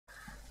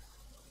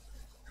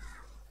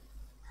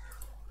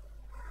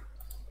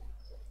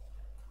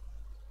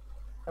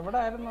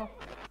എവിടായിരുന്നു?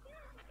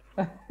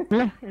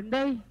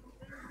 എന്തായി?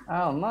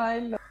 ഒന്നും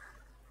ആയില്ല.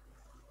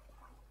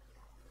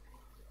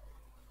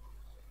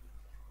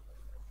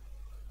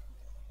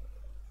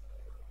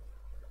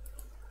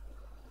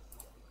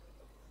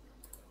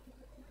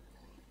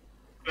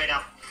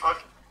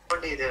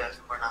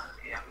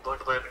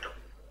 അങ്ങോട്ട് പോയാൽ കിട്ടും.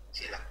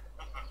 ശീല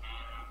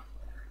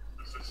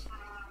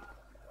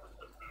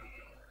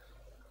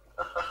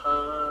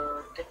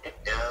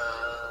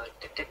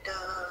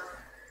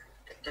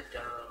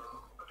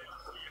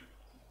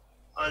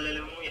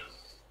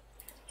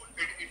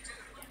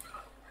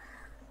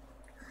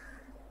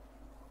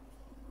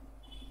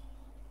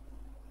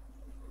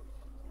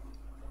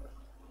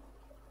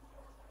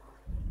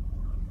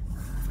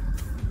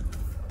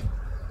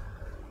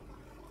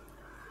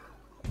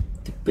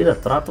ഇത്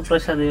എത്രാമത്തെ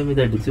പ്രാവശ്യം അദ്ദേഹം ഇത്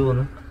അടിച്ചു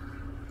പോന്നു?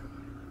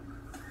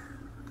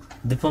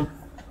 ഇതിപ്പം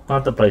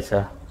എത്രാമത്തെ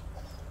പ്രാവശ്യമാണ്?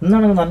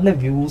 ഇന്നാണെങ്കിൽ നല്ല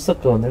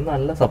വ്യൂസൊക്കെ വന്നു,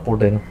 നല്ല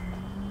സപ്പോർട്ട് ചെയ്യുന്നു.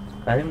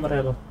 കാര്യം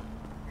പറയാലോ,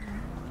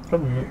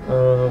 ഇപ്പം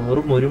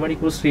വെറും 1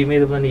 മണിക്കൂർ സ്ട്രീം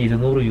ചെയ്തപ്പോൾ തന്നെ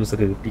 200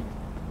 വ്യൂസൊക്കെ കിട്ടി.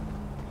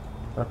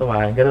 അതൊക്കെ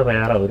ഭയങ്കര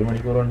റെയറാണ്. 1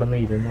 മണിക്കൂർ കൊണ്ടൊന്ന്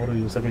 200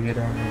 വ്യൂസൊക്കെ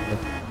കയറുകയാണെങ്കിൽ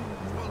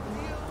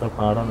അത്ര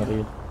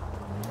പാടാന്നറിയും.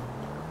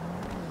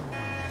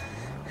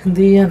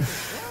 എന്ത് ചെയ്യാൻ,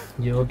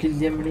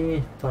 യോഗില്യമ്മണി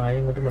പ്രായം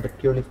ഇങ്ങോട്ട്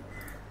മടക്കിയോളി.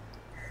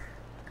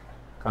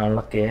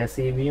 കാണുള്ള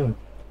KCBയും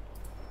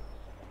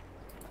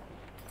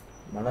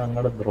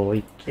നമ്മളങ്ങോട്ട്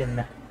ദ്രോഹിക്ക്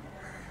തന്നെ.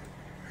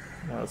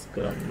 മാസ്ക്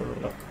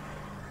കണ്ടുള്ള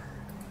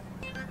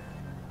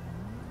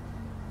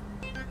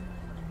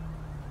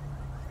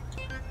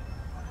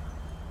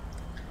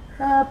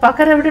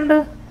പക്കര എവിടെയുണ്ട്?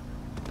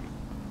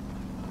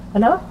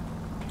 ഹലോ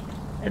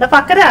എടാ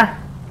പക്കര,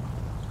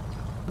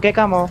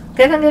 കേക്കാമോ?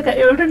 കേക്കാം കേക്കാം.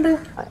 എവിടെയുണ്ട്?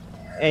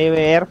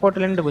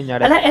 എയർപോർട്ടിലുണ്ട്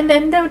കുഞ്ഞാടെ. അല്ല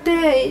എന്റെ മറ്റേ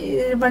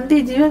വണ്ടി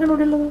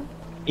ജീവനോടെ ഉള്ളത്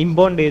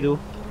ഇമ്പോണ്ട് ചെയ്തു.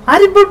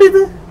 ആര് ഇമ്പോർട്ട്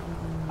ചെയ്ത്?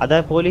 അത്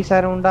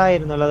പോലീസുകാരും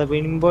ഉണ്ടായിരുന്നല്ലോ, അത്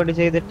ഇമ്പോണ്ട്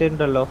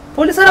ചെയ്തിട്ടുണ്ടല്ലോ.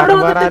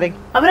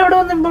 അവരവിടെ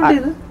വന്ന് ഇമ്പോർട്ട്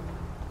ചെയ്ത്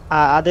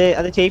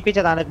അത്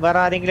ചെയ്യിപ്പിച്ചതാണ്. വേറെ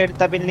ആരെങ്കിലും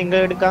എടുത്താ പിന്നെ നിങ്ങൾ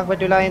എടുക്കാൻ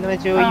പറ്റൂല എന്ന്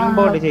വെച്ച്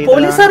ഇമ്പോണ്ട് ചെയ്തു.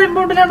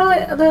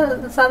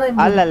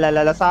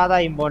 അല്ലല്ല സാധാ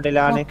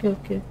ഇമ്പോണ്ടിലാണ്.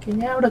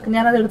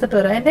 ഞാനത് എടുത്തിട്ട്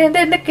വരാം.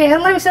 എന്റെ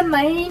കേരള വിഷൻ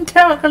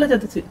 9 മക്കളെ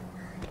ചതിച്ച്.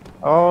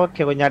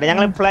 ഓക്കെ കുഞ്ഞാട്ടെ,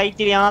 ഞങ്ങൾ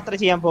ഫ്ലൈറ്റിൽ യാത്ര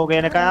ചെയ്യാൻ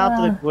പോകുകയാണ്, കാത്തു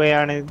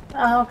നിൽക്കുകയാണ്.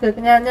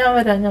 ഞാൻ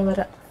വരാം.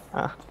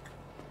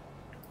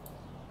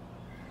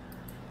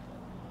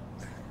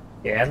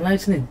 കേരള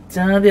വിഷൻ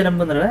ഇജാതി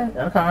അലമ്പുന്നില്ല.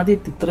 ഞങ്ങൾക്ക് ആദ്യം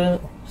ഇത്ര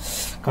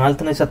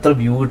കാലത്തിന് ശേഷം അത്ര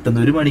വ്യൂ കിട്ടുന്നു.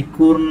 1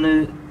 മണിക്കൂറിന്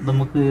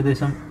നമുക്ക്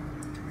ഏകദേശം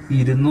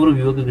 200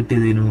 വ്യൂ ഒക്കെ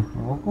കിട്ടിയതിനു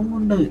നോക്കം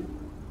കൊണ്ട്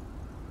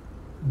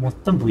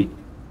മൊത്തം പോയി.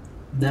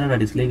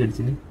 ഇതാണ് ഡിസ്ലൈക്ക്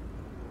അടിച്ചിന്.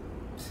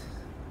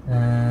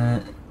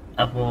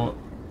 അപ്പോൾ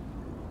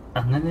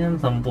അങ്ങനെയാണ്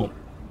സംഭവം.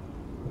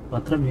 അപ്പോൾ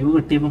അത്ര വ്യൂ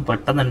കിട്ടിയപ്പോൾ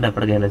പെട്ടെന്നുണ്ട്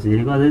അപ്പോൾ കേരള.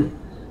 ശരിക്കും അത്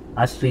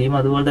ആ സ്ട്രീം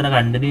അതുപോലെ തന്നെ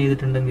കണ്ടിന്യൂ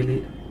ചെയ്തിട്ടുണ്ടെങ്കിൽ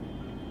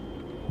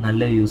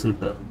നല്ല വ്യൂസ്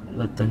കിട്ടുക.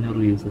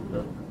 2500 വ്യൂസ്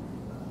കിട്ടുക.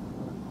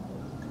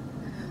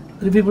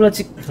 People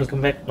watching, welcome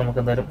back. നമുക്ക്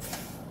എന്തായാലും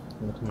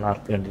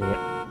ആർത്തി കണ്ടിരിക്കാം.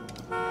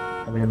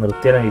 അപ്പോൾ ഞാൻ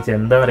നിർത്തിയാലും ചോദിച്ചാൽ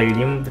എന്താണെന്ന് അറിയാം.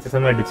 ഇനിയും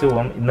സമയം അടിച്ചു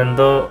പോകാം.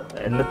 ഇന്നെന്തോ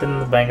എല്ലാത്തിനും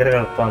ഭയങ്കര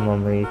കുഴപ്പമാണെന്ന്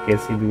തോന്നുന്നു. ഈ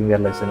KCB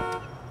കേരളത്തിന്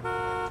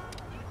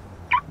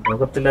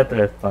ലോകത്തില്ലാത്ത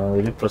കുഴപ്പമാണ്.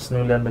 ഒരു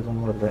പ്രശ്നമില്ലാണ്ടൊക്കെ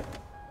വെറുതെ.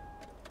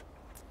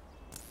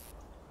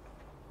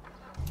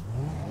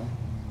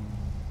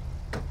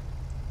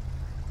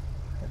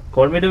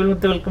 Call me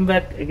develop, welcome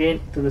back again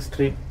to the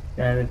stream.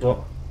 ഞാനിപ്പോൾ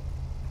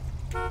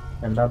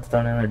രണ്ടാമത്തെ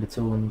തവണയാണ് അടിച്ചു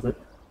പോകുന്നത്.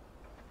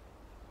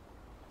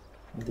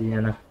 എന്ത്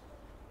ചെയ്യാനാ?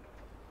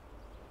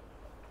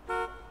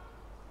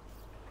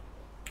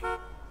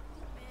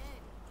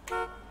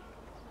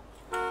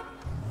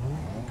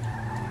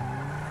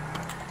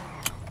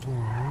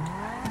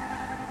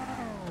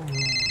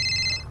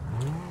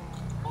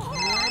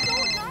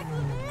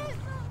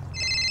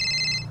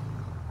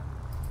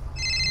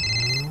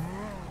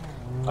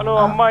 ഹലോ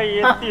അമ്മായി,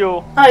 എത്തിയോ?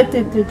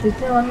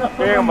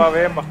 വേഗം വാ.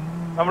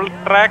 നമ്മൾ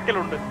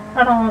ട്രാക്കിലുണ്ട്.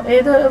 ആണോ?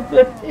 ഏത്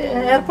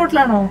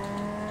എയർപോർട്ടിലാണോ?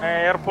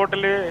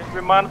 എയർപോർട്ടില്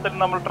വിമാനത്തിൽ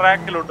നമ്മൾ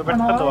ട്രാക്കിലുണ്ട്.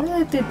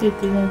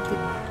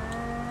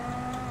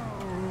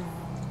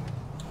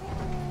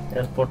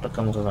 എയർപോർട്ടൊക്കെ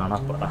നമുക്ക്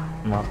കാണാൻ പാടാം.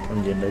 മാത്രം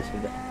ചെയ്യേണ്ട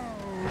ആവശ്യമില്ല.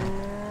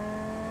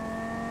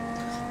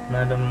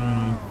 എന്നാലും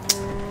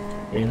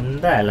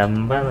എന്താ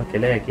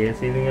അലമ്പാന്നൊക്കെയല്ലേ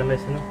KCB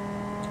കലേഷന്.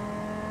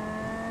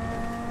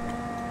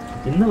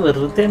 ഇന്ന്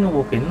വെറുതെ അങ്ങ്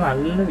പോക്ക്. ഇന്ന്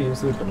നല്ല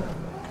വ്യൂസ് കിട്ടുന്നത്.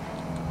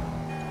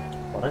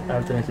 കുറെ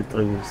കാലത്തിന് ചിത്ര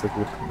വ്യൂസ് ഒക്കെ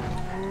കിട്ടുന്നു.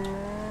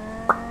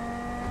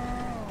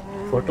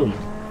 ഫോട്ടോ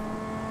ഒന്നും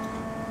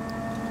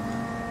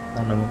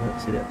നമുക്ക്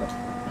ശരിയാക്കാം.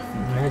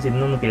 ഞാൻ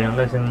ഇന്നൊന്ന്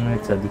കേരള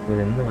ചതിക്കൂല.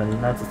 എന്ന്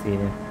വല്ലാത്ത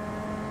സീന്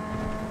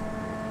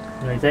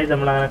വെച്ചാൽ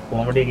നമ്മളങ്ങനെ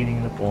കോമഡി ഒക്കെ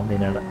ഇങ്ങനെ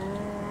പോകുന്നതിനാണ്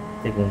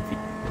കുമ്പി.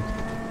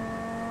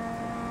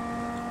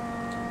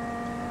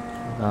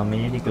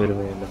 അമേരിക്ക ഒരു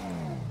പോയല്ലോ.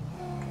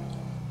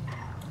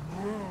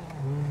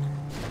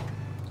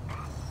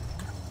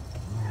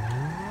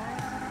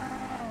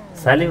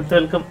 സാലി വിത്ത്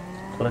വെൽക്കം.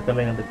 കുറെ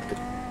കാലം കണ്ടിട്ട്.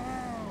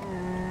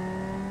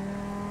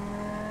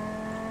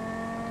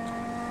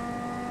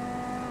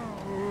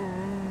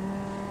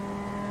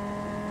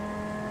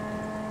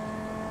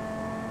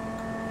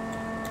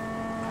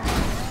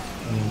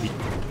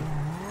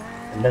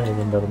 എല്ലാം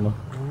കഴിഞ്ഞിട്ടുണ്ടായിരുന്നു.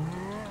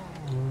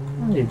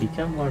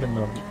 ഇടിക്കാൻ പാടില്ല.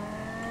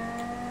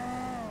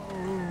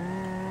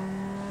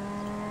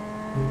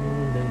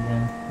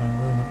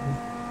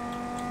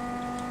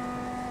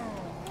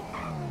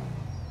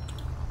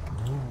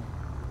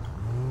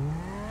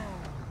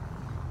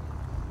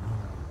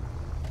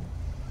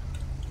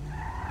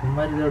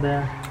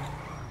 ഇതെവിടെയാ?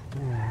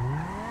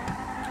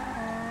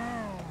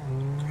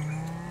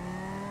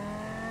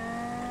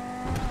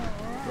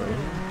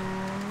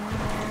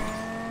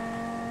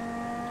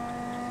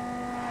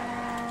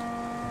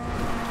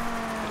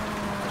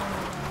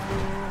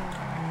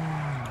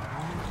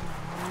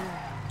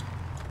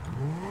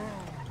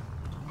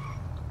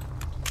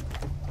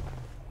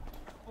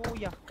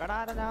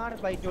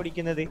 ഫ്ലൈറ്റ്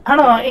ഓടിക്കുന്നത്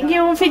ആണോ? എങ്കിൽ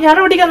ഊംഫി ഞാൻ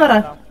ഓടിക്കാൻ പറ.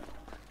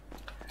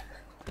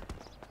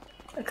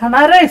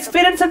 കണാര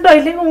എക്സ്പീരിയൻസ് ഉണ്ടോ?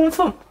 ഇല്ലെങ്കിൽ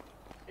ഊംഫും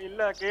ഇല്ല,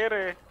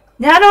 കേറ്.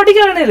 ഞാൻ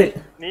ഓടിക്കാണേല്.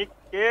 നീ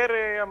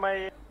കേറ്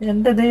അമ്മായി.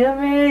 എന്റെ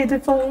ദൈവമേ,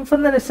 ഇതിപ്പോ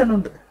ഊംഫെന്ന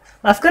ലക്ഷണമുണ്ട്.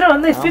 ഭാസ്കര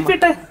വന്ന് FP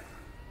ഇട്ടെ.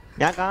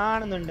 ഞാൻ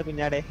കാണുന്നുണ്ട്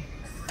കുഞ്ഞാടെ.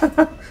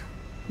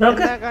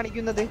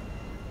 കാണിക്കുന്നത്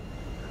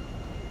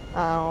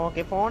ആ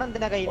ഓക്കെ. ഫോൺ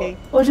എന്തിനാ കയ്യില്?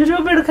 1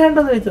 രൂപ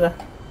എടുക്കാനുണ്ടോന്ന് ചോദിച്ചതാ.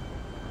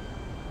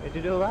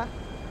 1 രൂപ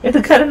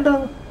എടുക്കാനുണ്ടോ?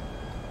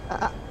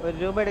 1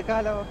 രൂപ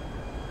എടുക്കാലോ.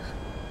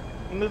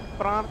 നിങ്ങൾ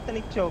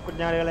പ്രാർത്ഥനിച്ചോ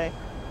കുഞ്ഞാടുകളെ?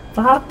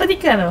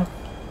 പ്രാർത്ഥനിക്കാനോ?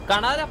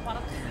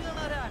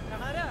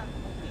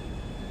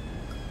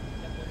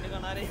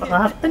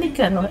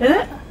 പ്രാർത്ഥനിക്കാനോ?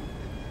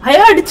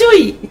 അയാൾ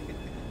അടിച്ചുപോയി.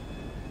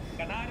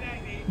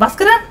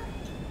 ഭാസ്കര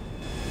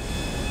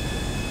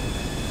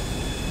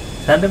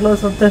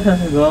സാന്റക്ലോസ്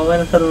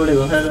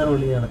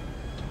ഗോപാലസർവിളിയാണ്.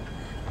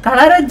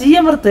 കണാര ജി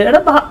അമർത്ത്. എടാ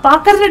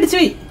പാക്കറിനെ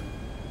അടിച്ചുപോയി.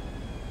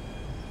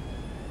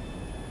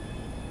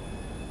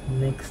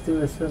 നെക്സ്റ്റ്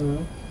ബസ്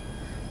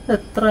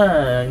എത്ര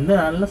ഇന്ന്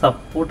നല്ല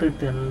സപ്പോർട്ട്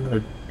കിട്ടി, നല്ല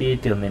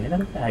റെഡിയായിട്ട് വന്നേനെ.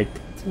 എനിക്ക്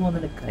അടിച്ചു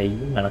പോകുന്നതിന്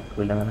കയ്യും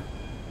കണക്കില്ല. അങ്ങനെ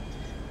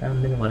ഞാൻ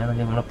എന്തെങ്കിലും പറയാൻ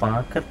നമ്മളെ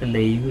പാക്കറ്റ്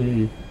ലൈവ്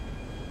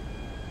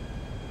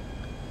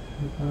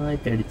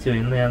ആയിട്ട് അടിച്ചു പോയി.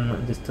 ഇന്ന് ഞാൻ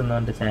ജസ്റ്റ് ഒന്ന്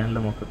എൻ്റെ ചാനൽ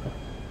നോക്കട്ടെ.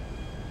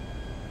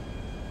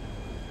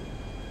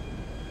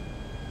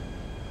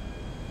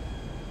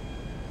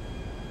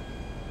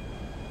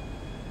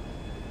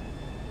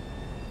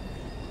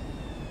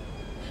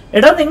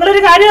 എടോ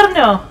നിങ്ങളൊരു കാര്യം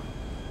അറിഞ്ഞോ?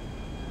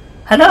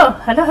 ഹലോ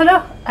ഹലോ ഹലോ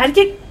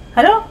ആർക്ക്?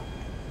 ഹലോ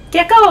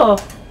കേക്കാവോ?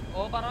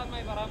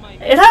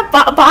 എടാ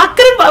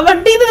പാക്കര്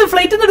വണ്ടിന്ന്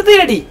ഫ്ലൈറ്റ്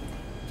നിർത്തിയാടി.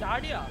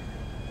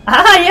 ആ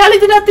അയാൾ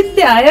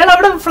ഇതിനകത്തില്ല. അയാൾ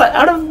അവിടെ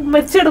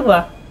മരിച്ചെടുക്കുക.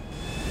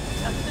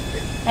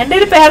 എന്റെ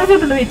ഒരു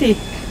പാരച്യൂട്ട് ഉണ്ട്. വീട്ടി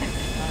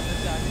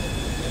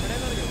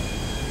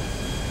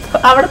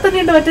അവിടെ തന്നെ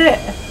ഉണ്ട്. മറ്റേ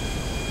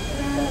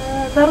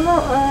എന്തായിരുന്നു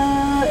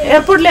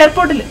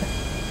എയർപോർട്ടില്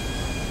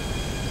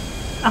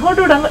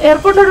അങ്ങോട്ട് വിടാം.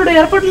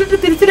 എയർപോർട്ടിലിട്ട്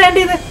തിരിച്ച്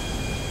ലാൻഡ് ചെയ്ത്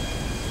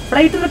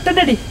ഫ്ലൈറ്റ് റിട്ടേൺ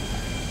അടി.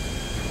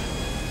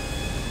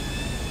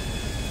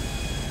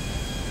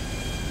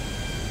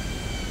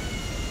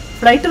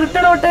 ഫ്ലൈറ്റ്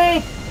റിട്ടേൺ ഓട്ടെ.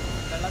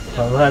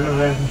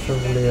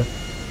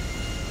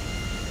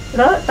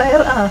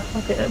 ടയർ ആ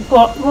ഓക്കെ.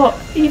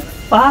 ഈ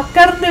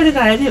പാക്കറിന്റെ ഒരു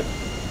കാര്യം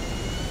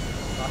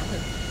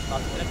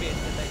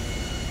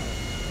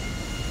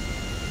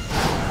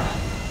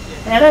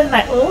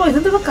ഓ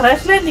ഇതെന്താ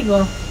ക്രാഷ്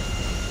ലാൻഡിങ്ങോ?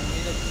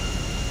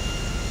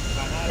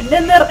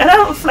 എടാ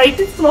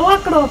ഫ്ലൈറ്റ് സ്ലോ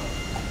ആക്കണോ?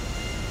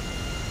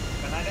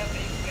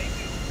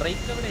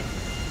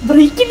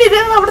 ബ്രേക്കില്ല. ഇതേ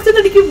അവിടെ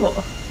ചെന്നടിക്കുമ്പോ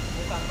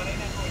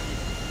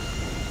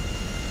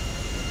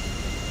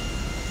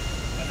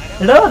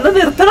എടോ ഒന്ന്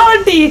നിർത്തണോ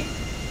വണ്ടി?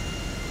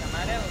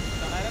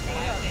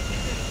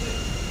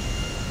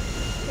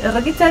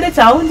 ഇറങ്ങിച്ചാടിയ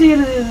ചാവും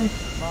ചെയ്യരുത്.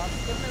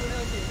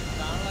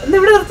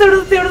 ഇവിടെ നിർത്ത്.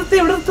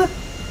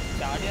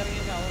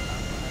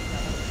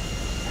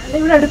 അല്ല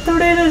ഇവിടെ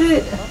അടുത്തവിടെ ഒരു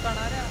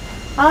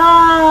ആ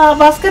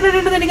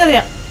ഭാസ്കരനുണ്ടെന്ന്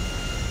എനിക്കറിയാം.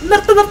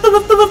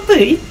 നിർത്ത്.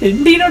 ഈ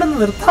തെണ്ടീനോടൊന്ന്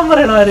നിർത്താൻ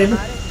പറയണോ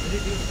ആരേലും?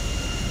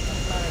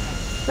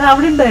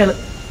 അവിടെ ഉണ്ട് അയാള്.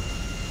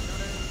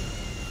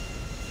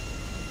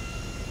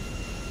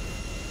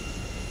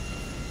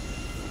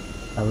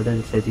 അവിടെ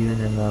ഒരു ശരീരം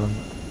ഞാൻ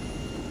കാണുന്നു.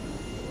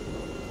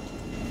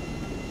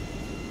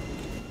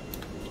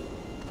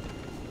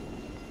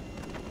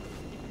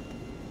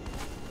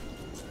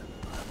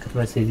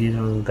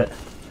 ശരീരമുണ്ട്.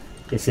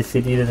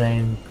 ശരീരനായി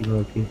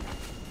നോക്കി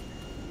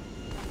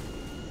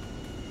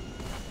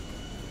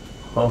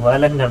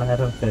ഹോവാലം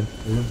കാണാറൊക്കെ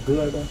എന്ത്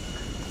വേണം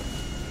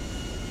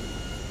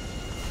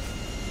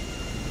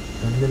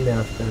എന്നല്ലേ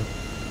അവസ്ഥ.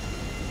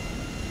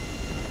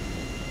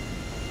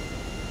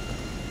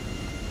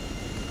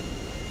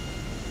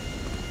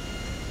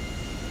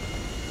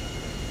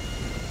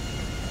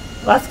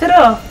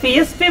 ഭാസ്കരോ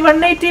PSP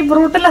 180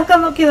 ബ്രൂട്ടലാക്കാൻ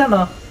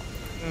നോക്കിയതാണോ?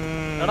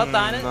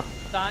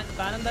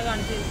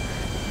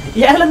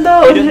 ഇയാളെന്തോ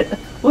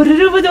 1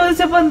 രൂപ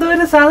ചോദിച്ചപ്പോ എന്തോ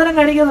ഒരു സാധനം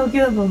കാണിക്കാൻ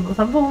നോക്കിയതെന്ന് തോന്നുന്നു.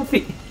 സംഭവം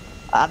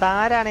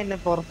അതാരാണ് എന്നെ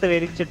പുറത്ത്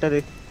വലിച്ചിട്ടത്?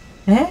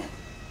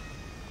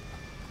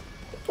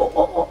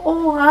 ഓ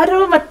ആരോ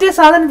മറ്റേ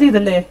സാധനം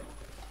ചെയ്തല്ലേ?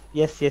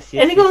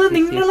 എനിക്ക്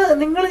തോന്നുന്നു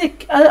നിങ്ങള്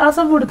ആ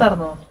സംഭവം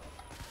എടുത്തായിരുന്നോ?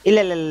 ഇല്ല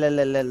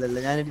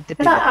ഞാൻ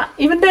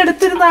ഇവന്റെ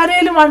അടുത്തിരുന്ന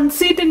ആരെയും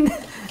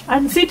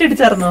അൺസീറ്റ്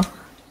അടിച്ചായിരുന്നോ?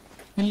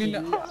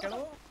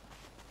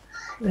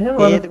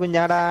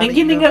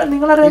 എങ്കിൽ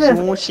നിങ്ങളറിയാം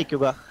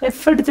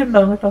F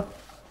അടിച്ചിട്ടുണ്ടാവും കേട്ടോ.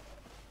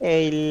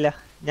 ഇല്ല,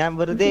 ഞാൻ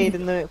വെറുതെ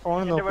ഇരുന്ന്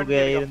ഫോൺ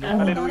നോക്കുകയായിരുന്നു.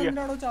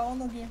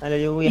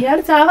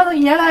 ഇയാള് ചാവാ,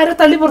 ഇയാൾ ആരോ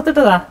തള്ളി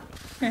പുറത്തിട്ടതാ.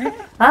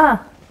 ആ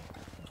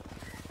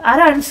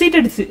ആരോ അൺസീറ്റ്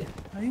അടിച്ച്.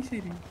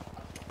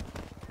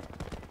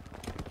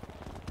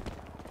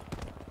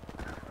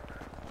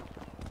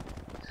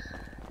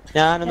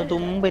 ഞാനൊന്ന്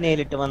തുമ്പ്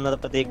നേരിട്ട്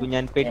വന്നപ്പോഴത്തേക്കും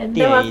ഞാൻ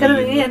എന്റെ മക്കള്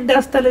നീ എന്റെ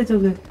അവസ്ഥ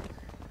ചോക്ക്.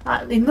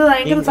 ഇന്ന്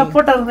ഭയങ്കര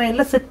സപ്പോർട്ടായിരുന്നു.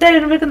 എല്ലാം സെറ്റ് ആയി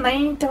വരുമ്പോഴേക്കും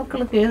 9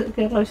 മക്കള്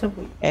കേരള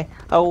പോയി.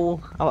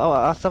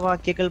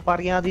 അസവാക്യങ്ങൾ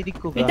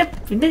പറയാതിരിക്കുക,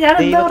 പിന്നെ ഞാൻ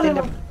എന്താ പറയുക,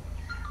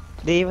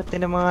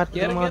 ദൈവത്തിന്റെ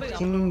മാത്രം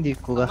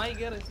ചിന്തിക്കുക.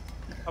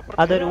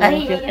 അതൊരു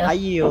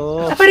അയ്യോ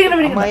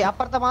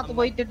അപ്പുറത്തെ ഭാഗത്ത്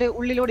പോയിട്ട്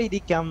ഉള്ളിലൂടെ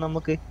ഇരിക്കാം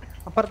നമുക്ക്.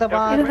 അപ്പുറത്തെ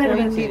ഭാഗത്ത്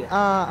പോയിട്ട്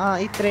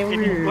ഇത്രേ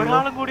ഉള്ളൂ.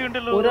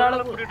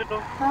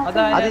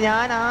 അത്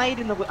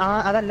ഞാനായിരുന്നു.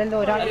 അതല്ലല്ലോ,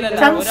 ഒരാൾ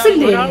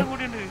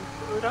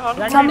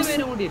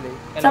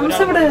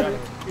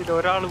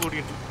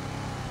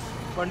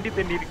വണ്ടി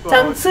തന്നെ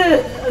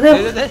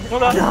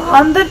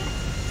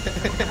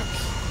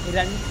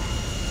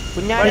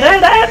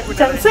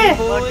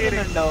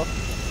കുഞ്ഞാടുണ്ടോ?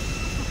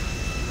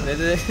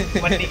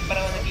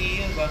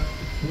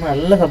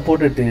 നല്ല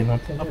സപ്പോർട്ട് കിട്ടിയിരുന്നു.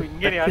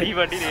 ഇങ്ങനെയാണ് ഈ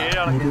വണ്ടി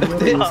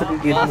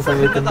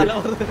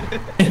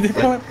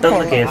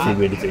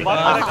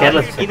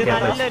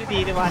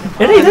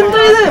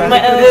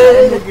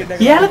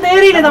ഇയാള്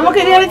നേരില്ല. നമുക്ക്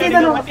ഇയാളെ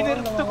ചെയ്താലോ?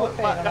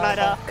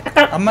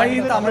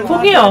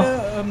 പൊങ്ങിയോ?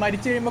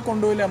 മരിച്ചു കഴിയുമ്പോ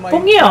കൊണ്ടുപോയില്ല.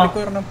 പൊങ്ങിയോ?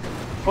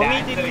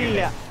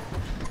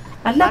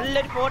 അല്ല,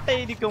 നല്ലൊരു ഫോട്ടോ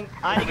ആയിരിക്കും,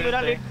 ആരെങ്കിലും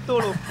ഒരാൾ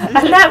എടുത്തോളൂ.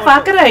 അല്ല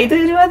പാക്കറ, ഇത്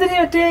ഒരുമാതിരി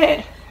മറ്റേ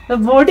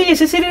ബോഡി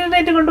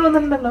യശസ്വരീനായിട്ട്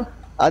കൊണ്ടുവന്നിട്ടുണ്ടല്ലോ.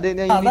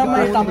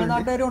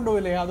 തമിഴ്നാട്ടുകാർ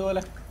കൊണ്ടുപോയില്ലേ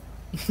അതുപോലെ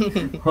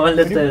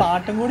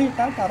പാട്ടും കൂടി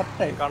ഇട്ടാൽ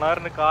കറക്റ്റായി.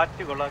 കാണാറിന്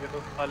കാറ്റ് കൊള്ളാം.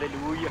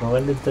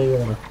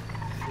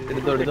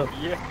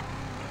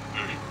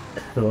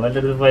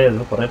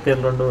 കൊറേ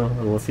പേരിലുണ്ട്.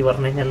 ഓസി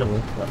പറഞ്ഞു കഴിഞ്ഞാലോ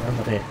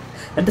പറയാ.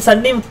 എന്റെ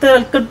സണ്ണി മുത്ത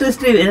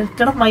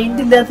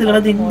മൈൻഡ് ഇല്ലാത്ത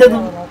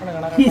നിന്റെതും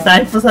ഈ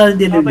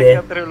സായിപ്രസാദിന്റെ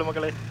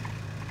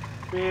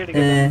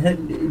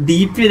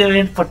DP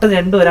പെട്ടെന്ന്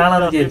രണ്ടും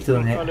ഒരാളാണ് വിചാരിച്ചു.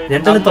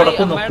 രണ്ടും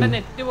തുടക്കം നോക്കി.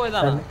 നെറ്റ്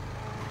പോയതാ.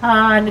 ആ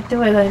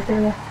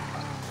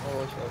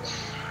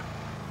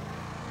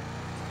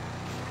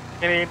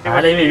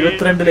ലൈവ്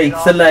 72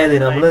 ലൈക്സ് അല്ല ആയത്.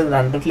 നമ്മള്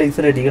 100 ലൈക്സ്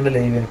അടിക്കേണ്ട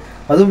ലൈവ്.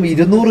 അതും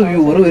 200 വ്യൂ.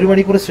 1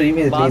 മണിക്കൂർ സ്ട്രീം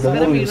ചെയ്തിട്ട്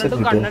 200 വ്യൂസ് ഒക്കെ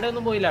കിട്ടും.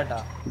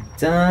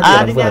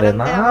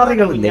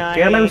 നാറികളില്ലേ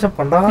കേരള വിഷം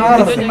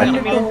പണ്ടാറ്.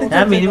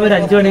 ഞാൻ മിനിമം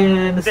 5 മണി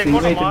സ്ട്രീം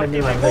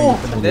ചെയ്തിട്ടുണ്ടെങ്കിൽ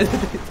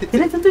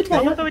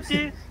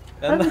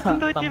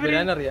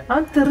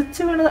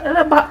തെറിച്ച് വീണ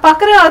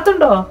പാക്കര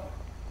അകത്തുണ്ടോ?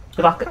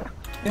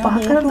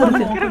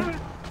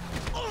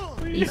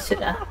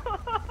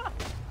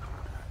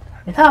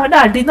 അവന്റെ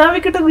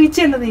അടിനാവിക്കിട്ട്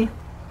വീഴ്ചയല്ല നീ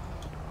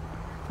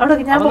അവിടെ.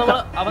 ഞാൻ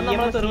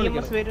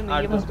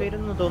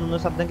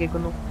ശബ്ദം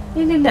കേൾക്കുന്നു.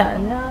 ഇല്ലില്ല,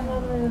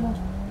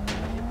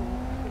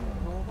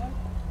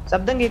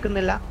 ശബ്ദം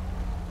കേൾക്കുന്നില്ല.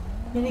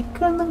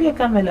 എനിക്കൊന്നും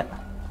കേക്കാൻ മേല.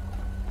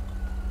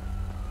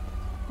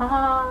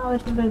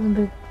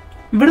 വരുന്നുണ്ട്.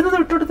 ഇവിടുന്ന്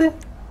വിട്ടുകൊടുത്തേ.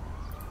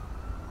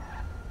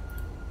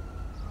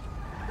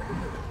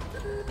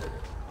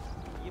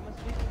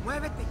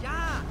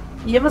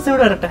 EMS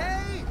ഇവിടെ വരട്ടെ.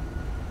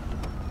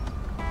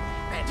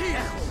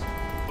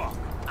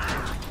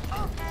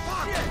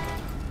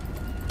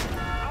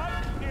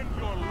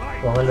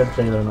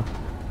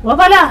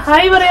 ഗോപാല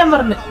ഹായ് പറയാൻ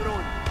പറഞ്ഞു.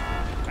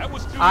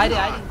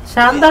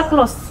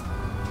 ശാന്താക്ലോസ്.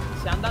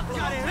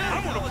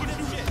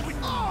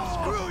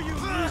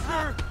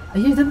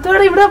 അയ്യോ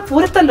ഇതെന്തോടെ ഇവിടെ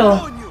പൂരത്തല്ലോ.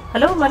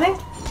 ഹലോ മോനെ,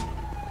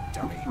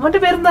 മോന്റെ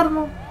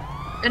പേരെന്തായിരുന്നു?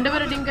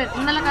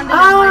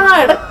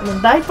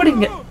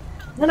 ഡായിപ്പടിങ്കൻ.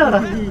 അങ്ങനെ പറ.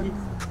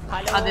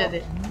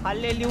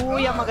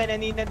 ഹല്ലേലൂയ മകനെ,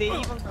 നിന്റെ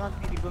ദൈവം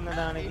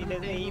കാത്തിരിക്കുന്നതാണ്. നിന്റെ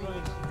ദൈവം.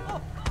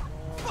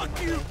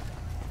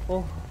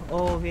 ഓ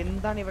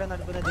എന്താണ് ഇവിടെ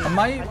നടക്കുന്നത്?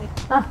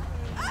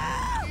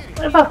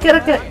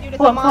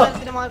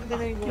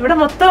 ഇവിടെ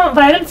മൊത്തം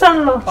വയലൻസ്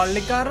ആണല്ലോ.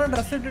 പള്ളിക്കാരുടെ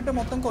ഡ്രസ് ഇട്ടിട്ട്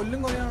മൊത്തം കൊല്ലും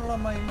കൊല്ലാണല്ലോ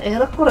അമ്മായി.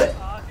 ഏറെക്കുറെ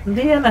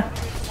എന്ത് ചെയ്യാനാ,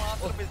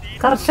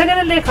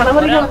 കർഷകനല്ലേ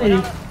കളവറിക്കാൻ.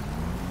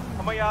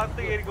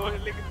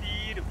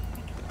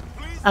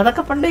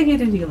 അതൊക്കെ പണ്ടേ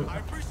കയറിയിരിക്കുന്നു.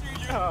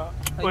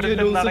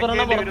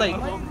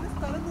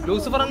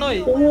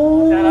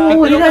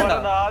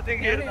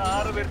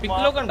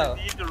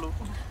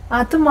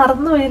 അത്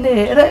മറന്നുപോയില്ലേ?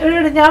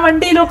 ഞാൻ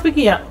വണ്ടി ലോക്ക്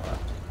ചെയ്യാം.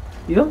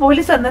 ഇവൻ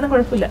പോലീസ് എന്നാലും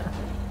കുഴപ്പമില്ല.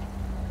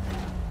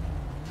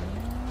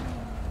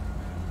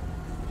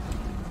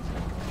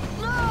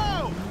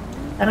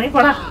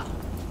 ഇറങ്ങിപ്പോടാ.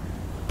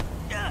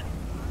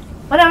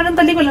 അവനും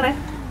തല്ലിക്കൊല്ലണേ.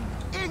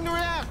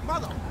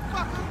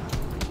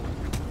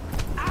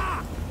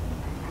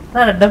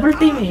 ഡബിൾ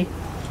ടീമേ.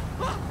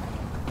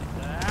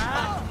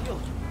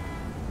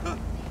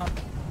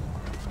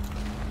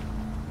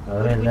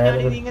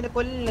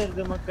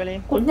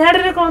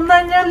 കുഞ്ഞാടിനെ കൊന്നു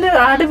കഴിഞ്ഞാല്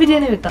ആട്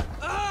ബിരിയാണി വെക്കാം.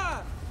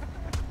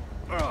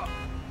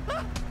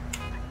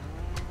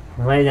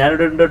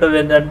 ഞാനിവിടെ ഉണ്ടോട്ടോ.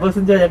 അഡ്വാൻസ്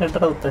ഞാൻ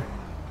കണ്ടോ ഒത്ത.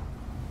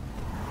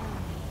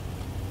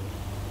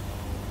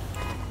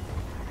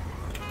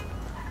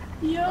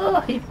 അയ്യോ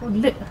ഈ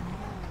പുല്ല്.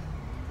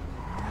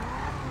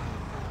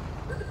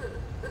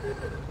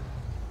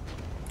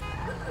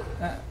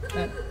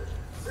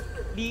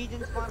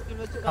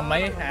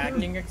 അമ്മായി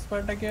ഹാക്കിംഗ്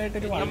എക്സ്പെർട്ട് ഒക്കെ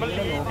ആയിട്ടൊരു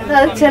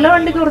അത് ചില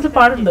വണ്ടിക്ക് കുറച്ച്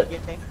പാടുണ്ട്.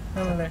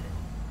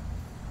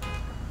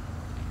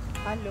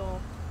 Hello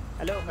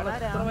hello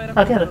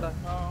okay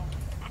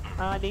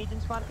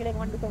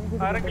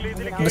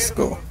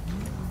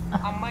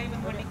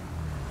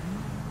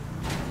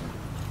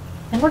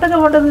എങ്ങോട്ടൊക്കെ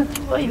പോണ്ടത്?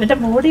 ഇവന്റെ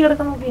ബോഡി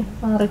കിടക്കാൻ നോക്കി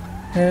മാറി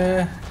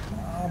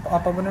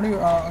അപ്പനോട്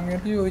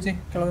അങ്ങോട്ട് ചോദിച്ചേ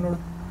കിളവനോട്.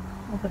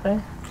 നോക്കട്ടെ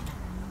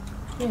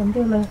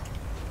എന്തുള്ള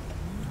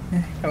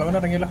കിളവൻ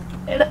ഇറങ്ങിയല്ലോ.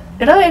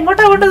 എടാ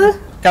എങ്ങോട്ടാ പോണ്ടത്?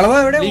 കിളവ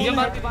എവിടെ?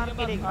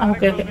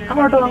 ഓക്കെ ഓക്കെ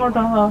അങ്ങോട്ടോ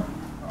അങ്ങോട്ടോ.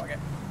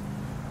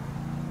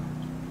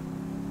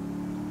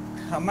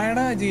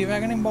 അമ്മയുടെ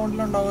ജീവാഗൺ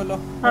ഇമ്പൗണ്ടിലുണ്ടാവുമല്ലോ.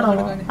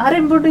 ആരെ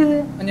ഇമ്പോർട്ട് ചെയ്ത്?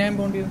 ഞാൻ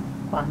ഇമ്പൗണ്ട് ചെയ്തു.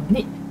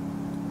 പന്നി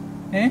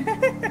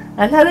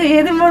അല്ല അത്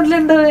ഏത്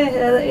ഇമ്പൗണ്ടിലുണ്ട്?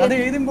 അത്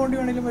ഏത് ഇമ്പൗണ്ട്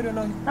വേണേലും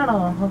വരുമല്ലോ. ആണോ?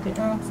 ഓക്കെ.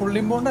 ഫുൾ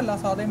ഇമ്പൗണ്ട് അല്ല,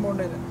 സാധാ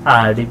ഇമ്പൗണ്ട് ചെയ്ത്.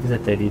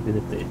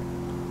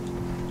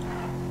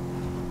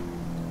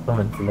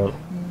 മനസ്സിലാവും.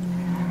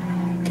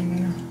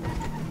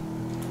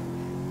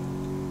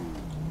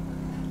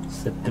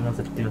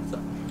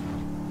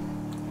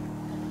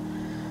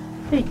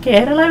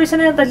 കേരള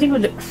വിഷനെ ഞാൻ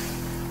തല്ലിക്കൊല്ലും.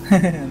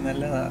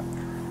 നല്ലതാ.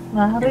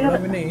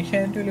 പിന്നെ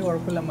ഏഷ്യാനെറ്റ് വലിയ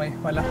കുഴപ്പമില്ല അമ്മായി.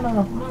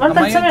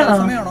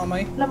 തത്സമയാണോ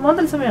അമ്മായി?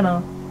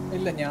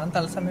 ഇല്ല, ഞാൻ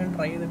തത്സമയം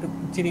ട്രൈ ചെയ്തിട്ട്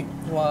ഇച്ചിരി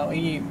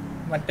ഈ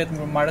മറ്റേ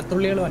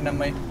മഴത്തുള്ളികൾ വന്നെ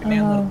അമ്മായി. പിന്നെ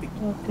ഞാൻ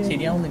നിർത്തി.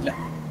 ശരിയാവുന്നില്ല.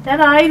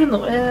 ഞാനായിരുന്നു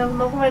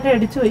നോക്കുമ്പോ എന്നെ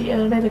അടിച്ചു പോയി.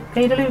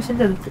 കൈരളി വിഷൻ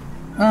ചതിച്ചു.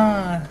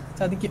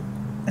 ചതിക്കും.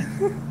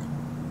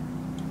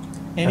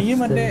 എനിക്ക്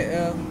മറ്റേ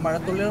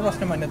മഴത്തുള്ളിയുടെ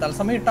പ്രശ്നം വന്നെ.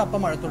 തത്സമയം ഇട്ട അപ്പൊ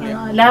മഴത്തുള്ളിയാ.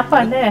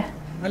 ലാപ്പല്ലേ?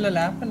 അല്ല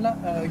ലാപ്പല്ല,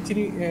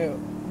 ഇച്ചിരി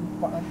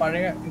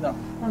പഴയ ഇതാ.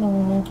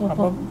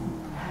 അപ്പൊ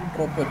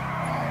പ്രോപ്പർ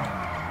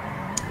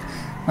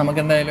നമുക്ക്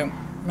എന്തായാലും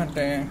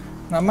മറ്റേ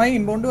നന്നായി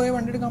ഇമ്പോണ്ട് പോയി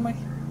വണ്ടി എടുക്കാൻ അമ്മായി.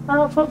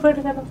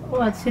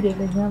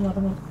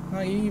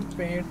 ഈ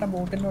പേട്ട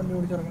ബോട്ടിന്റെ വണ്ടി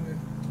ഓടിച്ചിറങ്ങുന്നത്.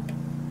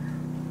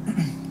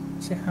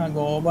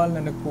 ഗോപാലിന്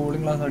എന്റെ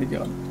കൂളിംഗ് ക്ലാസ്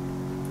അടിക്കണം.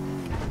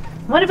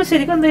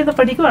 ശരിക്കും എന്ത് ചെയ്യുന്നു?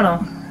 പഠിക്കുവാണോ?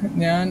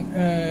 ഞാൻ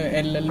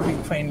LLB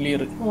ഫൈനൽ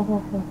ഇയർ.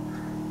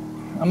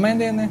 അമ്മ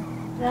എന്ത് ചെയ്യുന്നേ?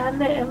 ഞാൻ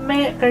MA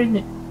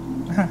കഴിഞ്ഞു.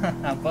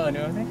 അപ്പൊ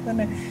ഒരുപോലെ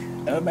തന്നെ.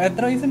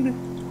 എത്ര വയസ്സുണ്ട്?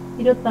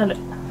 24.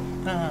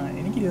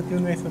 എനിക്ക്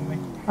 21 വയസ്സമ്മേ.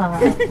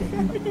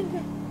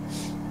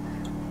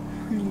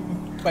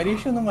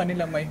 പരീക്ഷ ഒന്നും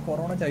വന്നില്ല അമ്മായി,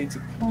 കൊറോണ ചതിച്ചു.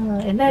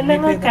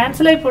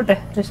 ക്യാൻസൽ ആയി പോട്ടെ,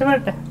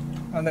 രക്ഷപ്പെടട്ടെ.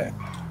 അതെ,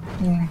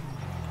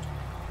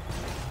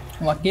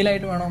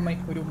 വക്കീലായിട്ട് വേണം അമ്മായി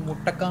ഒരു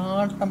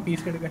മുട്ടക്കാട്ടം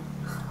പീസ് എടുക്കാൻ.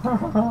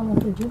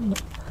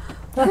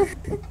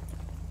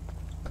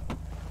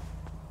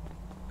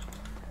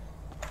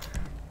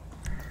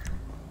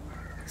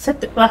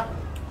 സെറ്റ് വാ.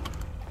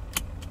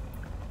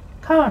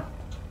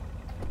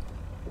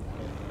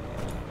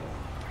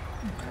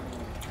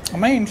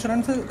 അമ്മായി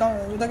ഇൻഷുറൻസ്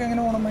ഇതൊക്കെ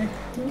എങ്ങനെ പോകണം അമ്മായി?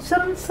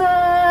 ഇൻഷുറൻസ്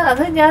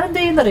അത് ഞാൻ എന്ത്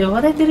ചെയ്യുന്നറിയോ?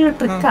 അതെന്റെ ഒരു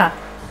ട്രിക്കാ.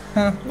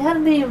 ഞാൻ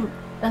എന്ത് ചെയ്യും,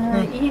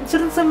 ഈ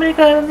ഇൻഷുറൻസ്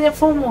കമ്പനിക്കാരെന്ന് ഞാൻ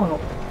ഫോം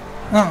വാങ്ങും.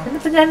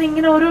 എന്നിട്ട് ഞാൻ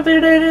ഇങ്ങനെ ഓരോ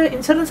പേരുടെ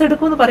ഇൻഷുറൻസ്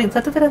എടുക്കുമെന്ന് പറയും.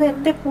 സത്യത്തിൽ അത്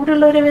എന്റെ കൂടെ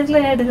ഉള്ളവരെ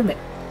പേരിലാണ് ഞാൻ എടുക്കുന്നത്.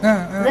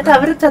 എന്നിട്ട്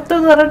അവര്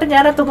ചത്തെന്ന് പറഞ്ഞിട്ട്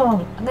ഞാൻ ആ തുക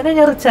വാങ്ങും. അങ്ങനെ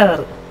ഞാൻ റിച്ച്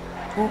ആകാറ്.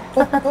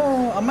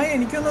 അമ്മായി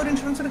എനിക്കൊന്നും ഒരു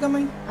ഇൻഷുറൻസ് എടുക്കാം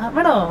അമ്മായി?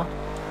 വേണോ?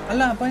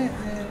 അല്ല അപ്പൊ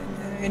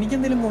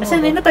എനിക്കെന്തെങ്കിലും പക്ഷെ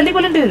നിന്നെ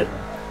തല്ലിക്കൊല്ലേണ്ടി വരും.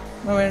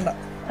 വേണ്ട.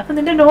 അപ്പൊ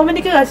നിന്റെ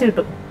നോമിനിക്ക് കാശ്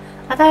കിട്ടും.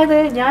 അതായത്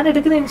ഞാൻ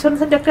എടുക്കുന്ന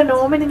ഇൻഷുറൻസിന്റെ ഒക്കെ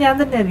നോമിനി ഞാൻ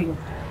തന്നെ ആയിരിക്കും.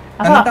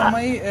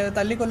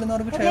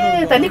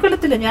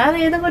 തല്ലിക്കൊല്ലത്തില്ല, ഞാൻ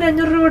ഏതെങ്കിലും ഒരു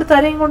 500 രൂപ കൊടുത്ത്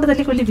ആരെയും കൊണ്ട്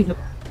തല്ലിക്കൊല്ലിപ്പിക്കും.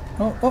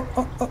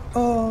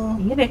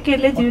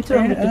 ഇങ്ങനെയൊക്കെയല്ലേ ജീവിച്ചു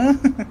വന്നിട്ട്.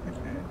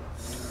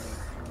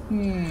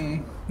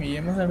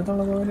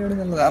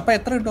 അപ്പൊ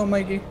എത്ര കിട്ടും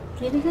അമ്മായിക്ക്?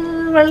 എനിക്ക്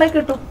വെള്ളം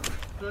കിട്ടും.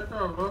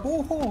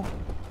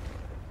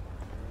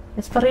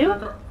 പറയൂ.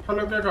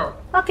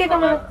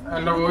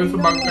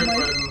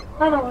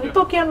 ആണോ? ഇപ്പൊ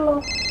ഓക്കെ ആണല്ലോ.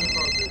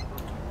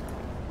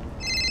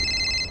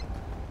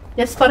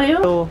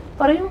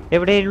 പറയൂ.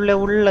 എവിടെയുള്ള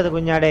ഉള്ളത്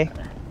കുഞ്ഞാടെ?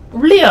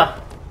 ഉള്ളിയോ?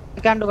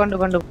 കണ്ടു കണ്ടു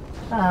കണ്ടു.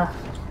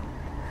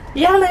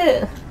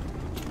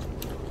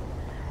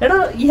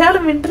 ഇയാള്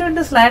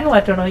മിനിറ്റ് സ്ലാങ്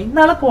മാറ്റണോ?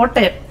 ഇന്നാളെ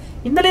കോട്ടയം,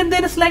 ഇന്നലെ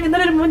എന്തേലും സ്ലാങ്,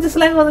 ഇന്നലെ ഒരു 3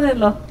 സ്ലാങ്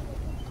വന്നല്ലോ.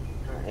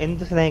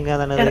 എന്ത് സ്ലാങ്?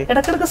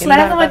 ഇടക്കിടക്ക്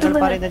സ്ലാങ്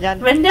മാറ്റുന്നത്.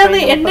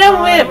 എന്റെ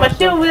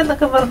മറ്റേ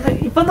എന്നൊക്കെ പറഞ്ഞ്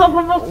ഇപ്പൊ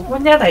നോക്കുമ്പോ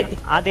കുഞ്ഞാടായി.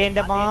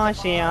 അതെന്റെ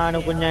ഭാഷയാണ്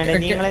കുഞ്ഞാടെ,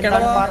 നിങ്ങൾ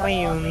എന്താണ്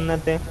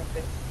പറയുന്നത്?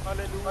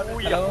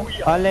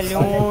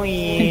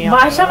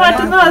 ഭാഷ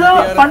മാറ്റുന്നോ അതോ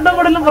പണ്ടും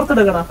കൂടെല്ലാം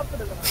പുറത്തെടുക്കണം?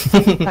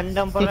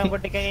 കണ്ടം പുറം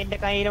പൊട്ടിക്ക എന്റെ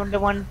കയ്യിലുണ്ട്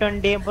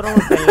 120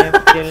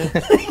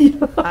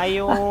 I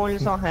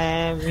also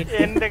have it.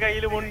 എന്റെ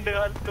കയ്യിലുമുണ്ട്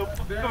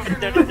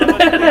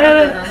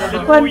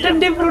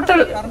 120 brutal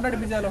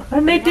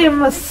 180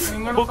 ms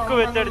ബുക്ക്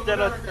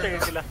വെച്ചടിച്ചാലോ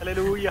കേക്കില്ല.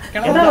 ഹല്ലേലൂയ.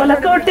 എടാ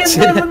ഒലക്കോട്ടി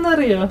എന്താണെന്ന്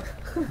അറിയോ?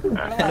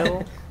 ഹലോ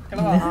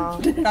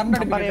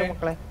പറയൂ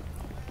മക്കളെ.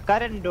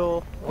 കരണ്ടോ?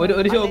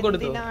 ഒരു ഷോക്ക്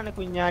കൊടുത്തു.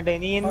 കുഞ്ഞാടെ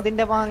നീ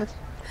എന്തിന്റെ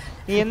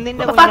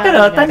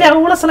തന്റെ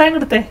ഊള സ്ലാങ്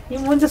എടുത്തേ, ഈ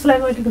 3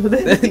 സ്ലാങ് മാറ്റിട്ട്.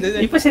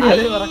 ഇപ്പൊ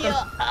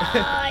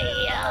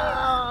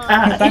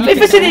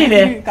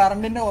ശരിയായില്ലേ?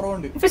 കറണ്ടിന്റെ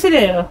കുറവുണ്ട്. ഇപ്പൊ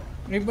ശരിയായോ?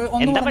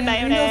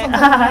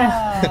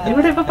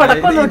 ഇവിടെ ഇപ്പൊ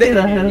പടക്കം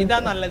നോക്കിയതാ.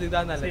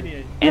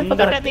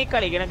 നീ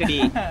കളിക്കണ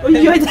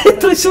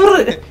തൃശ്ശൂർ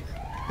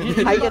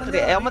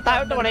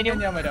താഴോട്ട് പോണേ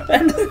ഞാൻ വരാം.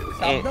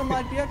 ശബ്ദം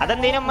മാറ്റിയാ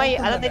അതെന്തേനും അമ്മായി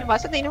അതെന്തേനും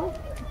ഭാഷ എന്തേനും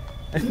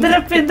എന്തിനാ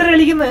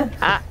കളിക്കുന്നത്?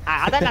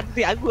 അതല്ല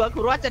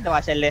കുറുവാച്ചന്റെ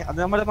ഭാഷ അല്ലേ? അത്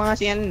നമ്മുടെ ഭാഷ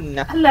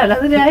അല്ല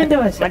അത് ഞാൻ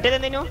ഭാഷ.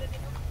 മറ്റേതെന്തേനും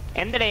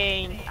എന്തടേ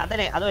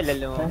അതല്ലേ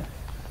അതുമല്ലല്ലോ.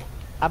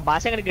 ആ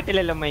ഭാഷ അങ്ങനെ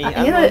കിട്ടില്ലല്ലോ അമ്മായി.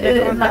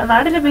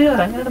 നാടിന്റെ പേര്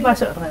അങ്ങനെ ഭാഷ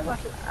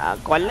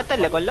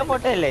കൊല്ലത്തല്ലേ? കൊല്ലം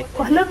കോട്ടയല്ലേ?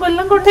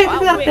 കൊല്ലം കോട്ടയം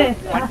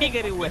വണ്ടി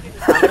കയറി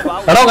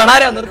ഹലോ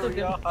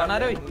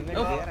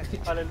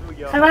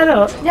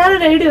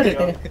ഞാനൊരു ഐഡിയ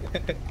പറയട്ടെ.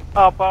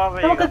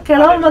 നമുക്ക്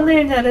കിളവൻ വന്നു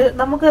കഴിഞ്ഞാല്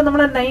നമുക്ക്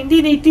നമ്മുടെ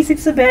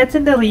 1986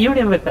 ബാച്ചിന്റെ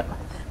റിയൂണിയൻ വെക്കാം.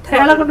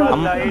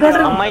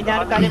 അമ്മായി ഞാൻ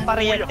കാര്യം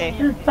പറയട്ടെ.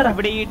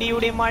 ഇവിടെ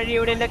ഇടിയുടെ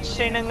മഴയുടെ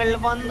ലക്ഷണങ്ങൾ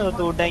വന്നു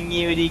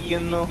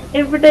തുടങ്ങിയിരിക്കുന്നു.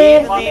 എവിടെ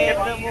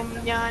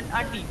ഞാൻ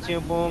അടിച്ചു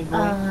പോകും.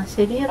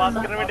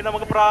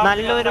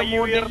 നല്ലൊരു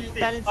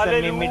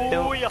തത്സമയം ഇട്ടു.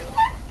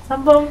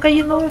 സംഭവം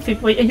കയ്യിൽ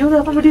പോയി. അയ്യോ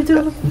പിടിച്ചു.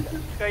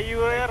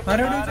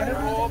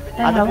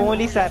 അത്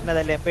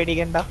പോലീസായിരുന്നതല്ലേ?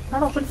 പേടിക്കണ്ട.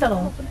 ആണോ പോലീസാണോ?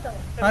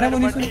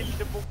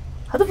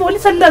 അത്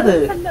പോലീസല്ല. അത്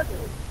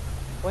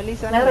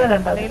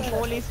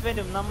പോലീസ്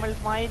വരും. നമ്മൾ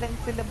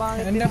വയലൻസിന്റെ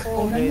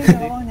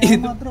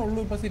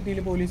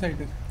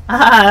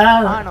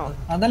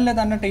അതല്ലേ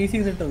തന്നെ ടേസ്റ്റ്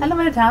ചെയ്തിട്ട്. അല്ല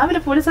രാവിലെ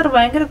പോലീസുകാർ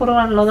ഭയങ്കര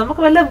കുറവാണല്ലോ.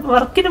 നമുക്ക് വല്ല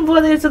വർക്കിനും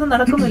പോകാന്ന് ചോദിച്ചൊന്നും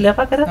നടക്കുന്നില്ല.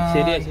 പകരം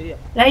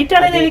നൈറ്റ്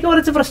ആണെങ്കിൽ എനിക്ക്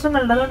കുറച്ച്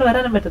പ്രശ്നങ്ങളുണ്ട്, അതുകൊണ്ട്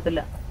വരാനും പറ്റത്തില്ല.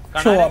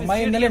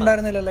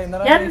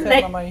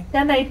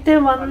 ഞാൻ നൈറ്റ്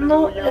വന്നു.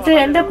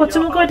 എന്റെ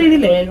കൊച്ചുമുക്ക്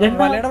പറ്റിയില്ലേ?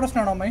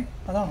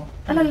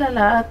 അല്ലല്ല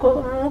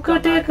മൂക്ക്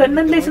പറ്റിയ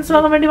ഗണ്ണൻ ലൈസൻസ്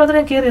വാങ്ങാൻ വേണ്ടി മാത്രം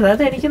ഞാൻ കയറിയത്.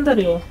 അത് എനിക്കെന്താ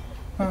അറിയോ,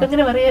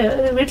 എങ്ങനെ പറയാ,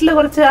 വീട്ടില്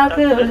കുറച്ച്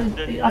ആൾക്ക്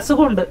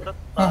അസുഖമുണ്ട്.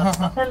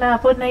 അല്ല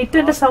അപ്പൊ നൈറ്റ്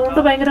എന്റെ സൗണ്ട്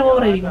ഭയങ്കര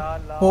ഓവറായിരിക്കും.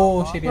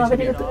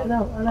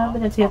 അതാണ്ട്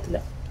ഞാൻ ചെയ്യത്തില്ല.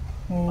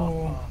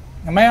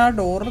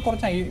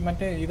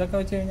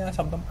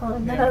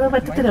 അത്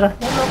പറ്റത്തില്ല.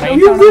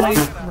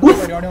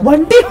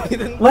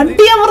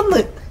 വണ്ടി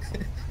അമർന്ന്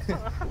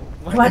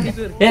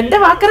എന്റെ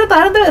വാക്കര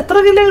താഴെ എത്ര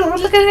കിലോ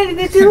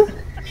ഉരുളക്കിഴങ്ങ്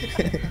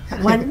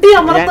വണ്ടി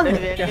അമർന്ന്.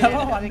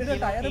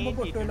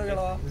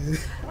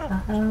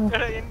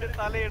 എന്റെ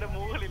തലയുടെ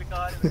മുകളിൽ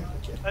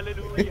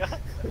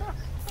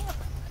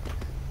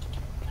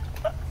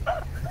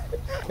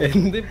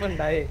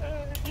എന്തിപ്പണ്ടായേ?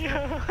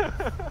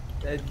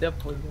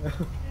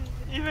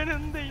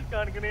 ഇവനെന്താ ഈ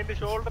കാണിക്കണേ? എന്റെ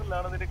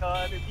ഷോൾഡറിലാണ് നിന്റെ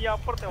കാല്. നീ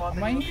അപ്പുറത്തെ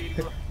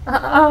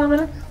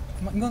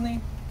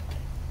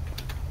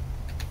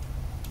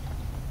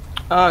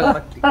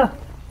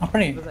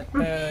അപ്പഴേ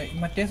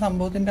മറ്റേ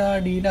സംഭവത്തിന്റെ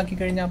ഡീലാക്കി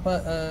കഴിഞ്ഞാ അപ്പൊ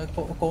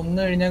കൊന്നു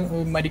കഴിഞ്ഞാൽ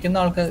മരിക്കുന്ന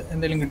ആൾക്ക്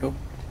എന്തെങ്കിലും കിട്ടുമോ?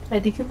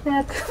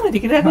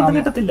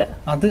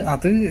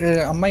 അത്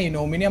അമ്മായി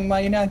നോമിനി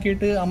അമ്മായിനെ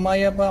ആക്കിയിട്ട്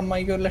അമ്മായി അപ്പൊ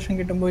അമ്മായിക്ക് 1 ലക്ഷം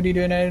കിട്ടുമ്പോ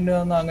 20,000 രൂപ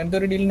അങ്ങനത്തെ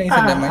ഒരു ഡീൽ നൈസ്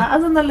അല്ലേ?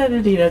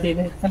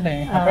 അല്ലേ?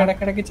 അപ്പൊ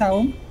ഇടക്കിടക്ക്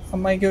ചാവും.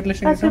 അമ്മായിക്ക് 1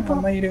 ലക്ഷം കിട്ടും,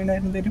 അമ്മായി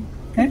 20,000 തരും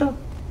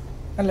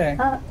അല്ലേ?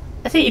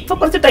 ഇപ്പൊ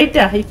കുറച്ച്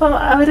ടൈറ്റാ. ഇപ്പൊ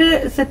അവര്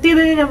സെറ്റ്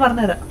ചെയ്ത് ഞാൻ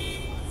പറഞ്ഞുതരാം.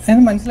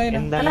 മനസ്സിലായില്ല.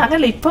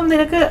 അങ്ങനല്ല ഇപ്പം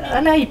നിനക്ക്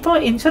അല്ല ഇപ്പൊ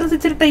ഇൻഷുറൻസ്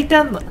ഇച്ചിരി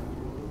ടൈറ്റാന്ന്.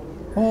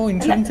 ഓ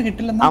ഇൻഷുറൻസ്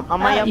കിട്ടില്ല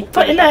ഇപ്പൊ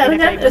ഇല്ല. അത്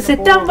ഞാൻ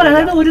സെറ്റ് ആകുമ്പോൾ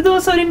അതായത് ഒരു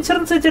ദിവസം ഒരു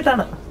ഇൻഷുറൻസ്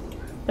വെച്ചിട്ടാണ്.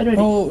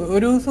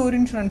 ഒരു ദിവസം ഒരു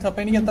ഇൻഷുറൻസ്. അപ്പൊ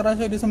എനിക്ക് എത്ര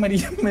പ്രാവശ്യം ഒരു ദിവസം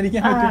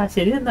മരിക്കാൻ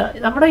ശരി.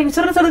 നമ്മുടെ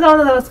ഇൻഷുറൻസ്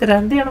എടുക്കാവുന്ന അവസ്ഥ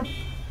എന്ത് ചെയ്യണം?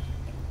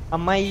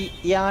 അമ്മായി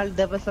ഇയാൾ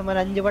ദിവസം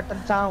 5 വട്ടം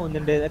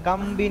ചാവുന്നുണ്ട്.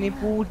 കമ്പനി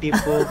പൂട്ടി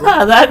പോകും.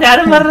 അതാ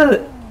ഞാനും പറഞ്ഞത്.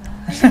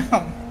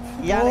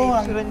 ഇയാളെ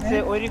ഇൻഷുറൻസ്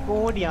 1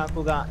 കോടി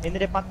ആക്കുക,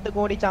 എന്നിട്ട് 10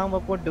 കോടി ചാവുമ്പോ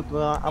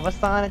കൊടുക്കുക.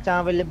 അവസാന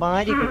ചാവല്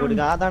ഭാര്യക്ക്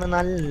കൊടുക്കുക. അതാണ്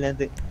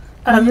നല്ലത്.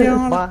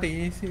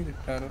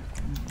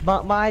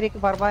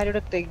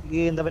 ഭാര്യയുടെ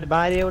എന്താ പറയുക,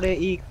 ഭാര്യയോട്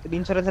ഈ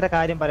ഇൻഷുറൻസിന്റെ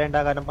കാര്യം പറയണ്ട.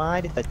 കാരണം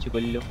ഭാര്യ തച്ചു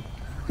കൊല്ലും.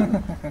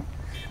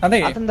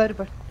 അതെന്താ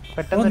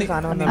പെട്ടെന്ന്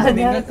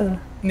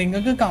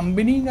നിങ്ങൾക്ക്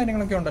കമ്പനിയും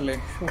കാര്യങ്ങളൊക്കെ ഉണ്ടല്ലേ?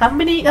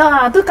 കമ്പനി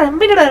അത്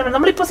കമ്പനിയുടെ കാര്യമാണ്.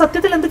 നമ്മളിപ്പോ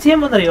സത്യത്തിൽ എന്ത് ചെയ്യാൻ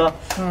പോകുന്നറിയോ?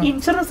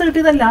 ഇൻഷുറൻസ്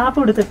കിട്ടിയ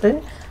ലാഭം എടുത്തിട്ട്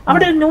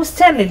അവിടെ ഒരു ന്യൂസ്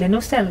ചാനലില്ലേ,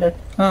 ന്യൂസ് ചാനല്,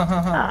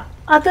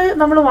 അത്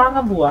നമ്മൾ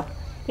വാങ്ങാൻ പോവാ.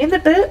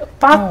 എന്നിട്ട്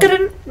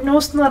പാക്കരൻ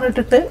ന്യൂസ് എന്ന്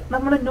പറഞ്ഞിട്ടിട്ട്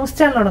നമ്മള് ന്യൂസ്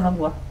ചാനൽ തുടങ്ങാൻ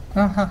പോവാ.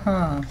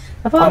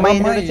 അപ്പൊ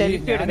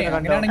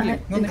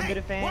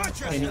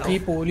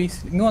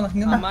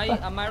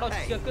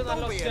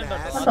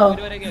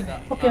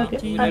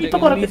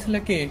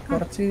പോലീസിലൊക്കെ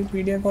കുറച്ച്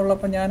പീഡിയൊക്കെ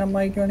ഉള്ളപ്പോ ഞാൻ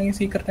അമ്മായിക്ക് വേണമെങ്കിൽ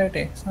സീക്രട്ട്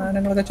ആയിട്ടെ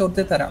സാധനങ്ങളൊക്കെ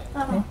ചോദിച്ചു തരാം.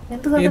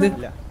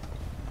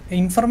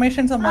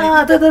 ഇൻഫർമേഷൻസ്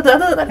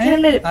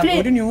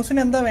ഒരു ന്യൂസിന്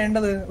എന്താ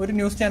വേണ്ടത്? ഒരു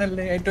ന്യൂസ്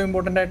ചാനലില് ഏറ്റവും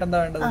ഇമ്പോർട്ടന്റ് ആയിട്ട് എന്താ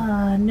വേണ്ടത്?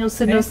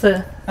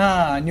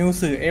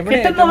 ന്യൂസ്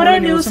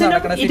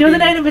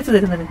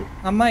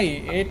അമ്മായി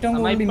ഏറ്റവും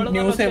കൂടുതൽ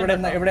ന്യൂസ്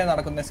എവിടെ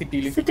നടക്കുന്നത്?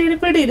 സിറ്റിയില്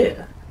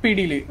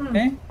പിടിയില്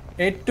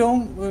ഏറ്റവും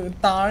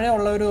താഴെ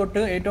ഉള്ളവര്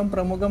തൊട്ട് ഏറ്റവും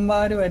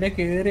പ്രമുഖന്മാര് വരെ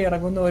കേറി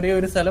ഇറങ്ങുന്ന ഒരേ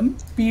ഒരു സ്ഥലം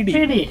പിടി.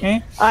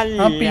 ആ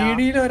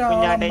പിടിയിൽ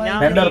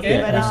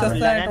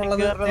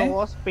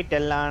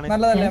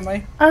നല്ലതല്ലേ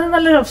അമ്മായി?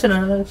 നല്ലൊരു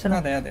ഓപ്ഷനാണ്.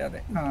 അതെ അതെ അതെ.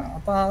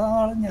 അപ്പൊ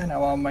അതാണ്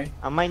ഞാനാവാ അമ്മായി.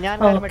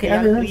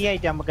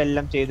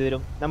 നമുക്കെല്ലാം ചെയ്തു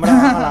തരും. നമ്മുടെ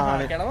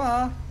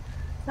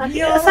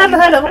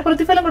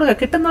പ്രതിഫലം കൊടുക്കുക.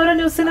 കിട്ടുന്ന ഓരോ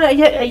ന്യൂസിന്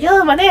അയ്യോ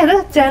മനെ അത്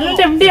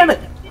ചാനലിന്റെ MD ആണ്.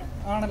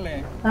 ആണല്ലേ?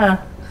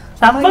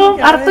 സംഭവം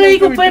അർത്ഥം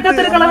ഉപ്പയൊക്കെ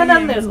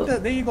കളവനാന്നേ ഉള്ളൂ.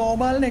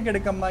 ഗോപാലിനൊക്കെ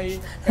എടുക്കമ്മായി.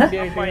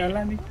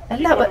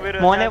 അല്ല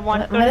മോനെ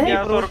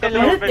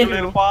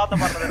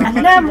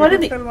അല്ല മോനെ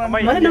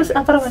ന്യൂസ്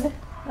അപ്പുറം മോനെ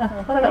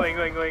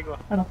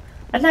ആണോ?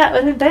 അല്ല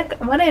ഒരു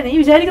മോനെ നീ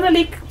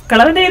വിചാരിക്കുന്നല്ലേ ഈ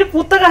കിളവന്റെ കയ്യിൽ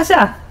പൂത്ത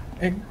കാശാ?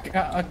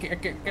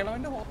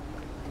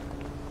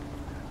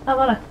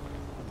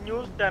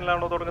 ന്യൂസ്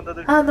ചാനലാണോ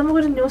തുടങ്ങുന്നത്?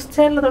 നമുക്കൊരു ന്യൂസ്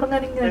ചാനൽ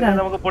തുടങ്ങാൻ ഇങ്ങനെ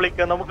നമുക്ക്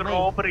പൊളിക്കാം. നമുക്ക്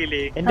റോബറി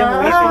ഇല്ലേ?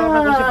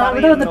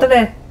 അവിടെ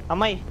വന്നിട്ടല്ലേ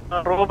അമ്മായി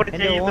റോബറി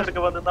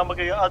ചെയ്തൊക്കെ വന്ന്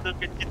നമുക്ക്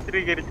അതൊക്കെ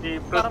ചിത്രീകരിച്ച്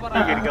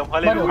പ്രസിദ്ധീകരിക്കാം.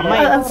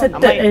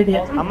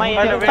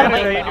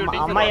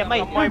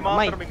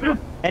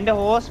 എന്റെ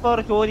ഹോസ് പവർ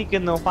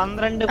ചോദിക്കുന്നു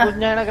 12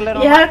 കുഞ്ഞാണകളെ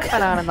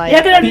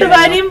 2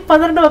 ഭാര്യയും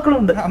 12 മക്കളും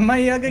ഉണ്ട്.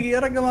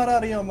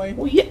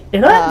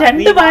 എടാ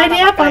 2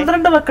 ഭാര്യ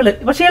 12 മക്കള്.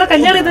 പക്ഷെ ഇയാളെ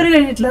കല്യാണം ഇതുവരെ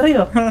കഴിഞ്ഞിട്ടില്ല,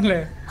 അറിയോ?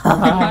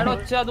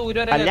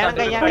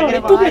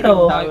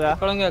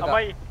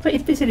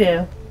 ഇപ്പൊ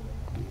ശരിയായോ?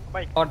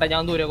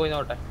 ഞാൻ ദൂരെ പോയി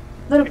നോട്ടെ.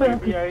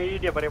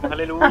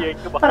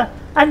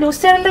 ആ ന്യൂസ്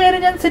ചാനലിന്റെ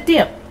കാര്യം ഞാൻ സെറ്റ്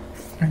ചെയ്യാം.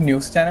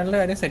 ന്യൂസ് ചാനലിന്റെ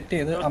കാര്യം സെറ്റ്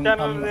ചെയ്ത്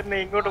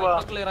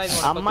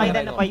അമ്മായി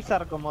തന്നെ പൈസ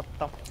ഇറക്കും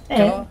മൊത്തം.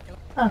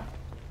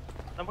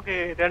 നമുക്ക്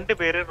 2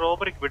 പേര്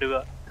റോബറിക്ക് വിടുക,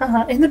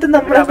 എന്നിട്ട്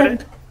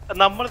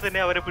നമ്മൾ തന്നെ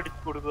അവരെ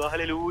പിടിച്ചു കൊടുക്കുക.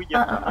 ഹല്ലേലൂയ,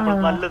 നമ്മൾ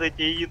നല്ലത്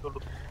ചെയ്യുന്നുള്ളൂ.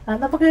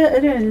 നമുക്ക്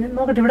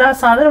നോക്കട്ടെ, ഇവിടെ ആ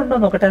സാധനം ഉണ്ടോ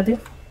നോക്കട്ടെ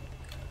ആദ്യം.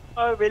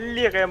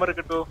 വലിയ ക്യാമറ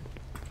കിട്ടുമോ?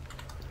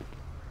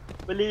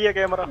 വലിയ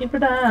ക്യാമറ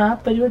ഇവിടെ ആ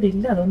പരിപാടി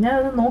ഇല്ല. അതോ ഞാൻ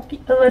അത് നോക്കി,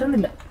 അത്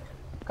വരുന്നില്ല.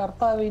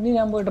 കർത്താവ്, ഇനി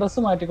ഞാൻ പോയി ഡ്രസ്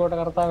മാറ്റിക്കോട്ടെ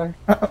കർത്താവ്.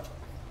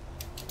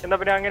 എന്നാ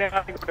പിന്നെ അങ്ങനെ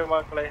കാണിക്കട്ടെ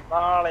മക്കളെ,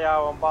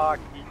 നാളെയാവാം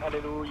ബാക്കി.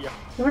 ഹല്ലേലൂയ.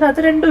 ഇവിടെ അത്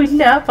രണ്ടും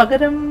ഇല്ല,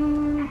 പകരം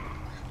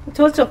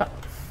ചോദിച്ചു നോക്കാം.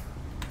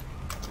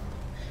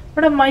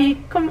 ഇവിടെ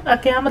മൈക്കും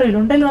ക്യാമറയിലും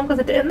ഉണ്ടെങ്കിൽ നമുക്ക്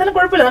സെറ്റ്, എന്നാലും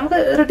കുഴപ്പമില്ല, നമുക്ക്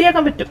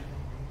റെഡിയാക്കാൻ പറ്റും.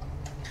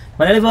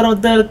 മലയാളി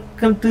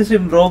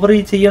റോബറി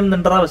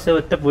ചെയ്യുന്നുണ്ടാ, പക്ഷെ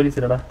ഒറ്റ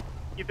പോലീസിലടാ.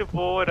 ഇത്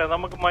പോരാ,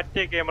 നമുക്ക്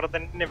മറ്റേ ക്യാമറ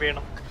തന്നെ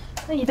വേണം.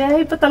 ഇതേ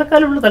ഇപ്പൊ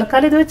തൽക്കാലം ഉള്ളു,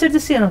 തൽക്കാലം ഇത് വെച്ച്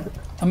അഡ്ജസ്റ്റ് ചെയ്യാം.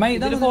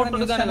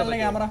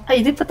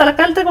 ഇതിപ്പോ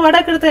തൽക്കാലത്തേക്ക്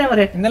വാടക എടുത്ത ക്യാമറ.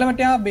 ഇന്നലെ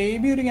മറ്റേ ആ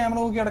ബേബി ഒരു ക്യാമറ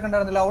നോക്കി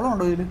കിടക്കണ്ടായിരുന്നില്ല,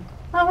 അവളുണ്ടോ ഇതില്?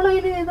 അവളുടെ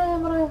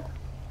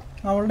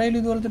അവളുടെ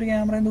ഇതുപോലത്തെ ഒരു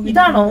ക്യാമറ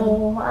ഇതാണോ?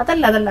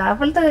 അതല്ല അതല്ല,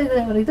 അവളുടെ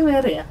ഇത്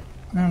വേറെയാ.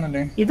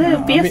 ഇത്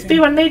PSP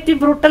 180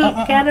 ബ്രൂട്ടൽ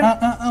കാനൺ.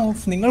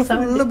 നിങ്ങൾ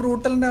ഫുള്ള്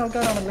ബ്രൂട്ടലിന്റെ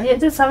ആൾക്കാരാണല്ലേ?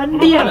 ഇത്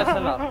 70 ആണ്.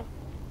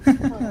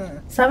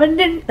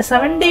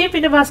 70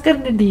 പിന്നെ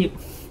ഭാസ്കറിന്റെ ഡി.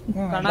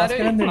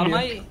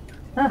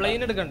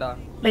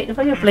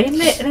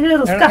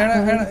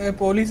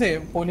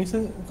 പോലീസ്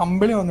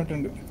കമ്പിളി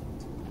വന്നിട്ടുണ്ട്.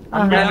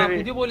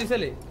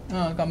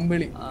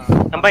 കമ്പിളി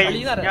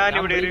കമ്പിളിയല്ല,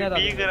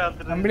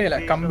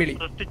 കമ്പിളി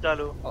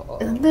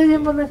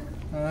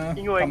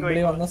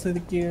കമ്പിളി വന്ന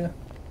സ്ഥിതിക്ക്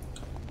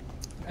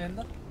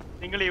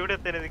നിങ്ങൾ ഇവിടെ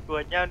തന്നെ നിൽക്കുക,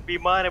 ഞാൻ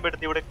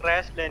വിമാനമെടുത്ത് ഇവിടെ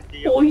ക്രാഷ് ലാൻഡ്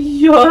ചെയ്യും.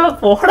 അയ്യോ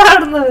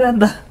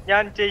പോടാടുന്നവരെന്താ?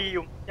 ഞാൻ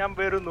ചെയ്യും, ഞാൻ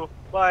വരുന്നു,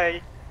 ബൈ.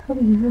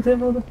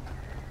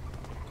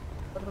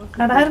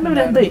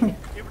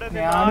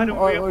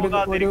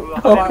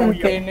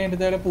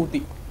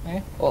 പൂത്തി.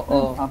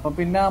 അപ്പൊ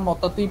പിന്നെ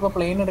മൊത്തത്തിൽ ഇപ്പൊ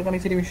പ്ലെയിൻ എടുക്കണ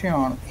ഇച്ചിരി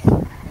വിഷയമാണ്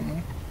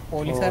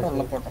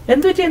പോലീസുകാരുള്ളപ്പോ.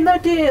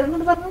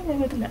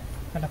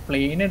 അല്ല,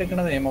 പ്ലെയിൻ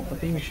എടുക്കണതേ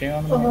മൊത്തത്തിൽ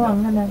വിഷയമാണ്.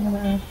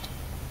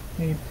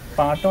 ഈ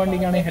പാട്ട്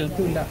വണ്ടിക്കാണെങ്കിൽ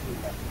ഹെൽത്തും ഇല്ല,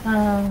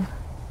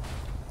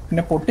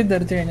 പിന്നെ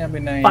പൊട്ടിത്തെറിച്ചു കഴിഞ്ഞാ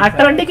പിന്നെ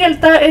പാട്ട് വണ്ടിക്ക്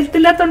ഹെൽത്ത്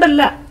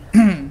ഇല്ലാത്തോണ്ടല്ല,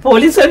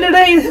 പോലീസ്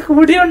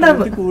കൂടുതലായതുകൊണ്ട്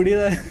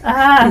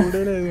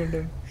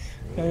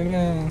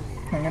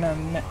അങ്ങനെ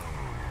തന്നെ.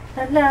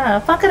 അല്ല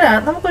പകര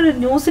നമുക്കൊരു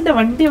ന്യൂസിന്റെ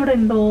വണ്ടി ഇവിടെ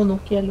ഉണ്ടോ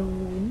നോക്കിയാലോ?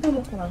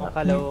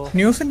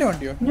 ന്യൂസിന്റെ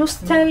വണ്ടിയോ? ന്യൂസ്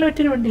ചാനലിൽ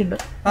പറ്റിയൊരു വണ്ടി ഉണ്ട്.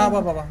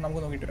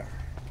 നമുക്ക് നോക്കിട്ട് വരാം.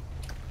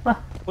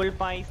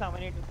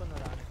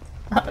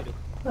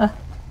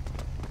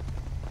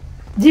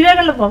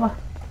 ജീവകളിൽ പോവാ.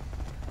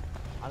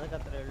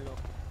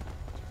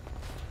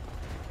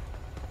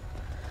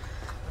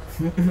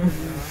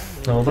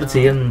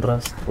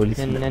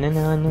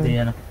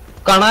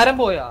 കണാരൻ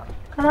പോയാ?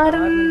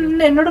 കണാരൻ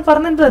എന്നോട്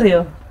പറഞ്ഞെന്താ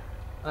അറിയോ?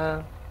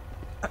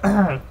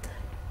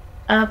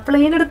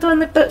 പ്ലെയിൻ എടുത്ത്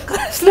വന്നിട്ട്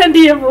ക്രാഷ് ലാൻഡ്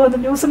ചെയ്യാൻ പോകുന്നു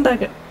ന്യൂസ്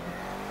ഉണ്ടാക്കാൻ.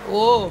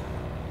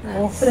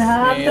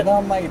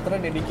 ഇത്ര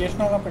ഡെഡിക്കേഷൻ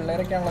ഉള്ള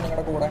പിള്ളേരൊക്കെയാണല്ലോ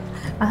നിങ്ങളുടെ കൂടെ.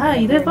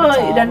 ഇതിപ്പോ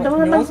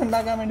 2-3 ന്യൂസ്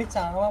ഉണ്ടാക്കാൻ വേണ്ടി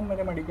ചാവാൻ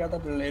വരെ മടിക്കാത്ത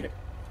പിള്ളേര്.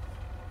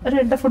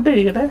 എന്റെ ഫുഡ്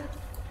കഴിക്കട്ടെ.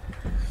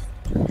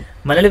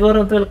 മലയാളി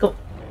വെൽക്കം.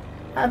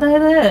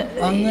 അതായത്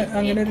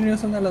അങ്ങനെ ഒരു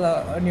ന്യൂസ് നല്ലതാ,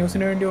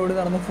 ന്യൂസിന് വേണ്ടി ഓടി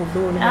നടന്ന ഫുഡ്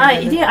പോലും.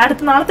 ഇനി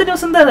അടുത്ത നാളത്തെ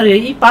ന്യൂസ് എന്താ അറിയോ?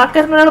 ഈ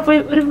പാക്കാരനൊരാളെ പോയി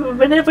ഒരു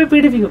പെണ്ണിനെ പോയി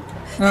പീഡിപ്പിക്കും.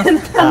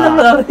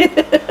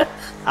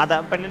 അതാ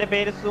പെണ്ണിന്റെ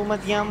പേര്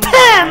സുമതി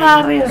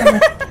അമ്മായി.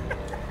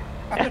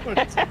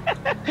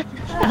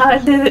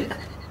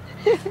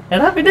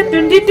 എടാ പിന്നെ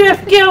 22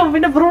 FK ആവും,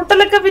 പിന്നെ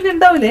ബ്രൂട്ടലൊക്കെ പിന്നെ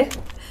ഉണ്ടാവൂലേ?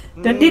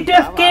 22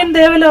 FK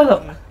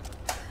ദേവലോകം,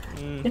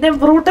 പിന്നെ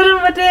ബ്രൂട്ടലും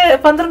മറ്റേ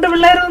 12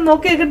 പിള്ളേരും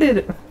നോക്കി വെക്കേണ്ടി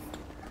വരും.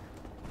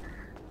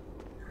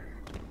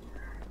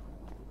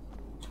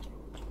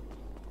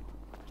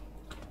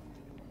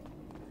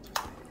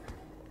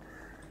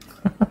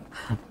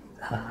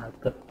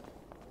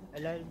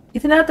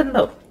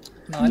 ഇതിനകത്തുണ്ടോ?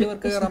 4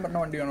 പേർക്ക് കയറാൻ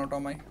പറ്റുന്ന വണ്ടിയാണോ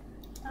ടോമായി?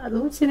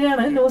 അതും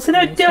ശരിയാണ്, ന്യൂസിനെ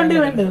പറ്റിയ വണ്ടി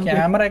വേണ്ടത്.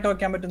 ക്യാമറ ഒക്കെ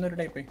വെക്കാൻ പറ്റുന്ന ഒരു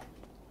ടൈപ്പ്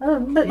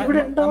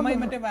അമ്മായി.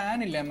 മറ്റേ വാൻ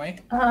ഇല്ലേ അമ്മായി,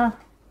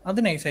 അത്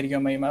നൈസ് ആയിരിക്കും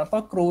അമ്മായി. അപ്പൊ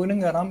ക്രൂവിനും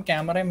കയറാം,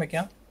 ക്യാമറയും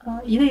വെക്കാം.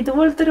 ഇത്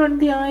ഇതുപോലത്തെ ഒരു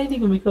വണ്ടി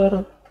ആയിരിക്കും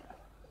മിക്കവാറും.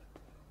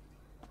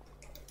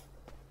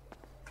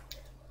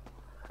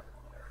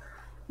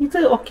 ഇത്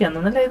ഓക്കെ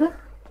ആണെന്നല്ലേ? ഇത്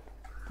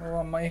ഓ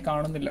അമ്മായി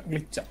കാണുന്നില്ല,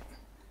 ഗ്ലിച്ച.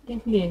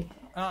 ഇല്ലേ?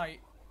 ആ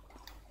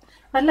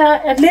അല്ല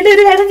അല്ലേലും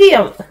ഒരു കാര്യം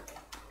ചെയ്യാം.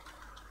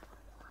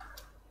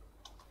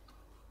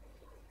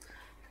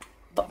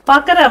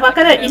 പാക്കര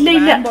ഇല്ല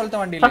ഇല്ല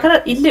പാക്കര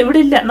ഇല്ല, ഇവിടെ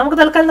ഇല്ല. നമുക്ക്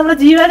തൽക്കാലം നമ്മുടെ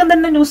ജീവാകം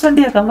തന്നെ ന്യൂസ്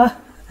വണ്ടിയാക്കാം. വാ.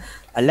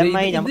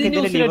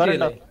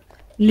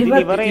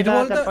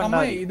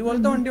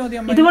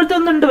 ഇതുപോലത്തെ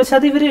ഒന്നുണ്ട്, പക്ഷെ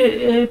അത് ഇവര്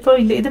ഇപ്പൊ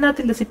ഇല്ല,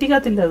 ഇതിനകത്തില്ല,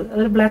 സിറ്റിക്കകത്തില്ല.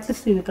 അത് ബ്ലാക്ക്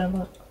ലിസ്റ്റ് ചെയ്തിട്ടാണ്.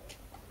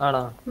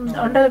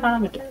 ഉണ്ടത്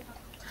കാണാൻ പറ്റും.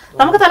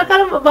 നമുക്ക്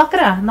തൽക്കാലം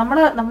പാക്കര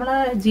നമ്മളെ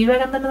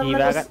ജീവാകം തന്നെ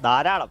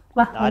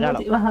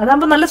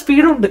അതാകുമ്പോ നല്ല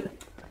സ്പീഡും ഉണ്ട്.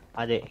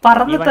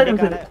 പറന്ന് തരും.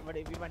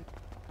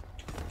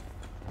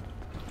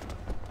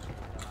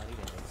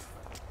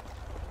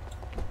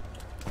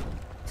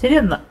 ശരി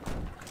എന്നാ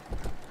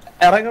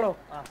ഇറങ്ങണോ?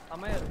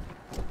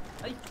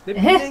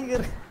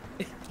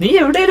 നീ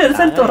എവിടെയും ഒരു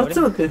സ്ഥലത്ത് ഉറച്ചു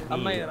നിക്ക്.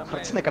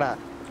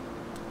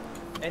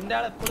 എന്റെ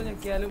ആൾ എപ്പോഴും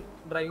ഞെക്കിയാലും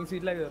ഡ്രൈവിംഗ്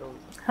സീറ്റിലാ കയറുള്ളൂ.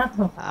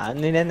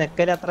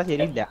 നെക്കല് അത്ര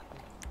ശരിയില്ല.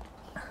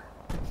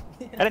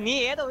 നീ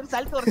ഏതോ ഒരു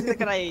സ്ഥലത്ത് ഉറച്ചു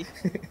നിക്കണായി.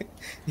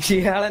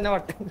 ഇയാളെന്നെ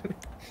വട്ടം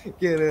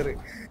കേറി.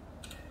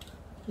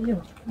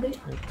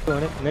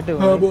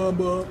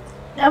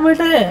 ഞാൻ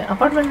പോയിട്ട്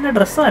അപ്പാർട്ട്മെന്റിന്റെ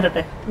ഡ്രസ്സ്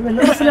മാറ്റട്ടെ. വെള്ള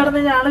ഡ്രസ്സിൽ നടന്നു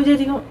കഴിഞ്ഞാൽ ആള്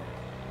വിചാരിക്കും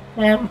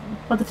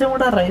പതിച്ചും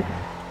കൂടെ അറിയും.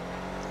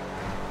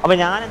 അപ്പൊ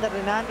ഞാൻ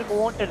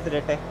കോട്ട്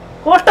എടുത്തിട്ടെ.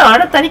 കോട്ടോ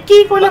അവിടെ തനിക്ക്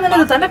പോലെ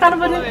നല്ലത് തന്നെ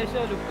കാണുമ്പോ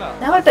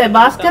ഞാൻ പറ്റേ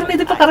ഭാസ്കറിന്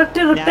ഇതിപ്പോ കറക്റ്റ്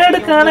റിട്ടയർഡ്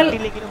കാണൽ.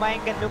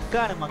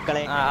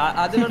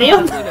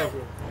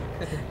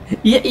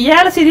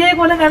 ഇയാള് ശരിയായ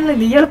പോലെ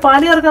കാണുന്നില്ല. ഇയാള്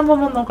പാല് ചേർക്കാൻ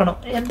പോകുമ്പോ നോക്കണം.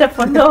 എന്റെ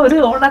പൊന്നോ, ഒരു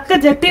ഉണക്ക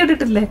ജട്ടി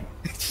ഇട്ടിട്ടില്ലേ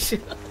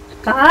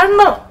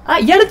കാണണം.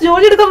 ഇയാള്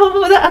ജോലി എടുക്കാൻ പോകുമ്പോ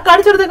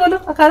കാണിച്ചു കൊടുത്തേക്കോലോ.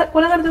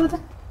 കൊല കാണിച്ചു കൊടുത്തേ.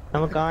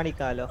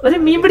 ഒരു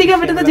മീൻ പിടിക്കാൻ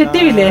പറ്റുന്ന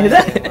ജെട്ടിയില്ലേ?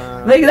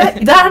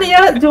 ഇതാണ്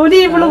ഇയാള് ജോലി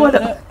ചെയ്യുമ്പോൾ പോലെ.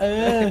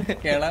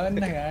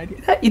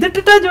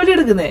 ഇതിട്ടിട്ടാ ജോലി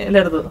എടുക്കുന്നേ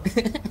എല്ലായിടത്തും.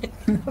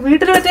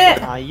 വീട്ടില്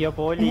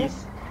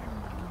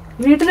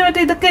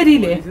മറ്റേ ഇതൊക്കെ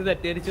അരിയില്ലേ?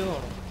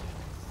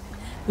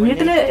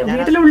 വീട്ടില്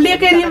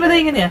ഉള്ളിയൊക്കെ അരിയുമ്പോ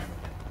ഇങ്ങനെയാ.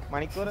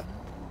 മണിക്കൂർ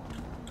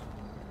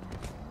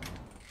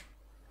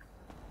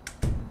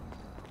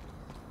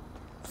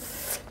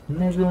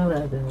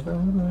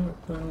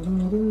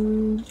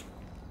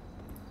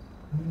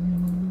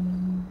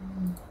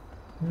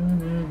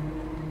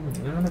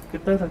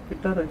കിട്ടാറ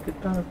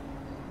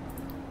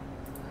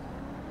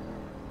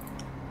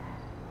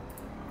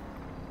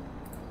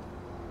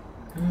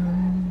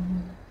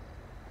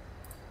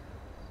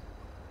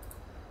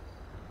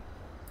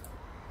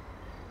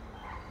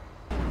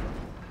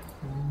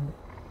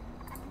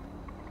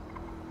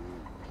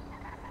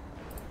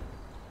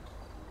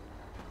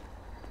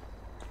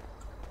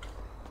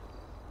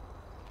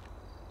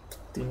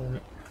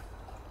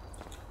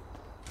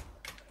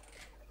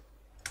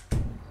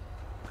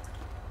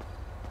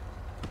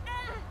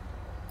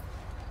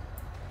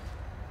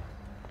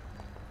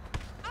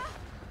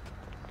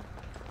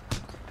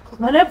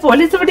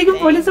പോലീസ്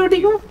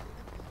പിടിക്കും.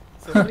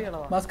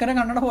 ഭാസ്കരൻ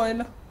കണ്ണട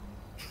പോയല്ലോ.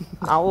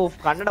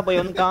 കണ്ണട പോയി,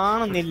 ഒന്നും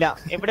കാണുന്നില്ല.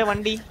 എവിടെ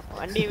വണ്ടി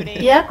എവിടെ?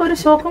 ഇയാൾക്കൊരു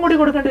ഷോക്കും കൂടി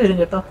കൊടുക്കേണ്ടി വരും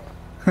കേട്ടോ.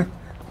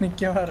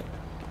 മിക്കവാറും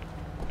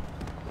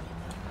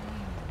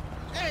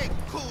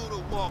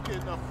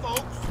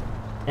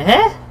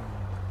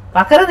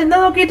പക്കര നിന്നെ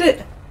നോക്കിട്ട്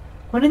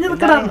കുഞ്ഞു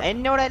നിക്കണം.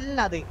 എന്നോടല്ല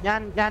അത്,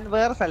 ഞാൻ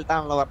വേറെ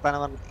സ്ഥലത്താണല്ലോ വർത്താനം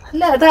പറഞ്ഞത്.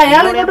 അല്ല അത്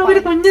അയാളെങ്ങോട്ട്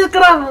പോയി കുഞ്ഞു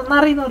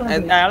നിക്കണമെന്നറിയുന്നതാണ്.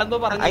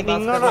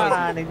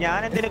 ഞാൻ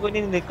എന്തിനാ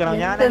കുഞ്ഞിന് നിക്കണം?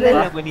 ഞാൻ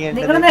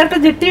നിങ്ങള് നേരത്തെ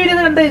ജെട്ടി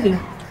വീഴുന്നത് കണ്ടേക്ക്.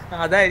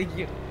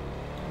 അതായിരിക്കും.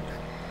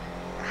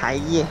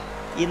 അയ്യേ,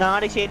 ഈ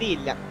നാട്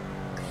ശരിയില്ല.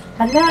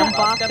 അല്ല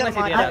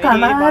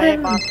കാണാൻ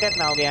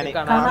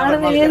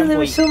ഏത്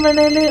നിമിഷവും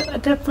വേണേല്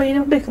മറ്റേ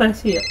പ്ലെയിനും കൂടി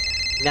ക്രാഷ് ചെയ്യാം.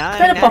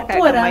 പപ്പു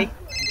വരാം.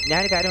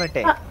 ഞാൻ കാര്യം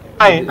പറ്റേ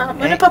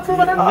പപ്പു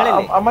പറയാം.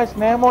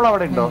 സ്നേഹമോൾ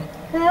അവിടെ ഉണ്ടോ?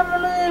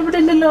 ഇവിടെ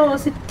ഇല്ലല്ലോ.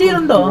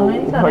 സിറ്റിയിലുണ്ടോ?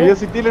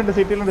 സിറ്റിയിലുണ്ട്.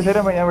 ശരി,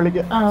 ഞാൻ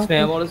വിളിക്കാം.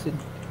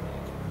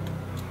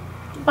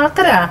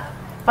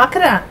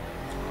 പാക്കര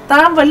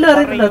താൻ വല്ലതും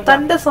അറിയുന്നുണ്ടോ?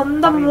 തന്റെ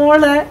സ്വന്തം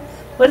മോളെ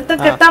ഒരുത്തൻ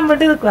കെട്ടാൻ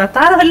വേണ്ടി നിൽക്കുക.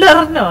 താൻ വല്ലതും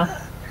അറിഞ്ഞോ?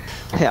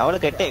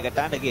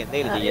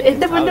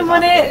 എന്റെ പൊന്നു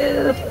മോനെ,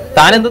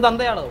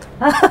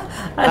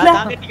 അല്ല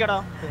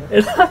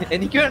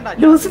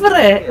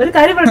ലൂസിഫറെ ഒരു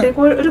കാര്യം പറയട്ടെ.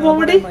 ഒരു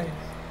കോമഡി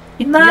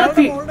ഇന്നാളെ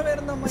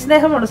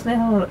സ്നേഹമോള്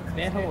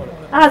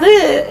അത്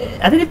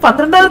അതിന്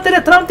 12ാമത്തെ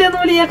എത്രാമത്തെയാന്ന്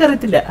പോലും ഇയാൾക്ക്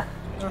അറിയത്തില്ല.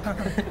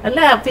 അല്ല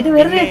പിന്നെ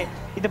വേറെ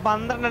ഇത്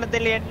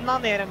 12 എണ്ണാൻ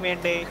നേരം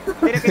വേണ്ടേ?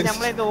 ഇവരൊക്കെ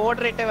നമ്മളെ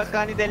ഓർഡർ ഇട്ട്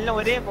വെക്കാൻ ഇതെല്ലാം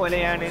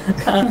ഒരേപോലെയാണ്.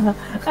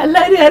 അല്ല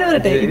ഒരു കാര്യം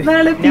പറയട്ടെ.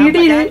 ഇന്നാള്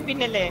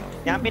പിന്നല്ലേ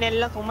ഞാൻ പിന്നെ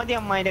എല്ലാം സുമതി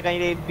അമ്മായിന്റെ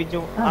കയ്യിൽ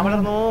ഏൽപ്പിച്ചു. അവളെ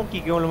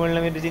നോക്കിക്കോളും.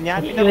 ഞാൻ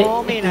പിന്നെ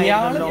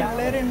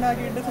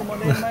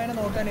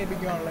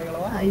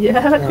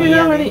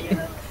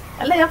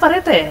അല്ല ഞാൻ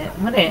പറയട്ടെ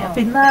മോനെ,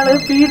 പിന്നാള്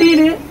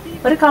പീഡിയില്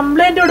ഒരു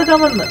കംപ്ലൈന്റ് കൊടുക്കാൻ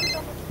വന്ന്.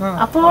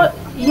 അപ്പൊ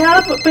ഇയാളെ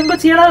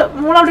പെങ്കൊച്ചി ഇയാളെ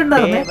മോളവിടെ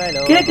ഉണ്ടായിരുന്നേ.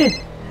 കേക്ക്,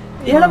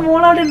 ഇയാളെ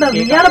മോളവിടെ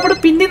ഉണ്ടായിരുന്നു. ഇയാളെപ്പോഴും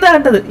പിന്നീന്നാ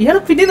കണ്ടത്. ഇയാള്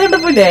പിന്നീന്ന്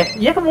കണ്ടപ്പോല്ലേ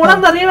ഇയാൾക്ക്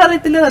മോളാന്ന്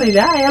അറിയില്ലെന്ന്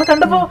അറിയില്ല. അയാൾ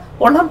കണ്ടപ്പോ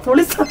ഒന്നാം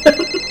പോലീസ്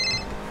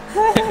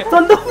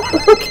സ്വന്തം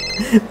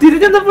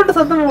തിരിഞ്ഞപ്പോണ്ട്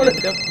സ്വന്തം മോള്.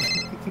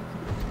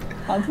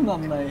 അത്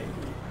നന്നായി.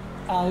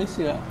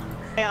 ആവശ്യ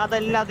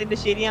അതല്ല അതിന്റെ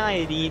ശരിയായ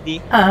രീതി.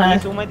 ഈ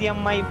സുമതി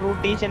അമ്മായി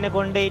ബ്രൂട്ടീഷനെ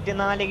കൊണ്ടുപോയിട്ട്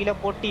 4 കിലോ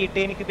പൊട്ടിയിട്ട്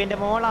എനിക്ക് പിന്നെ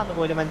മോളാന്ന്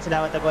പോലും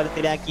മനസ്സിലാവാത്ത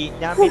കോലത്തിലാക്കി.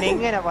 ഞാൻ പിന്നെ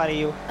എങ്ങനെ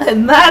പറയൂ?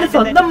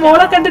 സ്വന്തം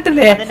മോളെ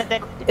കണ്ടിട്ടില്ലേ?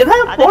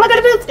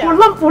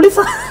 പൊളി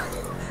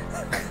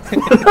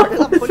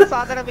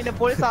സാധനം പിന്നെ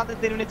പൊളി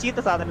സാധനത്തിന് പിന്നെ ചീത്ത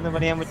സാധനം എന്ന്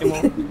പറയാൻ പറ്റുമോ?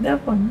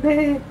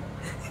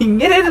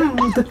 ഇങ്ങനെ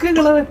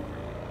മുതുക്കുകളവൻ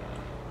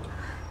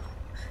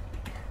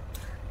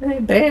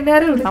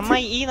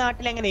അമ്മായി ഈ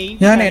നാട്ടിൽ എങ്ങനെ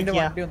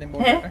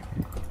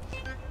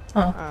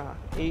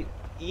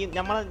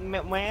നമ്മളെ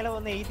മേലെ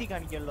വന്ന് എഴുതി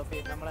കാണിക്കല്ലോ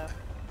നമ്മളെ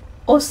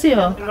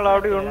നിങ്ങൾ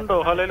അവിടെ ഉണ്ടോ?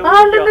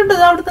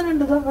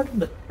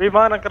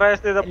 വിമാനം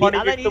ക്രാഷ് ചെയ്ത പണി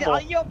കിട്ടുമോ?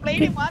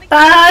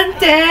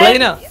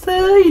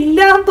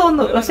 ഇല്ലാന്ന്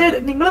തോന്നുന്നു. പക്ഷെ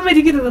നിങ്ങളും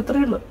മരിക്കരുത്,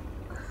 അത്രേ ഉള്ളൂ.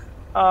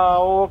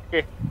 ഓക്കെ.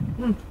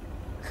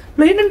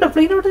 പ്ലെയിൻ ഉണ്ടോ?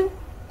 പ്ലെയിൻ ഇവിടെ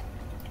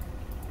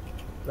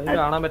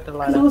കാണാൻ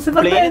പറ്റില്ല.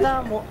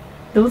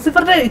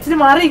 ലൂസിഫറിന്റെ ഇച്ചിരി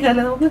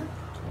മാറിയിക്കല്ലേ നമുക്ക്.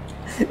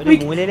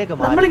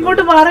 നമ്മൾ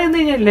ഇങ്ങോട്ട് മാറി നിന്ന്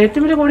കഴിഞ്ഞാൽ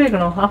ഏറ്റവും വലിയ കൂടി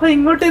വെക്കണോ? അപ്പൊ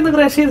ഇങ്ങോട്ട് ഇന്ന്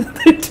ക്രാഷ് ചെയ്ത്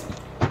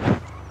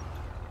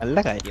നല്ല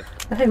കാര്യം.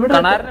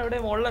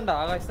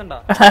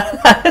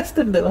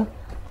 ആകാശത്തുണ്ട്.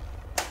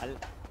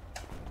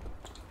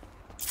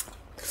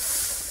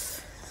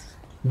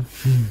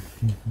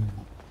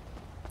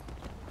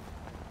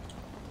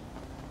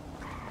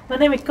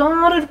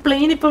 മിക്കവാറും ഒരു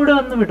പ്ലെയിൻ ഇപ്പൊ ഇവിടെ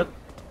വന്ന് വിടും.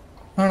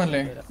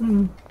 ആണല്ലേ?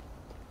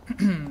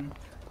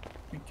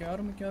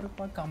 മിക്കവാറും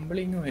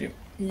കംപ്ലീങ് വരും.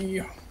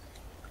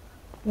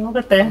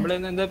 നോക്കട്ടെ.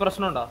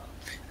 പ്രശ്നമുണ്ടോ?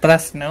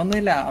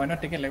 പ്രശ്നമൊന്നുമില്ല,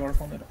 അവനൊറ്റയ്ക്കല്ലേ,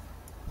 കുഴപ്പമൊന്നുമില്ല.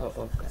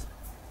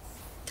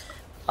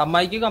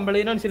 അമ്മായിക്ക്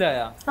കംപ്ലൈന്റ്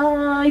മനസ്സിലായാ?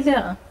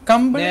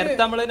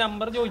 നേരത്തെ നമ്മള്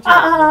നമ്പർ ചോദിച്ചു,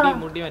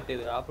 മുടി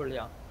മറ്റേത് ആ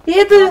പുള്ളിയാ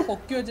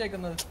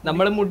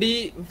നമ്മള് മുടി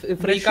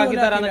ഫ്രീക്ക് ആക്കി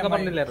തരാന്നൊക്കെ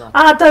പറഞ്ഞില്ലായിരുന്നോ?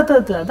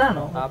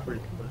 അതാണോ ആ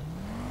പുള്ളി.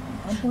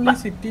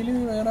 സിറ്റിയില്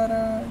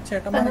വേറെ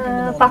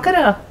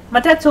പക്കരാ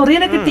മറ്റേ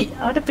ചൊറിയനെ കിട്ടി.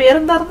 അവന്റെ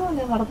പേരെന്തായിരുന്നു?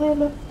 ഞാൻ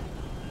മറന്നുപോയല്ലോ.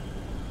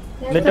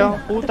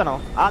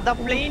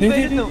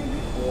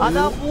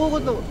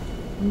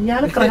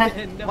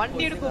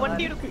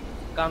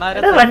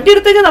 വണ്ടി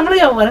എടുത്തേക്ക് നമ്മള്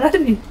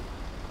വരകാട്ടില്ലേ?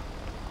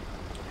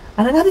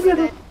 അനങ്ങാതെ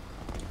ചേട്ടാ,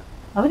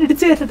 അവൻ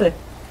ഇടിച്ചു കയറ്റട്ടെ.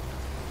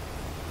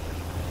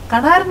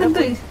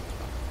 കണാരനെന്ത്?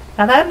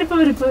 കണാരനിപ്പോ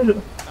വരും, ഇപ്പൊ വരും.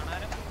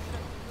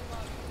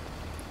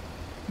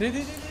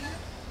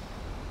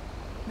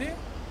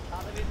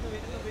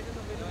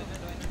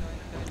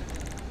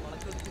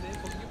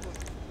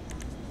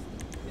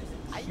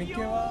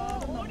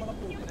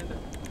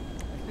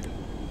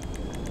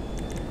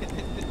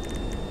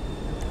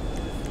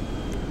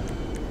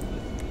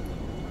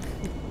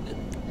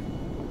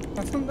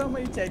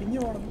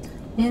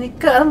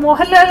 എനിക്ക് അത്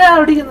മോഹൻലാലാ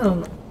ഓടിക്കുന്നു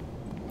തോന്നുന്നു.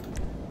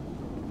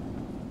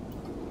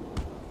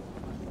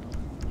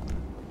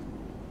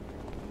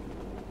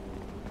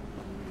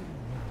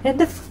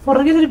 എന്റെ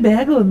പുറകിലൊരു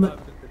ബാഗ് വന്നു.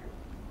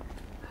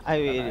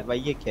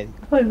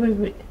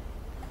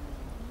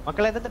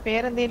 മക്കളെ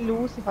പേരെന്തേലും?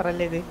 ലൂസിഫർ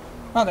അല്ലേ ഇത്?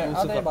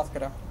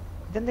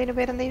 ഇതെന്തേലും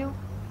പേരെന്തേലും?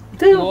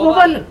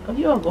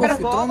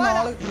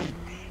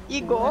 ഈ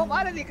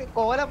ഗോപാലൻ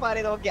കോലം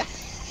മാറി നോക്കിയാ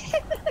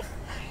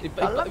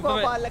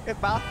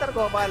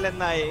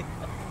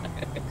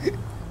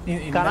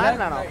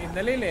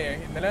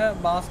ഇന്നലെ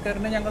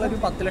ഭാസ്കറിന് ഞങ്ങളൊരു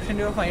 10 ലക്ഷം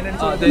രൂപ ഫൈൻ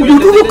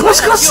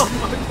അടിച്ചു.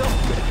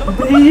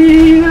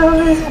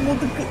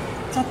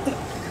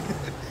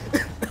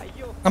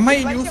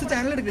 അമ്മായി ന്യൂസ്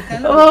ചാനൽ എടുക്കും.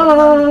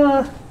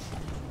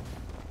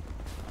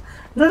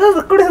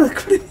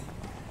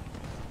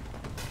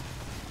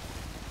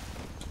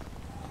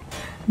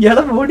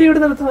 ഇയാളെ ബോഡി ഇവിടെ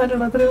നിർത്തി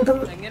മാറ്റണം. അത്ര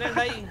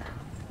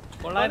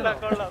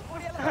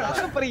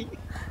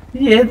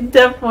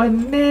എന്റെ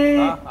പൊന്നെ.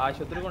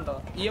 ആശുപത്രി കൊണ്ടോ?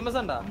 EMS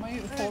ഉണ്ടോ?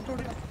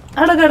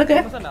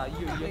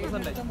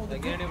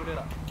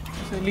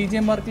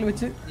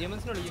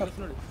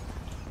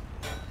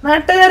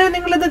 നാട്ടുകാരെ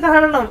നിങ്ങളിത്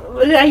കാണണം.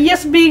 ഒരു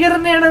IS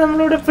ഭീകരനെയാണ്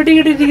നമ്മളിവിടെ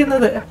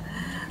പിടികിട്ടിരിക്കുന്നത്.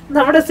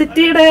 നമ്മുടെ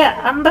സിറ്റിയുടെ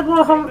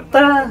അണ്ടകോഹം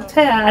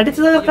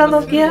അടിച്ചു തകർക്കാൻ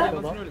നോക്കിയ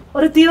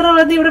ഒരു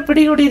തീവ്രവാദി ഇവിടെ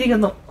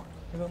പിടികൂടിയിരിക്കുന്നു.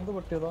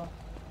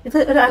 ഇത്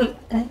ഒരാൾ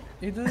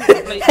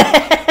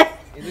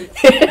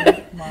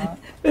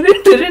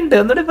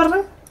ഒന്നുകൂടി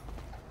പറഞ്ഞു.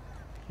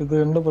 ഇത്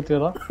എന്ത്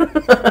പറ്റിയതാ?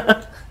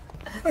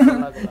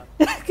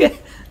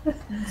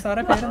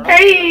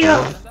 അയ്യോ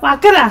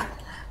പക്കരാ,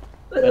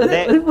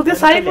 ഒരു പുതിയ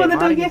സായിപ്പ്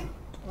വന്നിട്ട്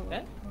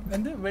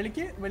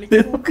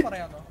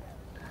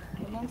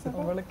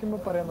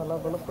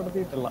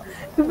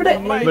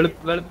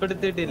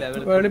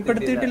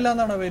വെളിപ്പെടുത്തിയിട്ടില്ല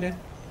എന്നാണോ പേര്?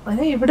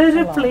 ഇവിടെ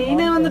ഒരു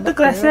പ്ലെയിന് വന്നിട്ട്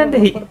ക്രാഷ്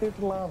ആയി.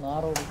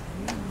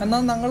 എന്നാ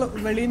ഞങ്ങള്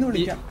വെളിയിൽ നിന്ന്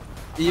വിളിക്കാം.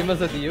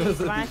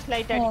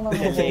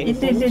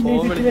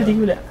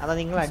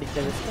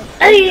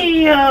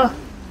 അയ്യോ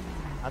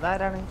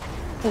അതാരാണ്?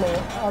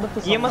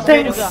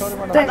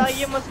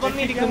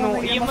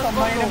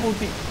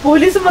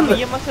 പോലീസ് വന്നു.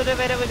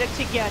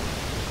 രക്ഷിക്കാൻ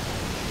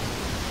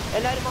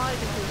എല്ലാരും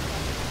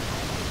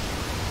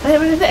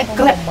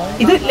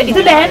ഇത്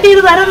ലാൻഡ്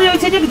ചെയ്ത് ആരാന്ന്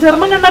ചോദിച്ചു കഴിഞ്ഞാൽ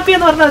ജർമ്മൻ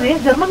കണ്ണാപ്പിയെന്ന് പറഞ്ഞാൽ മതി.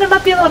 ജർമ്മൻ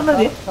കണ്ണാപ്പിയെന്ന് പറഞ്ഞാൽ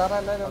മതി.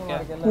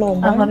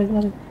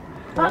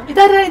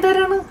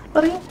 ഇതാരാണ്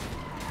പറയൂ.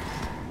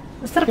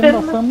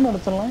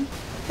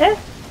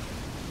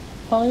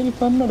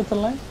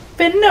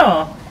 പെന്നോ?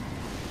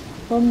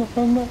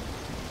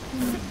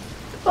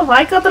 ഇപ്പൊ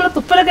വായിക്കാത്തുള്ള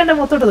തുപ്പലൊക്കെ എന്റെ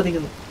മൊത്തോട്ട്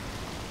തെറിക്കുന്നു.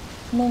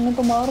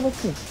 അങ്ങോട്ട് മാറി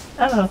വെക്ക്.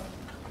 ആണോ?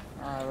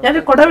 ഞാൻ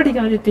കൊട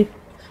പിടിക്കാൻ വേണ്ടിട്ട്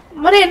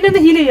മോനെ എന്നെ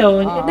ഒന്ന് ഹീൽ ചെയ്യാവോ?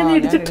 എന്നെ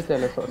ഇടിച്ചിട്ട്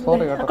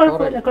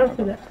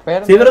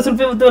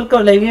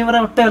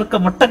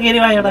മുട്ട കയറി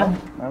വായടാ.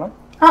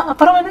 ആ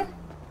പറ മോനെ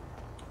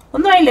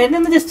ഒന്നും ആയില്ല, എന്നെ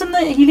ഒന്ന് ജസ്റ്റ് ഒന്ന്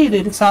ഹീൽ ചെയ്ത്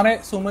തരും. സാറേ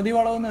സുമതി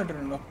വളവെന്ന്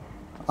കേട്ടിട്ടുണ്ടോ?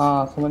 ആ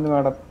സുമതി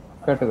മാഡം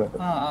കേട്ടു.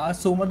 ആ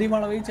സുമതി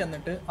വളവിൽ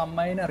ചെന്നിട്ട്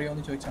അമ്മായിനെ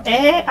അറിയോന്ന് ചോദിച്ചാ.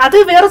 അത്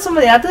വേറെ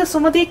സുമതി, അത്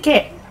സുമതി കെ.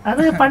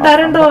 അത്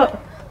പണ്ടാരണ്ടോ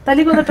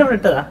തലി കൊന്നിട്ട്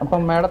വിട്ടതാ. അപ്പൊ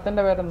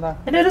മാഡത്തിന്റെ പേരെന്താ?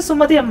 എന്റെ ഒരു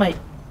സുമതി അമ്മായി.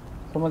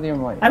 സുമതി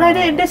അമ്മായി.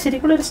 അതായത് എന്റെ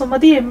ശരിക്കുള്ള ഒരു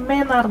സുമതി എം.എ.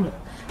 എന്നായിരുന്നു.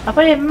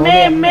 അപ്പൊ എം.എ.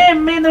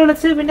 എന്ന്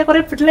വിളിച്ച് പിന്നെ കുറെ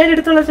പിള്ളേരെ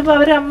എടുത്ത് വിളിച്ചപ്പോ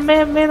അവര് അമ്മ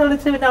എന്ന്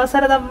വിളിച്ച് പിന്നെ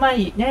അവസാനം അത്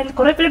അമ്മായി. ഞാൻ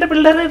കുറെ പേരുടെ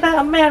പിള്ളേരുടെ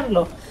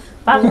അമ്മയാണല്ലോ,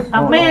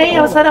 അമ്മയായി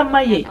അവസാനം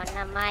അമ്മായിയായി.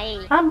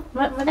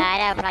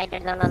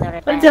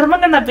 ജർമ്മൻ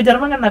കണ്ണാപ്പി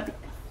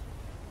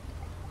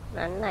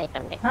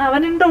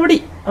അവനുണ്ട് ഓടി,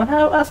 അവൻ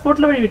ആ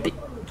സ്പോട്ടിൽ വഴി വിട്ടി.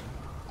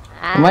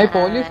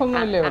 പോലീസ്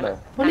ഒന്നും ഇല്ലേ ഇവിടെ?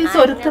 പോലീസ്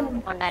ഒരുത്തം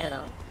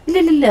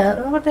ഇല്ലില്ല.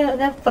 നോക്കട്ടെ,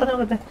 ഞാൻ പറഞ്ഞു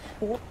നോക്കട്ടെ.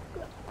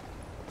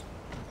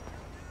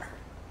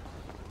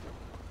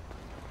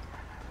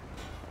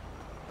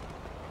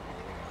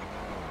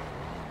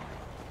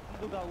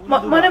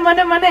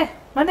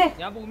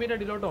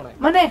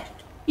 മോനെ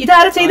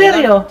ഇതാരാ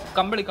ചെയ്തറിയോ?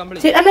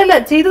 അല്ലല്ല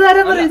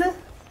ചെയ്തതാരാന്ന് പറയും.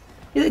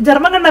 ഇത്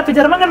ജർമ്മൻ കണ്ണാപ്പി.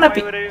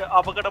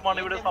 അപകടമാണ്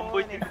ഇവിടെ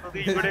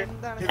സംഭവിച്ചിരിക്കുന്നത്.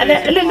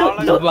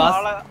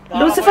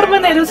 ലൂസിഫർ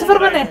മോനെ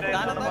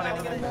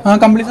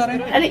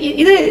അല്ല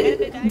ഇത്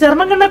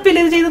ജർമ്മൻ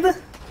കണ്ണാപ്പിയല്ലേ ഇത് ചെയ്തത്?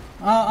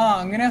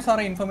 അങ്ങനെയാ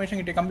സാറേ ഇൻഫർമേഷൻ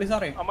കിട്ടി. കംപ്ലീറ്റ്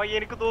സാറേ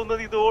എനിക്ക്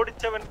തോന്നുന്നത് ഇത്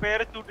ഓടിച്ചവൻ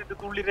പേരെ ചൂട്ടിട്ട്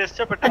തുള്ളി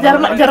രക്ഷപ്പെട്ടു.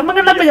 ജർമ്മൻ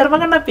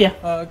കണ്ണാപ്പിയാ.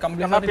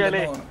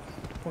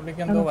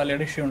 പുള്ളിക്ക് എന്തോ വലിയ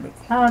ഇഷ്യൂ ഉണ്ട്.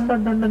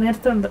 ഉണ്ട്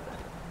നേരത്തെ ഉണ്ട്.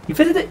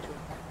 ഇവരിത്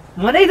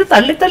മോനെ ഇത്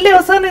തള്ളി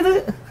അവസാനം ഇത്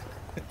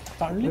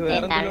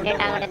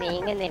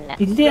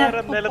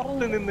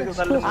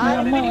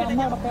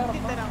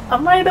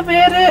അമ്മായിയുടെ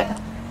പേര്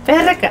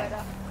പേരക്ക.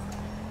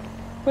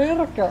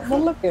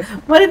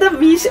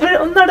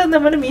 ഒന്നാടെ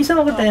മോനെ മീശ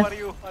നോക്കട്ടെ.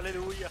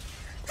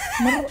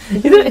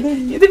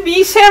 ഇത്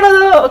മീശയാണോ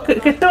അതോ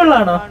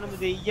കെട്ടുകൊള്ളാണോ?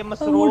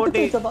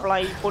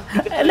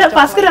 അല്ല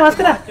ഫക്കരോ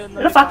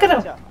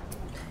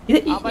ഇത്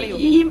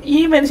ഈ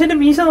മനുഷ്യന്റെ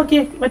മീശ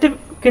നോക്കിയേ, മറ്റേ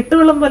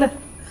കെട്ടുവെള്ളം പോലെ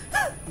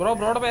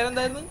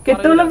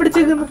കെട്ടുവെള്ളം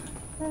പിടിച്ചേക്കുന്നു.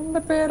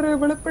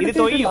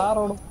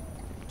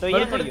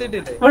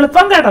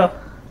 വെളുപ്പം കേട്ടോ,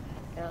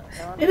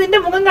 ഇതിന്റെ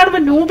മുഖം കാണുമ്പോ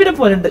നൂബിനെ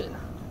പോലുണ്ട്.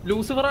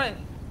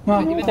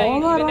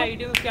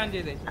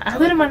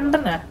 അതൊരു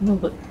മണ്ടനാ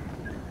നൂബ്.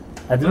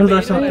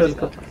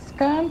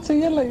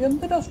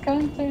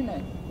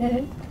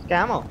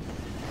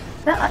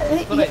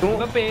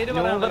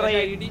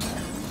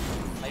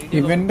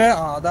 ഇവന്റെ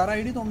ആധാർ ഐ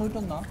ഡി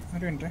 91.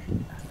 ഒരു മിനിറ്റ്.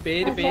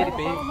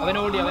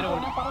 അവനോടി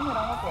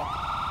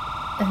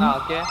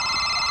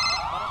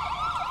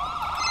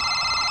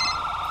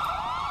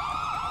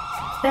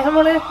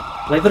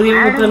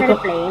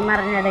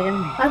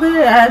അത്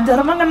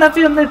ജർമ്മൻ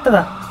കണ്ണാപ്പി ഒന്ന്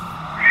ഇട്ടതാ.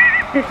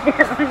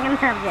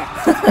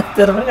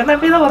 ജർമ്മൻ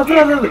കണ്ണാപ്പി പുറത്ത്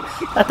വന്നത്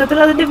സത്യത്തിൽ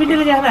അതിന്റെ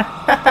പിന്നിൽ ഞാനാ.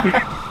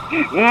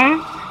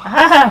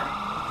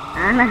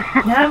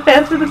 ഞാൻ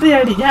പേർത്തിട്ട്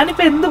ചാടി.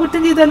 ഞാനിപ്പോ എന്ത്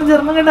കുറ്റം ചെയ്താലും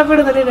ജർമ്മൻ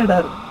കണ്ണാപ്പിയുടെ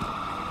തലയിലിടാറ്.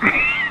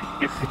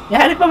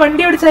 ഞാനിപ്പോ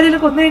വണ്ടി ഓടിച്ചാലും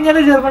കൊന്നു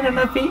കഴിഞ്ഞാലും ജർമ്മൻ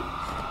കണ്ണാപ്പി,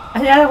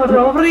 ഞാൻ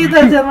റോബറി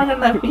ചെയ്താൽ ജർമ്മൻ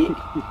കണ്ണാപ്പി.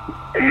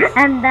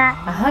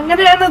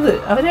 അങ്ങനെയാണത്.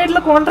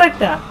 അവനായിട്ടുള്ള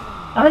കോൺട്രാക്റ്റാ.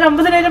 അവൻ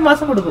 50,000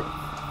 മാസം കൊടുക്കും.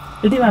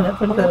 ഇടിവാണ്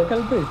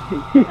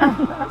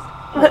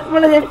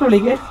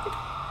വിളിക്കേ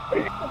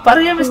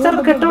പറയാ മിസ്റ്റർ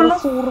കെട്ടുള്ളൂ.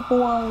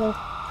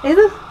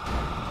 ഏത്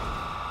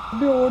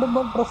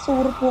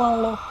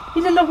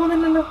ഇല്ലല്ലോ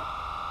പോകുന്നില്ലല്ലോ.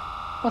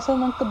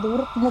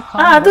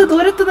 അത്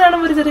ദൂരത്ത്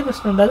കാണുമ്പോ ഒരു ചെറിയ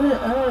പ്രശ്നമുണ്ട്. അത്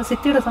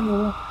സിറ്റിയുടെ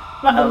സംഭവം.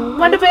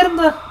 അവന്റെ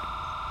പേരെന്താ?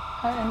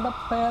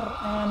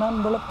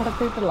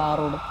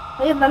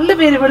 നല്ല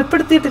പേര്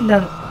വെളിപ്പെടുത്തിയിട്ടില്ല.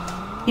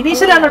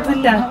 ഇനീഷ്യലാണോ?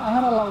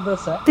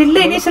 തില്ല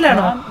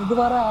ഇനീഷ്യലാണോ?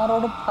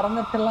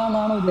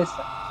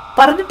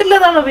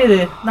 പറഞ്ഞിട്ടില്ലെന്നാണോ പേര്?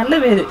 നല്ല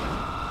പേര്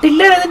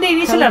ടില്ല. ഇതിന്റെ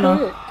ഇനീഷ്യലാണോ?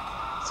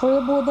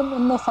 സ്വയബോധം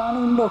എന്ന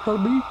സാധനം ഉണ്ടോ?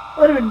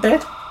 ഒരു മിനിറ്റ്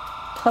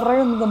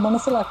പറയുന്നത്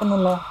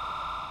മനസ്സിലാക്കുന്നില്ല.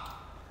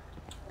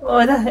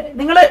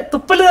 നിങ്ങള്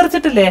തുപ്പല്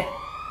തെറിച്ചിട്ടില്ലേ?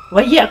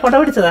 വയ്യ കൊട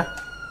പിടിച്ചതാ.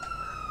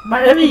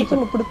 മഴ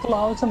പിടിച്ചുള്ള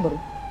ആവശ്യം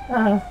പറയും.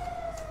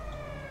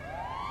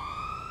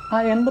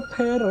 എന്റെ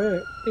പേര്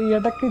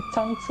ഇടയ്ക്ക്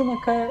ചങ്സ്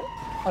എന്നൊക്കെ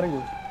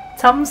അറിയൂ.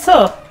 ചംസോ?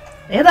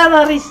 ഏതാന്ന്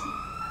അറി?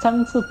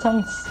 ചങ്സ്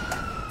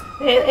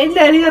ഇല്ല,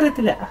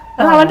 എനിക്കറിയത്തില്ല.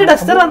 അത് അവന്റെ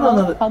ഡസ്റ്ററാന്ന്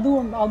തോന്നുന്നത്.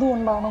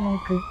 അതുകൊണ്ടാണ്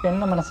നമുക്ക്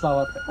എന്നെ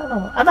മനസ്സിലാവാത്തത്.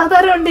 അത്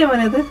അതാരെ വണ്ടിയാ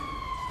മോനെ?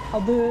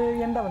 അത്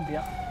എന്റെ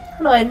വണ്ടിയാ.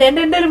 ആണോ?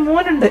 എന്റെ ഒരു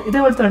മോനുണ്ട്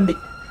ഇതേപോലത്തെ വണ്ടി.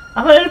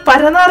 അവൻ ഒരു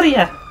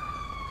പരനാറിയാ.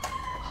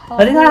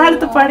 ഒരു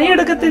കാലത്ത്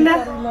പണിയെടുക്കത്തില്ല.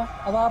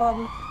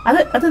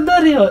 അതെന്തോ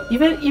അറിയോ?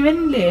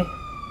 ഇവനില്ലേ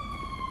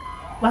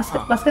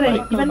ഭാസ്കര,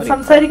 ഇവൻ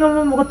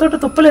സംസാരിക്കുമ്പോ മുഖത്തോട്ട്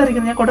തുപ്പൽ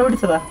കയറിക്കുന്നു. ഞാൻ കൊട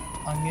പിടിച്ചതാ.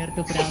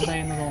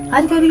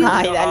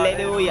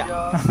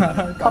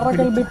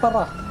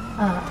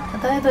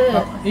 അതായത്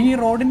ഈ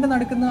റോഡിന്റെ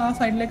നടക്കുന്ന ആ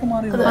സൈഡിലേക്ക്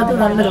മാറി. അത്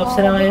നല്ലൊരു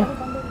ഓപ്ഷനായ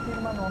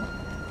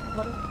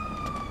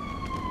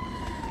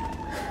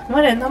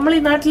മോനെ. നമ്മൾ ഈ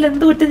നാട്ടിൽ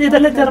എന്ത് കുറ്റം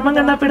ചെയ്താലും ജർമ്മൻ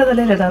കണ്ണാപ്പിയുടെ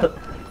തലയിലിടാറ്.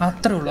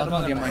 അത്രേ ഉള്ളൂ. അത്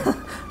മതി അമ്മായി.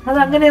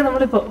 അതങ്ങനെയാ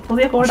നമ്മളിപ്പോ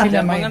പുതിയ കോഡാക്കി.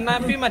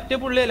 മറ്റേ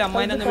പുള്ളിയല്ല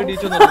അമ്മായിനെ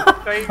വെടിച്ചു.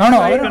 ആണോ?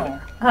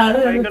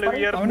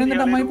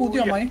 അവനെന്താ അമ്മായി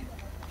പൂത്തിയോ അമ്മായി?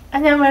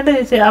 ഞാൻ വേണ്ട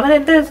ചോദിച്ചേ. അവൻ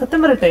എന്റെ സത്യം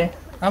പറയട്ടെ,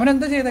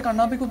 അവനെന്താ ചെയ്തേ?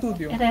 കണ്ണാപ്പി കുത്തു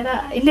കുത്തിയോ?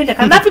 ഇല്ല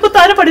കണ്ണാപ്പി കുത്ത്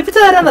അവനെ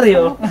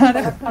പഠിപ്പിച്ചതാരാന്നറിയോ?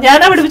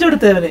 ഞാനാ പഠിപ്പിച്ചു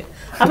കൊടുത്തത് അവന്.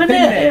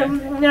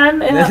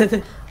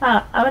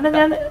 അവനെ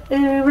ഞാൻ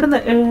ഇവിടുന്ന്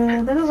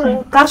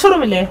കാർ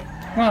ഷോറൂമില്ലേ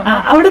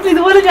അവിടുന്ന്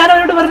ഇതുപോലെ ഞാൻ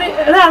അവനോട് പറഞ്ഞ്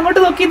അങ്ങോട്ട്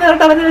നോക്കി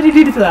പറഞ്ഞിട്ട് അവനെ ഒരു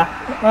ഇടിച്ചതാ.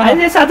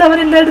 അതിനുശേഷം അത് അവൻ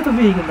എല്ലായിടത്തും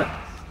ഉപയോഗിക്കുന്നത്.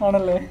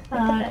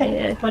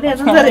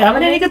 അവനെന്താ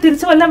അവനെ എനിക്ക്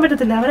തിരിച്ചു കൊല്ലാൻ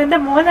പറ്റത്തില്ല. അവൻ എന്റെ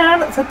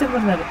മോനാണ് സത്യം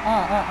പറഞ്ഞത്.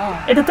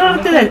 എടുത്തു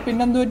വളർത്തിയത്.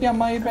 ഞാൻ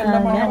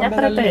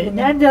പറയട്ടെ,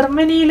 ഞാൻ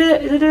ജർമ്മനിയില്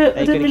ഒരു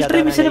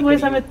മിലിറ്ററി മിഷന് പോയ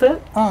സമയത്ത്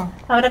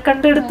അവനെ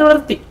കണ്ട് എടുത്തു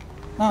വളർത്തി.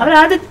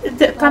 അവനാദ്യം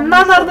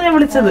കണ്ണാന്ന് പറഞ്ഞു ഞാൻ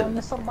വിളിച്ചത്.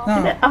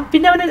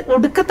 പിന്നെ അവന്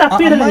ഒടുക്കത്തെ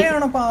അപ്പിയിടല്ലേ.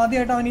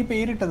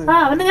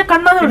 അവനെ ഞാൻ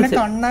കണ്ണാന്ന് വിളിച്ചത്.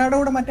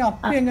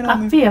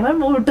 അപ്പി അവൻ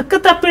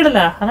ഒടുക്കത്തെ അപ്പിയിടല.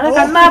 അങ്ങനെ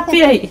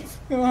കണ്ണാപ്പിയായി.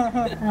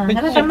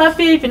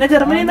 പിന്നെ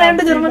ജർമ്മനിയിൽ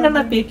നിന്നായോണ്ട് ജർമ്മൻ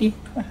കണ്ണാപ്പിയാക്കി.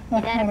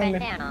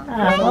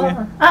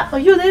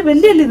 അയ്യോ ഇത്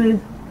വെല്ലല്ലേ ഇത്?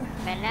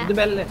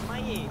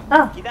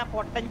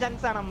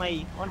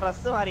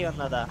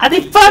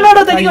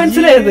 അതിപ്പാണോടോ എനിക്ക്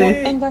മനസ്സിലായത്?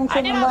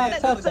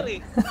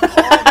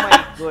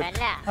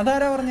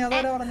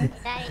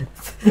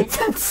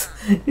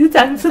 ഇത്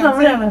ചങ്സ്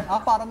നമ്മളാണ്.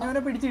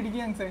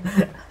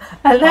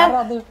 അല്ല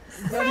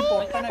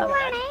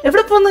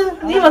എവിടെ പോന്ന്?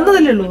 നീ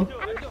വന്നതല്ലേ ഉള്ളൂ.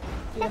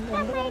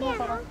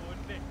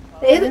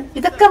 ഏത്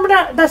ഇതൊക്കെ നമ്മുടെ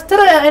ഡസ്റ്റർ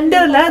എന്റെ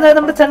അല്ല, അതായത്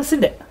നമ്മുടെ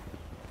ചങ്സിന്റെ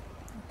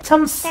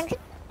ചങ്സ്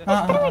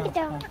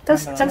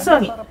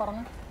വാങ്ങി.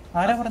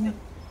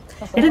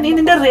 എടാ നീ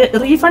നിന്റെ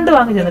റീഫണ്ട്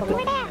വാങ്ങി ചെന്നിട്ട്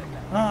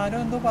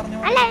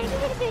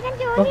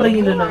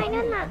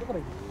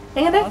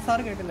എങ്ങനെ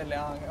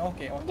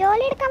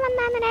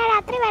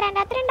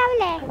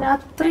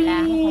രാത്രി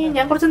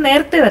ഞാൻ കുറച്ച്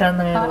നേരത്തെ വരാം.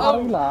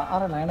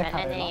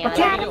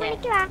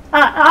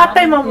 ആ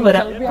ടൈം ആകുമ്പോ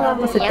വരാം.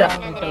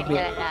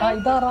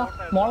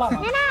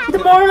 ഇത്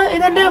മോള്,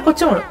 ഇതെന്റെ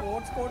കൊച്ചുമോള്.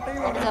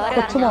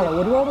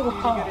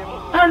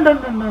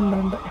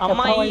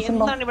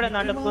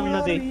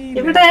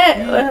 ഇവിടെ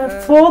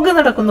ഫോഗ്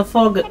നടക്കുന്നു.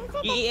 ഫോഗ്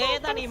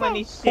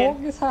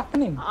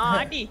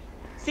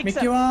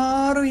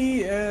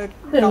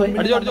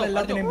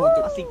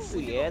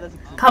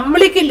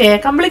കമ്പിളിക്കില്ലേ?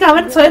 കമ്പിളിക്ക്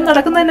അവൻ സ്വയം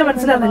നടക്കുന്നതന്നെ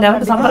മനസ്സിലാവുന്നില്ല.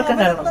 അവന്റെ സമ്പർക്കം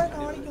കാരണം.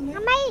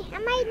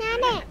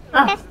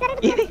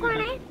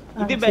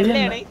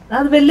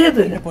 അത്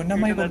വലിയത്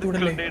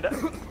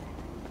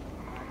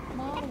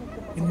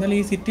ഇന്നലെ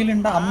ഈ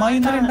സിറ്റിയിലുണ്ട് അമ്മായി.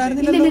 ഇന്നലെ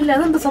ഉണ്ടായിരുന്നില്ല.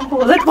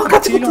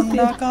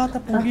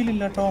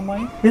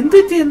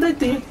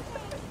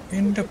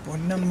 എന്റെ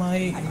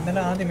പൊന്നമ്മായി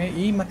ഇന്നലെ ആദ്യമേ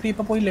ഈ മറ്റേ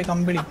ഇപ്പൊ പോയില്ലേ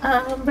കമ്പിളി,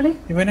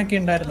 ഇവനൊക്കെ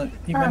ഉണ്ടായിരുന്നു.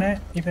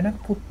 ഇവനെ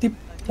കുത്തി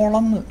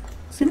പൊളന്ന്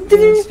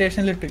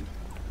സ്റ്റേഷനിലിട്ട്.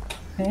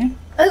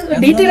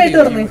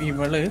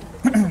 ഇവള്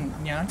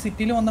ഞാൻ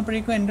സിറ്റിയിൽ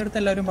വന്നപ്പോഴേക്കും എന്റെ അടുത്ത്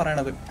എല്ലാവരും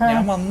പറയണത്,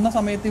 ഞാൻ വന്ന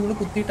സമയത്ത് ഇവള്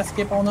കുത്തിയിട്ട്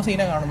എസ്കേപ്പ് ആവുന്ന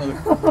സീനാ കാണുന്നത്.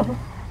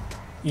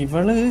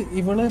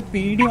 ഇവള്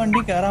പീടി വണ്ടി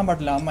കേറാൻ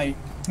പാടില്ല അമ്മായി.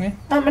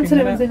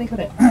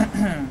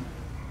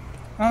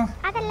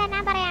 അതല്ല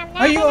ഞാൻ പറയാം.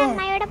 ഞാൻ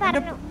അമ്മയോട്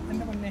പറഞ്ഞു.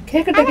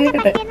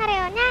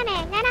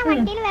 ഞാൻ ആ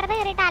വണ്ടിയിൽ വെറുതെ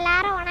കയറിയിട്ട്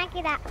അലാറം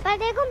ഓണാക്കിയതാ.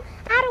 അപ്പോഴത്തേക്കും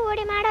ആ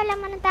റോഡി മാടെല്ലാം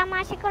വന്ന്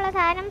തമാശക്കുള്ള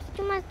സാധനം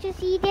ചുമ്മാ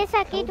സീരിയസ്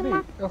ആക്കി ചുമ്മാ.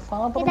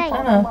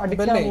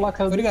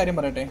 ഒരു കാര്യം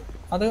പറയട്ടെ,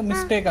 അത്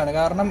മിസ്റ്റേക്ക് ആണ്.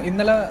 കാരണം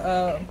ഇന്നലെ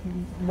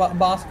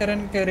ഭാസ്കരൻ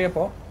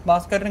കയറിയപ്പോ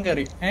ഭാസ്കരൻ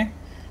കയറി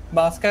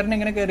ഭാസ്കരൻ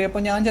ഇങ്ങനെ കയറിയപ്പോ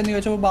ഞാൻ ചെന്ന്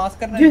ചോദിച്ചപ്പോ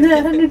ഭാസ്കരൻ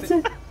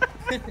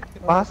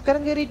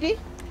കയറിയിട്ട്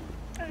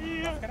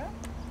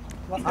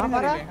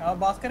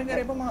ഭാസ്കരൻ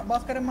കയറിയപ്പോ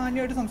ഭാസ്കരൻ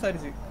മാന്യമായിട്ട്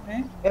സംസാരിച്ച്.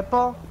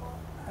 എപ്പോ?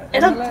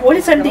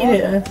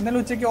 ഇന്നലെ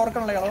ഉച്ചക്ക്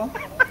ഓർക്കണല്ലേ കളവോ?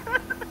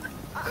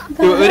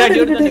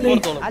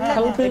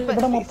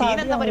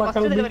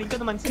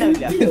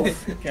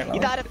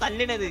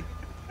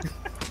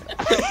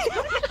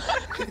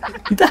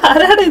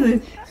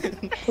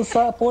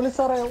 പോലീസ്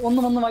സാറേ ഒന്ന്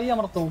വന്ന് വയ്യ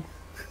അമർത്തൂ.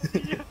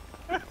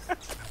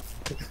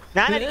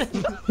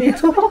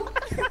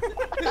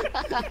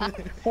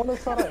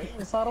 പോലീസ് സാറേ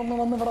സാറൊന്ന്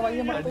വന്ന് ഇവിടെ വയ്യ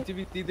അമർത്തൂ.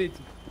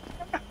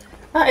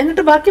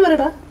 എന്നിട്ട് ബാക്കി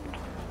പറയടാ.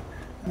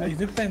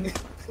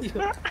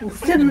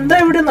 എന്താ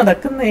ഇവിടെ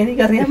നടക്കുന്നത്?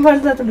 എനിക്കറിയാൻ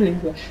പാടില്ലാത്തോണ്ട്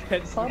കേക്കാം.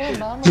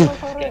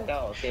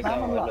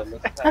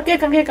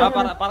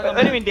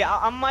 ഒരു മിനിറ്റ്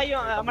അമ്മായി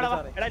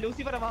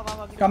ലൂസിഫർ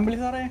കമ്പിളി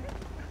സാറേ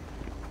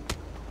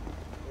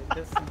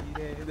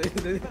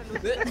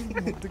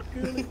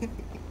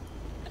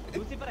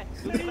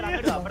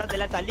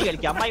തല്ലി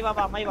കളിക്കാം. അമ്മായി വാ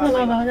അമ്മായി വാ.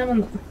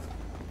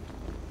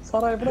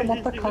 സാറേ ഇവിടെ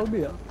മൊത്തം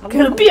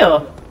കേൾപ്പിയോ?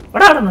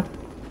 ഇവിടെ ആണെന്ന്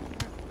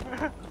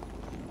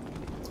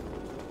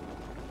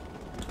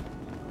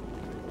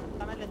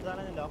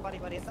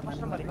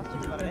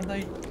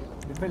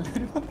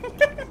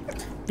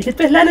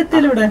ഇതിപ്പോ എല്ലാരും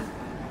എത്തിയല്ലോ.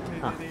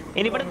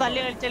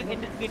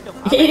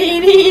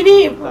 ഇനി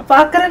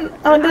പാക്കരൻ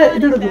അവന്റെ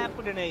ഇതെടുക്കും.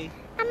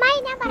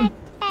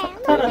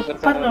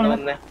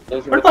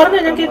 പറഞ്ഞോ,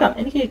 ഞാൻ കേക്കാം.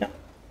 എനിക്ക് കേക്കാം.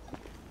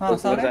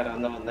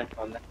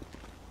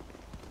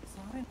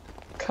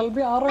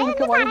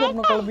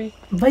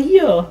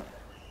 വയ്യോ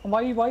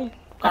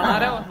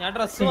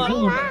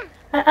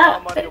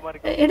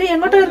എടി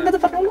എങ്ങോട്ട് വരുന്നത്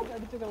പറഞ്ഞോളൂ.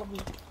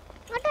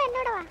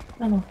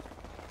 ആണോ?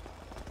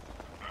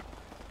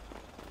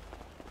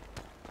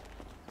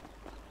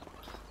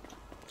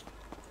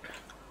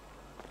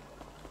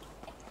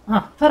 ആ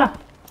പറ.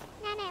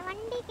 ഞാനേ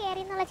വണ്ടി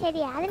കേറിന്നുള്ള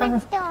ശരിയാ. അത്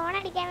നെക്സ്റ്റ് ഹോൺ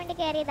അടിക്കാൻ വേണ്ടി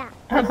കേറിയതാ.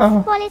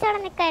 പോലീസ് അവിടെ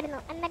നിക്കായിരുന്നു.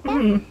 എന്നിട്ട്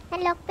ഞാൻ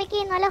ലോക്ക് പിക്ക്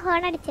ചെയ്യുന്ന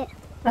ഹോൺ അടിച്ച്.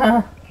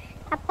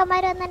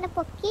 അപ്പന്മാര് വന്ന് എന്നെ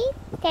പൊക്കി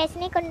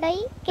സ്റ്റേഷനിൽ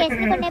കൊണ്ടുപോയി.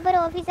 കേസിൽ കൊണ്ടുപോയപ്പോ ഒരു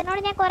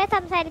ഓഫീസറിനോട് ഞാൻ കൊറേ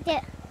സംസാരിച്ച്.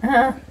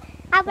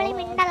 അവളി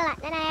മിണ്ടല്ല.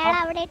 ഞാൻ അയാളെ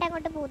അവിടെ ഇട്ട്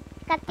അങ്ങോട്ട്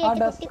കത്തി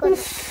വെച്ച് കുത്തിക്കൊന്നു.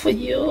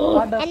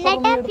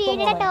 എന്നിട്ട്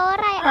പീടിയുടെ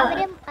ഡോർ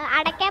അവര്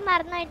അടയ്ക്കാൻ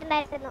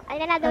മറന്നുപോയിട്ടുണ്ടായിരുന്നു.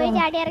 അതിന് അതുവഴി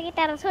ചാടി ഇറങ്ങി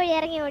ടെറസ് വഴി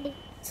ഇറങ്ങി ഓടി.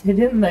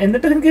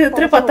 എന്നിട്ട് നിങ്ങൾക്ക്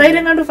എത്ര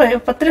 10,000 കണ്ട്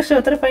 10 ലക്ഷം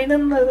എത്ര ഫൈൻ?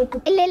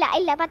 ഇല്ല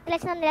 10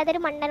 ലക്ഷം തന്നില്ല. അതൊരു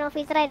മണ്ടൻ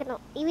ഓഫീസർ ആയിരുന്നു.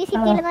 ഈ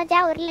സിറ്റിയിൽ എന്ന്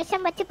വെച്ചാൽ 1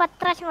 ലക്ഷം വെച്ച് 10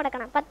 പ്രാവശ്യം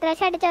കൊടുക്കണം. 10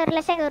 ലക്ഷം അടിച്ച 1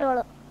 ലക്ഷം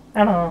കയറുള്ളൂ.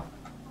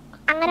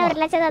 അങ്ങനെ 1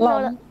 ലക്ഷം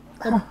തന്നോളൂ.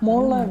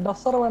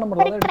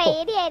 ഒരു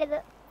ട്രേഡിയായിരുന്നു.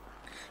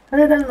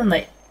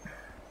 നന്നായി.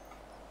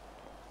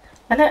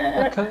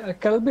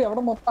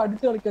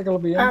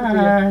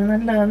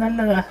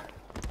 നല്ലതാ.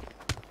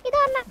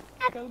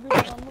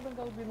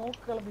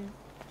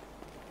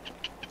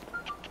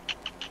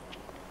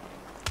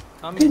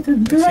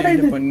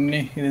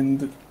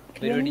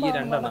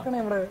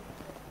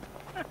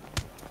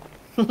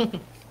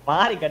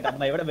 മാറിക്കട്ടെ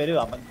ഇവിടെ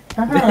വരുവാ.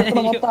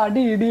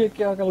 അടി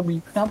ഇടിയൊക്കെയാ കളബി.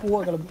 ഞാൻ പോവാ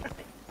കളബി.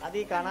 അത്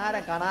ഈ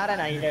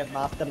കണാരനായില്ലേ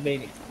മാസ്റ്റർ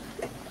ബെയിന്.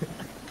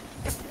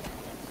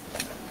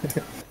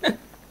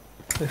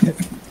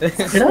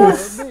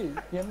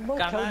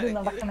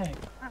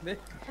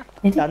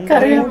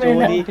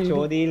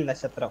 ചോതിയിൽ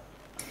നക്ഷത്രം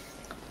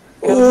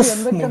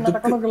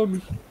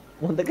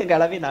മുതൊക്കെ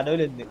കളവി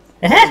നടുവിലുണ്ട്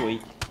പോയി.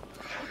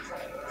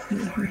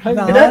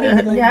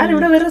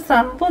 ഞാനിവിടെ വേറെ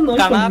സംഭവം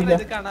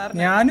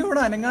ഞാനിവിടെ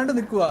അനങ്ങാണ്ട്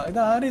നിക്കുവാ. ഇത്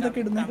ആരും ഇതൊക്കെ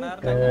ഇടുന്നത്?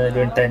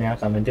 ഞാൻ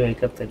കമന്റ്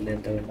വായിക്കത്തില്ല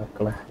എന്റെ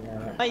മക്കളെ.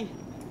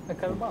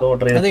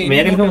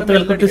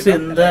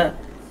 എന്താ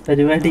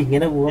പരിപാടി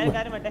ഇങ്ങനെ പോകുന്നു?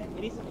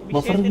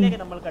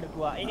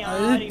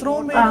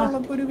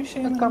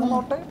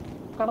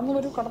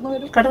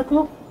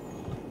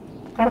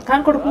 കടക്കാൻ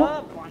കൊടുക്കൂ.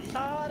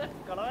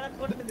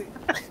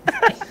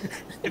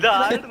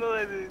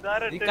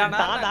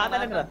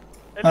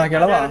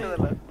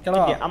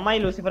 അമ്മായി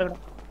ലൂസിഫർ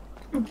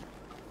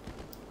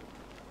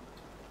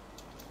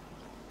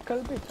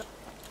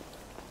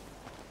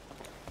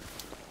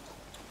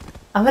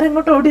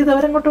അവരെങ്ങോട്ട്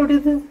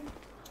ഓടിയത്?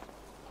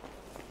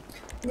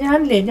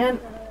 ഞാനില്ലേ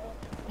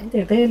എന്റെ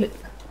ഇടയില്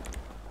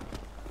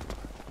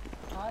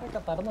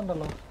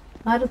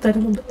ആരും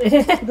തരുന്നുണ്ട്.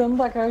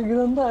 ഇതെന്താ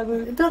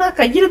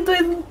കയ്യിലെന്തോ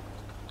ഇത്?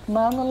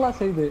 നാന്നല്ല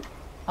ചെയ്ത്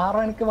 6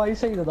 എനിക്ക്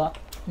വയസ്സ് ചെയ്തതാ.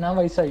 ഞാൻ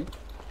വയസ്സായി.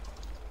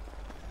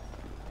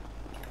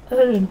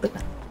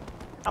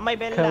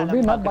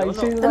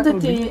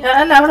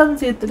 അല്ല അവിടെ ഒന്നും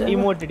ചെയ്യത്തില്ല.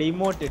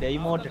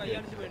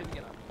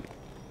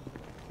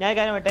 ഞാൻ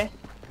കാര്യം പറ്റേ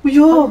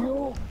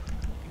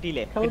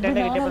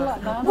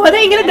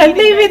ഇങ്ങനെ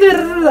കണ്ടീവ് ചെയ്ത്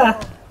വരുന്നതാ.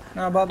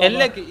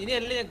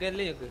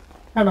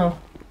 ആണോ?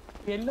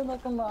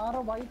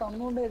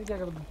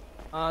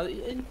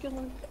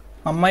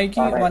 അമ്മായിക്ക്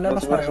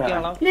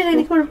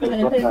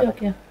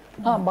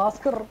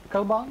ഭാസ്കർ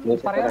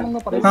പറയാമെന്ന്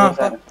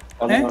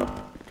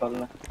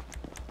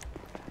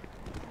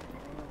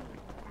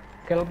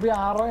കൽബി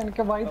 6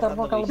 എനിക്ക് വൈ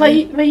തരണോ?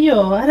 വയ്യോ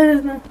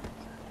ആരായിരുന്നു?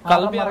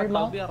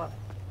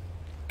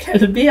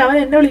 കൽബി അവൻ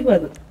എന്നെ വിളിക്കും.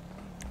 അത്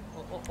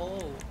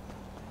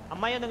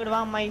അമ്മായി ഒന്ന് ഇങ്ങോട്ട്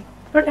വാ. അമ്മായി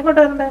എങ്ങോട്ട്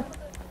വരണ്ടേ?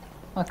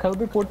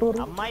 കൽബി പോട്ടു.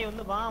 അമ്മായി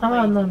ഒന്ന് വാ.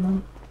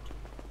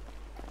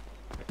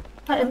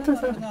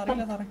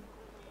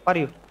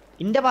 പറയൂ.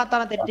 ഇന്റെ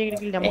ഭാഗത്താണ് തെറ്റെങ്കിൽ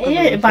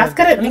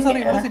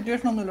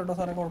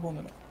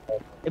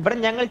ഇവിടെ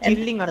ഞങ്ങൾ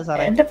ചില്ലിങ് ആണ്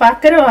സാറേ. എന്റെ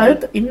പാക്കരോ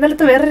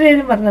ഇന്നലത്തെ വേറൊരു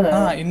കാര്യം പറഞ്ഞതാ.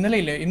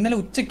 ഇന്നലെ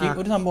ഉച്ചക്ക്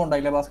ഒരു സംഭവം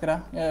ഉണ്ടായില്ലേ ഭാസ്കര?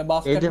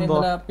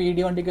 PD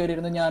വണ്ടി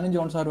കയറിയിരുന്നു. ഞാനും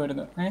ജോൺ സാറും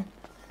ആയിരുന്നു.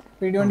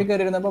 PD വണ്ടി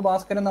കയറിയിരുന്നപ്പോ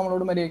ഭാസ്കരൻ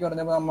നമ്മളോട് മര്യാദയ്ക്ക്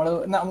പറഞ്ഞപ്പോ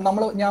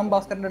നമ്മള് ഞാൻ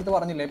ഭാസ്കരന്റെ അടുത്ത്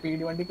പറഞ്ഞില്ലേ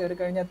PD വണ്ടി കയറി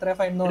കഴിഞ്ഞാൽ എത്ര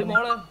ഫൈൻ? പിന്നെ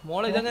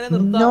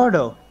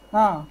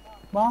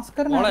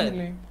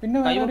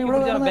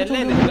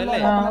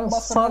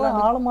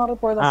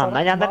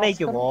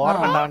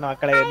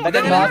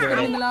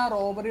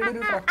റോബറിയുടെ ഒരു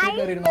ട്രക്കിൽ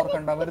കയറിയിരുന്നു.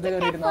 ഓർക്കണ്ട, വെറുതെ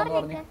കയറിയിരുന്നാന്ന്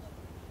പറഞ്ഞു.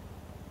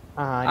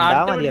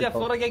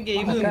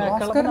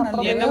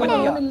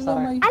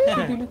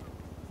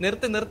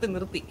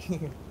 നിർത്തി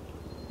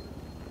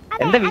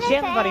എന്താ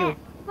വിഷയം പറയൂ.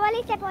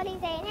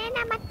 പോലീസേ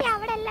ഞാൻ മറ്റേ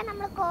അവിടെ എല്ലാം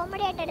നമ്മൾ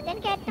കോമഡി ആയിട്ട് എടുത്തു.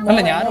 എനിക്ക് ഏറ്റവും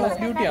ഞാൻ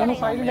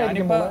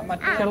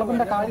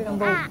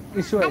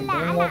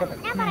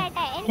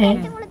പറയട്ടെ, എനിക്ക്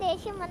ഏറ്റവും കൂടുതൽ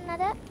ദേഷ്യം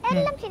വന്നത്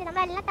എല്ലാം ശരി.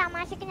 നമ്മളെല്ലാം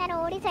തമാശക്ക് ഞാൻ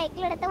ഓടി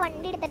സൈക്കിൾ എടുത്ത്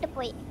വണ്ടി എടുത്തിട്ട്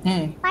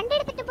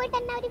പോയിട്ട്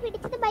എന്നെ അവര്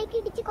പിടിച്ചത് ബൈക്ക്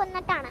ഇടിച്ച്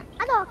കൊന്നിട്ടാണ്.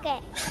 അതൊക്കെ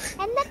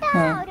എന്നിട്ടാ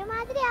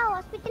ഒരുമാതിരി ആ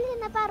ഹോസ്പിറ്റലിൽ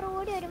നിന്നപ്പോ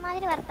റോഡ്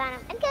ഒരുമാതിരി വർത്താനം.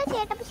 എനിക്ക് അത്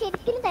ചേട്ടപ്പോ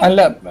ശരിക്കും അല്ല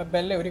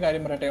ബെല്ലെ ഒരു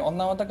കാര്യം പറയട്ടെ.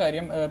 ഒന്നാമത്തെ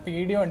കാര്യം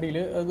PD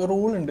വണ്ടിയില്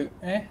റൂൾ ഉണ്ട്.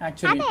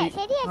 ആക്ച്വലി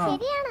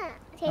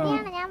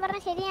ശരിയാണ് ഞാൻ പറഞ്ഞ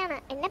ശരിയാണ്.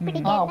 എന്നെ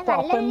പിടിക്കാൻ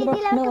നല്ല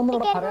രീതിയിൽ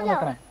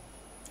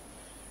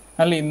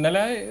അല്ല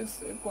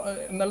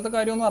ഇന്നലത്തെ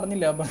കാര്യമൊന്നും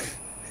അറിഞ്ഞില്ല. അപ്പൊ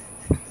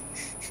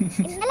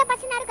ഇന്നലെ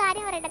പക്ഷെ ഞാൻ ഒരു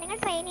കാര്യം പറയട്ടെ, നിങ്ങൾ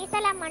ട്രെയിനീസ്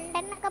അല്ല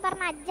മണ്ടൻ എന്നൊക്കെ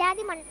പറഞ്ഞ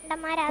അജാതി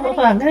മണ്ടന്മാരാ.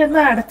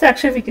 അങ്ങനെ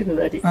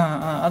അടച്ചാക്ഷേപിക്കുന്നത്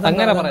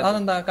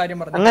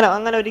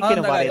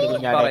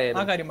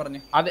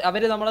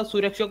അവര് നമ്മളെ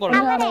സുരക്ഷ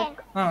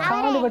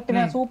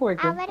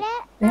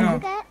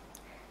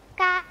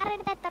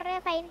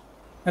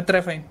എത്ര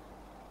ഫൈൻ?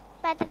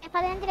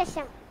 15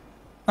 ലക്ഷം.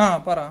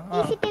 ഈ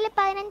സിറ്റിയിൽ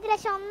 15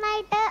 ലക്ഷം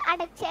ഒന്നായിട്ട്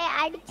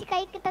അടിച്ച്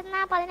കൈ കിട്ടുന്ന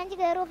 15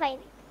 കയറൂ ഫൈൻ.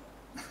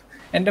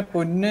 എന്റെ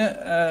പൊന്ന്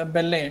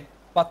ബെല്ലേ,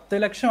 10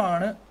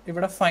 ലക്ഷമാണ്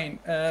ഇവിടെ ഫൈൻ.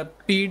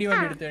 PD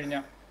വണ്ടി എടുത്തു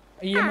കഴിഞ്ഞാൽ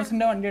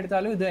EMSന്റെ വണ്ടി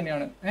എടുത്താലും ഇത്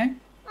തന്നെയാണ്.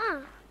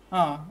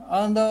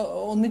 അതെന്താ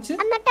ഒന്നിച്ച്?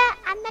 എന്നിട്ട്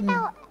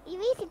ഈ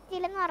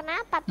സിറ്റിയിൽ എന്ന്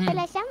പറഞ്ഞാൽ 10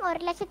 ലക്ഷം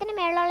 1 ലക്ഷത്തിന്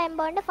മേളിലുള്ള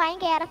എമൗണ്ട് ഫൈൻ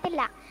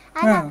കയറത്തില്ല.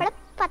 അത് നമ്മള്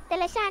 10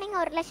 ലക്ഷം ആണെങ്കിൽ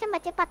 1 ലക്ഷം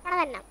വെച്ച് 10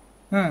 തന്നെ.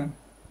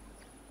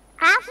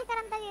 ആഫ്രിക്കൻ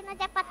എന്താ ചെയ്യുന്ന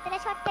 10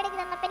 ലക്ഷം ഒറ്റയടിക്ക്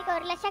തന്നപ്പോ എനിക്ക്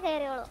 1 ലക്ഷം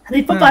കയറിയോളൂ.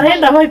 അതിപ്പോ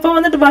പറയണ്ട, ഇപ്പൊ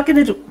വന്നിട്ട് ബാക്കി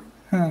തരും.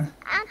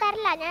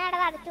 തരില്ല, ഞാൻ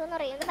അവിടെ അടച്ചു എന്ന്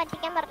പറയും.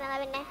 പറ്റിക്കാൻ പറഞ്ഞതാ.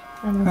 പിന്നെ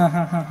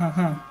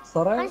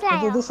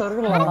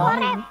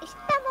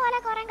ഇഷ്ടം പോലെ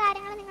കുറെ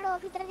കാര്യങ്ങൾ നിങ്ങളുടെ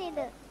ഓഫീസർ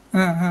ചെയ്ത്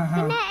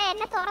പിന്നെ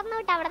എന്നെ തുറന്നു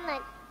വിട്ട് അവിടെ നിന്ന്.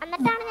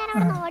 എന്നിട്ടാണ് ഞാൻ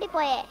അവിടെ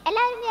ഓടിപ്പോയെ.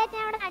 എല്ലാവരും വിചാരിച്ചു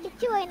ഞാൻ അവിടെ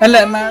അടിച്ചു പോയി.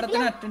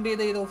 എന്നെ അറ്റൻഡ്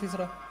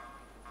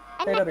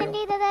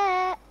ചെയ്തത്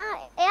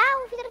ആ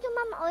ഓഫീസർ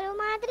ചുമ്മാ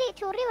ഒരുമാതിരി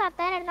ചൊറി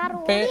വർത്താനായിരുന്നു. ആ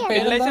റൂമിൽ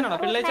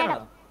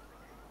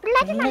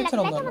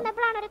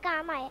വന്നപ്പോഴാണ് ഒരു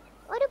കാമായ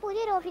ഒരു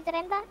പുതിയൊരു ഓഫീസർ.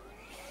 എന്താ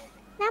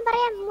ഞാൻ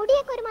പറയാ,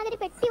 മുടിയൊക്കെ ഒരുമാതിരി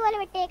പെട്ടി പോലെ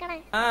വെട്ടിയേക്കണേ.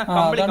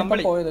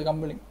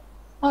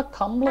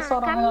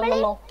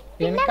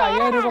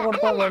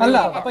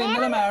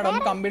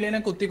 കമ്പിളിനെ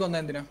കുത്തിക്കൊന്ന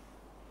എന്തിനാ?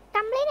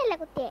 കംപ്ലൈന്റ്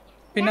കുത്തിയെ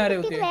പിന്നെ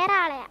വേറെ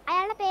ആളെ.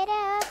 അയാളുടെ പേര്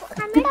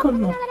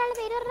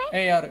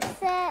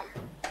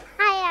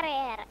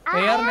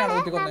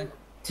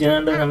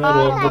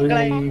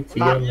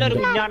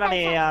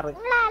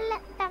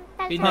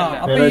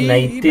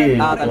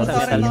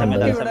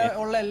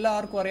ഉള്ള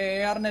എല്ലാവർക്കും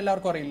അറിയാം.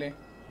 എല്ലാവർക്കും അറിയില്ലേ?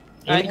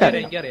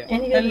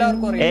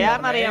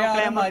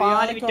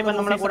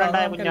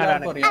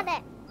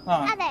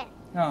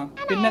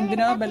 പിന്നെ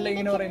എന്തിനാ ബെല്ല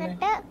ഇങ്ങനെ പറയുന്നത്?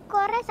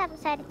 കൊറേ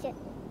സംസാരിച്ച്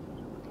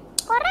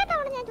കൊറേ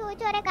തവണ ഞാൻ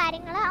ചോദിച്ച ഓരോ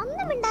കാര്യങ്ങള്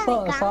ഒന്നും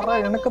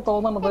എനിക്ക്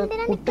തോന്നുന്നത്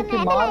കുട്ടിക്ക്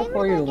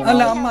മാറിപ്പോയി.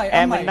 അല്ല അമ്മായി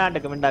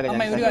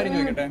ഒരു കാര്യം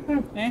ചോദിക്കട്ടെ.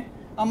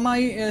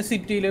 അമ്മായി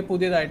സിറ്റിയില്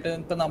പുതിയതായിട്ട്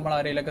ഇപ്പൊ നമ്മൾ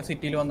ആരെയിലൊക്കെ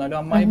സിറ്റിയിൽ വന്നാലും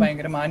അമ്മായി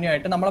ഭയങ്കര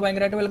മാന്യമായിട്ട് നമ്മളെ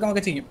ഭയങ്കരമായിട്ട് വെൽക്കം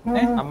ഒക്കെ ചെയ്യും.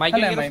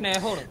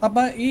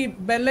 അപ്പൊ ഈ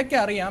ബെല്ലയ്ക്ക്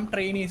അറിയാം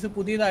ട്രെയിനീസ്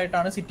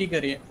പുതിയതായിട്ടാണ് സിറ്റി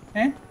കയറിയത്.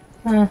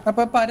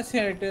 അപ്പൊ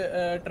പരസ്യമായിട്ട്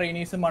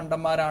ട്രെയിനീസ്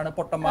മണ്ടന്മാരാണ്,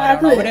 പൊട്ടന്മാരാണ്,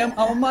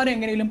 അവന്മാരെ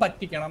എങ്ങനെയും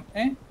പറ്റിക്കണം,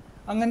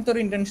 അങ്ങനത്തെ ഒരു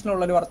ഇന്റൻഷൻ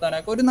ഉള്ള ഒരു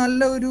വർത്താനൊക്കെ ഒരു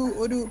നല്ല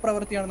ഒരു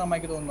പ്രവൃത്തിയാണെന്ന്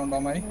അമ്മയ്ക്ക് തോന്നുന്നുണ്ടോ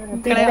അമ്മായി?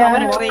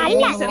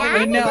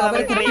 പിന്നെ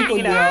അവരെ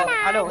കുത്തിക്കൊല്ലുക.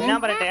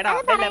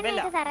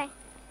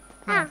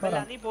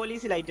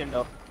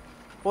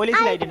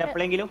 പോലീസിലായിട്ടുണ്ട്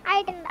എപ്പോഴെങ്കിലും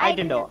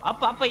ആയിട്ടുണ്ടോ?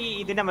 അപ്പൊ ഈ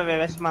ഇതിന്റെ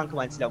വിഷമക്ക്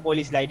മനസ്സിലാവും.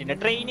 പോലീസിലായിട്ടുണ്ട്.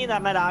 ട്രെയിനിങ് എന്ന്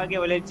പറഞ്ഞാൽ ആകെ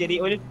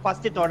ഒരു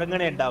ഫസ്റ്റ്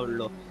തുടങ്ങണേ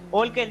ഉണ്ടാവുള്ളൂ.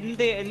 ഓൾക്ക്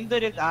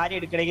എന്തൊരു കാര്യം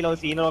എടുക്കണമെങ്കിൽ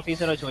സീനിയർ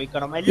ഓഫീസറോ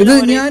ചോദിക്കണം. ഇത്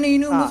ഞാൻ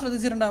ഇതിനു മുമ്പ്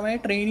ശ്രദ്ധിച്ചിട്ടുണ്ടാവേ,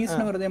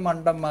 ട്രെയിനീസിനെ വെറുതെ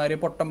മണ്ടന്മാര്,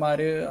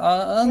 പൊട്ടന്മാര്,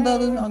 അതെന്താ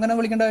അത് അങ്ങനെ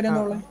വിളിക്കേണ്ട കാര്യം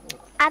എന്താ?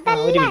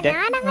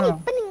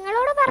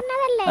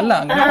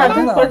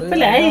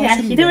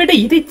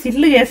 ഇത്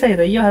ചില്ല്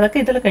കേസായത്. അയ്യോ അതൊക്കെ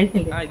ഇതില്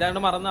കഴിഞ്ഞില്ലേ? ഇതാണ്ട്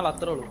മറന്നാൾ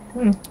അത്രേ ഉള്ളൂ.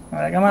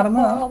 ഞാൻ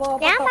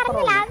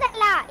പറഞ്ഞില്ല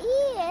അതല്ല. ഈ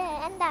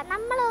എന്താ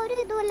നമ്മള് ഒരു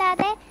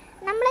ഇതുമില്ലാതെ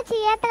നമ്മള്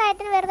ചെയ്യാത്ത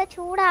കാര്യത്തിന് വെറുതെ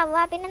ചൂടാവുക.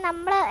 പിന്നെ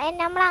നമ്മള്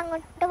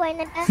അങ്ങോട്ട്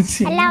പോയിട്ട്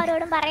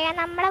എല്ലാവരോടും പറയാ,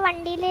 നമ്മളെ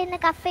വണ്ടിയിൽ നിന്ന്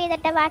കഫ്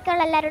ചെയ്തിട്ട്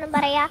ബാക്കിയുള്ള എല്ലാവരോടും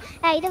പറയാ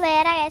ഇത്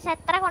വേറെ കേസ്,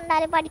 എത്ര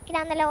കൊണ്ടാലും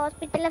പഠിക്കണമെന്നല്ല.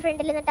 ഹോസ്പിറ്റലിന്റെ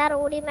ഫ്രണ്ടിൽ നിന്നിട്ട് ആ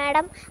റോഡി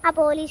മാഡം ആ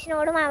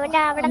പോലീസിനോടും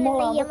അവിടെ നിന്ന്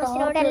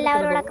EMSനോടും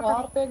എല്ലാവരോടും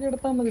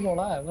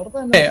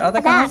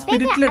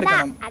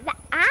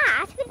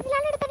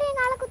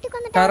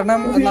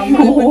കാരണം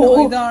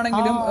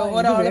ഇതാണെങ്കിലും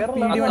ഒരാളെ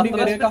പീടി വണ്ടി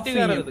കയറിയ കഫ്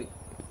ചെയ്യരുത്.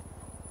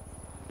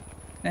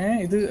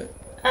 ഇത്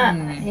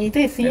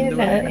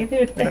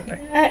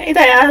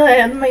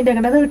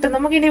വിട്ട്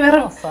നമുക്ക് ഇനി വേറെ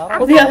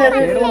പുതിയ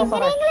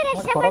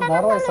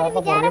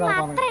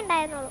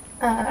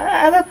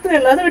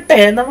അതത്രയുള്ളൂ. അത് വിട്ടേ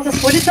നമുക്ക്.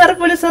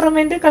 പോലീസുകാർ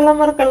വേണ്ടി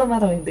കള്ളന്മാർ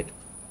വേണ്ടി.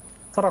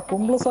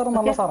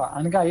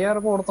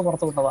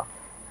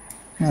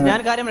 ഞാൻ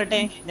കാര്യം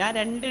പറയട്ടെ, ഞാൻ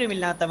രണ്ടിലും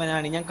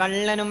ഇല്ലാത്തവനാണ്. ഞാൻ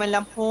കള്ളനും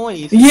എല്ലാം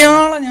പോലീസ്.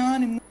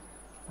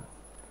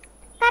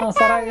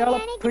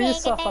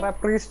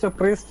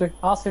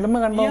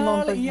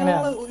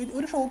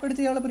 ഒരു ഷോക്ക്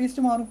അടിച്ച് ഇയാളെ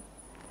പ്രീസ്റ്റ് മാറും.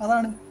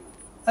 അതാണ്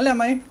അല്ലേ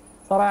അമ്മായി?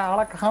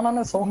 ആളെ കാണാൻ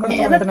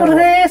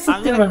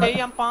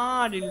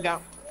പാടില്ല.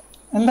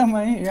 അല്ല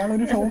അമ്മായി,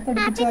 ഇയാളൊരു ഷോക്ക്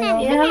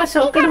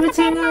അടിപ്പിച്ച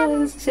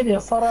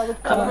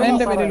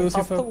എന്റെ പേര്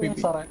ലൂസിഫർ.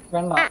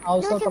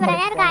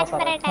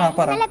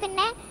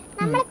 പിന്നെ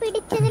നമ്മളെ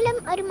പിടിച്ചതിലും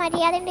ഒരു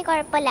മര്യാദ ഉണ്ട്,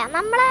 കുഴപ്പമില്ല.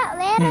 നമ്മളെ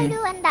വേറെ ഒരു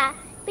എന്താ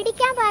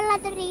പിടിക്കാൻ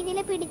പാടില്ലാത്തൊരു രീതിയിൽ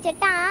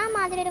പിടിച്ചിട്ട് ആ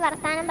മാതിരി ഒരു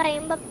വർത്താനം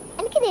പറയുമ്പോ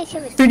എനിക്ക്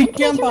ദേഷ്യം വരും.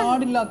 പിടിക്കാൻ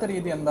പാടില്ലാത്ത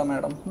രീതി എന്താ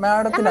മാഡം?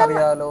 മാഡത്തിന്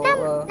അറിയാലോ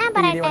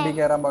വണ്ടി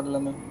കയറാൻ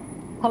പാടില്ലെന്ന്.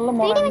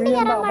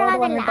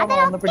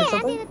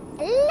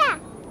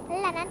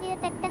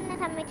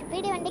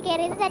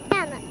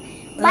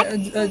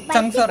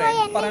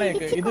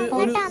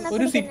 ഇത്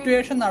ഒരു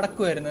സിറ്റുവേഷൻ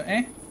നടക്കുമായിരുന്നു.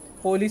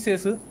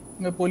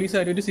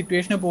 പോലീസുകാർ ഒരു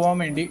സിറ്റുവേഷന് പോകാൻ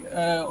വേണ്ടി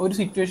ഒരു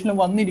സിറ്റുവേഷനിൽ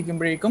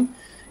വന്നിരിക്കുമ്പോഴേക്കും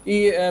ഈ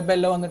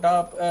ബെല്ല വന്നിട്ട് ആ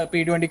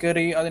P20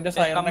 കയറി അതിന്റെ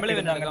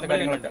അങ്ങനത്തെ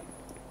കാര്യങ്ങളൊക്കെ.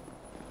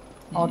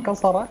 ഓക്കെ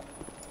സാറേ.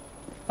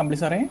 കംപ്ലി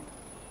സാറേ.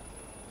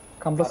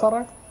 കംപ്ലി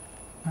സാറേ.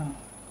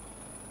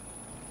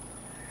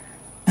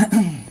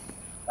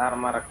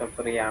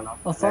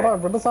 സാറേ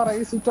ഇവിടെ സാറേ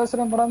ഈ സിറ്റുവേഷൻ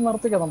ഇവിടെ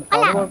നിർത്തിക്കാം നമുക്ക്.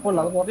 അത് കുഴപ്പമില്ല,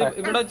 അത് പോട്ടെ.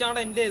 ഇവിടെ വെച്ചാണ്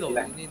എന്റെ ചെയ്തോ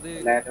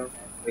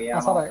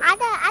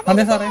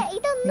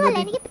ഇതൊന്നുമല്ല,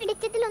 എനിക്ക്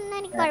പിടിച്ചതിലൊന്നും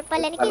എനിക്ക്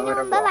കുഴപ്പമില്ല. എനിക്ക് ഇതിനു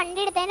മുമ്പ് വണ്ടി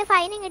എടുത്തതിന്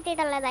ഫൈനും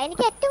കിട്ടിയിട്ടുള്ളതാ.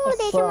 എനിക്ക് ഏറ്റവും കൂടുതൽ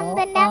ദേഷ്യം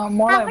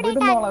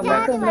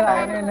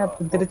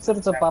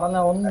തിരിച്ചറിച്ച് പറഞ്ഞ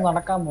ഒന്നും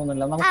നടക്കാൻ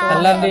പോകുന്നില്ല.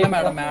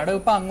 മാഡം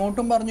ഇപ്പൊ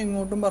അങ്ങോട്ടും പറഞ്ഞു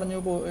ഇങ്ങോട്ടും പറഞ്ഞു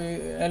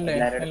അല്ലേ,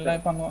 എല്ലാം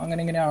ഇപ്പൊ അങ്ങനെ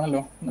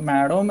ഇങ്ങനെയാണല്ലോ.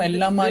 മാഡവും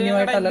എല്ലാം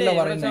മാന്യമായിട്ടല്ലല്ലോ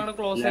പറയുന്നത്.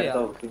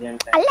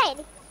 അല്ല,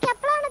 എനിക്ക്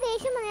എപ്പോഴാണ്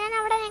ദേഷ്യം ഞാൻ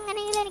അവിടെ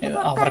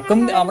എങ്ങനെയെങ്കിലും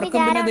അവർക്കും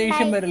പിന്നെ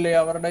ദേഷ്യം വരില്ലേ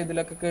അവരുടെ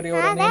ഇതിലൊക്കെ കയറി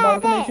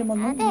ദേഷ്യം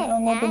വന്നു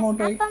അങ്ങോട്ടും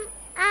ഇങ്ങോട്ടും എനിക്കും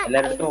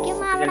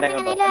അവിടെ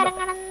എങ്ങനെയും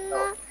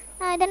ഇറങ്ങണമെന്ന്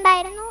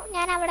ഇതുണ്ടായിരുന്നു.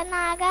 ഞാൻ അവിടെ നിന്ന്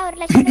ആകെ 1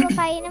 ലക്ഷം രൂപ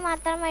ഫൈന്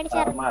മാത്രം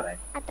മേടിച്ചിറങ്ങി,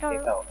 അത്രേ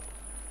ഉള്ളൂ.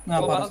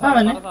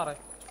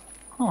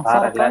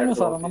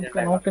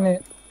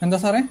 എന്താ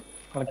സാറേ?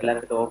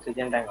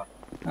 ഓക്സിജൻ ടാങ്ക്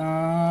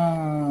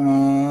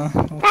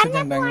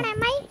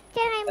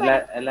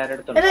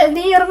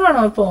നീ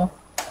ഇറങ്ങണോ ഇപ്പൊ?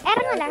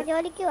 ഇറങ്ങൂല,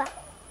 ജോലിക്ക് പോവാ.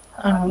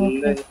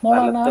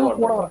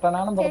 കൂടെ വരട്ടെ,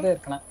 ഞാനും വെറുതെ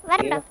ഇരിക്കണേ.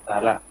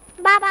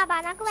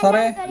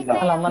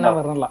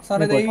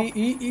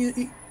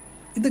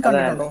 ഇത്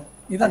കണ്ടിട്ടുണ്ടോ?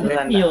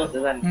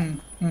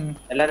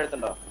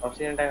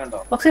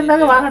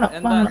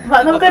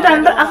 നമുക്ക്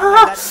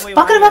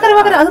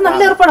അത്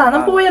നല്ല ഏർപ്പാടാ.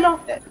 നമുക്ക് പോയാലോ?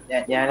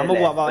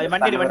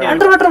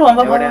 അണ്ടർ വാട്ടർ പോവാം.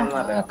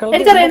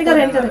 എനിക്കറിയാം.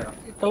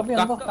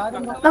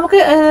 നമുക്ക്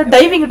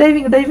ഡൈവിങ്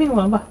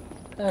പോവാം.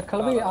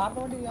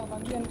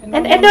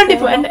 എന്റെ വണ്ടി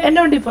പോ,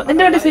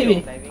 എന്റെ വണ്ടി സേവ്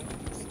ചെയ്യ്.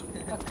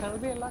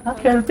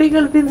 കേൾപ്പി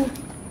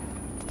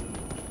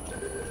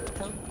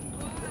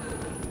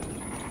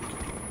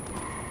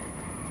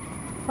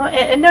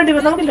എന്റെ വണ്ടി പോ.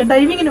 നമുക്കില്ല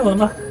ഡൈവിങ്ങിന്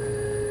പോവാം.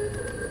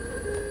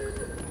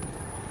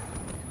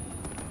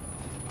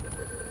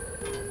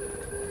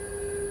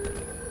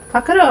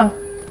 പക്കരോ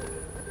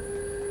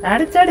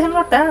ചാടി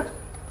അങ്ങോട്ടാ.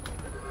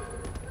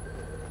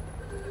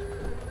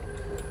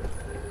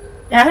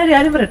 ഞാനൊരു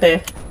കാര്യം പറയട്ടെ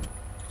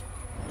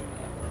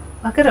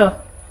പക്കരോ?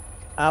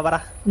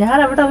 ഞാൻ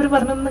അവിടെ അവര്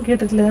പറഞ്ഞൊന്നും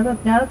കേട്ടിട്ടില്ല.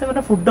 ഞാനത്തെ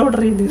പറഞ്ഞ ഫുഡ്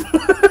ഓർഡർ ചെയ്ത്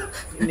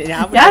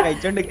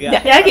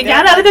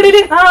ഞാൻ അതിനിടയിൽ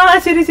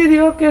ശരി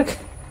ഓക്കെ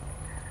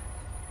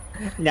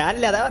ഞാൻ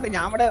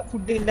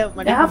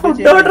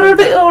ഫുഡ് ഓർഡർ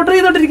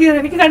ചെയ്തോണ്ടിരിക്കുന്നത്.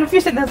 എനിക്ക്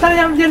കൺഫ്യൂഷൻ.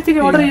 ഞാൻ വിചാരിച്ചു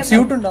ഓർഡർ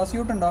ചെയ്യാം.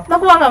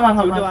 നമുക്ക്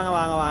വാങ്ങാം.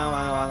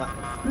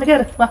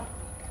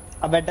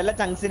 ബെഡല്ല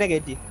ചങ്സിനെ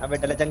കയറ്റി.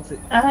 ബെഡല്ല ചങ്സ്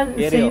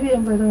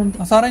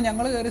സാറേ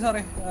ഞങ്ങള് കയറി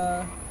സാറേ.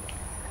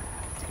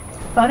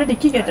 അവനെ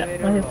ഡിക്കി കയറ്റാം.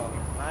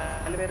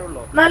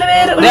 4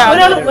 പേര്.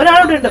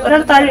 ഒരാളുടെ ഉണ്ട്,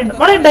 ഒരാൾ താഴെ ഉണ്ട്.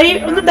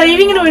 ഒന്ന്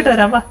ഡൈവിങ്ങിന് പോയിട്ട്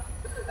വരാം. വാ.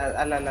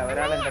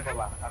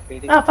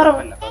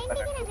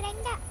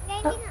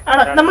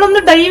 ആണോ? നമ്മളൊന്ന്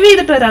ഡൈവ്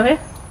ചെയ്തിട്ട് വരാവേ.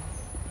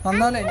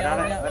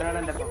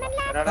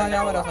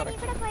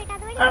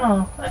 ആണോ?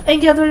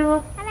 എനിക്ക് അത് വഴി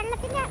പോവാം.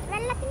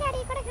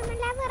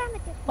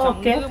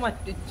 ഓക്കെ.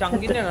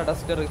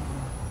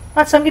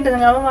 ചങ്കിന്റെ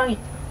അവൻ വാങ്ങി.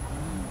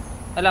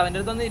 അല്ല അവന്റെ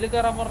അടുത്തൊന്ന് ഇതിൽ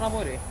കയറാൻ പറഞ്ഞാ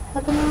പോരെ?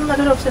 അതും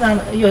നല്ലൊരു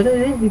ഓപ്ഷനാണ്. അയ്യോ അത്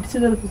ഇടിച്ചു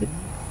തീർപ്പിച്ച്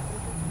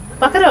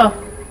പക്കരോ?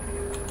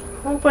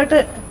 നമുക്ക് പോയിട്ട്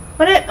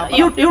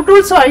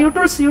യൂട്ടൂൾസ്.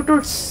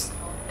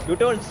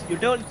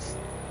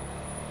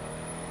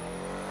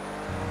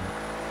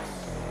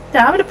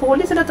 രാവിലെ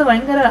പോലീസിനകത്ത്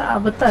ഭയങ്കര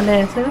അബദ്ധല്ലേ?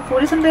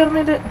 പോലീസ്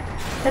ഉണ്ടായിരുന്നിട്ട്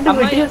എന്റെ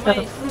വീട്ടിൽ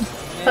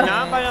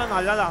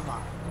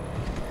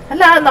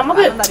അല്ല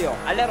നമുക്ക്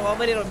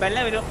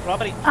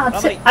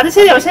അത്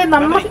ശരിയാ. പക്ഷെ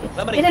നമുക്ക്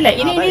ഇല്ല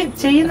ഇനി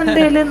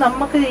ചെയ്യുന്നുണ്ടെങ്കിൽ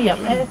നമുക്ക് ചെയ്യാം.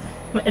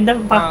 എന്റെ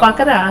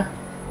പക്കരാ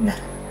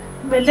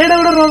വെല്ലയുടെ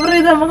കൂടെ റോബറി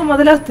ചെയ്ത് നമുക്ക്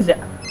മുതലാകത്തില്ല.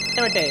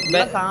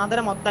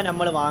 സാധനം മൊത്തം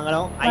നമ്മള്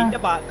വാങ്ങണോ?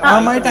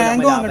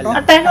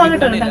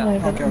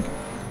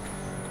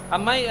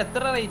 അമ്മായി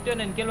എത്ര റേറ്റ്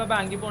വരും? എനിക്ക്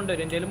ബാങ്കിൽ പോകേണ്ടി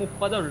വരും. എന്റെ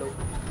 30 ഉള്ളൂ.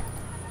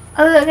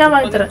 അത് ഞാൻ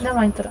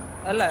വാങ്ങിത്തരാം.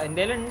 അല്ല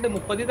എന്റെ ഉണ്ട്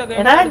 30.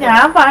 എടാ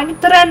ഞാൻ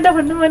വാങ്ങിത്തരാം എന്റെ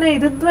പെണ്ണുമോനെ.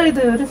 ഇതെന്തുവാ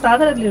ഇത്? ഒരു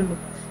സാധനല്ലേ ഉള്ളൂ.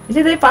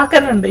 ഇതേ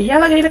പാക്കലുണ്ട്.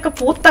 ഇയാളെ കയ്യിലൊക്കെ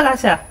പൂത്ത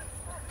കാശാ.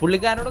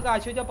 പുള്ളിക്കാരോട്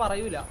കാശ് വെച്ചാ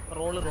പറയൂല.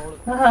 റോള്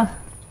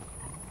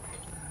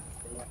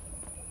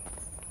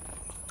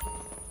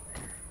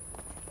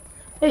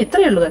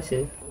ഇത്രയേ ഉള്ളൂ കാശ്.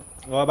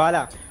 ഗോപാല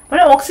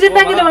ഓക്സിജൻ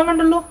ടാങ്കില്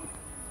വാങ്ങണ്ടല്ലോ.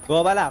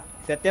 ഗോപാല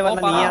സത്യം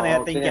പറഞ്ഞ നീയാ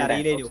നേരത്തെ എനിക്ക്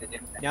അറിയില്ലേനു.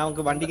 ഞാൻ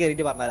നമുക്ക് വണ്ടി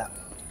കയറിട്ട് പറഞ്ഞുതരാം.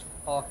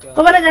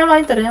 ഗോപാല ഞാൻ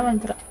വാങ്ങിത്തരാം.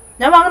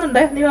 ഞാൻ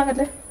വാങ്ങുന്നുണ്ടേ, നീ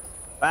വാങ്ങല്ലേ?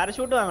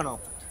 പാരഷൂട്ട് വാങ്ങണോ?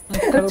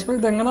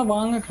 ഇതെങ്ങനെ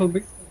വാങ്ങ?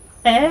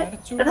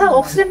 എടാ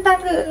ഓക്സിജൻ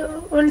ടാങ്ക്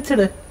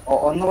വിളിച്ചിട്.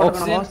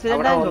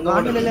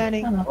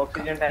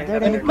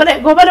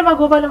 ഗോപാലം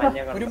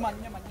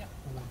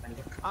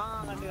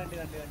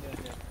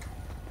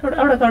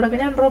അവിടെ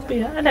ഞാൻ ഡ്രോപ്പ്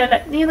ചെയ്യാം. അല്ല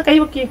നീ ഒന്ന് കൈ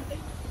വെക്കിയേ.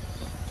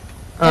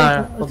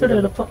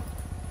 എളുപ്പം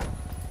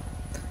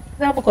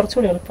ഇതാകുമ്പോ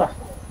കുറച്ചുകൂടി എളുപ്പാ.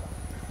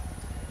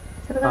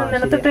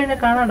 നിലത്തിട്ട് കഴിഞ്ഞാൽ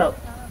കാണാണ്ടാവും.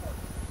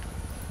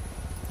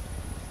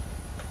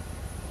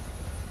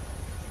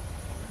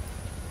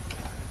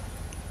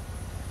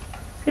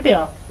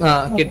 കിട്ടിയോ?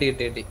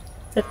 കിട്ടി.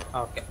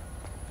 ഓക്കെ.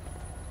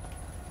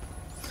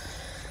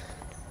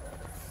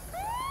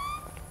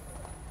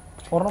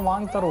 ഒരെണ്ണം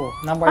വാങ്ങിത്തരുവോ?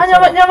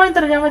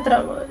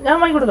 ഞാൻ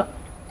വാങ്ങിക്കൊടുക്കാം.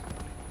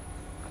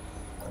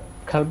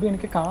 കൽബി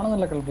എനിക്ക്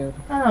കാണുന്നില്ല കൽബി.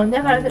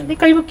 നീ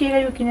കൈവക്കി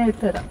ഞാൻ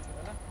ഇട്ടുതരാം.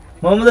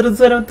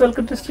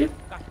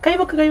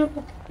 കൈവക്ക്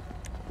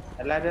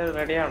എല്ലാരും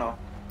റെഡിയാണോ?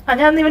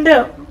 ഞാൻ ഇവന്റെ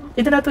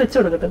ഇതിനകത്ത് വെച്ചു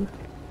കൊടുക്കട്ടെ.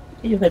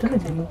 അയ്യോ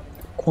വരുന്നില്ല.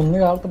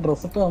 കുഞ്ഞുകാലത്ത്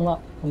ഡ്രസ് ഇട്ട് തന്നാ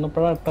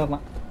ഒന്നിപ്പോഴാ ഇട്ടരണ.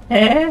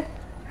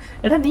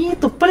 എടാ നീ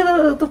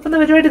തുപ്പുന്ന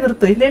പരിപാടി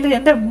നിർത്തും. ഇല്ല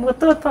എന്റെ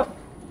മൊത്തം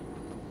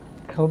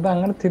കൽബി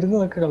അങ്ങനെ തിരിഞ്ഞു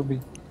നിൽക്ക കൽബി.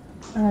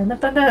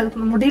 എന്നിട്ട് എന്റെ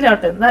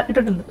മുടിയിലാവട്ടെ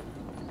ഇട്ടിട്ടുണ്ട്.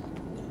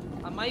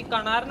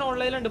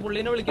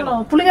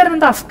 പുള്ളിക്കാരൻ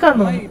എന്താ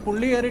അഫ്കാന്നോ?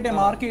 പുള്ളി കയറിയിട്ട്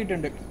മാർക്ക്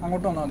ചെയ്തിട്ടുണ്ട്.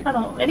 അങ്ങോട്ട് വന്നാൽ മതി.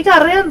 ആണോ? എനിക്ക്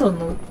അറിയാൻ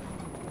തോന്നുന്നു.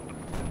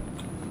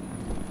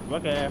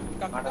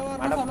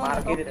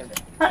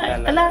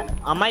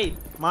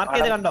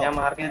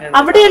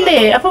 അവിടെയല്ലേ?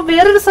 അപ്പൊ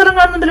വേറൊരു സ്ഥലം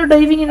കാണുന്നുണ്ടല്ലോ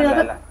ഡൈവിങ്ങിന്.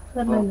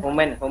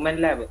 ഹ്യൂമൻ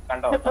ലാബ്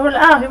കണ്ടോ?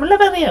 ഹ്യൂമൻ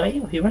ലാബ് അറിയാം.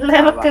 ഹ്യൂമൻ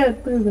ലാബൊക്കെ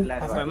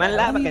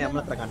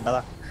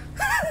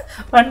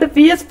പണ്ട്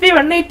PSP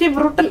 180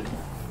 ബ്രൂട്ടൽ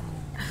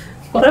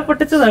കുറെ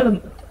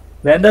പൊട്ടിച്ചതായിരുന്നു.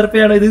 ഗ്രാൻഡ് ആർപി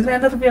ആണോ ഇത്?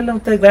 ഗ്രാൻഡ് ആർപി അല്ല,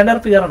 ഗ്രാൻഡ്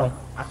ആർപി കയറണോ?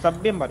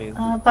 അസഭ്യം പറയൂ.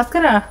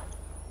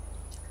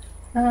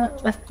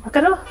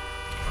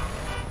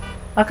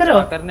 പക്കരോ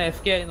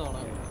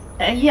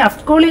ഈ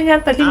അഫ്കോളി ഞാൻ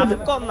തല്ലി.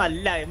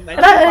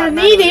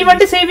 നീ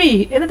വണ്ടി സേവ് ചെയ്യ്,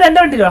 എന്നിട്ട് എന്റെ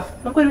വണ്ടി വാ,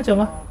 നമുക്ക് ഒരുമിച്ചോ.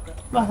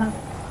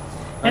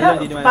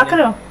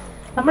 പക്കരോ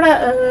നമ്മുടെ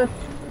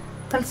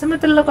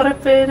തത്സമയത്തുള്ള കുറെ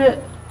പേര്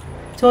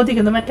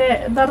ചോദിക്കുന്നു മറ്റേ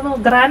എന്തായിരുന്നു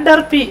ഗ്രാൻഡ്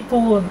ആർപി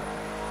പോവുമെന്ന്.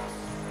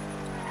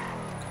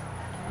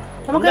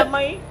 നമുക്ക്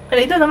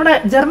ഇത് നമ്മുടെ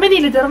ജർമ്മനി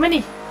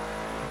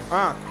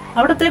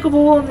അവിടത്തേക്ക്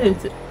പോവോന്ന്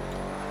ചോദിച്ചു.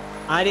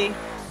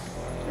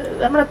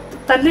 നമ്മുടെ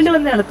തല്ലില്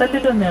വന്നയാള്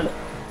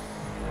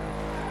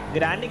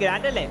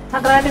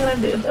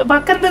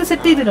ബക്കറിന്റെ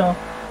സെറ്റ് ചെയ്തിനോ?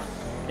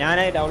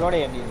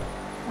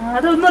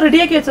 അതൊന്ന്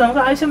റെഡിയാക്കി വെച്ചോ,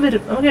 നമുക്ക് ആവശ്യം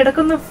വരും. നമുക്ക്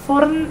ഇടക്കൊന്ന്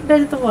ഫോറിൻ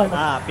രാജ്യത്ത് പോകാം.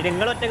 പിന്നെ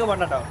നിങ്ങൾ ഒറ്റക്ക്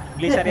പോകണ്ടോ?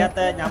 ഇംഗ്ലീഷ് അറിയാത്ത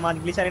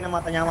ഇംഗ്ലീഷ് അറിയുന്ന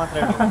മാത്രം ഞാൻ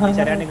മാത്രമേ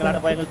ഇംഗ്ലീഷ് അറിയാൻ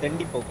നിങ്ങളവിടെ പോയാൽ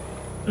തെണ്ടി പോകും.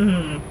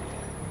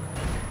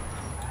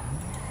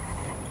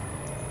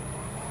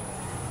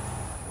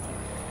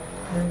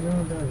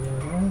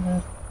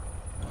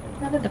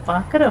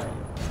 പാക്കരോ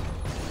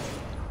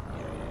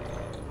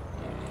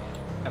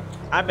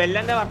ആ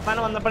ബെല്ലന്റെ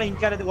വർത്താനം വന്നപ്പോൾ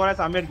എനിക്കറിയത് കുറെ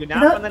സമയം എടുക്കും.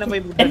 ഞാൻ തന്നെ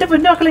പോയി എന്റെ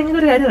പൊന്നമക്കളെ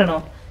ഇങ്ങനൊരു കാര്യമാണോ?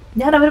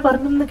 ഞാൻ അവർ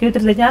പറഞ്ഞൊന്നും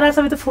കേട്ടില്ല. ഞാൻ ആ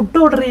സമയത്ത് ഫുഡ്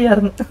ഓർഡർ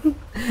ചെയ്യാറുണ്ട്.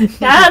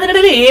 ഞാൻ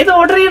അതിനിടയിൽ ഏത്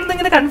ഓർഡർ ചെയ്യണമെന്ന്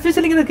ഇങ്ങനെ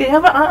കൺഫ്യൂഷൻ നിൽക്കുക.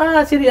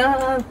 ശരി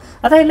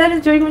അതാ എല്ലാരും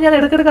ചോദിക്കുമ്പോൾ ഞാൻ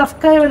ഇടയ്ക്കിടയ്ക്ക്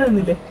അഫ്കായ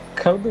വരുന്നില്ലേ?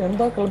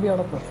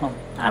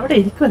 അവിടെ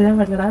എനിക്കും അറിയാൻ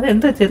പറ്റില്ല. അത്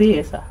എന്താ ചെറിയ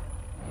കേസാ.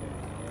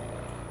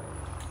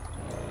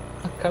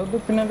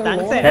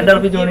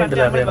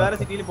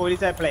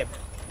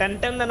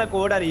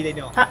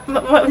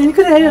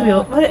 എനിക്കൊരു കാര്യം അറിയോ?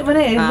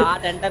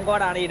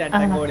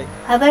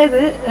 അതായത്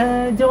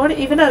ജോണി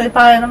ഇവനറിയ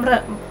നമ്മുടെ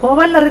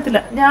ഗോപാലിന് അറിയത്തില്ല.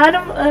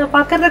 ഞാനും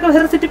പാക്കറിനൊക്കെ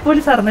വേറെ സിറ്റി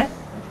പോലീസാറിനെ.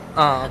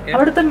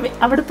 അവിടെ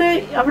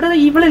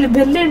ഇവളില്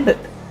ബെല്ലുണ്ട്.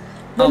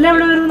 ബെല്ല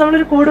അവിടെ വരുമ്പോ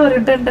നമ്മളൊരു കോഡ്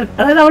പറയും ടെൻഡൻ.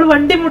 അതായത് അവള്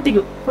വണ്ടി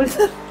മുട്ടിക്കും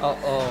പോലീസ്.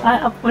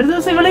 ഒരു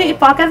ദിവസം ഇവള്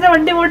പാക്കറിന്റെ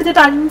വണ്ടി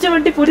മോട്ടിച്ചിട്ട് 5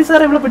 വണ്ടി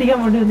പോലീസുകാരെ ഇവളെ പിടിക്കാൻ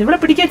വേണ്ടി വന്നു. ഇവളെ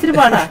പിടിക്കാൻ ഇച്ചിരി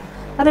പാടാ.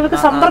 അത് ഇവക്ക്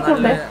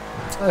സമ്പർക്കമുണ്ട്.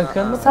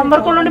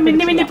 സമ്പർക്കമുള്ളോണ്ട്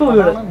മിന്നി പോയി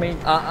ഇവള്.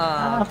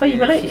 അപ്പൊ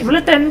ഇവള്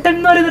 10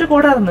 എന്ന് പറയുന്നൊരു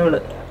കോടായിരുന്നു ഇവള്.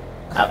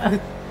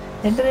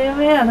 എന്റെ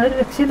ദൈവമേ അതൊരു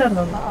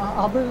രക്ഷയില്ലായിരുന്നു.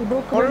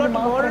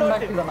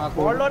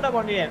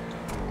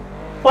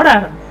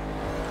 കോടാണ്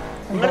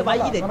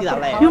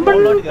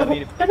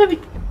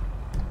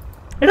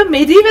എടാ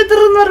മെരിവെതർ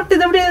എന്ന് പറഞ്ഞിട്ട്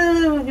ഇതെവിടെ?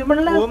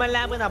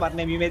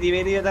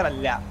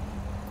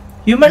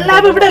 ഹ്യൂമൻ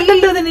ലാബ് ഇവിടെ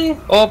അല്ലല്ലോ ഇതിന്.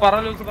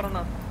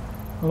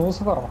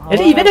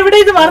 ഇവൻ എവിടെ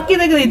ഇത് മാർക്ക്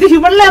ചെയ്തേക്കുന്നത്? ഇത്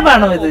ഹ്യൂമൻ ലാബ്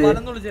ആണോ? ഇത്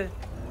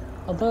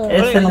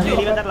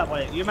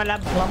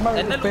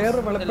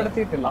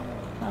മനസ്സിലായിട്ടില്ല.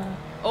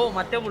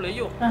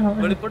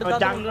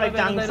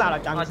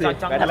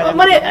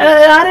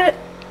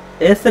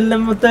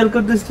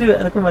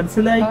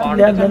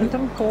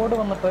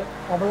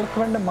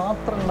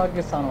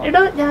 എടോ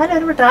ഞാൻ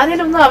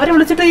ആരെങ്കിലും ഒന്ന് അവരെ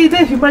വിളിച്ചിട്ട് ഇത്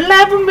ഹ്യൂമൻ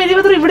ലാബും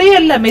മെരിവെതർ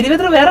ഇവിടെയല്ല.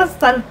 മെരിവെതർ വേറെ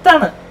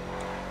സ്ഥലത്താണ്.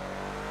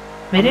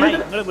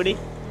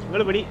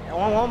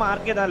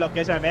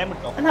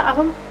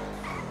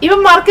 ഇവൻ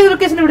മാർക്ക് ചെയ്ത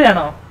ലൊക്കേഷൻ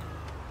ഇവിടെയാണോ?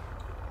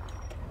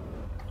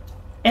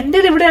 എന്റെ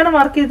ഇവിടെയാണ്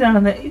മാർക്ക്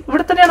ചെയ്താണെന്ന്.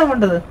 ഇവിടെ തന്നെയാണോ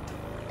കൊണ്ടത്?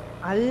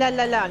 അല്ല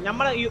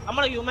നമ്മളെ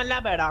ഹ്യൂമൻ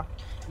ലാബ് ഏടാ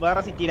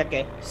വേറെ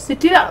സിറ്റിയിലൊക്കെ.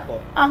 സിറ്റിയിൽ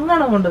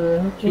അങ്ങാണോ കൊണ്ടത്?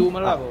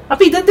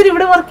 അപ്പൊ ഇതെന്തിനാ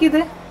ഇവിടെ മാർക്ക്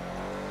ചെയ്തേ?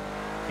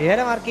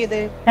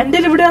 എന്റെ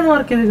ഇവിടെയാണ്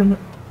മാർക്ക് ചെയ്തിരുന്നു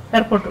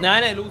എയർപോർട്ട്.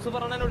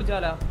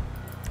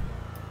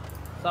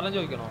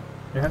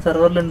 ഞാൻ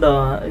സെർവറിലുണ്ടോ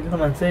ഇത്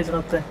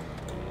മനസ്സിലായിട്ടൊക്കെ.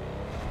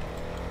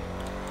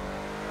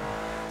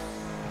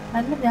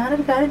 അല്ല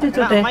ഞാനൊരു കാര്യം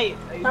ചോദിച്ചോട്ടെ.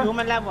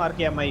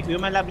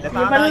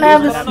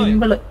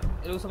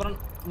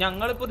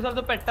 ഞങ്ങളിപ്പോ ഒരു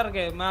സ്ഥലത്ത്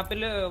പെട്ടിറക്കേ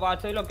മാപ്പില്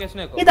വാട്സാപ്പ് ലൊക്കേഷൻ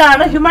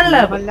ഇതാണ് ഹ്യൂമൻ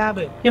ലാബ്.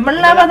 ഹ്യൂമൻ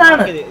ലാബ്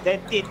അതാണ്.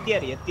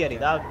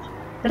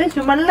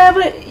 ഹ്യൂമൻ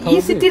ലാബ് ഈ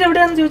സിറ്റിയിൽ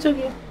എവിടെയാണെന്ന് ചോദിച്ചു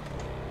നോക്കിയാ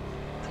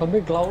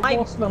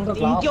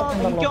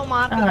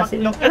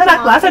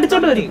ക്ലാസ്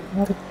അടിച്ചോണ്ട് വരും.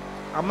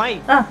 അമ്മായി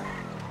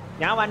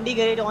ഞാൻ വണ്ടി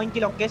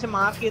കയറിയിട്ട് ലൊക്കേഷൻ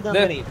മാർക്ക് ചെയ്ത്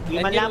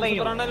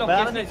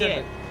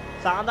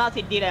സാധാ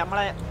സിറ്റിയിലെ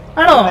നമ്മളെ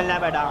ആണോ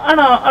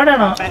ആണോ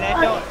അവിടെയാണോ?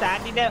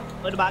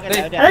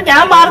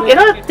 ഞാൻ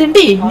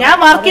തിണ്ടി ഞാൻ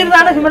മാർക്ക്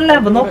ചെയ്തതാണ് ഹ്യൂമൻ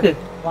ലാബ്. നോക്ക്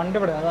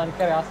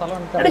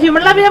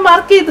ഹ്യൂമൻ ലാബ് ഞാൻ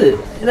മാർക്ക് ചെയ്ത്.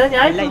 ഇതാ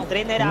ഞാൻ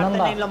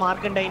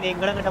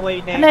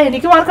അല്ല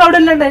എനിക്ക് മാർക്ക് അവിടെ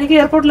ഇല്ലണ്ട്. എനിക്ക്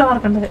എയർപോർട്ടിലെ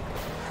മാർക്ക് ഉണ്ട്.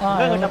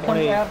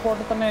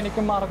 എയർപോർട്ടിൽ തന്നെ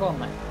എനിക്കും മാർക്ക്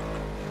വന്നേ.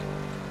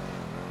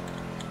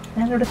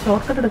 ഞാനിവിടെ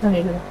ഷോർട്ട് കട്ട് എടുക്കാൻ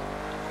കഴിയില്ല.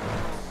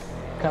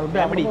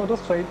 ഒരു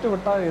സ്ട്രൈറ്റ്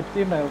വിട്ടാ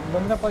എത്തിണ്ടായിരുന്നു.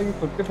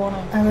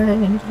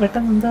 എനിക്ക്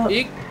പെട്ടെന്ന് എന്തോ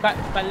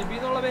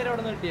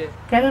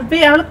കെൽബി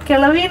അവള്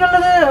കിളവി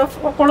എന്നുള്ളത്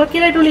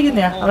കൊളക്കിലായിട്ട്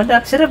വിളിക്കുന്നയാ. അവന്റെ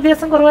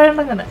അക്ഷരാഭ്യാസം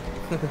കുറവായോണ്ട് അങ്ങനെ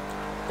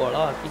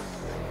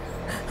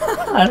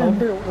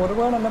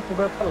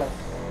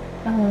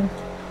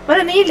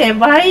നീയില്ലേ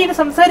വായി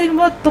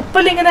സംസാരിക്കുമ്പോ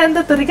തുപ്പലിങ്ങനെ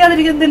എന്താ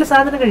തെറിക്കാതിരിക്കുന്ന എന്തെങ്കിലും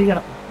സാധനം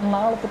കഴിക്കണം.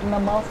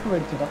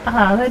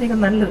 അതായിരിക്കും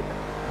നല്ലത്.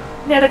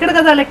 ഇനി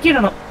ഇടക്കിടക്ക് അത്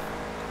അലക്കിയിടണം.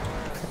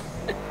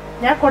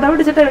 ഞാൻ കുട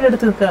പിടിച്ചിട്ട് അവിടെ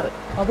എടുത്ത് നിൽക്കാറ്.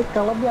 അത്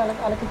കിളമ്പി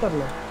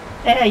അലക്കിട്ടല്ലേ?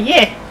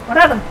 അയ്യേ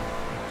ഒരാണ്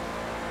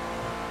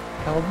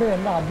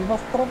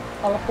അതിവസ്ത്രം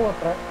അലക്കും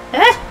അത്ര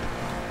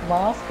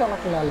മാസ്ക്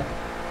അലക്കില്ലല്ലേ?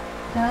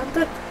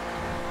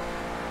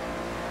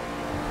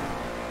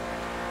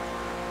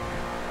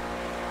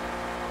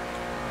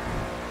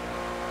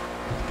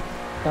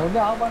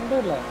 ആ വണ്ടി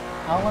അല്ലേ?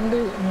 ആ വണ്ടി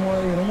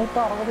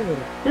 260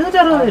 വരും.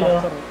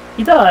 260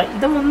 ഇതാ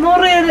ഇത്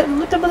 300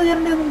 350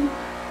 കയറേണ്ടി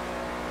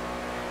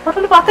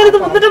പക്കത്ത്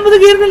 350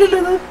 കയറുന്നില്ലല്ലോ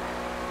ഇത്.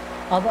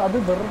 അത്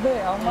വെറുതെ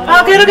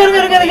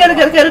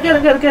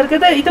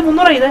ഇത്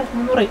 300 ഇത്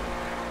 300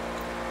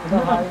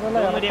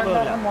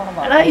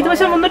 ഇത്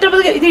പക്ഷെ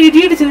 350 ഇത്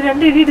ഇടിയിടിച്ചിട്ടുണ്ട്.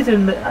 2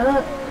 ഇടിയിടിച്ചിട്ടുണ്ട്. അത്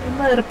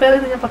ഇന്ന് റിപ്പയർ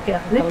ചെയ്ത് ഞാൻ പക്കയാ.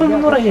 ഇതിപ്പോ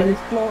 300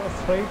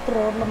 സ്ട്രൈറ്റ്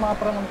റോഡിൽ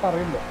മാത്രമേ നമുക്ക്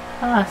അറിയില്ല.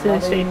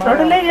 സ്ട്രൈറ്റ്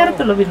റോഡല്ലേ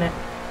കയറത്തുള്ളൂ. പിന്നെ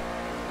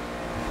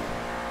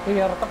ഈ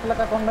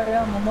ഇറക്കത്തിലൊക്കെ കൊണ്ടുപോയാ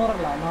 300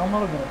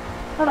 400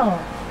 ആണോ?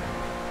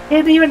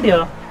 ഏത് ഈ വണ്ടിയോ?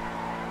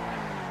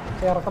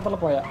 ഇറക്കത്തില്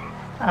പോയാ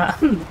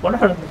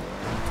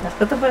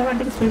നഷ്ടത്തിൽ പോയ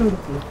വണ്ടിക്ക് സ്പീഡ്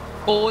കൊടുക്കുള്ളൂ.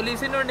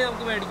 പോലീസിന്റെ വണ്ടി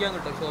നമുക്ക് മേടിക്കാൻ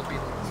കിട്ടും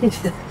ഷോപ്പിൽ.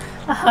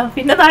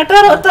 പിന്നെ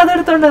നാട്ടുകാർ ഒത്ത് അത്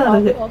എടുത്തോണ്ട്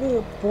അത്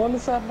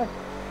പോലീസുകാരുടെ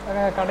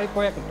കടയിൽ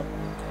പോയാൽ കിട്ടും.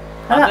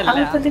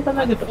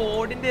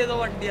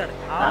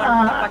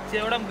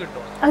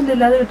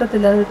 അല്ലല്ല അത്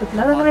കിട്ടത്തില്ല. അത്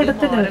കിട്ടത്തില്ല. അതങ്ങനെ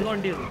എടുത്തില്ല.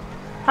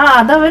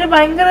 അതവര്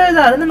ഭയങ്കര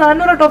ഇതാ. അതിന്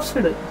 400 ടോപ്പ്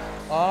സ്പീഡ്.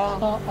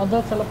 അത്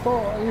ചിലപ്പോ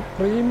ഈ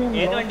പ്രീമിയം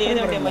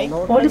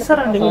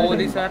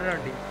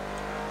പോലീസുകാരുണ്ട്.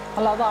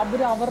 അല്ല അത്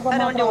അവരുടെ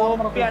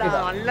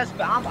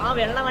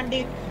വെള്ള വണ്ടി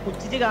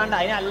കുച്ചിച്ച് കാണണ്ട.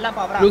 അതിനെല്ലാം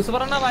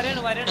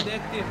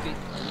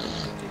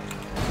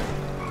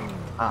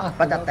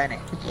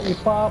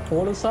ഇപ്പൊ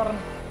പോലീസുകാരൻ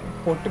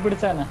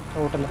പൊട്ടിപ്പിടിച്ചാനെ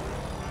റോട്ടില്.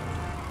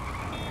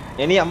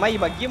 ഇനി അമ്മായി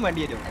ബഗ്ഗിയും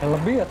വണ്ടി വരും.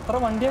 കിളബി എത്ര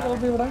വണ്ടിയാ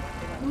കിളബി ഇവിടെ?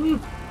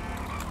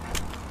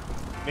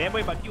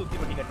 പോയി ബഗ്ഗി കുത്തി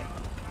പൊട്ടിക്കട്ടെ.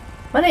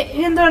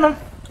 ഇനി എന്ത് വേണം?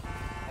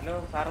 ഹലോ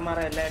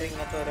സാർമാരെ എല്ലാരും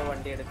ഇങ്ങനത്തെ ഓരോ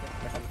വണ്ടി എടുക്കും.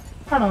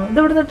 ആണോ? ഇത്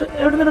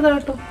എവിടെ നിന്ന്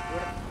കിട്ടും?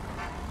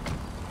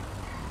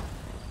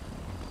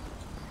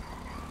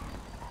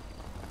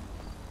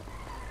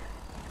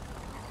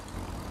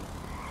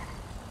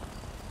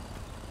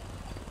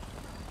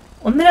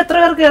 ഒന്നിന് എത്ര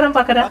പേർക്ക് കയറാൻ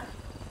പക്കര?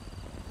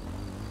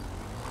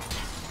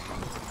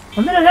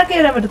 ഒന്നിന് ഒരാൾക്ക്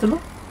കയറാൻ പറ്റത്തുള്ളൂ.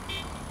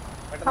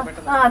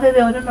 അതെ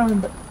അതെ ഒരെണ്ണം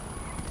ഉണ്ട്.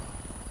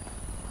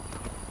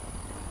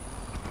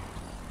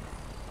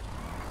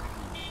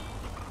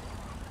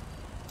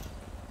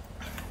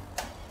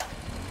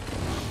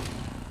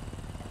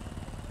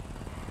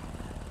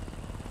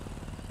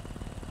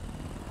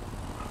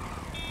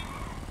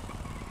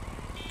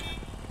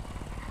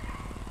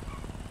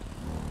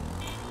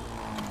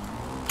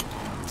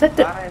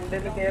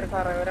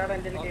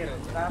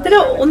 ഇതില്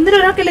ഒന്നിന്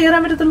ഒരാൾക്കല്ലേ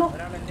കയറാൻ പറ്റത്തുള്ളൂ.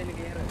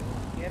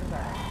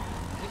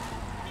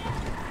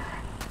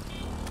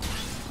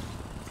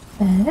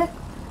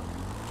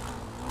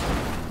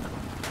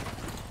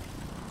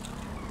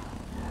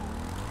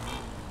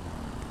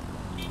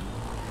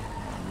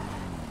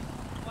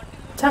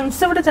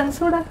 ചങ്സ് ഇവിടെ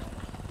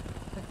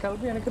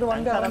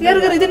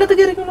ഇതിനകത്ത്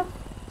കയറിക്കോളൂ.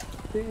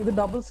 ഇത്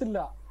ഡബിൾസ് ഇല്ല.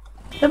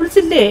 ഡബിൾസ്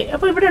ഇല്ലേ?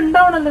 അപ്പൊ ഇവിടെ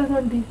ഉണ്ടാവണല്ലോ ഇത്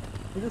വണ്ടി.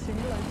 ഇത്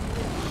സിംഗിൾ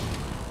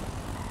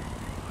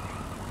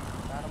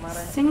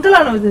സിംഗിൾ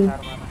ആണോ ഇത്?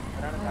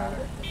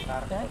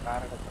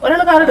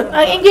 ഒരാൾ കാർ എടുക്കും.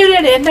 എങ്കിൽ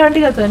എന്റെ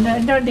വണ്ടിക്കകത്തോ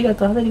എന്റെ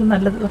വണ്ടിക്കകത്തോ അതായിരിക്കും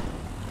നല്ലത്.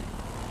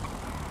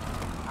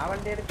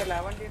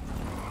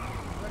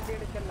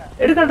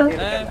 എടുക്കണ്ടോ?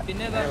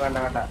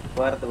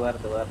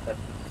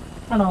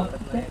 ആണോ?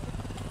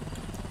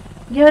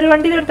 ഈ ഒരു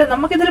വണ്ടി എടുത്ത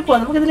നമുക്കിതിൽ പോവാം.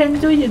 നമുക്കിതിൽ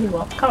എൻജോയ് ചെയ്ത്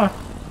പോവാം. കമാ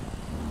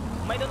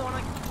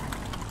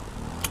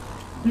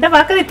എന്റെ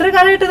വാക്കൽ ഇത്ര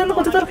കാലമായിട്ട് ഇതൊന്നും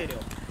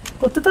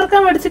കൊത്തി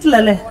തുറക്കാൻ പഠിച്ചിട്ടില്ല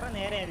അല്ലേ?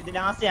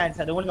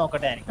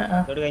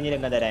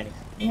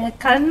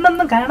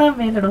 കണ്ണൊന്നും കാണാൻ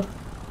മേലടോ.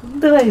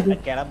 എന്തുവാ ഇത്?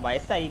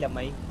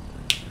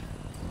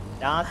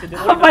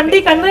 വണ്ടി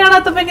കണ്ണ്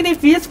കാണാത്തപ്പോ എങ്ങനെ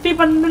PSP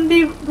 12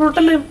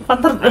 റൂട്ടില്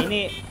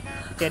 12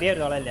 ചെറിയൊരു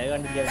തോളല്ലേ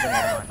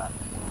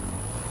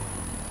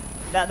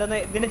അതൊന്ന്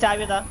ഇതിന്റെ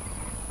ചാവിയതാ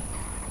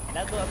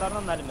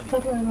തുറന്നാലും മതി.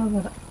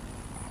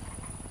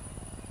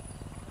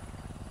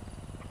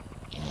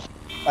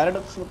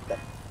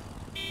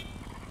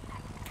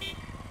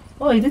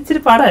 ഓ ഇത് ഇച്ചിരി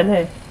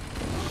പാടല്ലേ?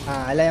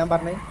 അല്ല ഞാൻ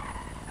പറഞ്ഞേ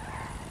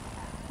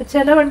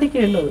ചില വണ്ടിക്ക്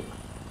ഉള്ളത്.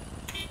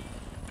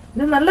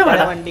 ഇത് നല്ല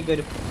പാടാ. വണ്ടിക്ക്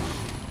ഒരു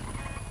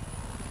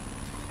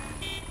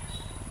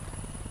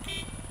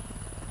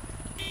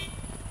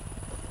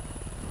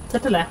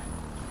സെറ്റല്ലേ?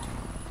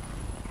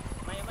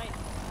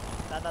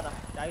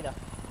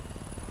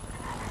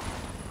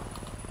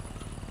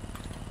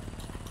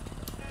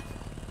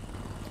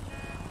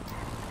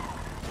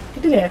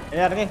 കിട്ടില്ലേ?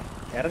 ഇറങ്ങി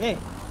ഇറങ്ങി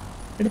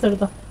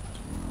എടുത്തെടുത്തോ.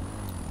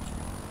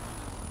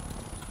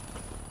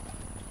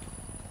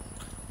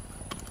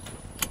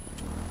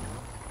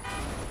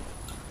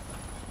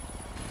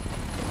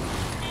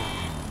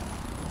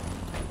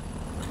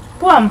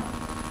 പോവാം.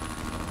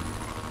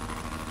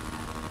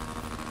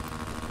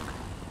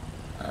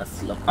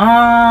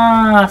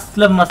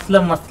 അസ്ലം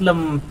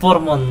ഇപ്പൊ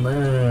ഓർമ്മ വന്ന്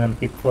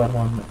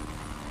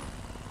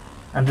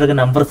അതിന്റെ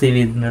നമ്പർ സേവ്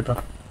ചെയ്തിട്ടുണ്ട് കേട്ടോ.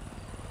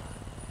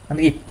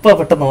 എനിക്ക് ഇപ്പൊ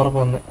പെട്ടെന്ന് ഓർമ്മ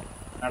വന്ന്.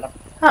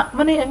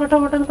 മണി എങ്ങോട്ടാ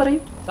പോട്ടെന്ന്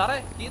പറയും.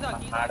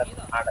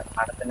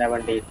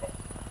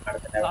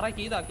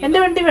 എന്റെ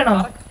വണ്ടി വേണോ?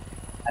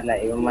 അല്ല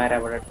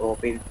ഇവന്മാരവിടെ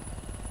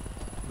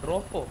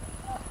ഡ്രോപ്പോ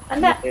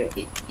അല്ല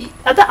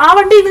അത് ആ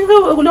വണ്ടി നിങ്ങൾക്ക്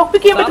ലോക്ക്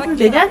പിക്ക് ചെയ്യാൻ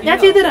പറ്റുന്നില്ലേ? ഞാൻ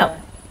ചെയ്തുതരാം.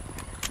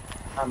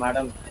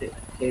 മാഡം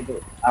ചെയ്തു.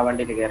 ആ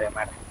വണ്ടിയിൽ കയറിയ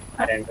മാഡം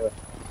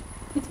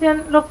ഇത് ഞാൻ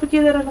ലോക്ക് പിക്ക്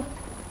ചെയ്ത് തരാലോ.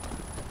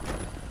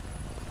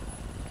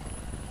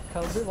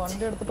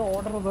 വണ്ടി എടുത്തിട്ട്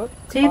ഓർഡർ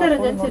ചെയ്തുതരാം.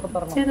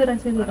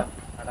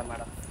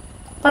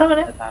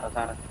 പറഞ്ഞേ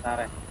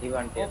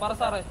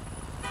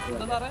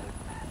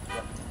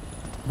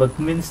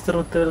ബക്മിൻസ്റ്റർ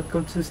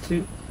വെൽക്കം സിസ്റ്റർ.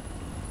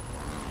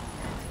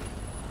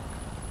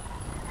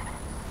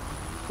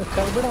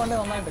 വണ്ടി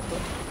നന്നായിട്ട്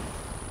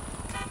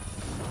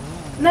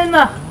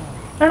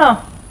വേണോ?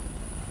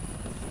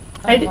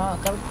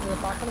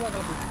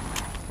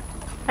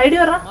 ഐഡി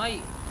പറ.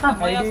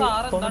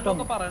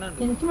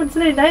 എനിക്ക്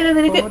മനസ്സിലായില്ല.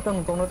 നിനക്ക്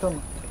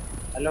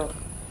ഹലോ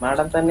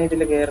മാഡം തന്നെ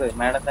ഇതില് കേറ്.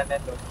 മാഡം തന്നെ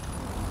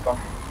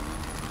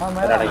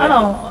ആണോ?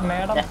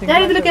 ഞാൻ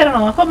ഇതിൽ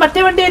കയറണോ? അപ്പൊ മറ്റേ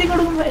വണ്ടി ആയിരിക്കും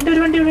കൊടുക്കും. എന്റെ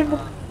ഒരു വണ്ടി ഇവിടെ ഉണ്ട്.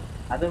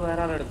 അത്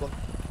വേറെ ആളെടുക്കും.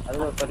 അത്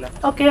കുഴപ്പമില്ല.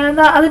 ഓക്കെ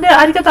എന്നാ അതിന്റെ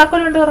ആർക്കാ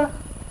താക്കോൽ വേണ്ടി പറ.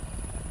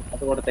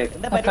 അത് കൊടുത്തേക്ക്.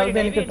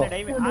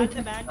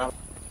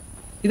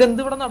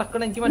 ഇതെന്ത് ഇവിടെ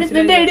നടക്കണം എനിക്ക് നിന്റെ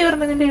മനസ്സിലായി. ഐഡി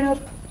പറഞ്ഞു. നിന്റെ ഐഡി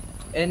പറഞ്ഞു.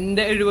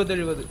 എന്റെ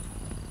 70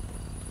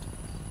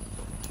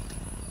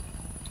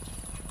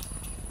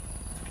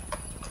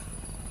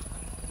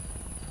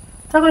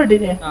 താക്കോൽ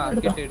കിട്ടിയില്ലേ?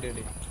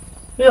 കിട്ടി.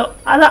 അയ്യോ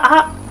അത്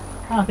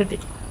കിട്ടി.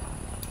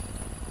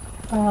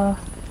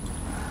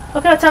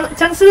 ഓക്കെ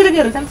ചങ്സിൽ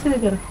കയറി.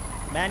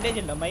 ബാൻഡേജ്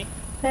ഉണ്ടോ അമ്മായി?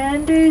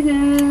 ബാൻഡേജ്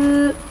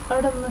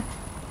അവിടെ നിന്ന്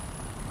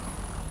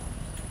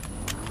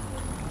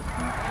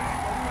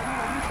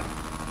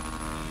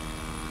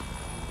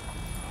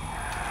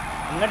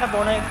എങ്ങോട്ടാ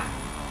പോണേ?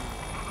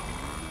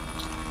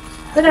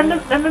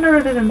 രണ്ടെണ്ണം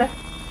ഇട്ടിട്ടുണ്ട്.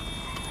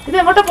 ഇത്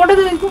എങ്ങോട്ടാ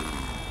പോണ്ടത് ചോദിക്കും.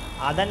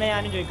 അതന്നെ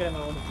ഞാനും ചോദിക്കണേ.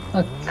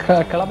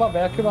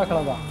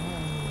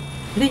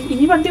 ഇത്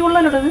ഈ വണ്ടി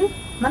കൊള്ളാലോ. ഇത്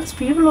നല്ല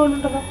സ്പീഡുള്ള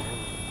പോലുണ്ടല്ലോ.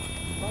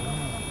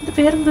 എന്റെ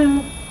പേരെന്ത്?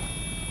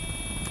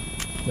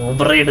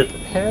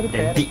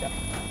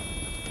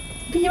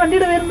 ഈ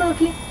വണ്ടിയുടെ പേരെന്താ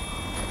നോക്കി?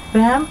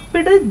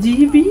 റാപ്പിഡ്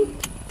GB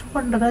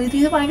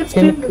ഇത് ഭയങ്കര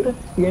സ്പീഡ്.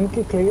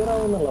 എനിക്ക് ക്ലിയർ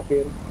ആവുന്നുള്ള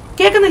പേര്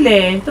കേക്കുന്നില്ലേ?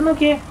 ഇത്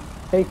നോക്കിയേ.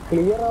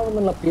 ക്ലിയർ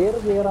ആവുന്നുള്ള പേര്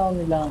ക്ലിയർ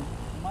ആവുന്നില്ല.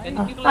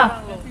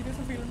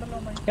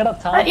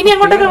 ഇനി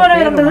എങ്ങോട്ടൊക്കെ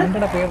വരേണ്ടത്?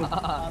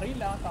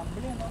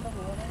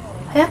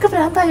 അയാൾക്ക്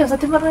ഭ്രാന്തായോ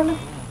സത്യം പറഞ്ഞാലും?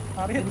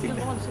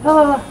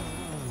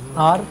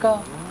 ആർക്കാ?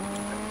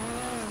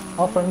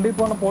 ആ ഫ്രണ്ടിൽ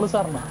പോണ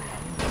പോലീസാറിനാ?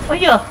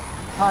 അയ്യോ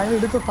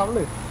എടുത്തു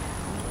തള്ളു.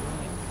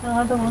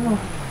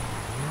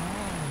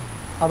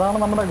 അതാണ്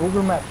നമ്മുടെ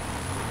ഗൂഗിൾ മാപ്പ്.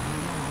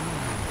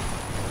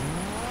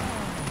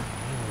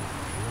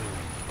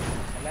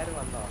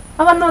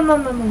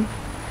 വന്നു.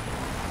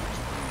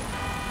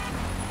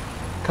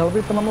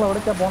 ഇപ്പൊ നമ്മൾ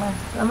എവിടേക്കാ പോണേ?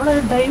 നമ്മള്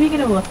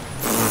ഡൈവിങ്ങിന് പോവാ.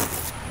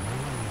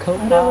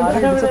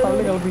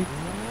 തള്ളി കൽബി.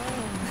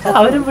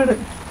 അവരും വീട്.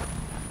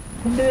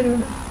 എന്റെ പേര്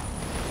വീട്.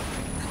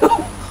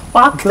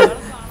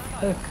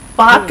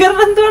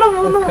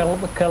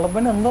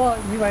 കിളബൻ എന്തോ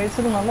ഈ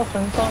വയസ്സിൽ നല്ല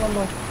ഫ്രണ്ട്സ്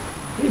ആണല്ലോ.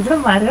 ഇവിടെ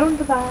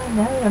മരമുണ്ട്.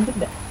 ഞാൻ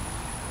കണ്ടില്ല.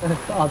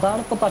 അതാണ്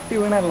ഇപ്പൊ തട്ടി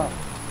വീണല്ല.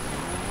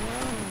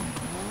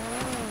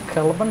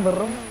 കിളബൻ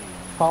വെറും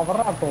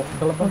പവറാട്ടോ.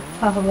 കിളബൻ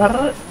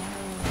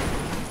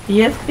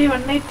ESP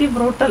 180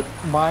 ബ്രൂട്ടൽ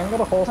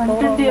ഭയങ്കര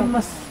 120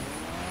 MS.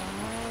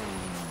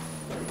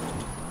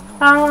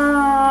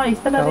 ഈ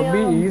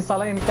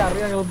സ്ഥലം എനിക്ക്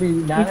അറിയാം.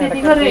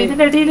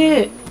 ഇതിന്റെ അടിയില്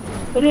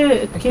ഒരു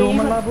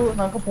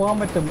നമുക്ക് പോകാൻ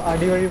പറ്റും.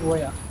 അടി വഴി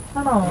പോയാ.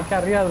 ആണോ?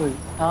 എനിക്കറിയാത്.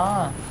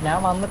 ഞാൻ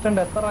വന്നിട്ടുണ്ട്.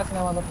 എത്ര പ്രാവശ്യം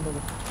ഞാൻ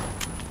വന്നിട്ടുണ്ട്.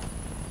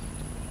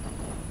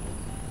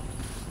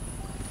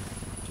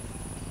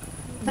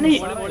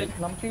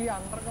 നമുക്ക് ഈ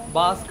അണ്ടർഗ്രൗണ്ട്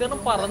ഭാസ്കർ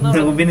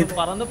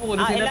പറന്ന്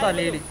പോലീസിന്റെ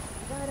തലയില്.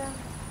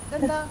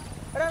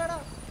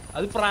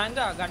 അത്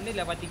പ്രാങ്കാ,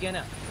 കണ്ണില്ല,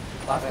 പറ്റിക്കാനാ.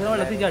 ഭാസ്കർ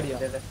വെള്ളത്തിൽ ചാടിയാ.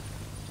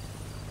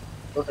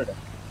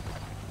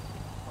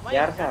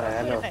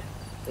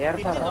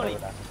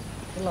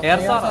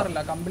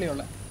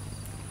 കമ്പിളിയുള്ള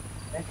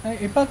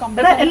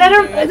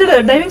എല്ലാരും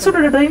ഡ്രൈവിംഗ് സൂട്ട്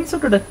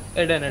ഇട്.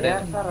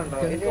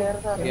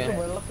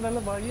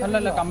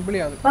 അല്ലല്ല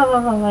കമ്പിളിയാണ്.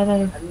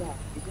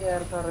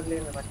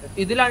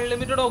 ഇതിൽ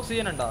അൺലിമിറ്റഡ്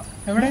ഓക്സിജൻ ഉണ്ടോ?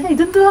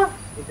 ഇതെന്തുവാ?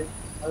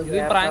 ഇത്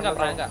പ്രാങ്ക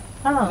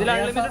ഇതിൽ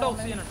അൺലിമിറ്റഡ്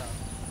ഓക്സിജൻ ഉണ്ടോ?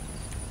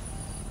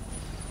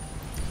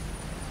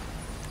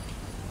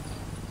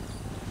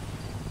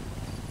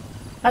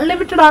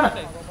 അൺലിമിറ്റഡ് ആണ്.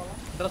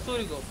 ഡ്രസ്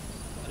ഊരിക്കോ,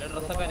 അല്ല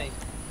ഡ്രസ്സൊക്കെ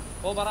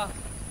ഓ പറ.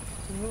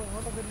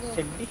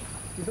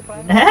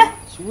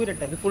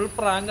 ഇത് ഫുൾ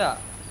പ്രാങ്ക.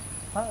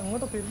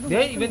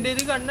 ഇവന്റെ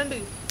ഇത് കണ്ണുണ്ട്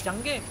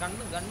ചങ്കേ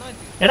കണ്ണ്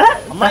വെച്ച്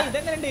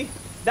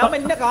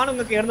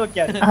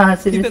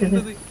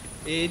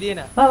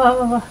ഏരിയനാ.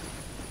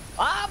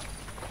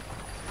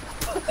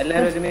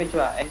 എല്ലാരും ഒരുമിച്ച്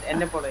വാ,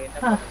 എന്നെ പോലെ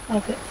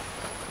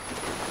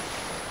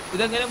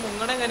ഇതെങ്ങനെ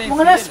മുങ്ങണെങ്ങനെ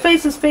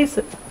സ്പേസ്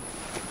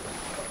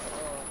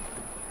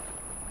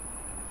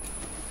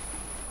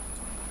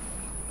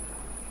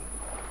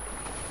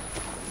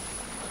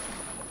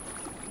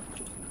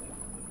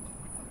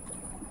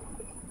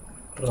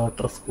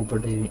സ്കൂബ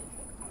ഡൈവിംഗ്.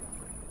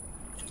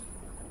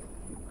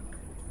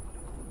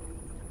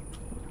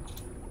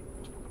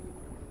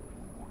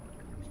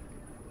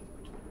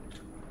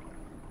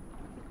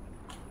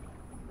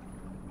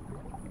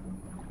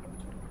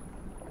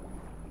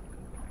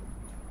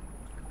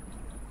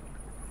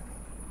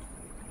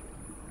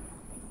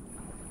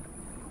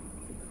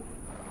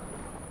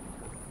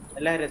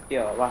 എല്ലാരും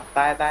എത്തിയോ? വാ,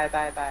 താഴെ താഴെ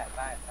താഴെ താഴെ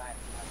താഴെ താഴെ.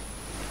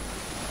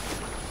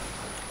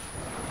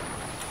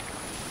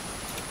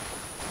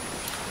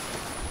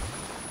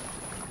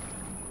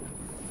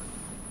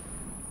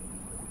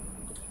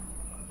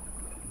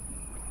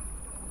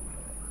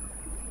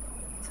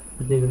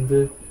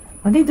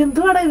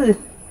 ഇതെന്തുവാടാ ഇത്?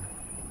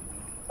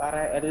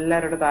 സാറേ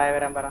എല്ലാരോടും താഴെ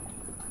വരാൻ പറ.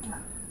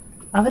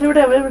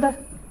 അവരെവിടെ?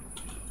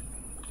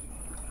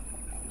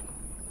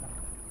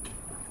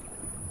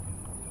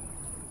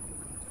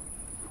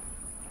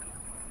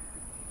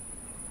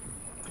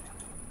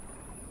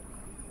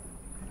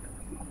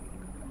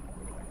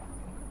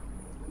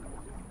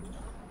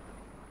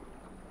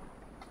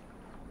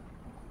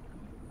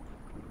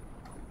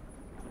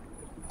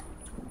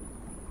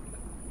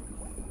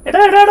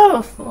 എടാ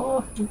ഓ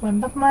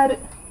പണ്ടന്മാര്.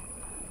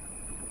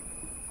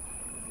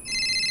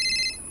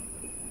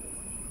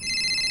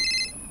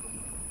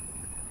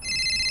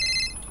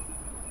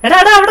 എടാ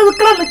അവിടെ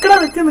നിക്ക്.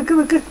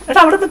 എടാ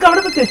അവിടെ നിക്ക്.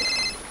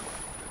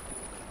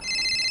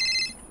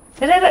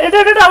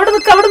 എടാ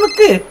അവിടെ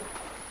നിക്ക്.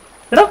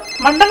 എടാ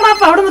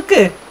മണ്ടങ്ങളാപ്പ അവിടെ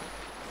നിക്ക്.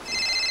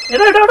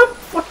 എടാ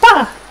പൊട്ടാ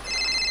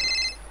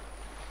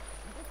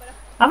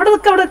അവിടെ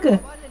നിക്ക്.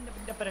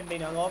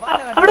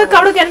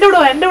 എന്റെ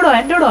വിടുവാ.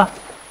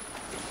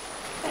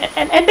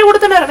 എന്റെ കൂടെ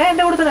തന്നെ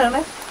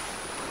ഇറങ്ങണേ.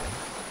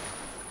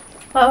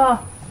 ആ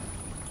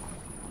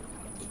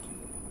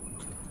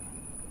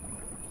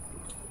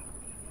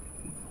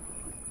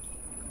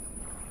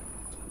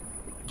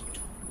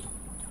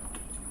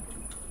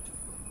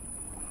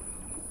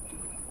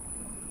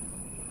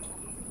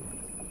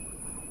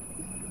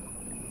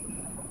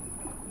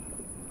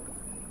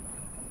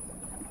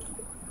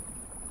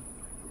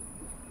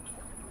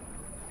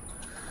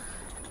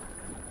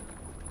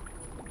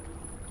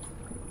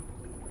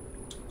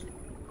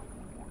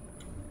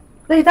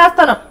ഇതാ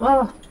സ്ഥലം.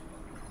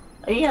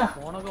 അയ്യാ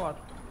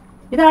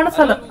ഇതാണ്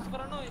സ്ഥലം.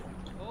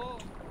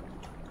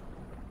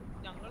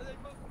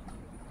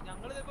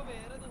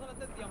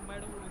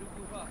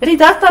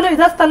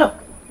 ഇതാ സ്ഥലം.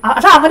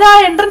 അവനാ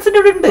എൻട്രൻസിന്റെ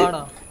ഇവിടെ ഉണ്ട്.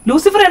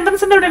 ലൂസിഫർ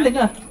എൻട്രൻസിന്റെ ഇവിടെ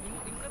ഉണ്ട്.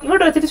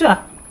 ഇങ്ങോട്ട് തിരിച്ചു വാ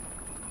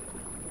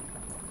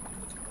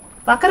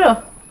പാക്കരോ.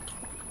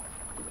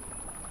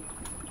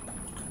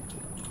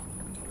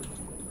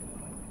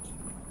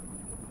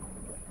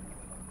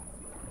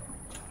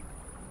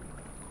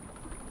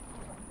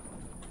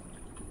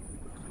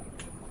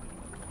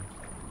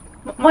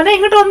 മോനെ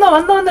ഇങ്ങോട്ട് വന്നോ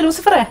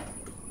ലൂസിഫറെ.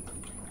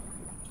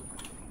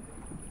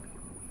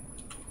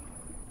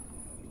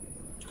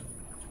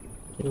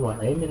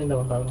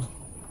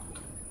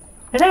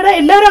 എടാ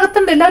എല്ലാവരും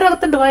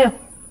അകത്തുണ്ട് വായോ.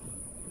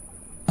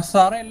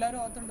 സാറേ എല്ലാരും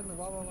അകത്തുണ്ടെന്ന്.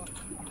 വാ വാ വാ.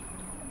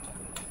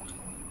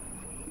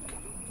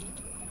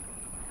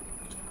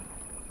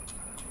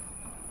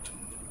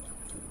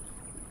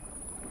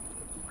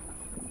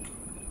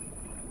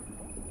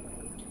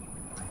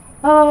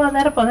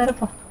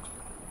 നേരപ്പോ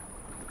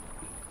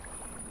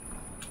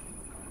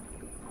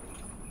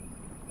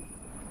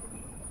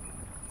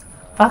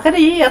പകരം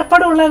ഈ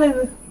ഏർപ്പാട് കൊള്ളാലോ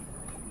ഇത്.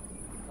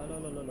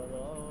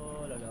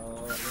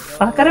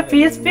 പകരം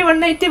PSP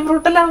 180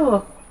 ബ്രൂട്ടലാവോ?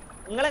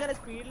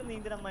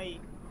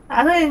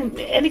 അത്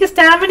എനിക്ക്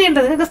സ്റ്റാമിന ഉണ്ട്,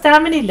 നിനക്ക്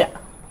സ്റ്റാമിന ഇല്ല.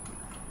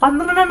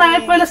 12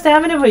 ആയപ്പോലെ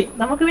സ്റ്റാമിന പോയി.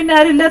 നമുക്ക് പിന്നെ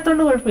ആരും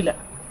ഇല്ലാത്തോണ്ട് കുഴപ്പമില്ല.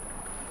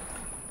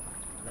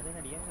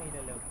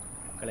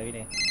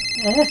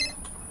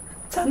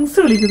 ചങ്സ്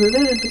വിളിക്കുന്നത്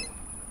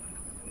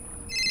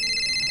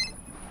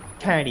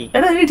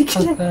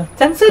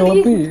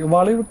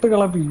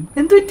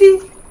എന്തുപറ്റി?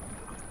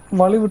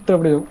 വളി വിട്ട്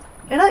എവിടെയോ?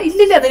 എടാ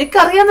ഇല്ലില്ല, നിനക്ക്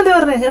അറിയാന്നല്ലേ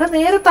പറഞ്ഞേ. എടാ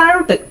നേരെ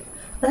താഴോട്ട്.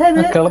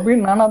 കിളപ്പി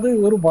ഞാനത്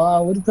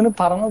ഒരുത്തിന്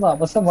പറഞ്ഞതാ,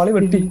 പക്ഷെ വളി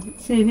വെട്ടി.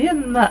 ശരി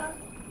എന്നാ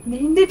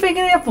നീന്തി ഇപ്പൊ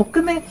എങ്ങനെയാ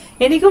പൊക്കുന്നേ?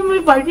 എനിക്കും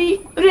വഴി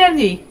ഒരു കാര്യം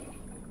ചെയ്യ്.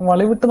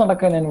 വളി വിട്ട്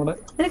നടക്കാൻ ഞാനിവിടെ.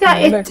 എനിക്ക്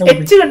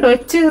എച്ച് കണ്ടോ?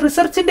 എച്ച്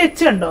റിസർച്ചിന്റെ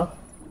എച്ച് കണ്ടോ?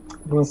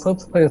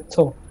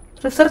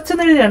 റിസർച്ച്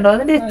എഴുതി കണ്ടോ?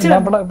 അതിന്റെ എച്ച്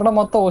ഇവിടെ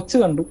മൊത്തം ഒച്ച്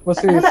കണ്ടു.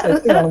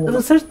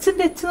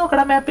 റിസർച്ചിന്റെ എച്ച്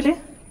നോക്കടാ മാപ്പില്.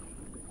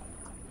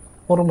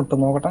 ഓർമ്മിട്ട്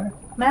നോക്കട്ടെ.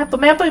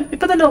 മാപ്പ്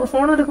ഇപ്പൊ തന്നെ നോക്ക്,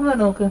 ഫോൺ എടുക്കുമ്പോ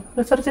നോക്ക്.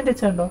 റിസർച്ചിന്റെ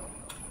ഇച്ചുണ്ടോ?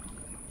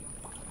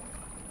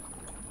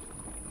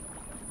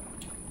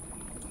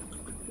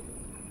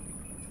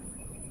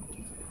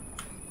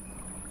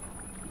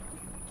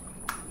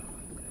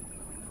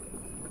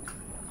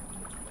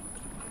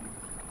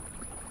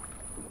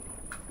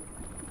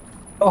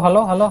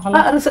 Hello hello hello.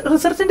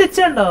 റിസർച്ചിന്റെ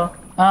ഇച്ചുണ്ടോ?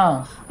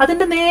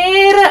 അതിന്റെ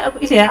നേരെ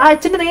ഇല്ലേ, ആ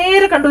ഇച്ചിന്റെ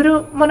നേരെ കണ്ടു ഒരു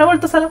മൊന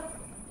പോലത്തെ സ്ഥലം.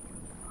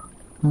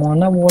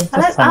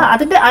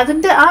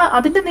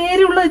 അതിന്റെ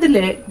നേരെയുള്ള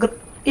ഇതില്ലേ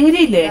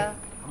ഏരിയ ഇല്ലേ,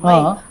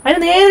 അതിന്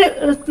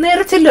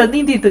നേരെ ചെല്ലോ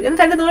നീന്തിയിട്ട്.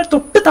 എന്നിട്ട് അതിന്റെ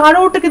തൊട്ട്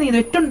താഴോട്ടൊക്കെ നീന്തും,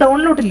 ഏറ്റവും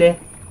ഡൗണിലോട്ടില്ലേ.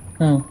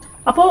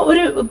 അപ്പൊ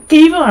ഒരു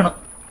കേവ് കാണും,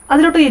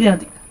 അതിലോട്ട് കയറിയാൽ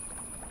മതി.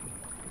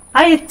 ആ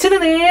എച്ചിന്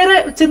നേരെ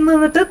ചെന്ന്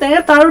നിന്നിട്ട്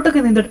നേരെ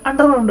താഴോട്ടൊക്കെ നീന്തും,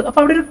 അണ്ടർഗ്രൗണ്ട്. അപ്പൊ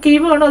അവിടെ ഒരു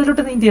കേവ് കാണും,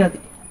 അതിലോട്ട് നീന്തിയാൽ മതി.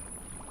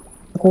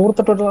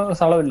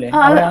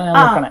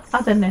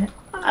 അതന്നെ,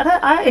 അത്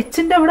ആ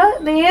എച്ചിന്റെ അവിടെ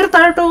നേരെ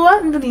താഴോട്ട് പോവാ,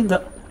 നീന്ത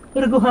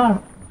ഒരു ഗുഹ കാണും.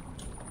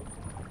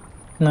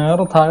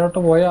 നേരെ താഴോട്ട്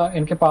പോയാ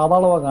എനിക്ക്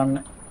പാതാളവാ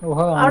കാണുന്നേ.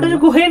 അവിടെ ഒരു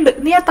ഗുഹയുണ്ട്,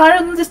 നീ ആ താഴെ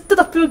ഒന്ന് ജസ്റ്റ്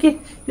തപ്പി നോക്കിയേ.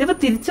 ഇതിപ്പോ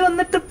തിരിച്ചു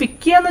വന്നിട്ട് പിക്ക്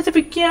ചെയ്യാന്ന് വെച്ചാൽ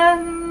പിക്ക് ചെയ്യാൻ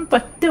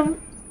പറ്റും.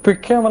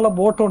 പിക്ക് ചെയ്യാൻ വല്ല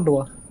ബോട്ട്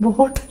കൊണ്ടുപോവാ.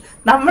 ബോട്ട്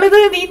നമ്മളിത്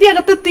നീന്തി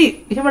അകത്തെത്തി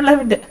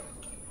ഹിമലാവിന്റെ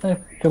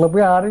കിളപ്പി.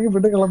 ആരെങ്കിലും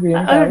വിട് കിളപ്പി.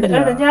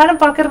 ഞാനും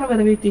പാക്കറിനെ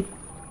വരെ വീട്ടി.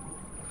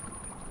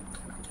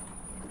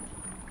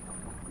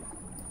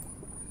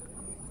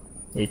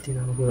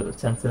 നമുക്ക്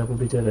ചാൻസിനെ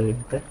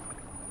കൂട്ടിട്ട്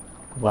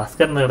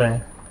ഭാസ്കറിനെ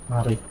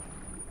മാറി.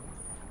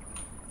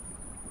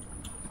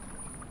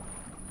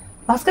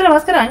 ഭാസ്കര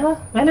അങ്ങോ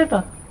വേല കേട്ടോ.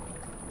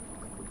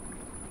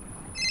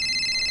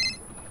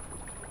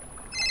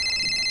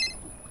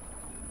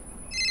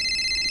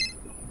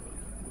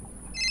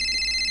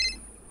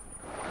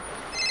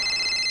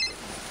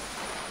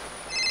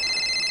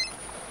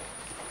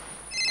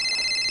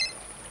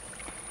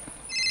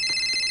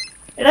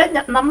 എടാ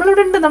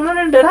നമ്മളിവിടെ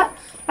ഉണ്ട്. എടാ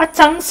ആ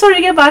ചങ്സ്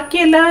ഒഴികെ ബാക്കി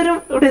എല്ലാവരും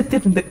ഇവിടെ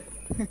എത്തിയിട്ടുണ്ട്.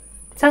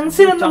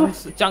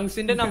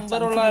 ചങ്സിന്റെ നമ്പർ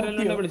ഉള്ള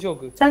ആരെല്ലാം വിളിച്ചു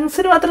നോക്ക്.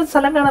 ചങ്സിന് മാത്രം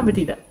സ്ഥലം കാണാൻ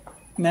പറ്റിയില്ല.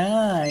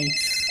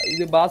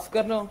 ഇത്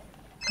ഭാസ്കറിനോ?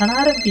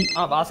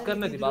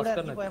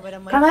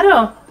 കണാരോ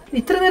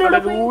ഇത്ര നേരം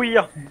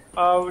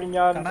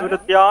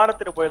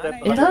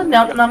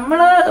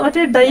നമ്മള്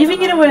മറ്റേ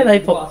ഡൈവിങ്ങിന് പോയതാ.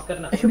 ഇപ്പൊ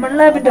ഹ്യൂമൻ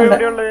ലാബിന്റെ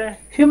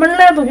ഹ്യൂമൻ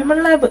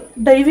ലാബ്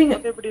ഡൈവിങ്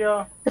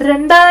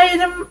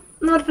 2000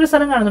 എന്ന് പറഞ്ഞൊരു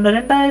സ്ഥലം കാണുന്നുണ്ടോ?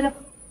 2000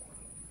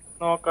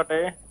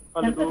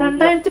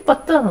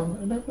 2010 ആണോ?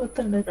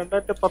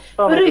 2010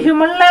 ഒരു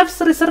ഹ്യൂമൻ ലാബ്സ്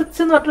റിസർച്ച്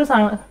എന്ന് പറഞ്ഞൊരു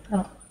സാധനം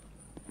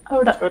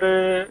അവിടെ.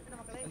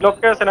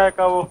 ലൊക്കേഷൻ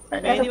അയക്കാവോ?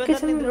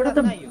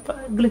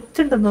 ഗ്ലിച്ച്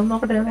ഉണ്ടെന്നോ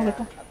നോക്കട്ടെ.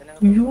 2010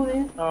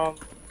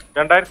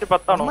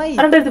 ആണോ?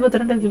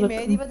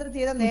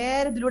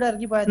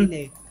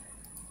 2010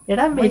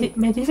 എടാ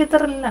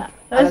മെരിഫെത്തറല്ല.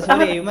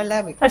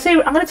 പക്ഷെ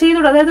അങ്ങനെ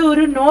ചെയ്തൂടാ. അതായത്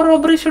ഒരു no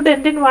robbery should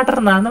end in water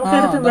എന്നാണ്. നമുക്ക്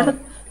എടുത്ത്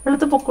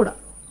വെള്ളത്ത് പൊക്കൂടാ.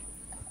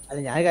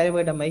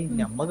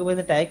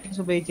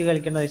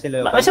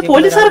 പക്ഷെ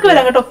പോലീസുകാർക്ക്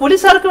വരാം കേട്ടോ.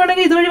 പോലീസുകാർക്ക്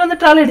വേണമെങ്കിൽ ഇതുവഴി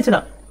വന്നിട്ട് ആളെ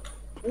അടിച്ചിടാം.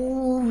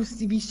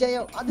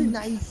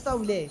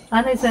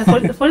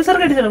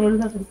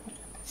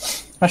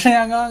 പക്ഷെ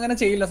ഞങ്ങൾ അങ്ങനെ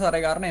ചെയ്യില്ല സാറേ.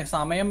 കാരണം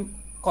സമയം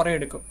കൊറേ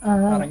എടുക്കും.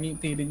 ഇറങ്ങി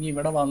തിരിഞ്ഞ്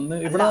ഇവിടെ വന്ന്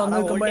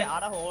നിൽക്കുമ്പോ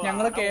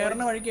ഞങ്ങള്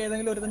കേറുന്ന വഴിക്ക്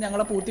ഏതെങ്കിലും ഒരു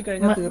ഞങ്ങളെ പൂത്തി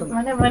കഴിഞ്ഞാൽ തീർന്നു.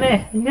 മോനെ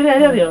ഇങ്ങനെ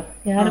കാര്യം അറിയോ?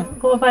 ഞാനും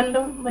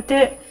ഗോപാലിനും മറ്റേ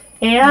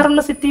AR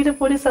ഉള്ള സിറ്റിയില്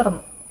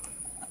പോലീസായിരുന്നു.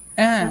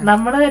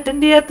 നമ്മള്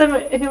അറ്റൻഡ് ചെയ്യാത്ത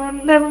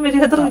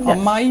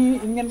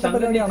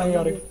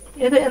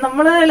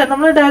നമ്മള്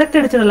ഡയറക്റ്റ്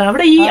അടിച്ചതല്ല.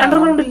 അവിടെ ഈ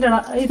അണ്ടർഗ്രൗണ്ട് ഇല്ല,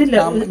 ഇതില്ല.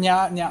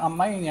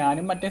 അമ്മായി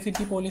ഞാനും മറ്റേ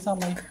സിറ്റി പോലീസ്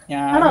അമ്മായി.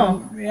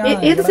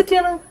 ഏത്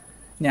സിറ്റിയാണ്?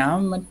 ഞാൻ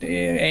മറ്റേ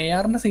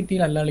ARന്റെ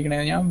സിറ്റിയിലല്ല കളിക്കണേ.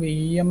 ഞാൻ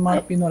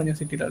VMRP എന്ന് പറഞ്ഞ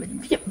സിറ്റിയിലാണ്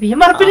കളിക്കുന്നത്.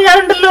 VMRP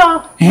ഞാനുണ്ടല്ലോ.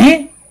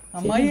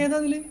 അമ്മായി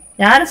ഏതാതില്?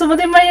 ഞാൻ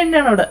സുമതി അമ്മായി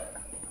തന്നെയാണ് അവിടെ.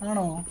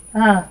 ആണോ?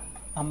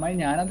 അമ്മായി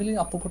ഞാനതില്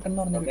അപ്പുക്കുട്ടൻ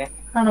എന്ന് പറഞ്ഞത്.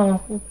 ആണോ?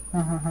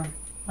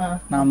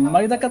 നമ്മ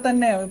ഇതൊക്കെ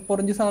തന്നെ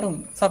പൊറിഞ്ചു സാറും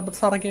സർബത്ത്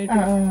സാറൊക്കെ ആയിട്ട്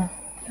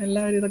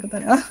എല്ലാവരും ഇതൊക്കെ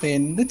തന്നെ.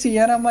 എന്ത്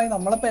ചെയ്യാനമ്മായി,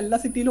 നമ്മളിപ്പോ എല്ലാ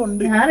സിറ്റിയിലും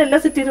ഉണ്ട്. ഞാൻ എല്ലാ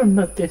സിറ്റിയിലും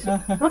ഉണ്ട് അത്യാവശ്യം.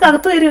 നമുക്ക്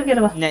അകത്ത്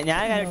കയറിയൊക്കെയല്ലോ.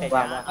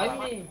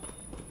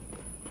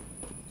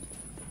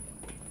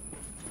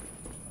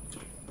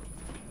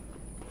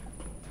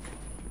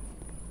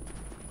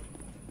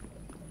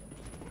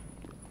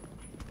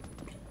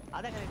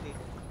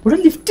 ഇവിടെ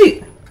ലിഫ്റ്റ്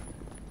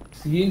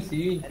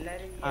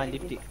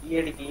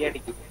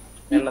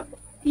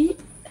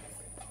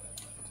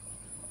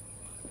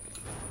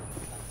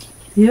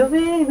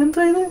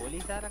ഇതെന്തോ ഇത്?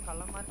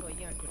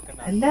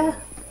 അല്ല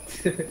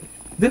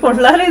ഇത്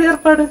കൊള്ളാലോ ഇത്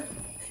ഏർപ്പാട്.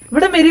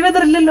 ഇവിടെ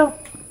മെരിവെതർ ഇല്ലല്ലോ.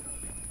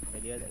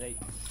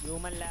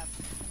 ഹ്യൂമൻ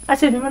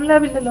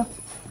ലാബ് ഇല്ലല്ലോ.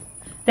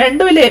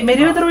 രണ്ടുമില്ലേ?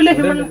 മെരിവെതറും ഇല്ല,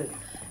 ഹ്യൂമൻ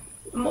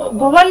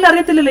ഗോപാലിന്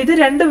അറിയത്തില്ലല്ലോ. ഇത്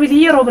രണ്ട്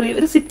വലിയ റോബറി.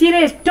 ഒരു സിറ്റിയിലെ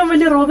ഏറ്റവും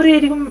വലിയ റോബറി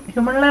ആയിരിക്കും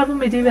ഹ്യൂമൻ ലാബും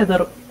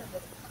മെരിവെതറും.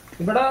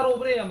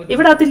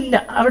 ഇവിടെ അതില്ല,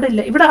 അവിടെ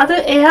ഇല്ല. ഇവിടെ അത്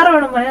AR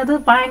വേണം. അത്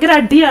ഭയങ്കര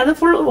അടിയാ. അത്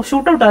ഫുൾ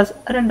ഷൂട്ട് ഔട്ടാ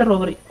രണ്ട്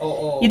റോബറി.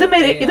 ഇത്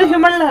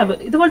ഹ്യൂമൻ ലാബ്.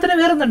 ഇതുപോലെ തന്നെ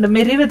വേറൊന്നുണ്ട്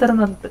മെരിവെതർ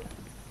എന്ന് പറഞ്ഞിട്ട്.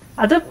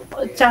 അത്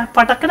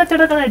പടക്കണ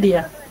ചടക്കണ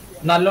അടിയാ.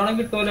 നല്ലോണം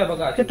കിട്ടുമല്ലോ.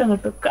 കിട്ടും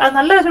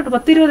നല്ല കാശ് കിട്ടും.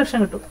 10-20 ലക്ഷം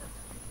കിട്ടും.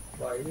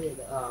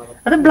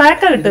 അത്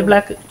ബ്ലാക്കാ കിട്ടും.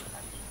 ബ്ലാക്ക്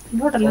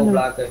ഇങ്ങോട്ടല്ലോ.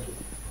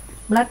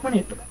 ബ്ലാക്ക് മണി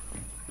കിട്ടും.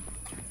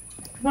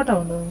 ഇങ്ങോട്ടാ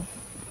കൊണ്ടുപോകും.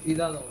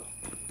 ഇതാണോ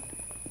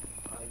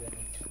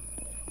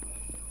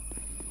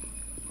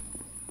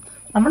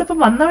നമ്മളിപ്പോ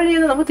വന്ന വഴി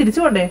നമുക്ക്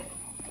തിരിച്ചു പോണ്ടേ?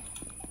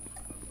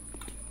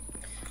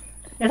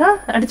 എടാ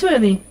അടിച്ചു പോയോ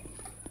നീ?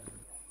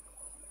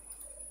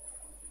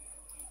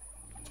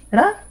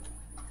 എടാ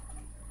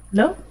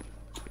ഹലോ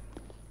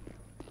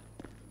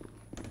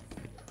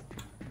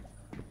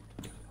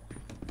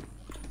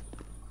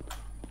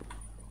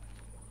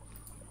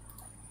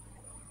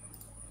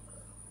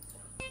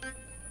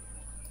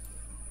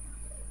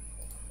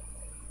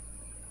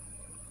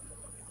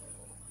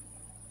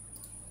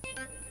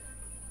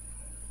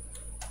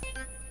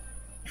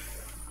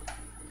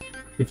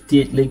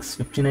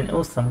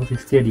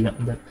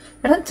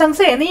എടാ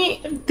ചങ്സേ നീ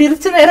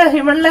തിരിച്ചു നേരെ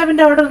ഹ്യൂമൻ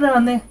ലാബിന്റെ അവിടെ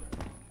വന്നേ.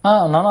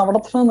 ഞാൻ അവിടെ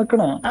തന്നെ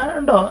നിക്കണേ.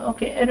 ഉണ്ടോ?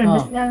 ഓക്കെ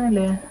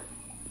ഞാനല്ലേ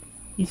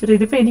ഈശ്വര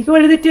ഇതിപ്പോ എനിക്ക്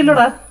വഴി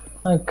തെറ്റിയല്ലോടാ.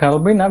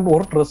 കൽബി ഞാൻ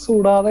ഒരു ഡ്രസ്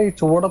കൂടാതെ ഈ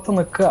ചൂടത്ത്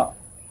നിക്ക.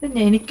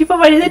 എനിക്കിപ്പോ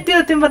വഴി തെറ്റി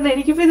സത്യം പറഞ്ഞ.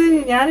 എനിക്കിപ്പോ ഇത്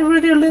ഞാൻ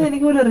ഇവിടെ ഉള്ളത്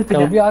എനിക്ക് പോലും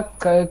അറിയത്തില്ല.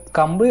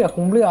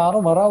 കുമ്പിളി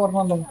ആറ് വരാ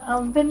പറഞ്ഞല്ലോ.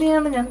 അവൻ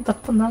തന്നെയാണ് ഞാൻ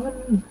തപ്പുന്ന. അവൻ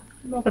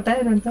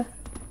നോക്കട്ടെ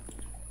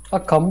ആ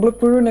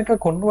കമ്പിളിപ്പുഴുവിനൊക്കെ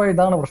കൊണ്ടുപോയ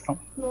ഇതാണ് പ്രശ്നം.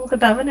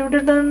 നോക്കട്ടെ അവൻ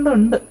ഇവിടെ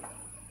ഉണ്ട്.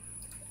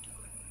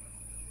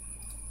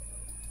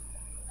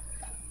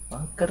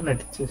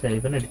 അടിച്ചു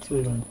ശൈവൻ അടിച്ചു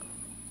പോയി.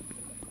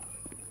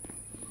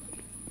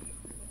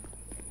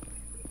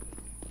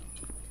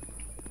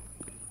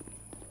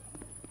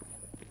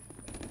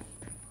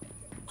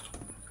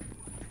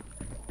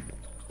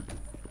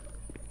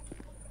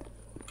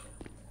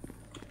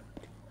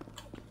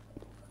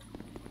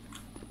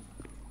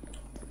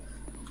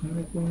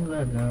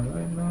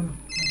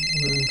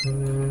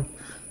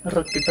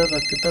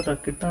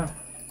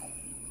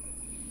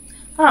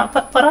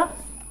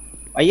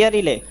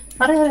 അയ്യറിയില്ലേ?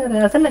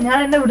 അതല്ല ഞാൻ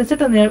എന്നെ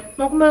വിളിച്ചിട്ട്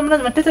നോക്കുമ്പോ നമ്മളെ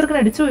മറ്റേ ചെറുക്കനെ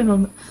അടിച്ചു പോയി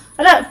തോന്നുന്നു.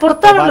 അല്ല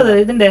പുറത്താണുള്ളത്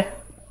ഇതിന്റെ.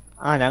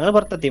 ഞങ്ങള്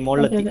പുറത്തെത്തി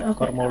മുകളിലെത്തി.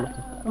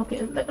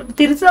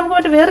 തിരിച്ച് നമുക്ക്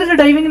മറ്റേ വേറൊരു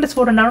ഡൈവിങ്ങിന്റെ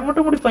സ്പോട്ട് ഉണ്ട്,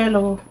 അങ്ങോട്ടും കൂടി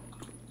പോയാലോ?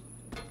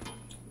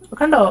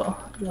 കണ്ടോ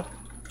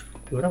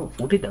ഇവിടെ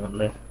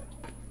കൂട്ടിട്ടാണല്ലേ?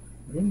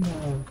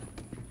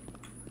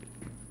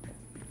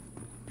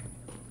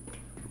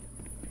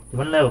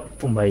 ഇവളെ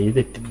ഒപ്പം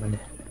വൈതെറ്റും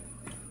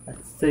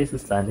എക്സസൈസ്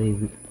സ്ഥലം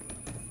ഇത്.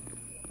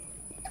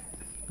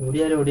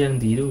 ഓടിയാലും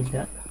തീരുമില്ല.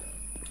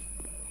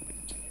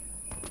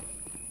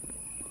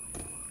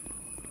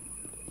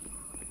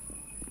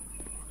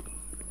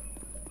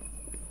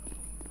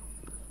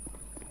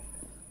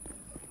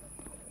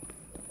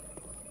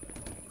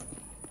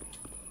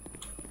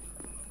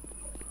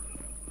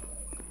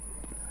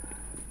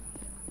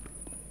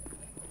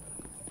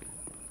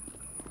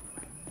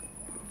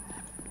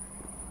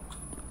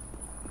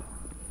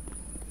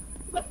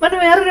 മറ്റേ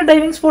വേറൊരു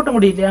ഡൈവിംഗ് സ്പോട്ടും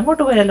കൂടി ഇല്ലേ?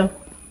 അങ്ങോട്ട് പോയാലോ?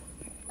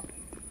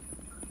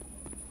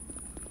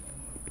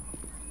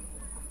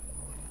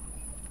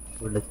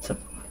 വെളിച്ചം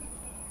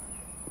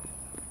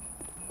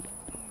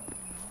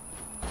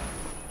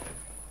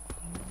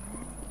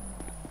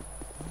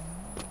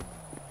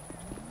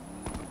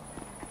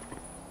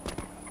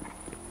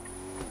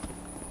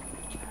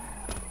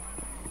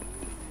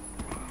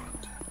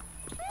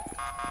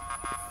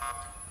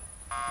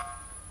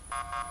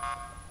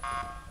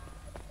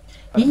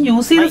ഈ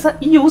യൂസ്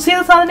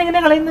ചെയ്ത സാധനം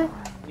എങ്ങനെയാ കളയുന്നത്?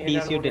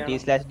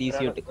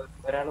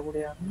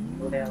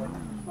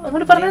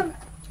 അങ്ങോട്ട് പറഞ്ഞു.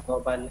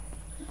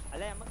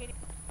 അല്ല നമുക്ക്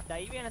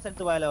ഡൈവ് ചെയ്യണ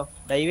സ്ഥലത്ത് പോയാലോ?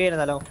 ഡൈവ് ചെയ്യണ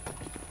സ്ഥലം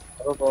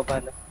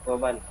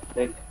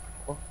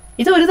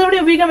ഇത് ഒരു തവണ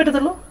ഉപയോഗിക്കാൻ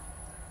പറ്റത്തുള്ളൂ?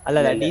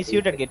 അല്ല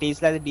ഡി-സ്യൂട്ട് എടുക്കുക.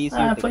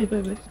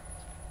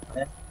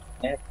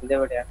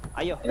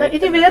 അയ്യോ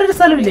ഇത് വേറൊരു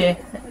സ്ഥലമില്ലേ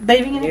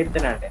ഡൈവിങ്ങിന്?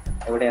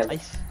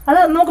 അത്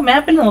നോക്ക്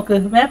മാപ്പിൽ നോക്ക്.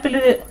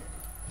 മാപ്പില്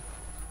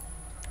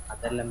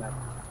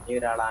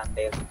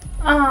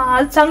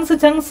അത്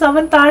ചങ്സ്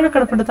അവൻ താഴെ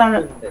കിടപ്പുണ്ട്. താഴെ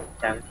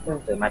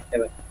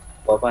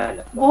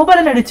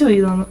ഗോപാലൻ അടിച്ചു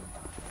പോയി തോന്നുന്നു.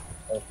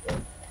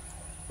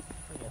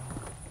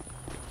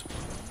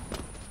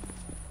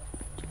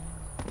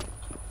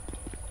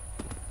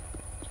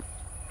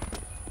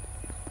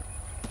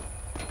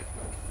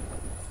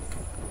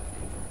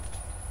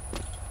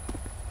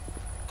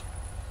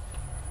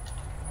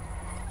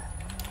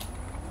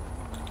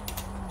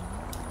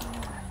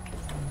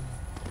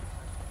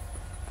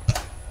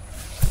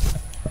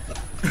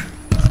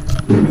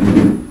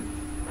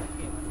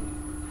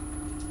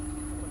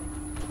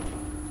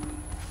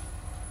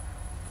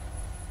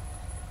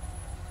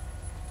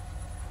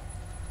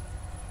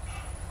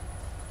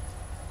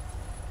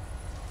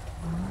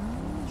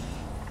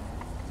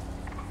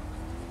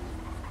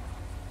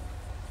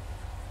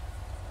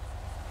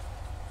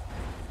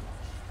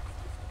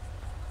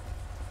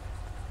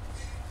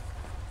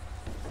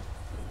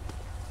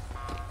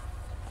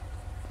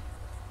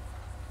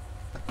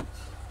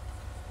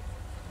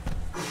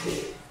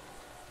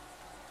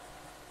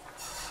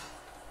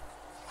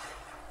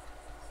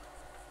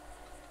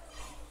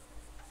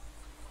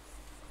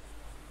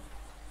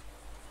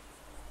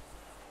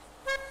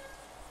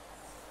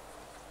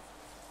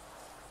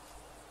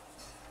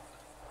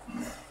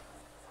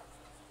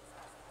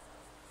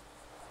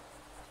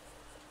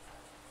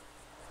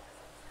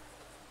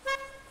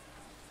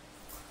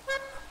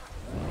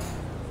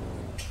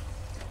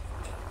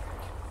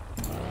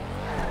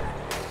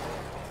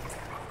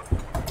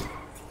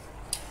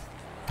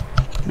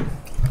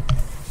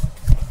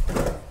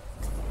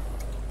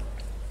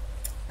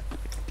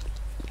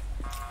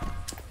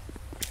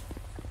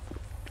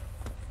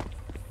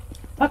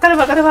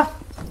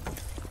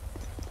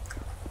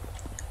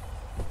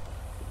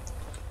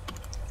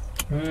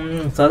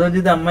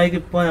 സാധാരണ അമ്മായിക്ക്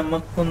ഇപ്പൊ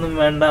നമ്മക്കൊന്നും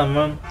വേണ്ട. അമ്മ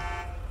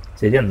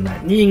ശരി എന്നാ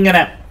നീ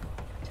ഇങ്ങനെ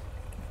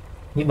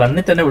നീ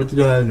വന്നിട്ട് തന്നെ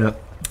വിളിച്ചിട്ട്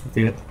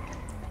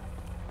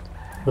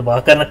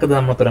വാക്കാരനൊക്കെ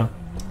നമ്മളപ്പുറം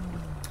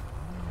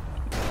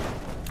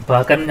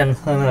വാക്കാരൻ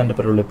ഞങ്ങൾ എന്റെ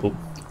പേരുള്ള ഇപ്പൊ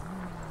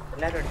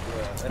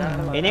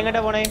ഇനി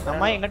എങ്ങോട്ടാ പോണേ?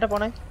 അമ്മായി എങ്ങോട്ടാ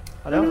പോണേ?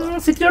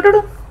 സിറ്റിയോട്ടോ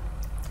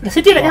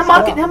സിറ്റിയില്ല. ഞാൻ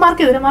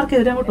മാർക്ക്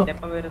ചെയ്തേ അങ്ങോട്ടോ.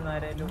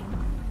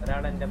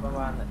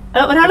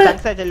 ഒരാള്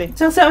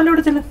അവന്റെ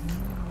കൂടെ ചെല്ല്.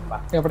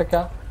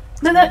 എവിടേക്കാ?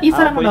 ഈ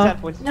സ്ഥലം കൊണ്ടോ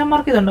ഞാൻ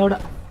മാർക്ക് ചെയ്തോ അവിടെ.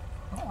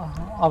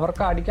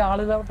 അവർക്ക് അടിക്കാൻ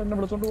ആളില്ലാവട്ടെ എന്നെ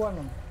വിളിച്ചോണ്ട്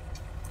പോകാനോ?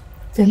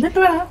 ചെന്നിട്ട്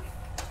വേണം.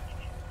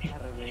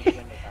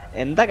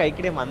 എന്താ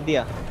കഴിക്കണേ?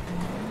 മന്തിയാ?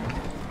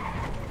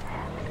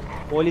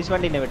 പോലീസ്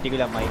വണ്ടിനെ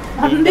വെട്ടിക്കില്ല അമ്മായി.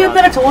 മന്തി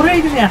ഒന്നല്ല, ചോറ്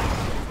കഴിക്കുന്നയാ.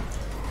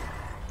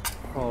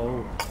 ഓ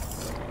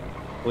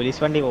പോലീസ്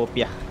വണ്ടി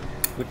കോപ്പിയാ.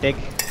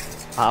 വിട്ടേക്ക്.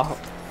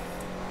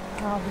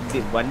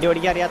 വണ്ടി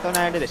ഓടിക്കാൻ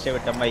അറിയാത്തവനായിട്ട്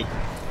രക്ഷപ്പെട്ടമ്മായി.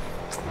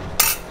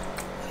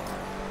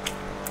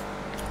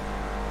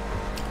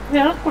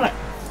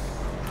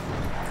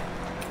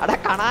 അടാ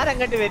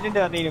കണാരങ്ങോട്ട് വരുന്നുണ്ട്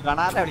പറഞ്ഞു.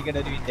 കണാര വിളിക്കണ്ട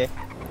ഒരു മിനിറ്റ്.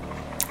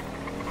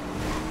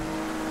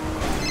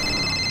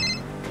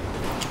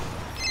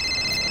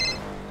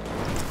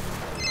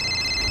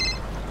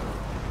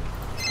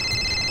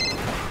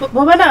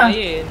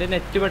 എന്റെ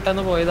നെറ്റ്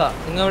പെട്ടെന്ന് പോയതാ.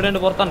 നിങ്ങ എവിടെയുണ്ട്?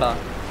 പുറത്തുണ്ടോ?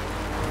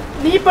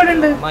 നീ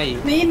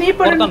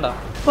പുറത്തുണ്ടോ?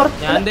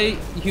 ഞാൻ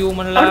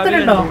ഹ്യൂമൻ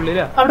ലാബിന്റെ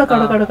ഉള്ളിലാ.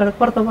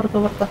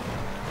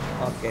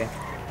 ഓക്കെ.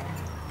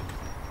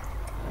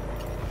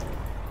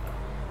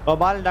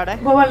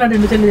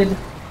 ഗോപാലുണ്ട്. ചെല്ലു.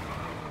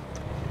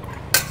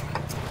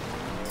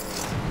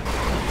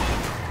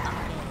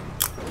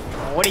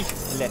 ഓടി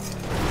അല്ലേ?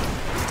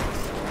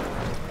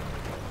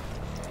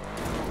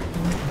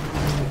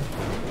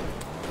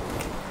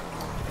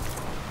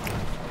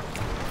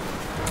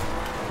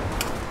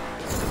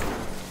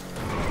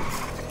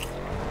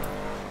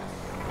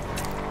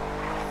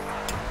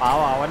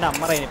 അവന്റെ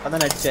അമ്മ ഇപ്പൊ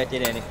തന്നെ അടിച്ചു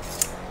കയറ്റിയാണ്.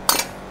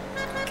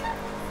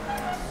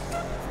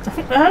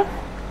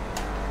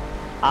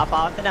 ആ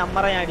പാവത്തിന്റെ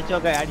അമ്മറ ഞാൻ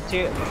അടിച്ച്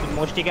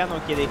മോഷ്ടിക്കാൻ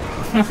നോക്കിയത്.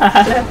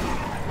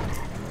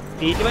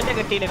 ട്രീറ്റ്മെന്റ്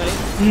കിട്ടിയില്ല നിങ്ങള്?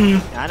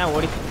 ഞാനാ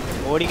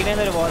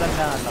ഓടിക്കണേന്നൊരു ബോധം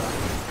നല്ലതാ.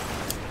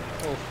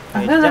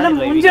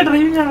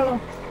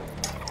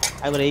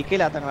 അത്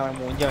ബ്രേക്കില്ലാത്ത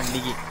മൂഞ്ച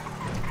വണ്ടിക്ക്.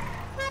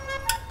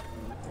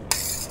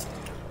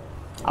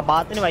 ആ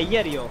പാത്തിന്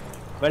വയ്യ അറിയോ?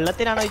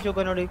 വെള്ളത്തിനാണോ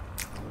ചോക്കനോട്?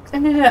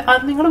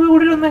 നിങ്ങൾ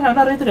കൂടി വന്നേ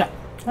അറിയത്തില്ല.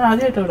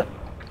 ആദ്യമായിട്ട് ഇവിടെ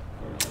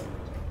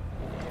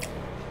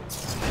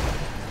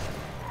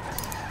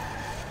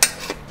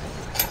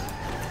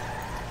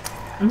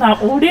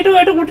ഓടിയിട്ട്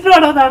പോയിട്ട് കൂട്ടിട്ട്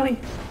വേണോ താറി?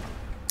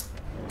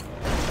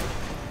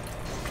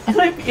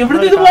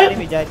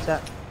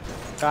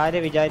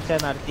 വിചാരിച്ച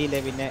നടത്തിയില്ലേ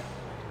പിന്നെ?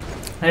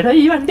 എടാ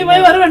ഈ വണ്ടി പോയ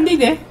വേറെ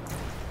വണ്ടിയില്ലേ?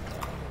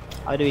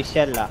 ഒരു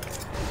വിഷയല്ല.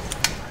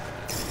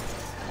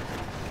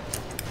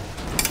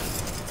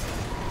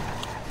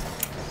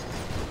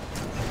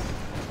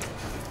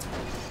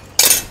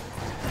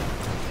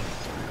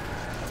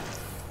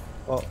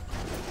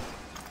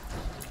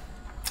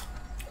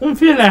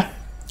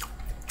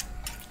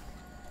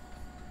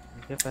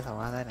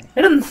 സമാധാനം.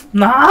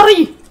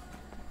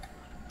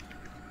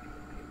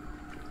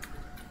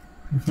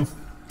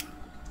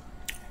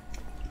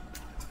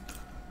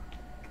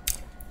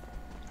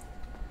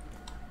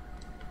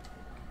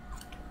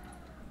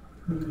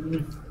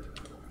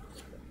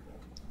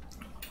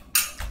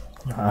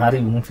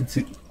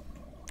 മൂഫിച്ച്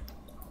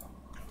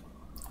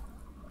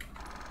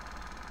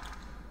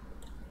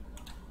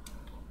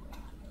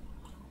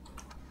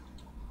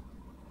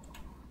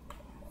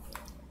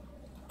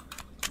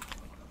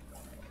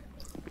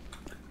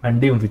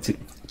വണ്ടി മുമ്പിച്ച്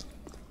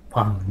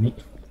പന്നി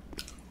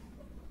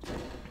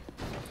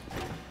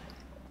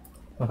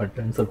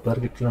സപ്ലാർ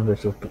കിട്ടണം.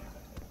 രക്ഷപ്പെട്ടു.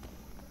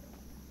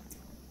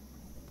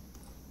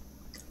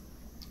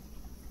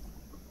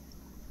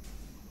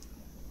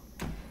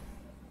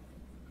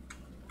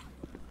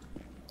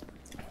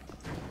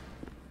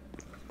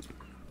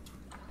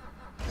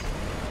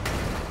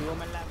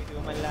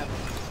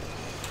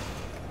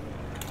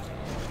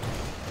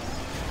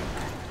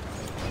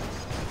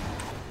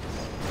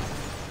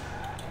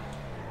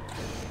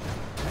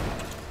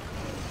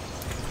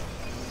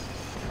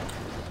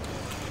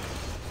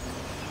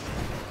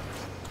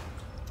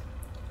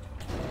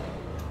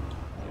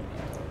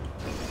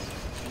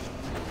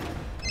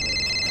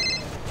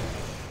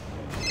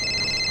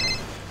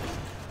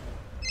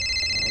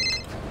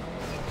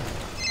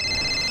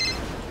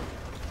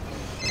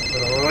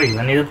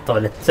 ഇവനിത്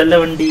തൊലച്ചല്ല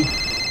വണ്ടി.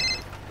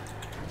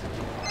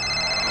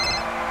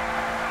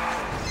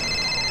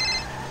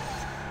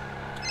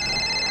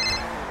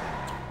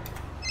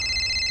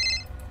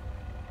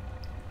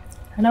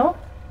 ഹലോ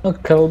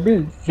ക്ലബി,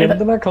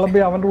 എന്തിനാ ക്ലബി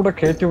അവന്റെ കൂടെ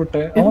കയറ്റി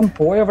വിട്ടെ? അവൻ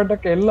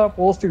പോയവട്ടൊക്കെ എല്ലാ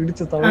പോസ്റ്റ്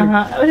ഇടിച്ച് തള്ളി.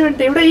 ഒരു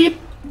മിനിറ്റ്, ഇവിടെ ഈ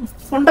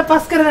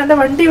ഫുണ്ടപ്പാസ്കരൻ എന്റെ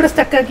വണ്ടി ഇവിടെ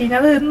സ്റ്റക്കാക്കി.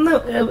 അത് ഇന്ന്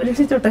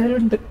രക്ഷിച്ചോട്ടെ.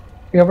 ഉണ്ട്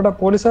എവിടെ?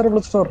 പോലീസുകാരെ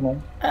വിളിച്ചിട്ട് വരണോ?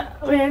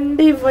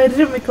 വേണ്ടി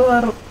വരും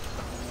മിക്കവാറും.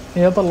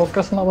 ഏതാ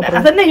ലൊക്കേഷൻ?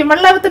 അതന്നെ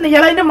ഹിമലാപത്തന്നെ.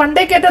 ഇയാൾ അതിന്റെ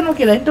മണ്ടേ കയറ്റാൻ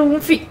നോക്കിയത്. അതിന്റെ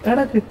ഊഫി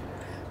കിടക്ക്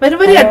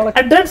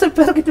അഡ്വാൻസ്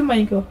റിപ്പയർ കിറ്റും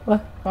വാങ്ങിക്കോ.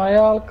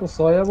 അയാൾക്ക്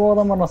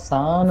സ്വയബോധം പറഞ്ഞ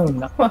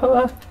സാധനമില്ല.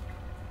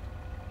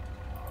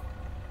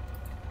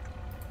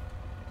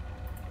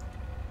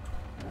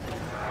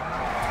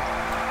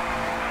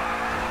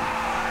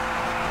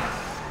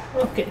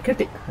 ഓക്കെ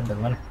കിട്ടി.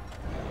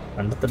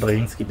 പണ്ടത്തെ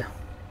driving സ്കില്ല.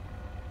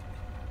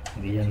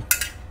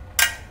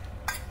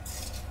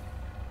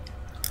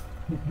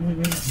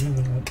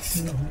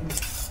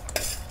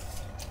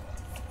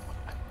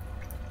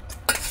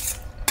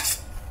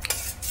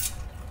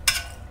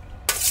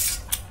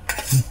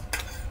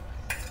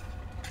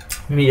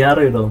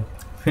 മിയാറോ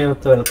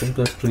welcome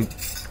to stream.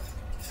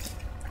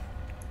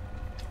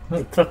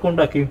 Truck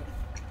ഉണ്ടാക്കി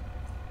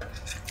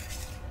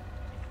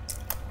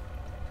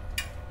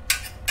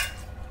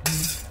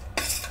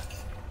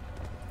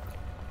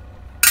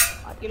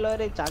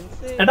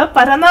എടാ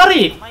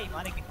പരനാറി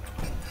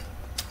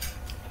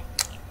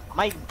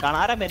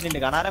കണാരം വരുന്നുണ്ട്.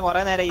 കണാരം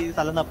കൊറേ നേരം ഈ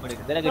സ്ഥലം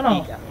തപ്പെടുക്കും. ഇതിനെ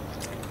കിട്ടിയില്ല.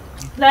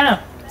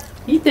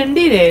 ഈ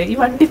തെണ്ടിയില്ലേ ഈ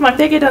വണ്ടി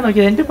മണ്ടേ കയറ്റാൻ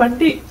നോക്കിയത്. എന്റെ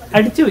വണ്ടി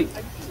അടിച്ചുപോയി,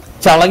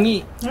 ചളങ്ങി.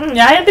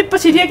 ഞാൻ ഇപ്പൊ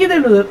ശരിയാക്കിയതേ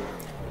ഉള്ളൂ.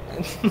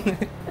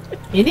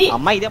 ഇനി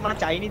അമ്മ ഇത് നമ്മളെ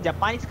ചൈനീസ്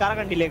ജപ്പാനീസ് കാർ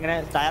കണ്ടില്ലേ ഇങ്ങനെ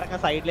ടയറൊക്കെ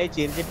സൈഡിലേക്ക്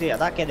ചെരിഞ്ഞിട്ട്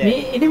അതാക്കിയത്.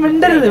 ഇനി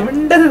മിണ്ടരുത്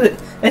മിണ്ടരുത്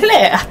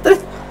അല്ലേ. അത്ര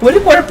ഒരു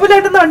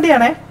കുഴപ്പമില്ലാട്ടുന്ന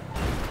വണ്ടിയാണേ.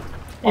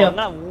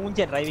 അതല്ല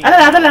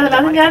അതല്ല അതല്ല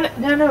അത്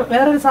ഞാൻ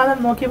വേറൊരു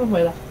സാധനം നോക്കിയപ്പോ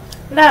പോയതാ.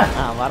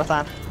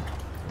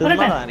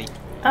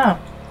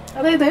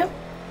 അതായത്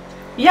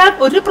ഇയാൾ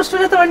ഒരു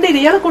പ്രശ്നമില്ലാത്ത വണ്ടിയില്ല,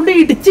 ഇയാളെ കൊണ്ട്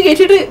ഇടിച്ച്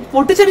കയറ്റിട്ട്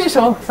പൊട്ടിച്ചതിന്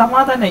ശേഷം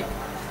സമാധാനായി.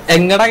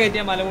 എങ്ങടാ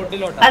കയറ്റിയ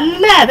മലമുട്ടിലോട്ട്?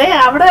 അല്ല അതെ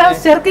അവിടെ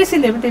സ്റ്റെയർകേസ്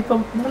ഇല്ലേ മറ്റേ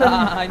ഇപ്പം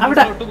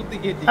അവിടെ.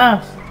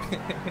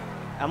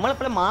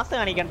 നമ്മളിപ്പോഴും മാസ്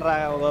കാണിക്കണ്ട.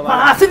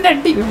 മാസിന്റെ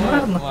അടി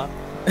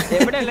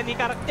എവിടെയല്ല നീ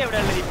കറക്റ്റ്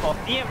എവിടെയല്ല ഇപ്പൊ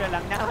നീ എവിടെയല്ല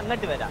ഞാൻ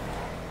അങ്ങോട്ട് വരാം.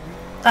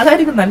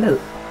 അതായിരിക്കും നല്ലത്.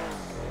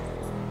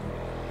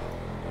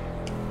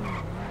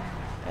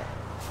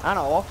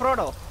 ആണോ ഓഫ്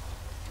റോഡോ?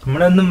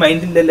 നമ്മളൊന്നും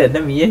മൈൻഡ് ഇല്ലല്ലോ. എന്റെ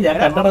മിയ ഞാൻ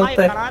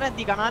കണ്ടടത്തെ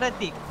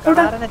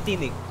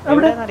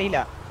അറിയില്ല.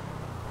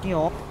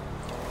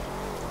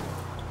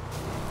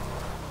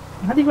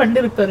 അത് വണ്ടി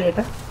റിപ്പയർ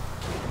ചെയ്യട്ടെ.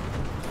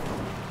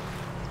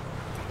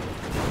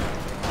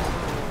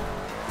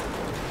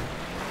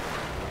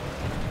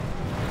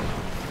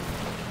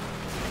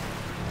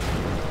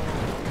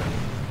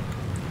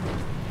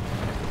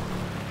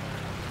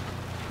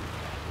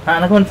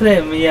 എനക്ക്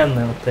മനസ്സിലായി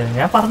മിയാന്ന്.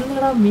 ഞാൻ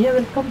പറഞ്ഞാ മിയ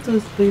വെൽക്കം ടു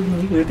സ്ട്രീം.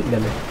 നീ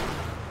കേട്ടില്ലല്ലേ?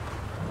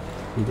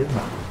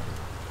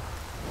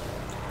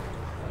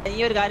 ഈ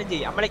ഒരു കാര്യം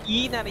ചെയ്യും. നമ്മളെ ഈ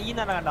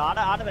കണ്ടോ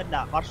ആടെ വരണ്ട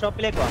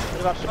വർക്ക്ഷോപ്പിലേക്ക് വാ.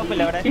 ഒരു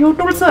വർക്ക്ഷോപ്പില്ല അവിടെ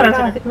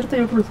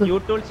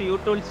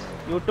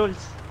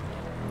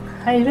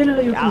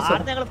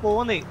ഞങ്ങൾ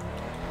പോന്ന്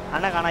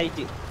അണ്ണ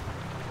കാണായിട്ട്.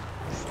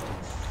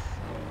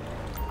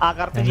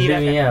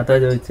 അതാ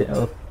ചോദിച്ചേ.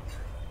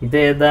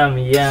 ഇതേതാ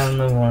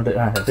മിയാന്ന് മോഡ്?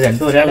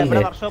 രണ്ടും ഒരാളല്ലേ?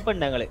 വർക്ക്ഷോപ്പ്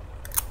ഉണ്ട് ഞങ്ങള്.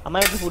 അമ്മ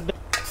ഫുഡ്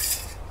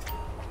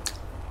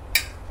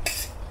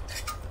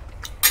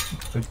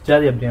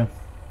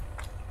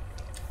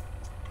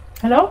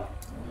ഹലോ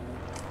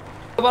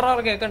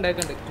കേക്കണ്ട്.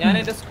 ഞാൻ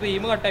എന്റെ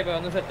സ്ട്രീം കട്ടായി പോയി.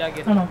 ഒന്ന് സെറ്റ്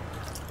ആക്കി.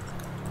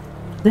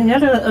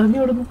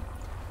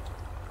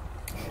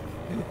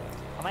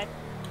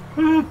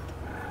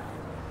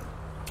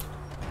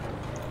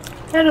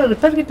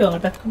 റിപ്പയർ കിട്ടോ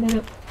കേട്ടെ.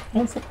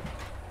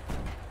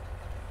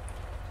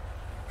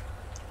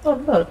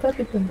 റിപ്പയർ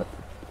കിട്ടുണ്ടോ?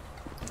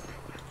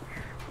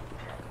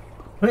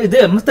 ഇത്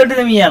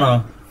എമ്മത്തട്ടിന്റെ മീയാണോ?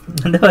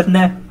 എന്റെ പറഞ്ഞ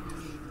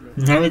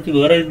ഞാൻ വെച്ച്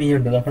വേറെ ഒരു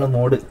മീനുണ്ട് നമ്മളെ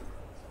മോഡ്.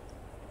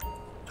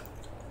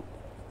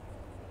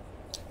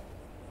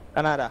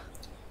 കണാരാ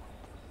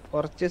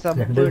കുറച്ച്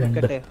സബ്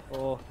എടുക്കട്ടെ. ഓ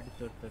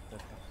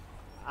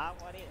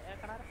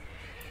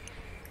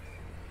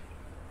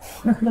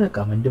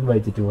കമന്റും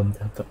വായിച്ചിട്ട് പോകുന്ന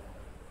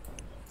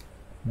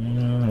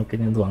നമുക്ക്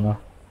ഞാൻ വാങ്ങാം.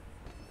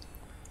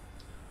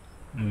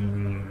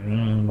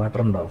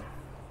 വാട്ടർ ഉണ്ടാവും.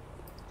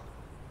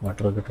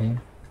 വാട്ടർ കിട്ടെ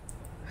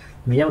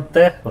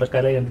മിയത്തെ കുറെ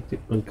കാലം കണ്ടിട്ട്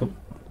വിളിക്കും.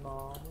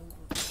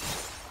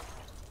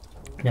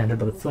 ഞാൻ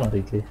ഡ്രസ്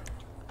മാറിയില്ലേ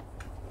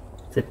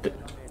സെറ്റ്.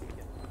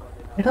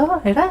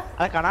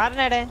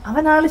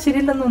 അവൻ ആള്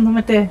ശരിയില്ലെന്ന് തോന്നുന്നു.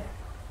 മറ്റേ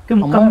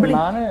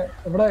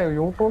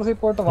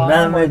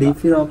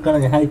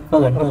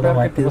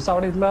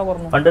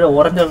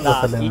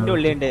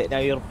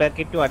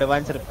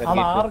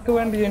ആർക്ക്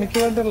വേണ്ടി? എനിക്ക്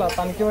വേണ്ടിയല്ല,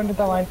 തനിക്ക്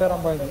വേണ്ടിട്ടാ വാങ്ങിച്ചു തരാൻ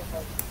പോയത്.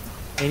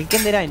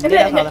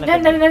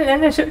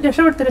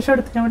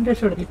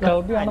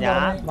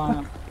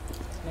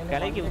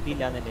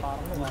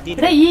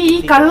 ഈ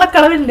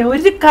കള്ളക്കളവില്ലേ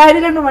ഒരു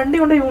കാര്യം വണ്ടി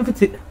കൊണ്ട്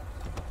യൂപ്പിച്ച്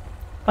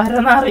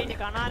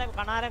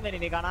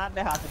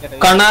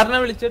കണാറിനെ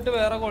വിളിച്ചിട്ട്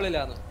വേറെ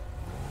കോളിലാന്ന്.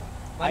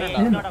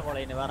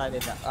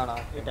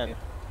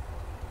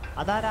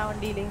 അതാരാ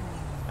വണ്ടിയില്?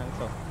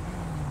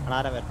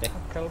 വരട്ടെ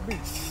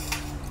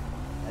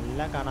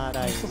എല്ലാം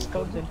കണാരായി.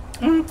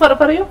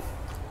 പറയൂ.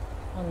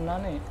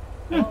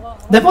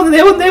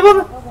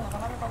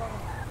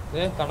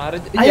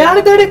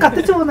 അയാളിതോടെ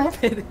കത്തിച്ചു പോന്നേ.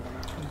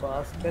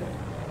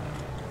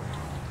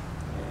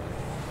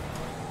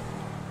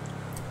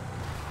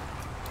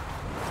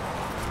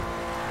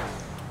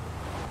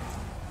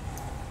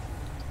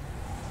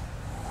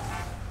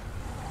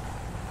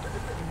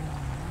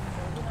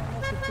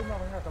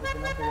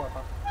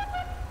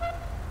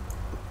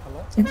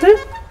 എന്ത്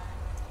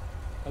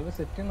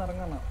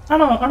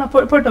ആണോ ആണോ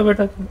പോയിട്ടോ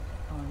പോയിട്ടോ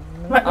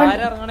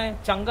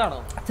ചങ്കാണോ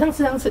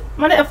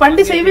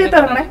വണ്ടി സേവ് ചെയ്തിട്ട്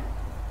ഇറങ്ങണേ.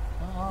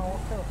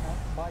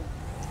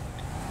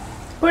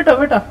 പോയിട്ടോ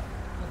പോയിട്ടോ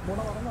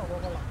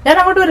ഞാൻ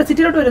അങ്ങോട്ട് വരാം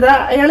സിറ്റിയിലോട്ട് വരും.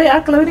 അയാളെ ആ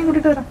ക്ലബിനെയും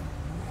കൂട്ടിട്ട് വരാം.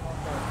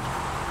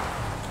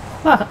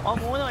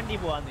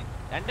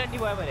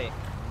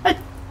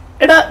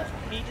 എടാ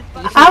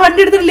ആ വണ്ടി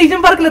എടുത്തിട്ട് ലീജൻ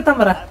പാർക്കിൽ എത്താൻ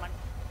പറ.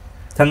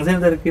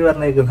 തിരക്കി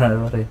പറഞ്ഞേക്കുന്ന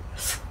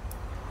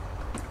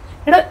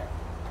എടാ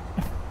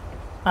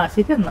ആ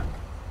ശരി എന്നാ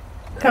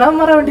കിളവൻ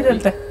മാറാൻ വേണ്ടി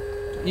തരട്ടെ.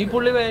 ഈ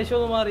പുള്ളി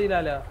വേഷമൊന്നും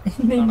മാറിയില്ല.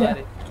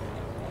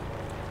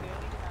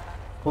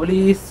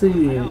 പോലീസ്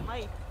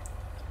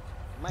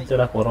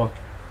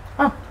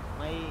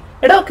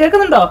എടോ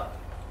കേക്കുന്നുണ്ടോ?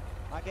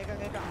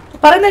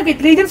 പറയുന്ന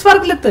ലീജൻസ്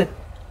പാർക്കിലെത്ത്.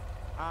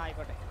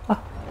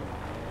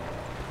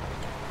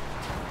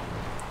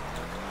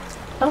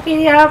 നമുക്ക്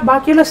ഇനി ആ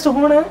ബാക്കിയുള്ള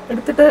സ്റ്റോണ്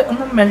എടുത്തിട്ട്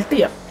ഒന്ന് മെൽറ്റ്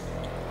ചെയ്യാം.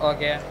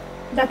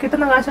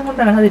 കിട്ടുന്ന കാശം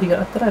കൊണ്ട് ഇറങ്ങാതിരിക്കുക.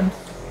 അത്ര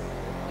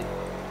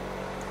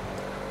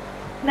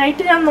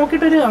നൈറ്റ് ഞാൻ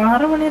നോക്കിയിട്ട് ഒരു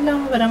 6 മണിയെല്ലാം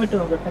വരാൻ പറ്റുമോ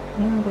നോക്കട്ടെ.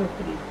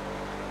 കുഴപ്പമില്ല.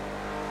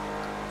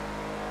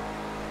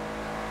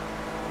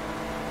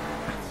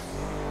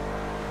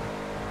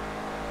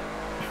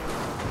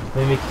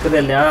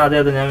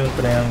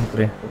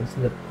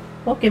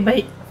 Okay bye.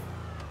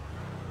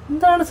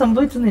 എന്താണ്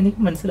സംഭവിച്ചെന്ന്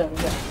എനിക്ക്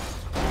മനസ്സിലാവില്ല.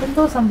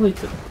 എന്തോ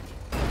സംഭവിച്ചു.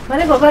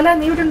 മനെ ഗോപാല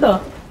നീ ഇവിടെ ഉണ്ടോ?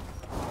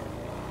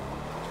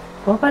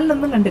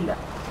 ഗോപാലിനൊന്നും കണ്ടില്ല.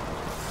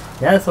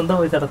 ഞാൻ സ്വന്തം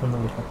പോയിച്ചാ സ്വന്തം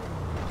പോയിച്ച.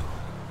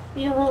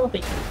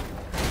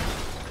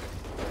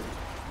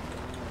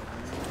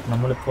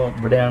 നമ്മളിപ്പോ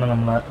ഇവിടെയാണ്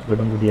നമ്മളെ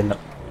വീടും കൂടിയെല്ലാം.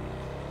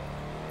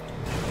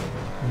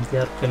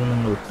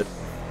 നമ്മൾ വിട്ട്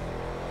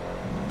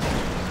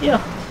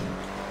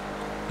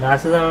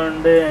നാശ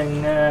സൗണ്ട്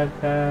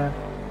എങ്ങനെയൊക്കെ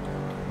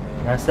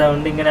നാശ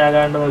സൗണ്ട് ഇങ്ങനെ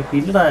ആകാണ്ട് നോക്കി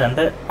ഇല്ലടാ.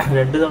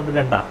 രണ്ട് സൗണ്ട്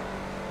രണ്ടാ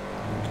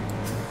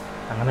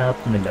അങ്ങനെ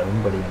ആക്കുന്നില്ല.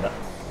 അതൊന്നും പഠിക്കണ്ട.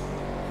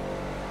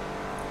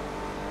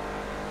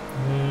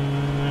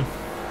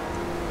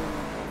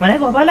 മനെ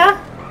ഗോപാല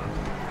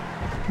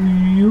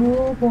അയ്യോ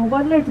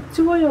ഗോപാലിനെ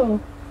അടിച്ചു പോയോ?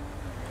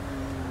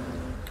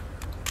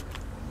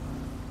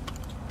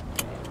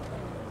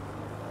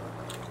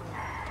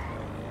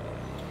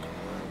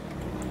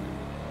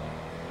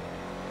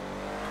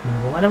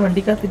 ഗോപാല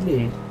വണ്ടിക്കകത്തില്ലേ?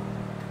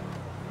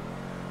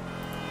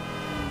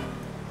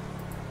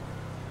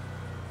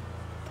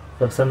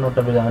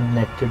 അവൻ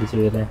നെറ്റ് അടിച്ചു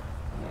പോയല്ലേ.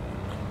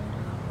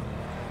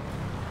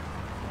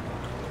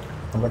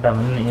 നോക്കട്ടെ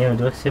അവൻ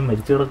ഒരു വർഷം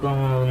മരിച്ചു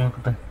കിടക്കുമോ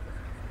നോക്കട്ടെ.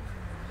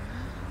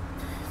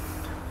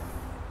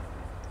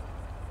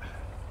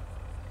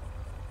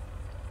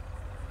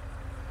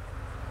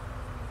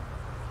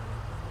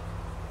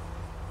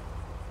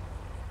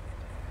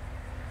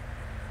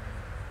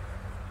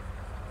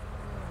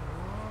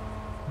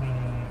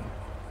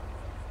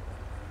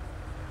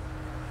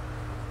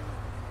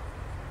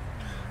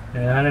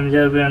 ഞാൻ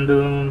 5,000 രണ്ടു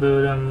മുമ്പ്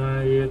ഒരു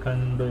അമ്മായിയെ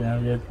കണ്ടു. ഞാൻ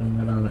വിചാരിച്ചു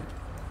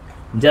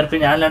 5,000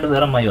 ഞാനല്ലാണ്ട്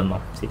വേറെ അമ്മായി വന്നോ?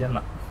 ശരി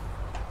എന്നാ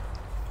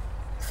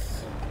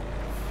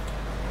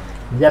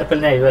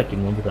 5,000 ഞാൻ ഒഴിവാക്കി.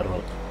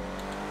 3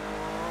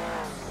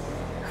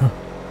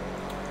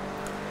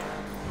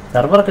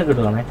 സെർവറൊക്കെ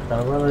കിട്ടുവാണേ.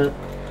 സെർവർ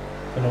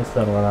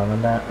സെർവറാണ്.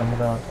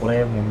 നമ്മുടെ കുറേ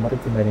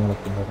മെമ്മറീസും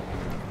കാര്യങ്ങളൊക്കെ ഉണ്ടാകും.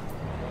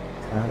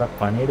 അവിടെ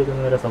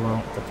പണിയെടുക്കുന്നവരെ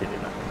സ്വഭാവം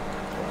പറ്റില്ല.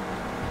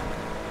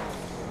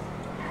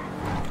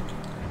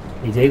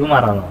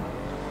 വിജയകുമാറാണോ?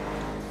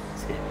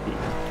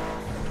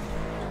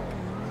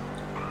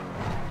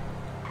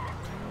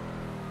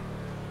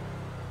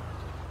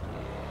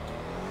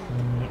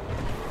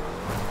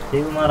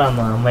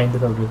 വിജയകുമാറാണോ? അമ്മേൻ്റെ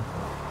സൗകര്യം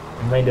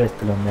അമ്മേൻ്റെ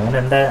വശത്തിലൊന്ന് ഞാൻ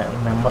എൻ്റെ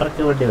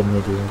മെമ്പറൊക്കെ വേണ്ടി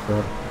വന്നിരിക്കും.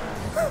 ഇപ്പോൾ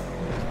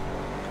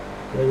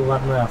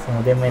വിജയകുമാറിന്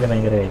സുമതി അമ്മേനെ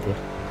ഭയങ്കര കാര്യം.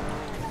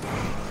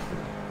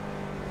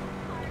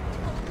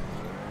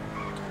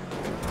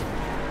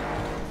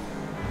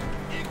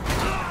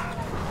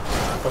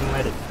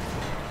 അപ്പന്മാര്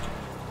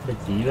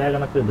ജീവ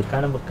കണക്ക്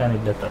എടുക്കാനും വെക്കാനും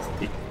ഇല്ലാത്ത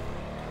അവസ്ഥ.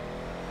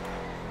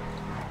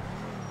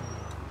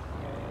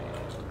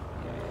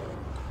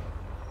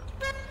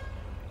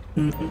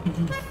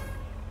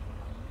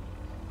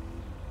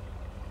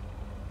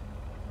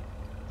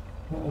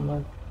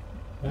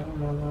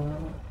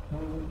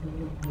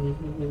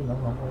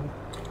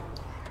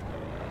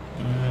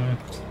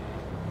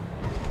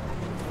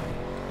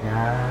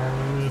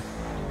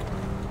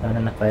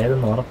 ഞാനെന്നെ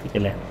പയതൊന്നും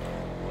ഉറപ്പിക്കല്ലേ.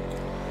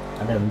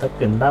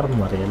 അതെന്തൊക്കെ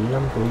ഉണ്ടായിരുന്നു അറിയാം.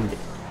 എല്ലാം പോയില്ലേ.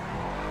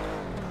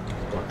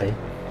 പോട്ടെ.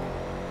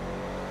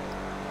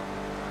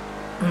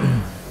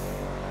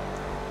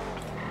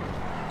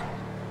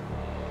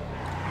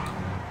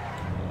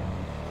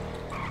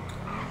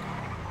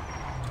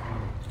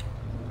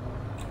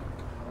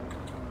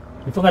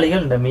 ഇപ്പൊ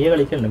കളിക്കലുണ്ട്. മീയ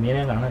കളിക്കലുണ്ട്. മീയെ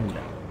ഞാൻ കാണാനില്ല.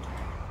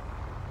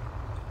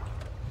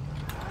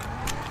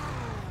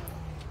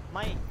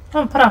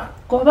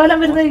 കോപാലം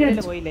വരുന്ന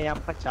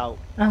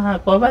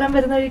കോപാലം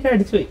വരുന്ന വഴിക്ക്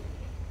അടിച്ചുപോയി.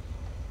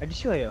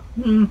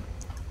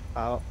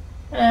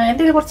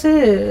 എന്റെ കുറച്ച്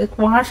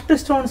വാഷ്ഡ്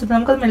സ്റ്റോൺസ് ഉണ്ട്.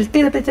 നമുക്കത് മെൽറ്റ്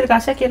ചെയ്തിട്ട് ഇച്ചിരി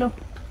കാശാക്കിയാലോ?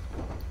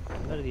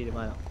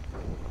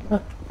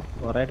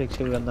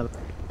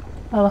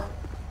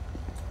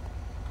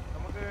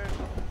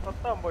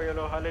 കൊത്താൻ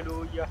പോയല്ലോ.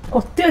 ഹല്ലേലൂയ.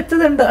 കൊത്തി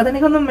വെച്ചതുണ്ട്,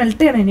 അതെനിക്കൊന്ന്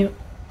മെൽറ്റ് ചെയ്യണം ഇനി.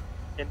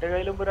 എന്റെ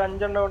കയ്യിലും ഒരു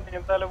 5 എണ്ണം ഉണ്ട്.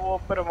 എന്തായാലും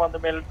ഓപ്പരം വന്ന്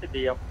മെൽറ്റ്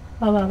ചെയ്യാം.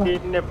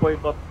 പിന്നെ പോയി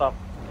കൊത്താം.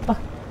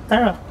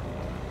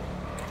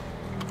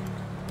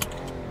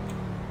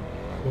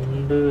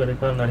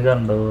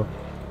 കളിക്കാറുണ്ടോ?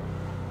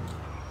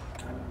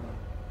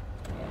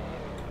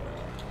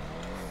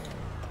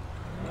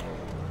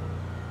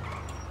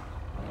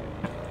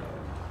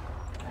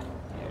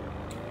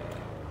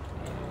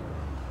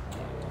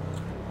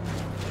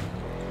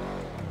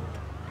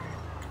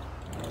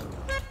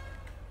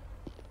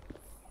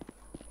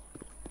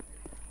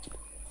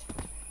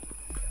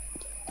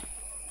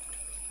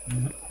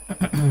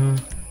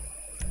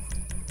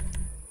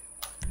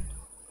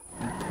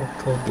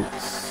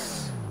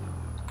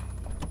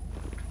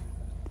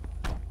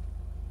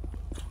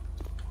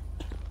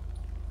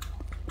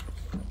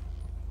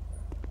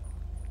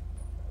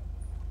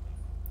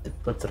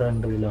 ഇപ്പൊ എത്ര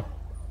ഉണ്ട് കിലോ?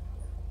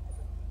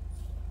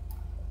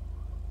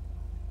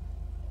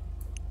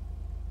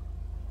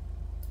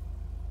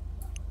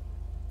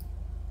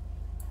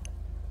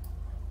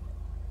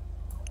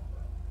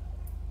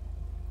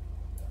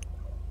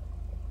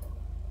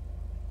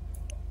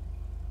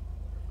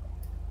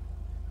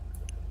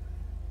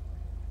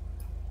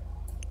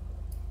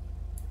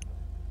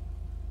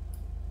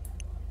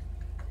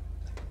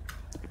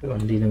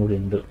 വണ്ടിയിലും കൂടി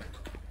ഉണ്ട്.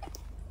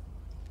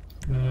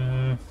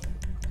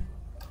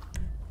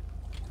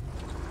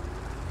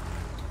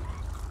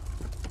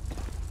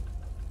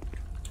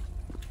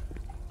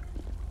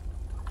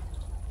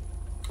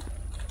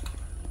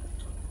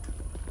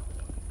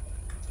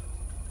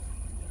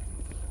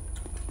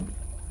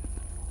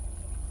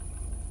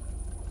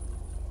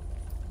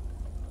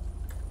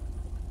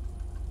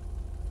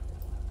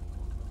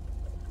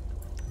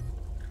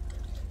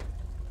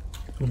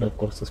 ഇവിടെ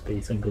കുറച്ച്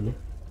സ്പേസ് ഉണ്ട്.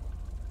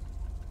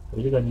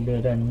 ഒരു കല്ല്,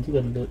 ഒരു 5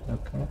 കല്ല്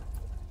ഒക്കെ,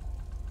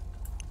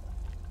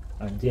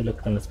 5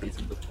 കല്ലൊക്കെ നല്ല സ്പേസ്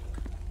ഉണ്ട്.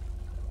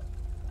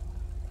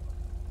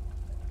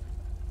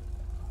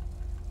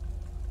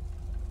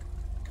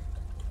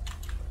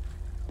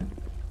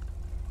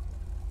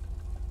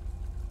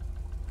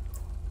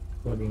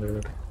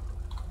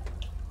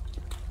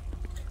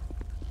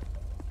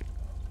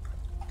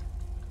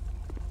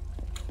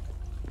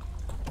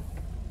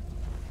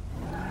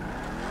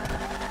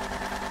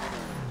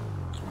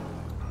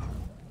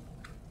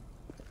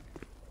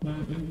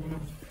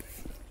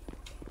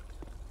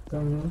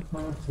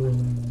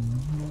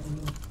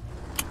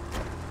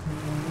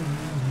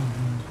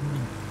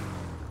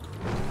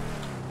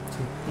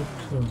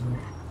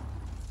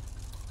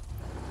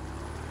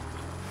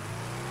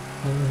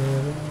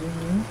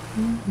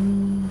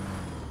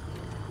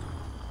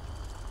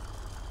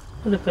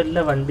 ഇതിപ്പോ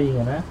എല്ലാ വണ്ടി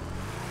ഇങ്ങനെ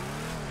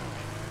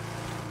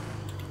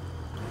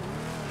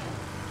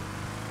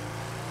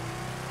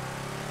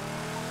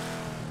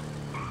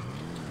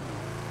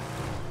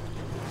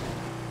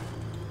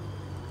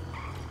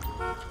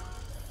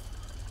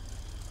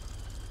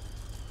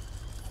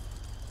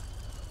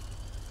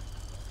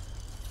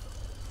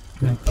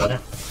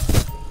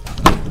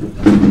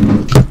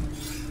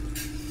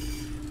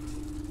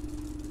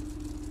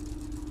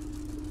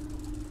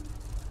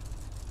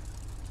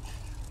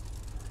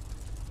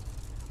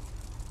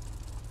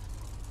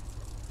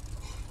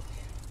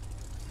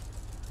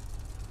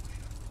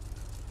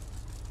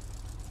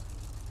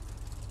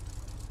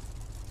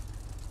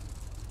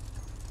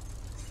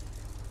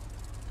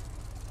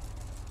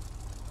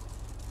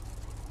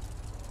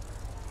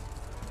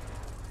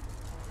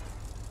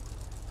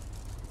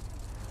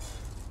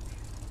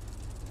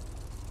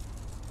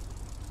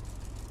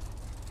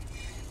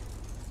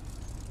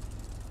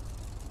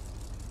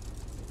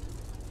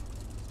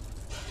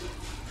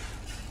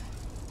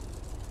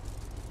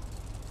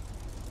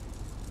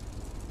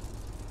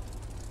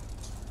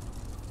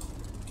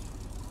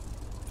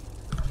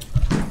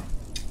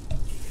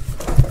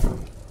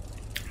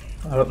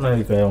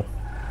അതൊന്നായിരിക്കായോ?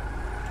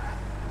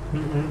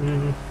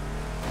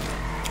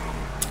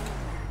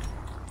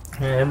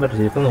 ഞാൻ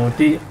പറ്റില്ല, ഇപ്പൊ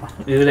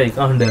 120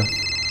 ലൈക്കാണ്ട്.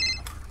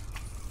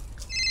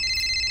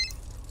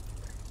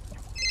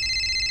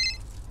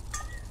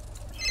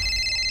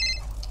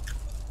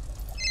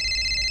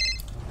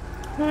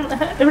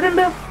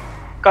 എവിടെയുണ്ട്?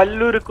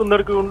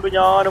 കല്ലുരുക്കുന്നിടക്ക് കൊണ്ട്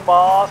ഞാനും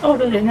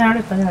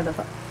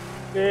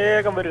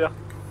വേഗം വരിക.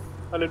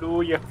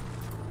 ഹല്ലേലൂയ.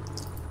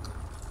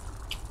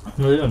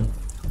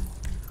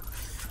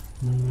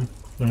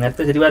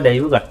 നേരത്തെ ശരിക്കും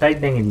ലൈവ്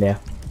കട്ടായിട്ടെങ്കില്ല.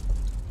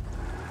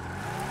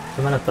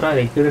 ഞാൻ എത്ര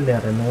ലൈക്ക് ഇടണ്ടേ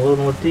അറിയാം?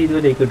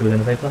 100-120 ലൈക്ക് കിട്ടൂല.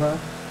 ഇപ്പൊ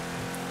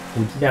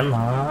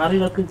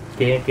 4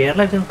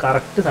 കേരള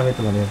കറക്റ്റ്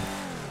സമയത്ത് പണിയാണ്.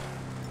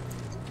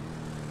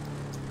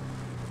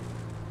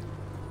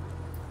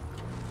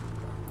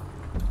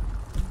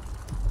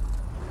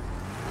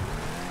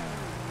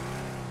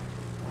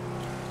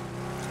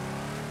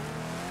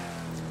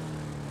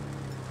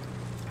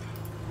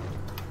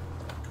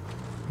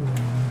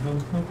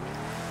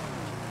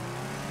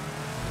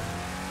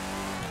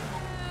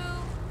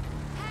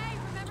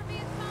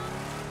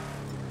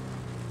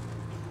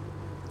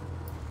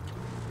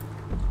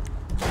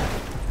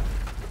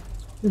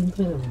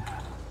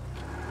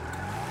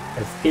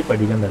 എസ്കേപ്പ്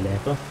അടിക്കണ്ടല്ലേ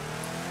അപ്പൊ?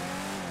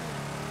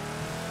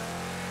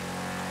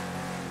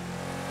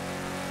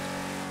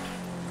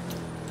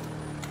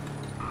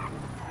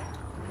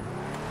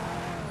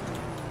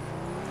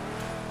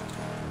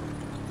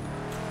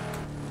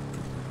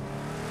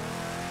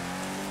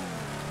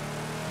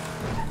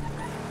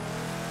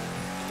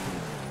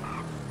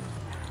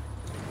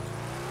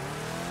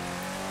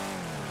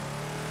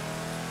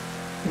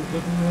 ഇത്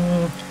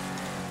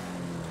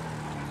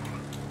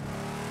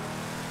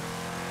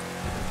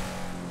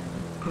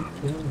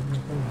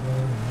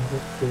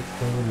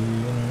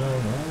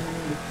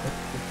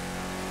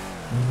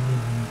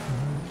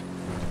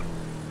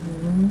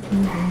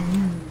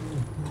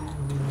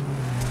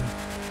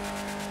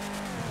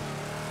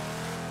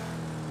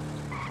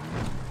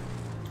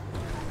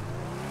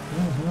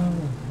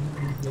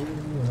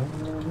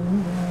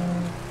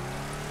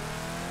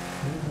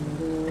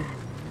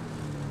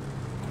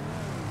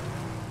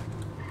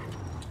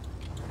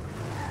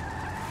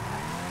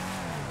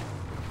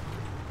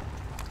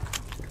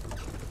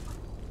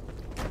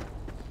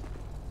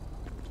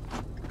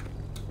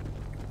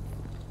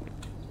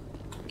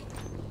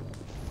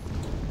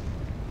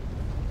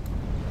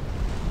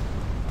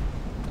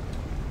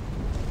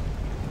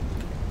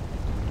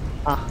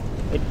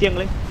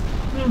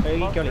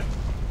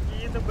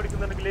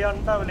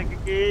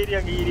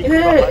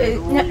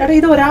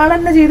ഒരാൾ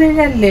തന്നെ ചെയ്ത്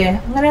കഴിഞ്ഞാലേ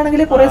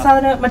അങ്ങനെയാണെങ്കിൽ കുറെ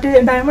സാധനം മറ്റേ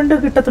ഡയമണ്ട്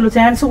കിട്ടത്തുള്ളൂ,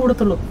 ചാൻസ്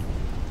കൂടത്തുള്ളൂ.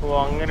 ഓ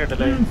അങ്ങനെ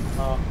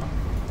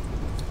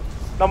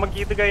നമുക്ക്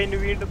ഇത് കഴിഞ്ഞ്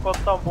വീണ്ടും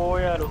കൊത്താൻ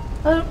പോയാലോ?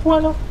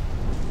 പോവാലോ.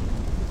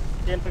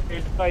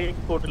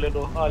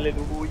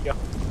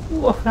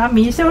 ആ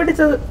മീശ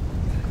പഠിച്ചത്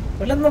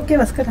നോക്കിയ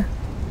വസ്കര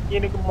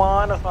എനിക്ക്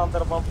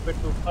മാനസാന്തരം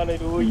പെട്ടു.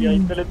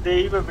 ഇന്നലെ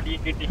ദൈവ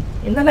പിടിയും കിട്ടി.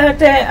 ഇന്നലെ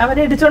മറ്റേ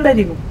അവനെ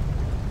ഇടിച്ചോണ്ടായിരിക്കും.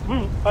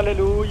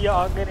 ഹല്ലേലൂയ.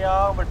 അങ്ങനെ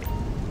ആവട്ടെ.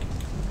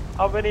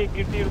 അവനെ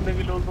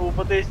കിട്ടിയിരുന്നെങ്കിൽ ഒന്ന്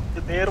ഉപദേശിച്ച്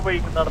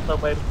നേർവഴിക്ക്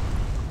നടത്താമായിരുന്നു.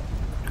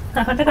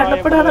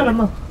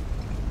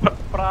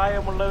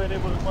 പ്രായമുള്ളവരെ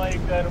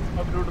ബഹുമാനിക്കാനും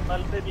അവരോട്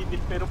നല്ല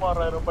രീതിയിൽ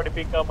പെരുമാറാനും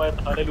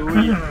പഠിപ്പിക്കാമായിരുന്നു.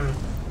 ഹല്ലേലൂയ.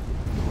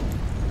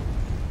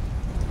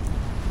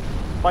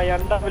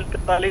 മയണ്ടാവിൽക്ക്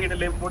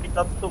തലയിടലെ മുടി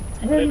കത്തും.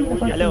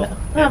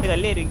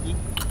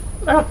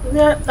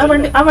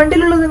 ആ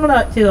വണ്ടിയിലുള്ളത് നിങ്ങളാ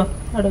ചെയ്തോ?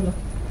 അടുക്കും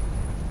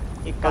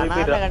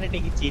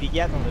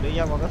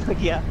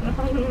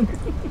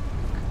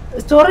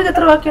സ്റ്റോറേജ്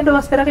എത്ര ബാക്കിയുണ്ട്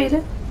ഭാസ്കര കയ്യില്?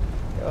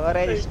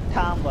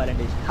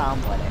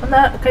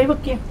 എന്നാ കൈ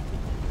പൊക്കിയ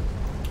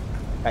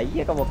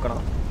കൈയൊക്കെ പൊക്കണം.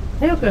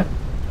 കൈയൊക്കെ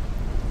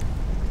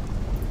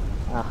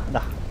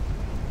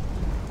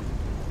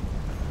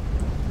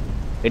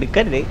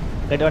എടുക്കരുത്,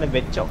 കേട്ടോ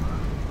വെച്ചോ.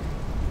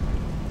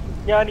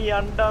 ഞാൻ ഈ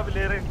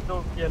അണ്ടാവിലേറെ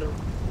നോക്കിയാലോ?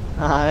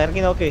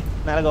 ഇറങ്ങി നോക്ക്.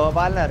 നാളെ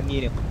ഗോപാലൻ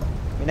ഇറങ്ങിയിരുന്നു.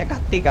 പിന്നെ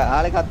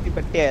ആള് കത്തി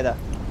പെട്ടിയായതാ.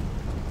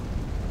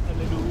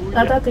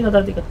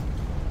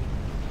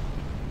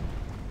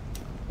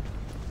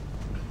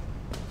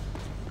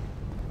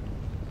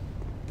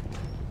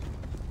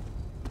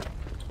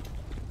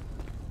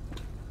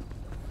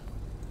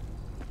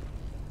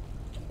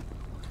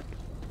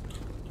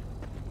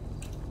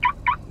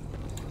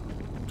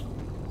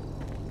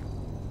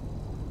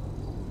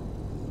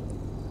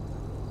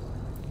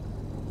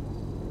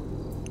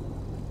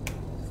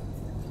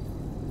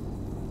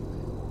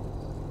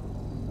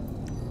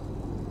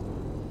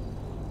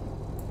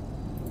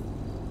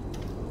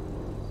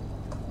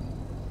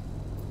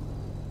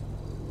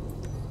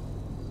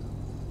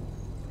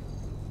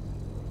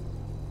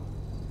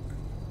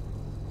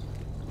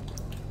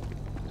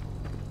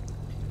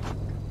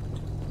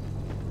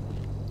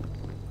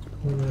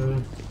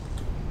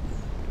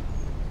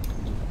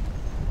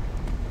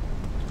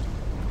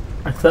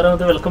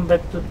 Welcome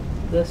back to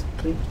the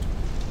stream.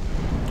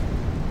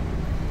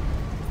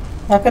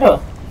 ആക്കരോ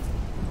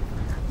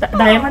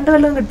diamond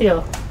വല്ലതും കിട്ടിയോ?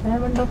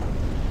 ഡയമണ്ടോ?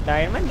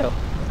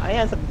 അത്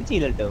ഞാൻ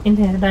ശ്രദ്ധിച്ചില്ലോ.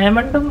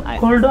 ഡയമണ്ടും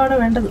ഗോൾഡും ആണ്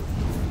വേണ്ടത്.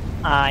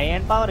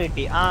 അയൺ പവർ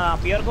കിട്ടി.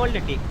 പ്യൂർ ഗോൾഡ്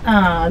കിട്ടി.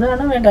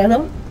 അതാണ് വേണ്ടത്.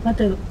 അതും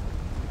മറ്റേത്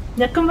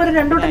ഞെക്കും വരെ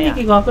രണ്ടോട്ടം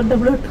ഞെക്കിക്കോ. അപ്പൊ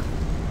ഡബിൾ കിട്ടും.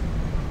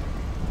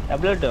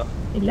 ഡബിൾ കിട്ടോ?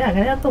 ഇല്ല,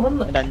 അങ്ങനെയാ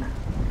തോന്നുന്നു.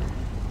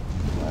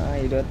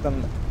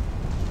 21.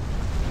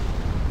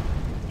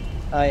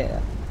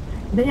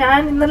 ഇത് ഞാൻ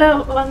ഇന്നലെ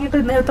വാങ്ങിയിട്ട്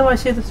നേരത്തെ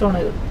വാഷ് ചെയ്ത് സ്റ്റോൺ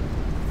ചെയ്തു.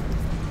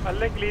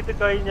 അല്ലെങ്കിൽ ഇത്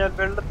കഴിഞ്ഞാൽ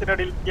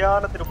വെള്ളത്തിനടിയിൽ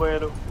ധ്യാനത്തിന്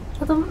പോയാലോ?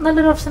 അതും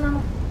നല്ലൊരു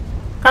ഓപ്ഷനാണ്.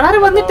 കാണാൻ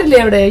വന്നിട്ടില്ലേ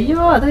അവിടെ?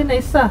 അയ്യോ അത്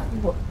നൈസാ.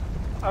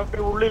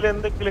 ഉള്ളിൽ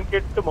എന്തെങ്കിലും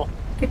കെട്ടുമോ?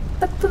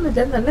 കിട്ടത്തൊന്നുമില്ല.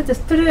 നല്ല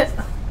ജസ്റ്റ് ഒരു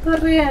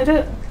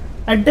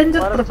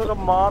അഡ്വഞ്ചർ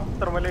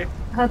മാത്രമല്ലേ.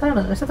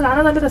 അതാണ്. പക്ഷെ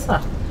കാണാൻ നല്ല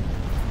രസമാണ്.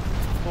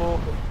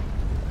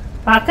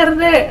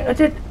 പാക്കറിന്റെ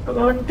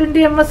 120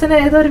 MS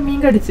ഏതോ ഒരു മീൻ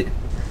കടിച്ച്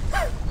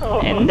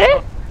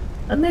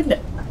ഒന്നുമില്ല.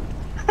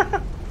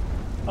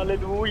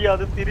 ഹല്ലേലൂയ.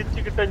 അത് തിരിച്ചു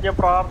കിട്ടാൻ ഞാൻ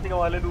പ്രാർത്ഥിക്കാം.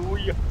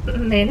 ഹല്ലേലൂയ.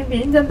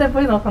 മീൻ ചന്ത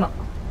പോയി നോക്കണം.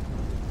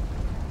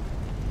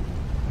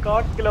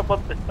 കാട്ടിലെ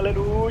 10.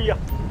 ഹല്ലേലൂയ.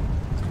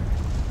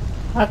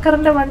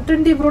 പാക്കറിന്റെ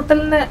 120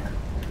 ബ്രൂട്ടലിനെ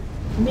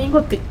മീൻ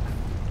കൊത്തി.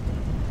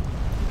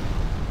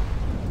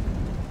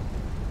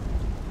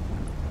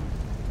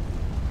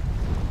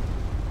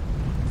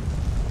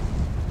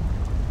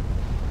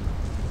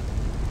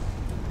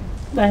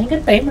 ഭയങ്കര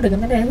ടൈം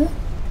എടുക്കുന്നല്ലേ അത്?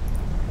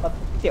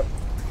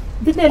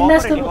 ഇതിന്റെ എല്ലാ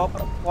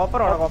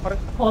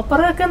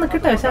ഓപ്പറൊക്കെ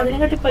നിക്കട്ടെ. പക്ഷെ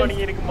അതിനെക്കാട്ടി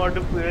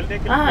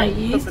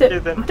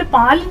മറ്റേ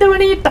പാലിന്റെ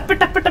പണി ടപ്പ്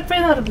ടപ്പ്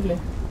ടപ്പേന്ന് പറഞ്ഞിട്ടില്ലേ?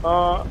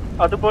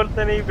 അതുപോലെ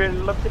തന്നെ ഈ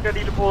വെള്ളത്തിന്റെ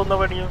അടിയിൽ പോകുന്ന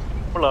പണിയും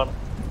സിമ്പിൾ ആണ്.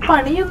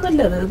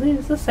 പണിയൊന്നുമില്ല.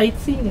 അത്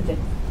സൈറ്റ് സീയിങ് അല്ലേ?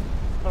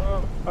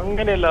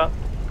 അങ്ങനെയല്ല,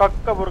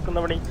 കക്ക പൊറുക്കുന്ന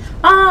പണി.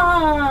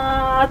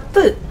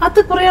 അത്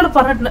കുറെ ആള്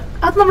പറഞ്ഞിട്ടുണ്ട്.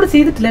 അത് നമ്മള്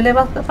ചെയ്തിട്ടില്ലല്ലേ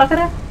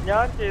പകരം?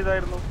 ഞാൻ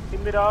ചെയ്തായിരുന്നു,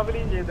 ഇന്ന്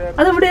രാവിലെയും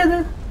ചെയ്തായിരുന്നു. അതെവിടെയത്?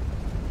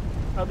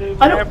 അത്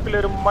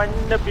മാപ്പിലൊരു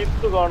മഞ്ഞ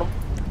ബിന്ദു കാണും.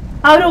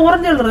 ആ ഒരു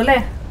ഓറഞ്ച് കളർ അല്ലേ?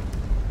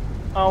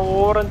 ആ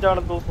ഓറഞ്ച്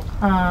ആണെന്ന് തോന്നുന്നു.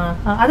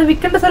 അത്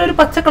വിൽക്കേണ്ട സ്ഥലം ഒരു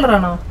പച്ച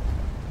കളറാണോ?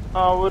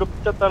 ആ ഒരു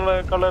പച്ച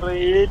കളർ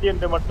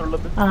ഏലിയന്റെ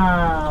മട്ടുള്ളത്.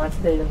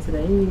 മനസ്സിലായി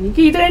മനസ്സിലായി.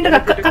 എനിക്ക് ഇത് കഴിഞ്ഞ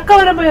കക്ക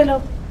വരാൻ പോയാലോ?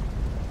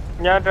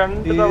 ഞാൻ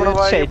 2 തവണ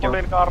വാങ്ങിയപ്പോൾ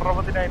എനിക്ക്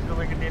 60,000 രൂപ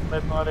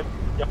കിട്ടിയിട്ടുണ്ടായിരുന്നു.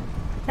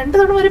 2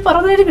 തവണ വരെ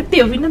 60,000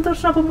 കിട്ടിയോ? പിന്നെന്താ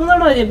പ്രശ്നം? അപ്പൊ 3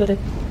 തവണ വരെ പോരെ?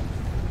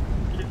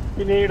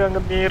 പിന്നീട്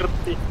അങ്ങ്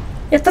നിർത്തി.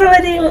 എത്ര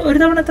വരെ ഒരു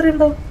തവണ എത്ര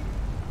ഉണ്ടാവും?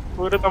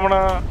 ഒരു തവണ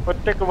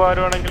ഒറ്റക്ക്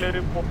വാരുവാണെങ്കിൽ ഒരു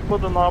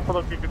 30-40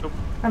 ഒക്കെ കിട്ടും.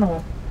 ആണോ?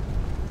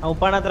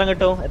 ഉപ്പാണ് എത്ര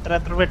കിട്ടും? എത്ര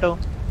കിട്ടും?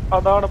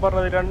 അതാണ്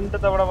പറഞ്ഞത്. 2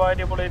 തവണ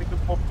വാരിയപ്പോൾ എനിക്ക്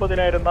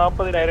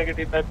 30,000-40,000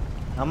 കിട്ടിയിട്ടുണ്ടായിരുന്നു.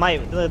 അമ്മായി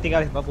ഇത്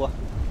നിർത്തിക്കാളി പോവാ.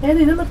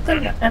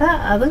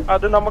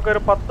 അത്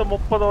നമുക്കൊരു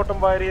 10-30 ഓട്ടം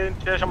വാരിയതിനു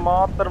ശേഷം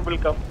മാത്രം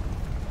വിൽക്കാം.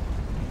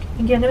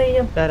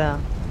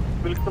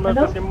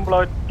 വിൽക്കുന്നത് സിമ്പിൾ.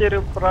 ഒറ്റൊരു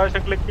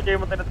പ്രാവശ്യം ക്ലിക്ക്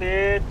ചെയ്യുമ്പോൾ തന്നെ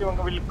തേറ്റും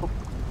അങ്ങ് വിൽക്കും.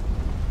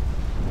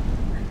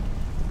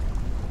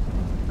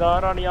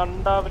 ഇതാരാണ് ഈ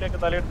അണ്ടാവിനൊക്കെ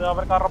തലയെടുത്ത്?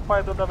 അവർക്ക്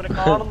അറപ്പായതുകൊണ്ട് അവനെ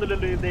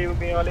കാണുന്നില്ലല്ലോ. ഈ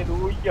ദൈവമേ,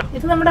 ഹല്ലേലൂയ.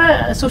 ഇത് നമ്മുടെ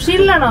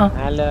സുശീലിലാണോ?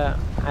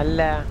 അല്ല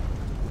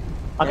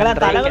മക്കളെ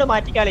തലകൾ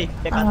മാറ്റിക്കാളി,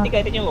 കത്തി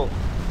കരിഞ്ഞു പോകും.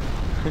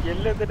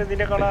 എല്ലാത്തിനും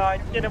നിന്നെ കാണാൻ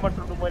അഞ്ചനെ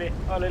മട്ടുണ്ട് മോനെ.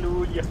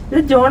 ഹല്ലേലൂയ.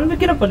 ഇത് ജോൺ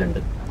വിക്കിനെ പോലെ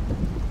ഉണ്ട്.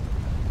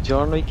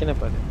 ജോൺ വിക്കിനെ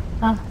പോലെ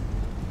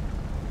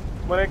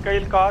മോനെ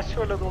കയ്യിൽ കാശ്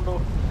വല്ലതുണ്ടോ?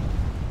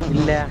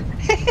 ഇല്ല.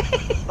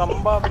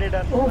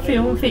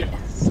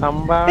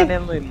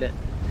 സംഭാവനയൊന്നും ഇല്ല.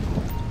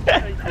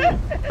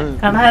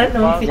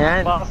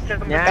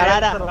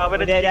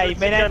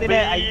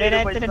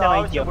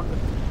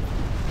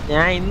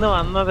 ഞാൻ ഇന്ന്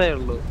വന്നതേ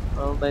ഉള്ളൂ.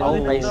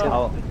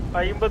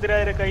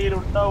 50,000 കയ്യിൽ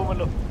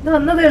ഉണ്ടാവുമല്ലോ. ഞാൻ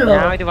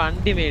ഒരു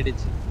വണ്ടി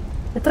മേടിച്ചു.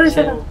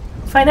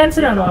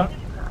 ഫൈനാൻസിലാണോ?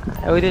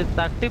 ഒരു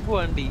തട്ടിപ്പ്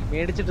വണ്ടി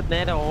മേടിച്ചിട്ട്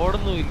നേരെ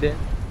ഓടുന്നുമില്ല.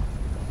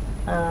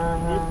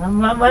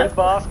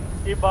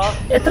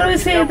 എത്ര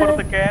പൈസ?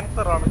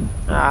 ക്യാൻസർ ആണ്.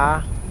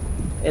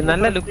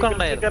 നല്ല ലുക്ക്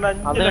ഉണ്ടായിരുന്നു,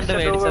 അതുകൊണ്ട്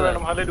മേടിച്ചതാണ്.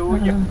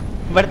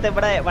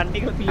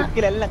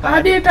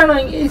 ആദ്യമായിട്ടാണോ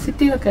ഈ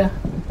സിറ്റിയിലൊക്കെ?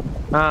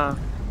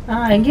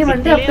 എങ്കിൽ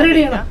വണ്ടി അപ്ഗ്രേഡ്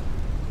ചെയ്യണം.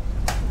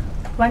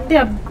 വണ്ടി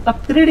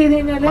അപ്ഗ്രേഡ് ചെയ്ത്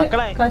കഴിഞ്ഞാല്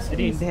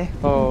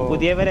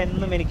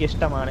പുതിയവരെന്നും എനിക്ക്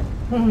ഇഷ്ടമാണ്.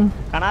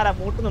 കാണാറാ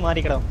മൂട്ടൊന്ന്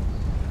മാറിക്കണം.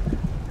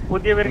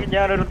 പുതിയവർക്ക്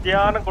ഞാനൊരു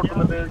ധ്യാനം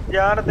കൊടുക്കുന്നത്.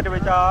 ധ്യാനത്തിന്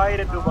വെച്ച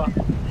 1000 രൂപ.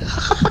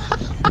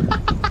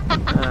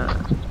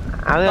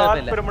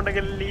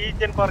 താല്പര്യമുണ്ടെങ്കിൽ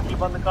ലീജൻ പാർക്കിൽ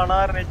വന്ന്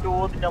കണാരനെ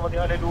ചോദിച്ചാൽ മതി.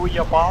 ഹല്ലേലൂയ.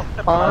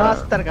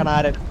 പാസ്റ്റർ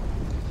കണാരൻ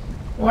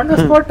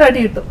സ്പോട്ട് അടി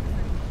കിട്ടും.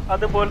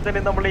 അതുപോലെ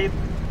തന്നെ നമ്മൾ ഈ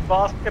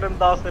ഭാസ്കരൻ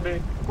ദാസന്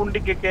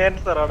കുണ്ടിക്ക്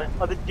ക്യാൻസർ ആണ്.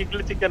 അത്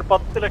ചികിത്സിക്കാൻ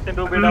 10 ലക്ഷം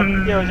രൂപയുടെ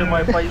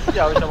അത്യാവശ്യമായ പൈസ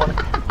ആവശ്യമാണ്.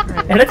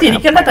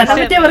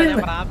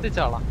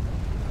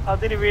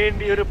 അതിനു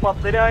വേണ്ടി ഒരു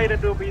 10,000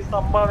 രൂപ ഈ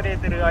സംഭാവന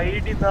തരും.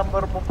 ID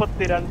number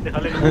 32.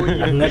 ഹല്ലേലൂയ.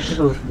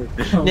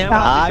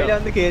 രാവിലെ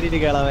വന്ന് കേറിയിട്ട്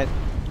കേളവൻ.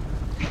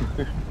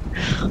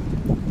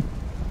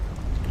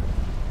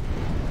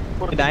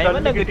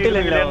 ഡയമണ്ട്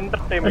കിട്ടില്ലല്ലോ.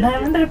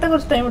 ഡയമണ്ട് കിട്ടാൻ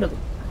കുറച്ച് ടൈം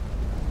എടുക്കും.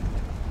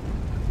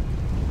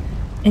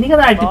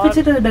 എനിക്കത്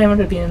അടുപ്പിച്ചിട്ട്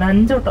ഡയമണ്ട് കിട്ടി.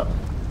 5 തൊട്ടോ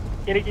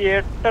എനിക്ക്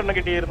 8 എണ്ണം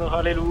കിട്ടിയിരുന്നു.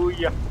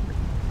 ഹല്ലേലൂയ.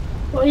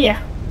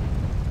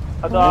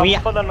 അത്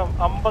 50 എണ്ണം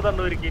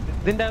ഒരുക്കിയിട്ട്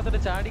ഇതിന്റെ അകത്തോട്ട്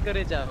ചാടി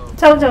കയറിയ ചാവോ?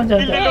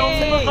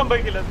 ഒന്നും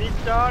സംഭവിക്കില്ല. നീ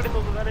ചാടി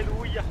നോക്കും.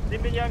 ഹല്ലേലൂയ.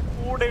 നിന്നെ ഞാൻ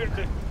കൂടെ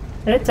ഉണ്ട്.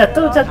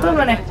 ചത്തു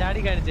മോനെ. ചാടി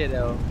കാണിച്ചു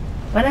തരാവോ?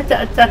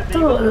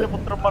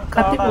 പുത്രന്മാർ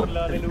കാണാറില്ല.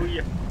 ഹല്ലേലൂയ.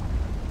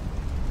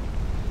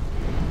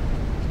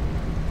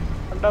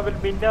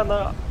 പിന്നെ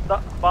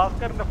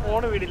ഭാസ്കറിന്റെ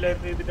ഫോൺ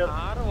വീടില്ലായിരുന്നു. ഇതിന്റെ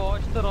 6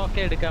 വാച്ച് റോക്കെ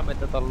എടുക്കാൻ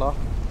പറ്റത്തുള്ളൂ.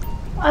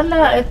 അല്ല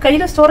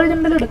കയ്യില് സ്റ്റോറേജ്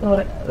ഉണ്ടല്ലോ എടുക്കാം.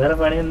 വേറെ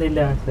പണിയൊന്നും ഇല്ല.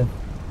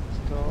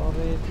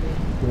 സ്റ്റോറേജ്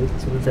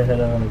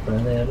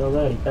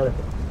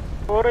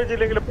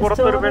ഇല്ലെങ്കിൽ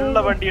പുറത്തൊരു വെള്ള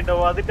വണ്ടി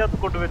ഉണ്ടാവും. അതിന്റെ അകത്ത്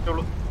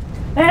കൊണ്ടുവച്ചോളൂ.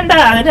 വേണ്ട,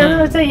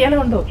 അതിനകത്ത് വെച്ചാൽ ഇയാളെ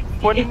കൊണ്ടുപോകും.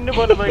 പൊന്നു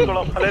പോലെ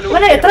നോക്കിക്കോളാം.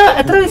 എത്ര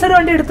പൈസ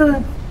വണ്ടി എടുത്തത്?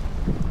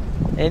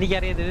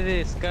 എനിക്കറിയാം. ഇത്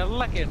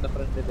സ്കെറിലൊക്കെ ഉണ്ട്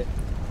ഫ്രണ്ടില്.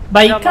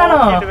 ബൈക്കാണോ?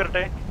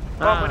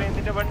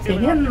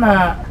 ശരിയെന്നാ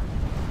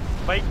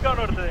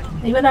ബൈക്കാണോ എടുത്തത്?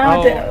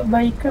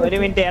 ഒരു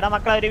മിനിറ്റ് എടാ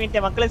മക്കളെ, ഒരു മിനിറ്റ്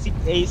മക്കള്.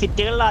 ഈ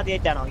സിറ്റികളിൽ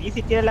ആദ്യമായിട്ടാണോ? ഈ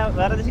സിറ്റിയിലെല്ലാം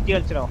വേറെ സിറ്റി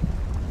കളിച്ചോ?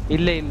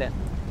 ഇല്ല ഇല്ല,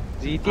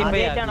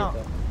 ആദ്യമായിട്ടാണോ?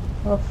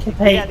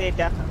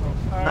 ആദ്യമായിട്ടാ?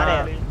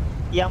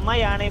 ഈ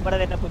അമ്മായിയാണ് ഇവിടെ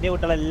തന്നെ പുതിയ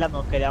കുട്ടികളെല്ലാം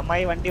നോക്കല്.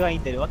 അമ്മായി വണ്ടി വാങ്ങി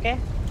തരും. ഓക്കെ,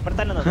 ഇവിടെ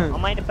തന്നെ നിന്നോ.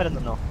 അമ്മായിന്റെ പേര്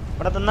നിന്നോ.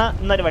 ഇവിടെ നിന്നാ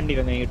ഇന്നൊരു വണ്ടി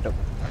കിട്ടും.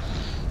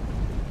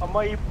 അമ്മ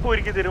ഇപ്പൊ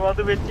ഒരുക്കി തരും.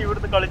 അത് വെച്ച്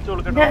ഇവിടുന്ന് കളിച്ചു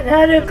കൊടുക്കണം.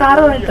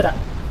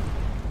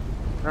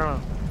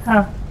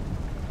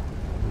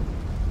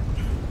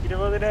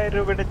 20,000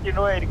 രൂപയുടെ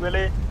ചിണമായിരിക്കും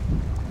അല്ലേ?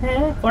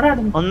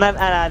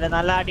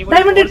 നല്ല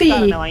അടിപൊളി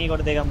വാങ്ങി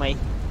കൊടുത്തേക്ക് അമ്മായി.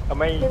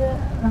 അമ്മായി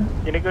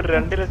എനിക്കൊരു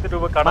 2 ലക്ഷം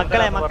രൂപ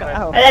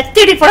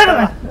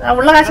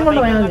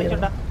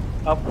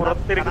ആ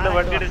പുറത്തിരിക്കുന്ന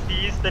വണ്ടിയുടെ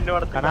സീസ് തന്നെ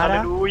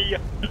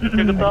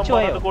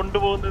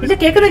കൊണ്ടുപോകുന്നത്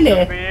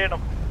വേണം.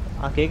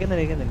 ആ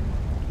കേക്കുന്നില്ല.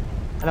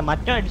 അല്ല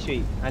മറ്റോ അടിച്ചു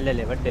പോയി.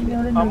 അല്ലല്ലേ വെട്ടല്ലേ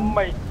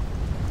അമ്മായി.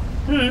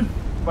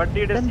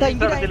 വണ്ടിയുടെ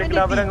സീസ് അടച്ചില്ലെങ്കിൽ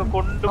അവരങ്ങ്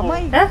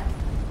കൊണ്ടുപോകും.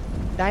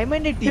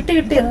 ഡയമണ്ട്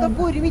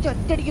ഒരുമിച്ച്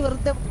ഒറ്റയടിക്ക്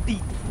വെറുതെ കിട്ടി.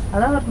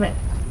 അതാ പറഞ്ഞേ.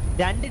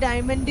 2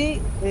 ഡയമണ്ട്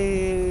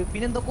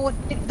പിന്നെന്തൊക്കെ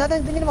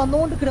ഇതിങ്ങനെ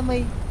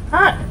വന്നുകൊണ്ടിരിക്കണമായി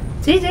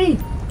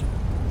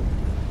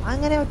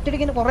അങ്ങനെ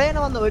ഒറ്റടിക്ക് കൊറേ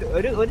വന്നു.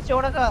 ഒരു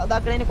ചോടൊക്കെ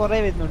ഇതാക്കണേന് കൊറേ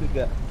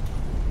വരുന്നോണ്ടിരിക്കുക.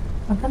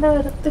 അങ്ങനെ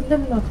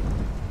വരത്തില്ലല്ലോ.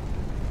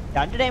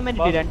 2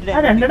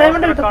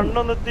 ഡയമണ്ട്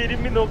കണ്ണൊന്ന്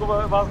തിരുമ്മി നോക്ക്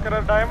ഭാസ്കര.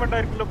 ഡയമണ്ട്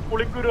ആയിരിക്കില്ല,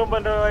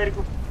 പുളിക്കുരുമ്പന്റെ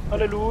ആയിരിക്കും.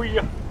 അല്ല ലൂയ്യ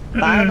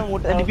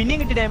പിന്നെയും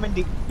കിട്ടി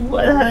ഡയമണ്ട്.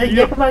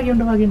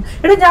 ഭാഗ്യമുണ്ട് ഭാഗ്യം.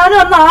 എടാ ഞാനും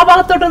അന്ന് ആ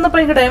ഭാഗത്തോട്ട് വന്നപ്പോ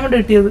എനിക്ക് ഡയമണ്ട്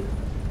കിട്ടിയത്.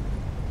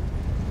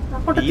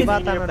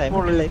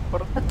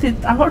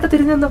 അങ്ങോട്ട്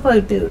തിരിഞ്ഞു വന്നപ്പോ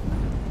കിട്ടിയത്.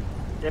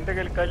 എന്റെ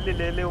കയ്യിൽ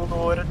കല്ലില്ലേ, ഒന്ന്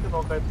ഒരച്ച്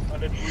നോക്കാൻ.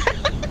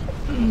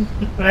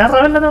 വേറെ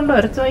വല്ലതുണ്ടോ?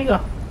 ഒരച്ച് നോക്കോ.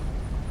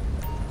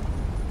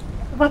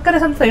 പക്കര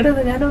സൈഡ്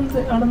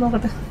ഞാനൊന്ന് അവിടെ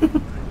നോക്കട്ടെ.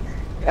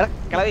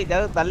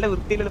 നല്ല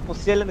വൃത്തിയിലുള്ള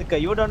പൊസിഷനിൽ നിൽക്കുക.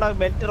 ഇവിടെ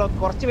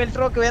കുറച്ച് ബെൽറ്റ്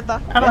റോക്ക് വേണ്ട.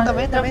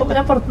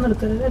 ഞാൻ പുറത്തുനിന്ന്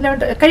എടുത്തത്.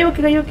 കൈ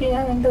നോക്കി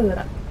ഞാൻ എന്റെ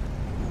തരാം.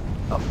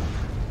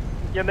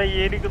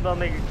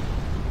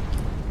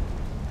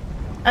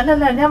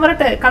 അല്ലല്ല ഞാൻ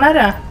പറയട്ടെ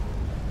കണാരാ,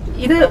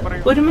 ഇത്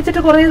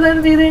ഒരുമിച്ചിട്ട് കുറെ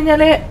ചെയ്ത്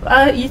കഴിഞ്ഞാലേ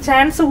ഈ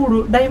ചാൻസ് കൂടൂ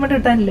ഡയമണ്ട്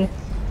കിട്ടാനില്ലേ.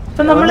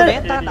 ഇപ്പൊ നമ്മള്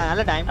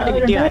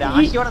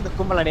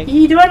ഈ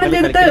 20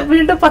 ചെയ്തിട്ട്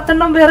വീണ്ടും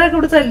 10 വേറെ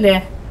കൊടുത്തല്ലേ.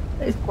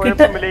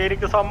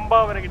 എനിക്ക്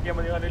സംഭാവന കിട്ടിയാൽ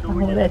മതി.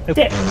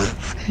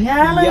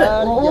 ഞാന്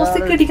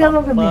ഓസിക്ക് അടിക്കാൻ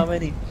നോക്കുന്നേ.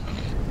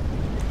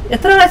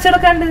 എത്ര കാശ്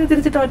എടുക്കാണ്ട്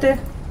തിരിച്ചിട്ട് മറ്റേ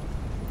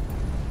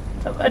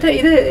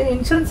ഇത്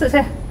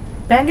ഇൻഷുറൻസ്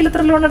ബാങ്കിൽ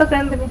എത്ര ലോൺ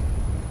എടുക്കാൻ എന്തിന്?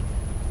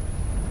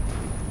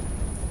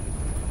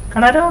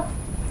 കണാരോ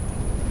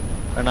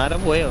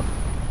പോയോ?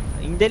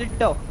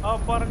 ഇന്ത്യയിലിട്ടോ?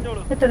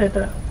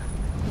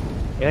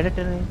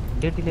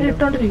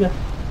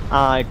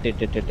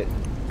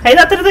 കൈ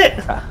താത്തരുത്.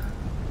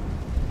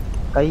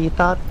 കൈ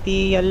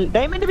താത്തിയൽ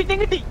ഡയമണ്ട് പിന്നെ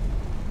കിട്ടി.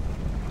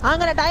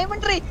 അങ്ങനെ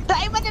ഡയമണ്ട്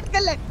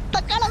എടുക്കല്ലേ.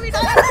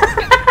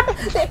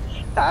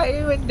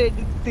 ഡയമണ്ട്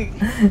എടുത്ത്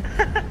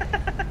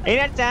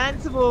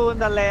ചാൻസ്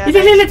പോകുന്നല്ലേ.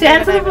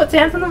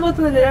 ചാൻസ്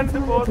പോകത്തില്ല.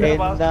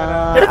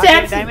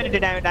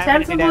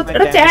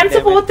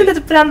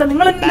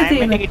 നിങ്ങൾ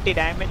കിട്ടി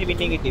ഡയമണ്ട്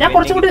പിന്നെ കിട്ടി. ഞാൻ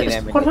കുറച്ചുകൂടി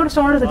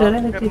സ്റ്റോൺ എടുത്തിട്ട്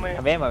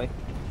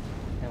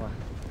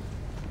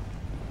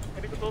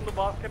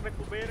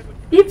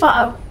ഈ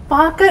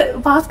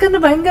ഭാസ്കറിന്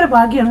ഭയങ്കര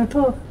ഭാഗ്യാണ്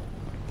കേട്ടോ.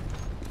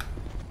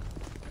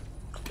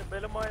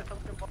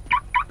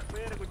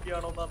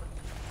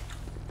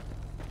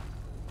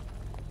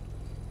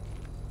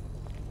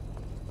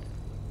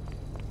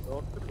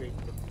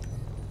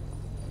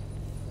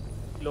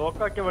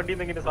 ലോക്കാക്കിയ വണ്ടി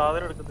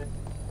സാധനം എടുക്കുന്നത്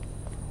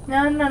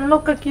ഞാൻ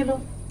അൺലോക്ക് ആക്കിയല്ലോ.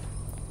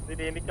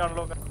 എനിക്ക്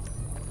അൺലോക്ക്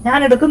ഞാൻ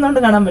എടുക്കുന്നോണ്ട്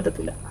കാണാൻ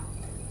പറ്റത്തില്ല.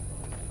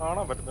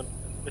 കാണാൻ പറ്റുന്നുണ്ട്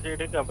പക്ഷെ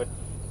എടുക്കാൻ പറ്റും.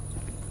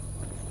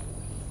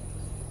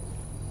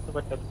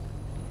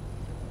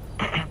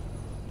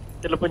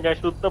 ചിലപ്പോ ഞാൻ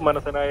ശുദ്ധ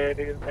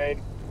മനസ്സനായിരിക്കും.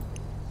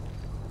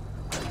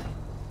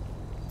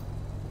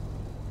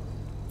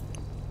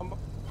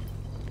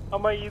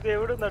 അമ്മ ഇത്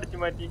എവിടെ നിന്ന് അടിച്ചു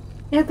മാറ്റി?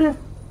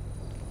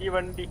 ഈ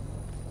വണ്ടി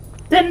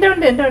എന്റെ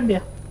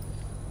വണ്ടിയാ.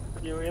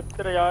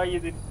 എത്രയായി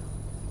ഇതിന്?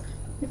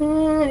 ഇത്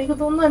എനിക്ക്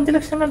തോന്നുന്നു 5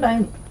 ലക്ഷം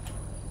കണ്ടായിരുന്നു.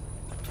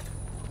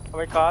 അവ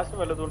കാശ്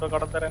വല്ലതുണ്ടോ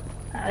കടത്തരാൻ?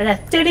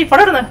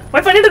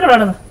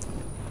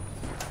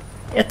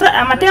 എത്ര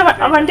മറ്റേ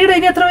വണ്ടിയുടെ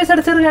ഇനി എത്ര പൈസ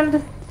അടിച്ചെടുക്കാനുണ്ട്?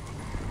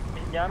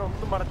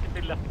 ഞാനൊന്നും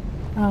മറച്ചിട്ടില്ല.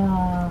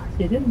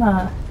 ശരി എന്നാ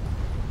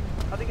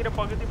അതിങ്ങനെ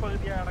പകുതി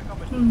അടക്കാൻ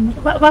പറ്റും.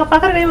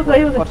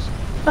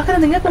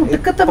 നിങ്ങൾക്ക്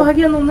ഒടുക്കത്തെ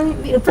ഭാഗ്യം.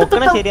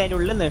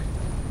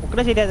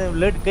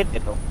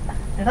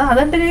 എടാ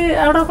അതെന്റെ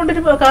അവിടെ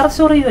കൊണ്ടൊരു കാർ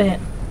സ്റ്റോർ ചെയ്യുക ഞാൻ.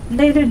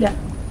 എന്റെ കയ്യിലില്ല.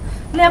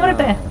 അല്ല ഞാൻ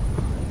പറയട്ടെ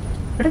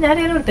എടാ ഞാൻ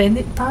പറയട്ടെ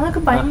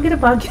താങ്കൾക്ക് ഭയങ്കര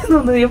ഭാഗ്യം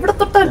തോന്നുന്നു. എവിടെ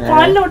തൊട്ടാ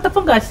കാലിന്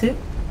ഒട്ടപ്പം കാശ്.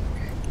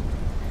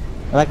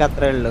 അതൊക്കെ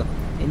അത്രേ ഉള്ളൂ.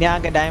 ഇനി ആ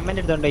ഡയമണ്ട്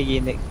എടുത്തോണ്ടോ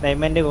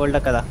ഡയമണ്ട് ഗോൾഡ്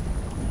ഒക്കെ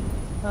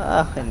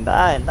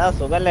എന്താ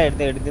സുഖല്ലേ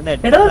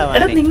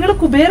നിങ്ങള്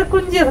കുബേര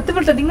കുഞ്ചി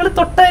സത്യപ്പെട്ട നിങ്ങൾ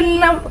തൊട്ട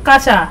എല്ലാം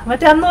കാശാ.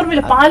 മറ്റേ അന്ന്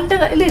ഓർമ്മയില്ല പാലിന്റെ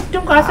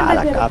ഏറ്റവും കാശ്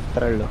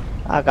അത്രേ ഉള്ളൂ.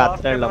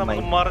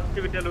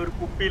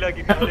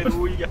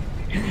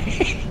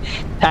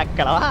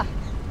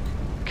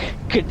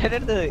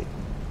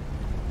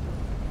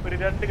 ഒരു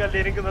 2 കല്ല്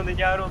എനിക്ക് തന്നെ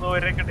ഞാനൊന്ന്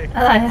ഒരക്കട്ടെ.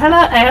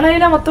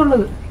 അയാളെ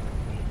മൊത്തമുള്ളത്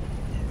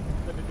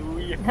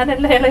ഞാൻ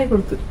എല്ലാ അയാളെ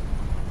കൊടുത്തു.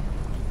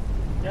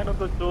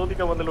 ഞാനൊന്ന്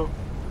ചോദിക്കാൻ വന്നല്ലോ,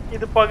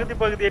 ഇത്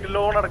പകുതിയായിട്ട്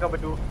ലോൺ അടക്കാൻ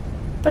പറ്റുമോ?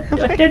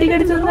 ഒറ്റയടിക്ക്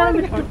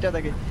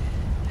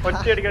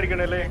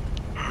അടിക്കണല്ലേ?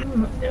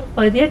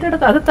 പകുതിയായിട്ട്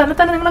എടുക്കാം. അത്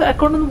തന്നെ നിങ്ങളുടെ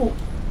അക്കൗണ്ടിൽ പോകും.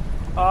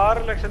 6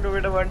 ലക്ഷം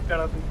രൂപയുടെ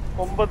വണ്ടിയാണ് അത്.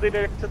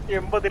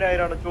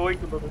 9,80,000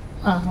 ചോദിക്കുന്നത്.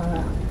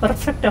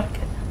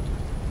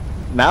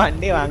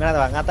 വണ്ടി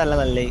വാങ്ങാത്തല്ല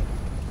നല്ലേ.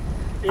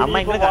 അമ്മ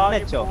ഇങ്ങനെ കണ്ണ്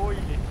വെച്ചോ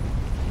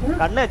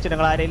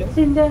നിങ്ങൾ ആരെങ്കിലും?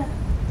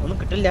 ഒന്നും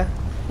കിട്ടില്ല.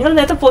 നിങ്ങൾ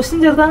നേരത്തെ പൊസിഷൻ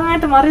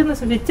ചെറുതായിട്ട് മാറി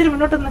ഇച്ചിരി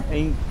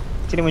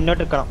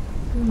മുന്നോട്ട് നിൽക്കണം.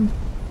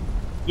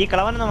 ഈ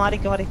കളവനൊന്ന് മാറി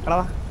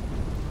കളവാ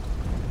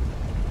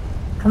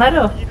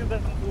കണാരോ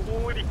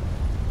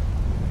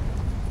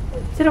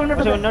ഇച്ചിരി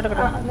മുന്നോട്ട്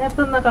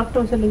നേരത്തെ കറക്റ്റ്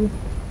പൊസിഷൻ.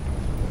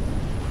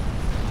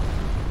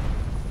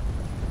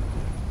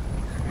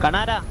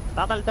 കണാരാ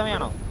താ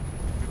തൽസമയാണോ?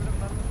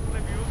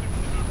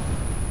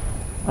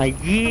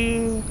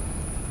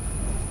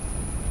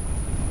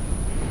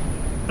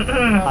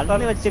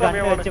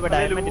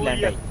 ഡയമണ്ട്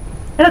ഇല്ലാണ്ടായി.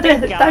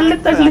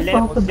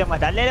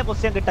 അല്ലേലെ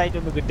പൊസിഷൻ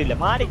കിട്ടായിട്ടൊന്നും കിട്ടില്ല.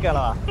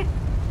 മാറിക്കളാ.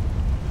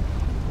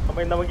 അപ്പൊ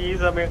നമുക്ക് ഈ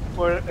സമയം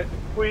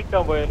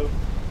കുഴിക്കാൻ പോയാലോ?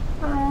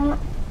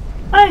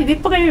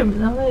 ഇതിപ്പോ കഴിയും.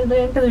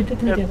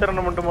 എത്ര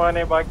എണ്ണമുണ്ട്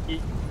മോനെ ബാക്കി?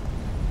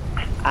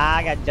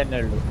 ആകെ 5 എണ്ണേ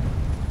ഉള്ളൂ.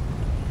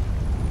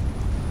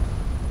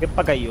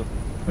 ഇപ്പൊ കഴിയൂ.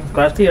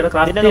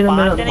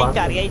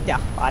 അറിയായിട്ടാ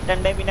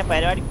പാറ്റണ്ടേ പിന്നെ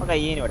പരിപാടി ഇപ്പൊ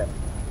കഴിയേനും ഇവിടെ.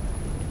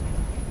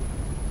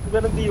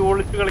 ഇവരെന്ത്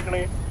ഒളിച്ച്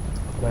കളിക്കണേ?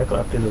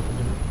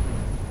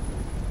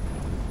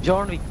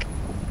 ജോൺ വിക്ക്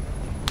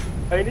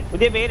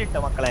പുതിയ പേരിട്ടോ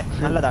മക്കളെ,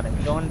 നല്ലതാണ്.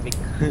 John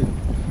Wick.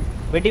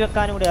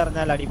 വെടിവെക്കാനും കൂടി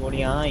അറിഞ്ഞാൽ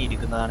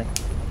അടിപൊളിയായിരിക്കുന്നതാണ്.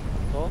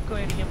 തോക്ക്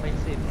മേടിക്കാൻ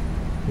പൈസ ഇല്ല.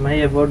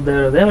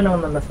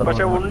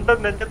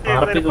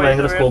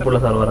 ഭയങ്കര സ്കോപ്പുള്ള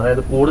സർവർ,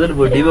 അതായത് കൂടുതൽ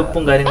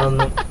വെടിവെപ്പും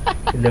കാര്യങ്ങളൊന്നും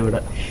ഇല്ല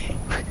ഇവിടെ.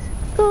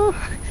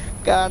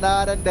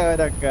 കണാരന്റെ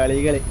ഓരോ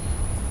കളികള്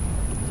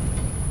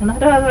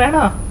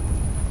വേണോ?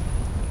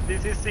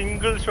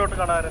 സിംഗിൾ ഷോട്ട്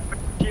കണാരൻ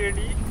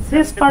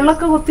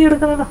പള്ളൊക്കെ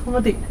കുത്തിയെടുക്കുന്നത്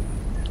മതി.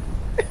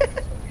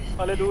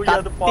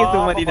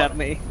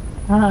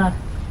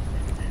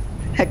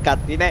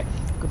 കത്തിനെ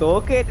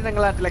തോക്ക് കയറ്റി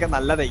ഞങ്ങളുടെ നാട്ടിലൊക്കെ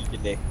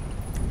നല്ലതായിരിക്കില്ലേ?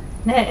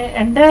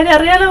 എന്റെ കാര്യം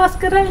അറിയാലോ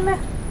ഭാസ്കര.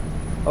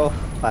 ഓ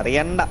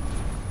പറയണ്ട.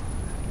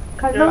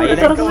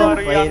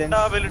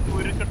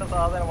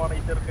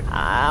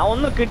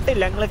 ഒന്നും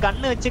കിട്ടില്ല. നിങ്ങള്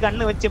കണ്ണ്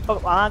വെച്ച് ഇപ്പൊ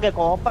ആകെ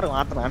കോപ്പർ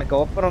മാത്രമാണ്.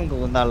 കോപ്പറും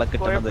കൂന്നാളെ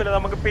കിട്ടുന്നത്.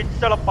 നമുക്ക്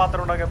പിച്ചള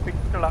പാത്രം ഉണ്ടാക്കാം.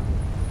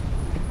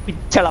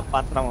 പിച്ചള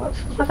പാത്രമോ?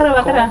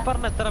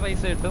 കോപ്പറിന് എത്ര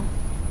പൈസ കിട്ടും?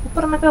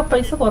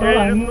 പൈസ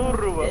കുറവാണ്.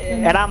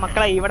 എടാ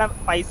മക്കളെ ഇവിടെ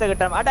പൈസ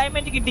കിട്ടാൻ ആ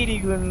ഡയമണ്ട്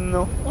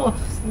കിട്ടിയിരിക്കുന്നു.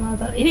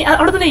 ഇനി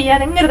അവിടെ തന്നെ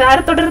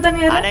ആരും തൊടരുത്,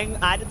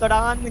 ആരും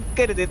തൊടാൻ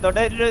നിക്കരുത്.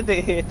 തുടരരുത്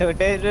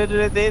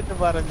എന്ന്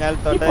പറഞ്ഞാൽ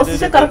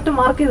കറക്റ്റ്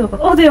മാർക്ക്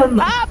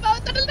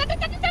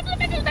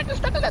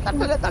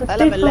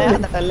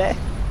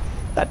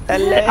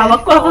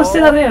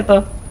ചെയ്ത് അറിയാട്ടോ.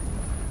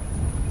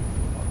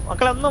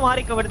 മക്കളെ ഒന്ന്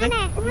മാറിക്കോ ഇവിടുന്ന്.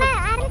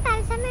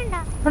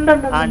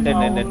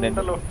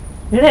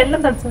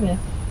 എല്ലാം തത്സമയ.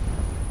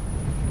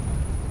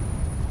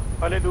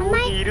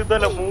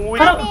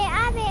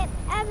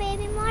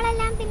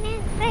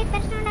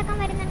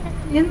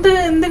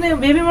 എന്തിന്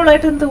ബേബി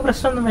മോളായിട്ട് എന്ത്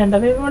പ്രശ്നമൊന്നും വേണ്ട.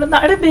 ബേബി മോള്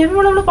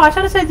നമ്മള്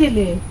പാഷാണ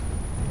ശാജിയല്ലേ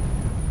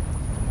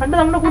പണ്ട്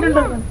നമ്മുടെ കൂടെ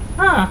ഉണ്ടെന്ന്.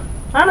 ആ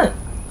ആണ്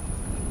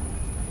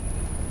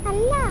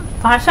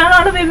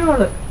പാഷാണാണ് ബേബി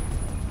മോള്.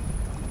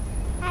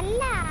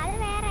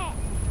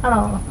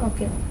 ആണോ?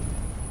 ഓക്കെ.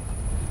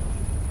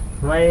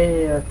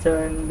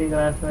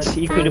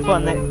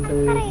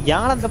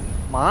 ഇയാളെന്താ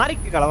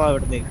മാറിക്ക് കളവാ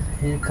ഇവിടുന്ന്.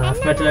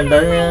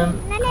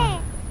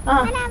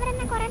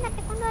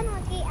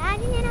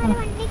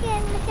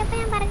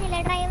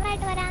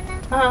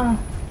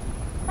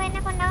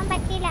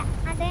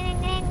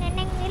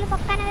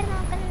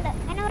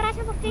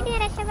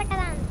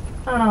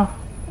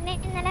 പിന്നെ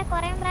ഇന്നലെ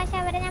കൊറേ പ്രാവശ്യം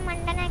അവരെ ഞാൻ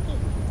മണ്ടനാക്കി.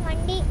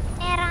 വണ്ടി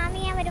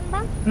റാമിയാ വരുമ്പോ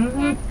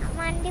ഞാൻ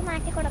വണ്ടി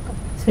മാറ്റി കൊടുക്കും.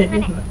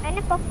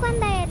 എന്നെ പൊക്കും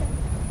എന്തായാലും.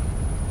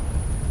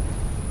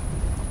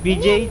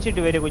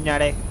 വിജയിച്ചിട്ട് വരും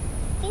കുഞ്ഞാടെ.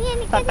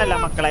 തട്ടല്ല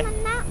മക്കളെ.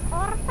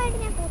 ഉറപ്പായിട്ട്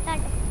ഞാൻ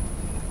കൂത്താട്ടും.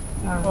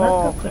 ഓ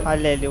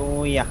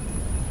ഹല്ലേലൂയ.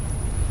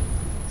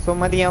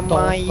 സുമതി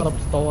അമ്മായി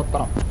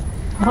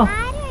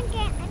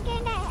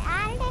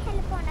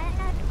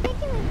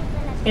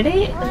എടീ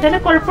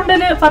എന്തെങ്കിലും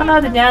കുഴപ്പമുണ്ടല്ലേ പറഞ്ഞാൽ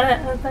മതി, ഞാൻ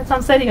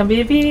സംസാരിക്കാം.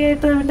 ബേബി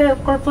ആയിട്ട് വലിയ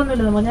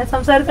കുഴപ്പമൊന്നുമില്ല, ഞാൻ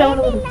സംസാരിക്കാൻ.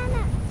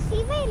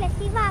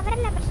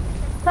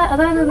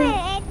 അതായത്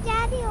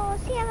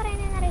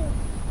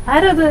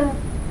ആരത്?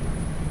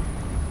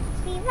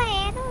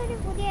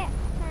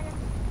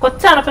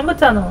 കൊച്ചാണോ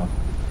പെൺകൊച്ചാണോ?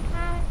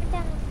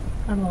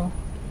 ആണോ?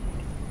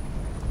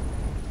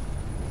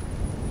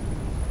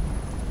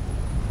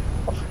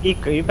 ഈ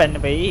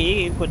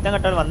കുറ്റം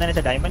കെട്ടോട് വന്നതിന്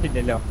ശേഷം ഡയമണ്ട്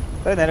ഇല്ലല്ലോ.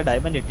 ഇത്ര നേരം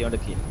ഡയമണ്ട്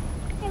കിട്ടിയോണ്ടൊക്കെ.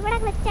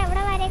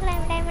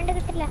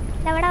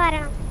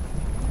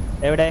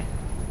 എവിടെ?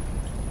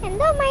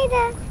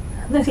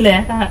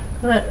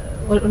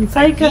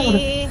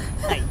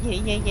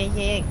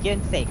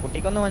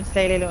 കുട്ടിക്കൊന്നും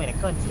മനസ്സിലായില്ലല്ലോ.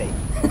 എനിക്ക് മനസ്സിലായി.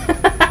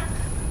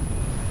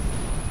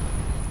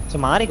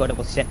 മാറിക്കോട്ടെ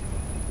പൊസിഷൻ.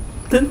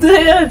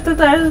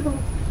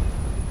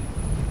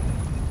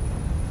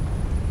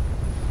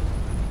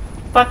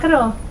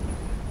 പക്കരോ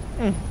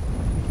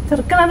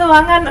ചെറുക്കനത്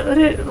വാങ്ങാൻ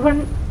ഒരു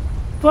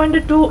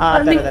 1.2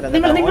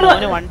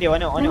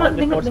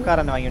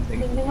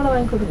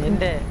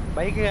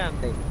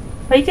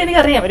 ബൈക്ക്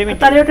എനിക്കറിയാം.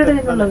 തലയോട്ടിട്ട്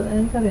നിങ്ങളുള്ളത്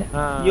എനിക്കറിയാം.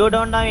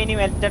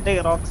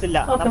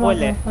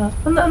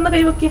 ഒന്ന്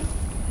കൈ വെക്കി.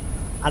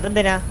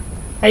 അതെന്തിനാ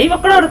കൈ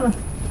വെക്കണോ? അവിടുന്ന്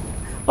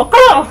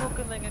വെക്കണോ?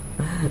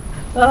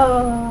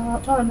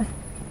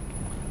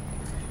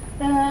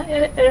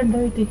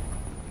 വീട്ടി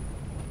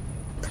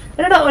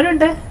എടാ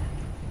ഒരുണ്ട്.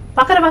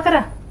 പക്കര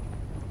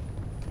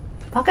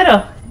പക്കരോ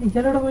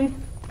ഇയാളോട് പോയി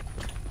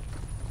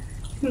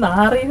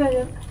നാറിയുന്ന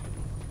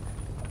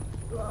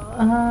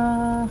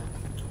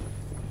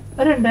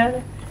ഒരുണ്ട്.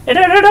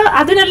 എടാ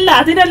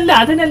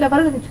അതിനല്ല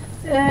പറഞ്ഞു.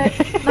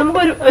 നമുക്ക്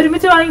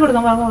ഒരുമിച്ച്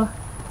വാങ്ങിക്കൊടുക്കാം.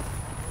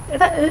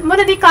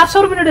 മോനെ നീ കാർ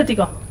ഷോറൂമിനോട്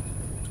എത്തിക്കോ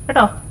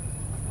കേട്ടോ.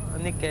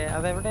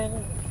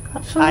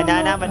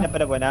 ഞാൻ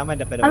മറ്റപ്പുറം പോ ഞാൻ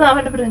മറ്റപ്പുറം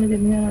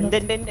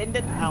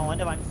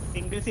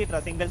സിംഗിൾ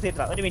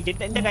സീറ്റർ ഒരു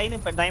മിനിറ്റ് എന്റെ കയ്യിൽ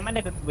നിന്ന് ഡയമണ്ട്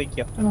ഒക്കെ എടുത്ത്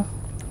പോയിക്കോ.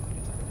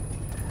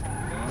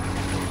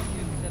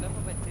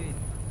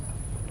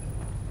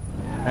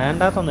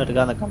 വേണ്ടാത്തൊന്നും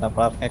എടുക്കാൻ നിക്കണ്ട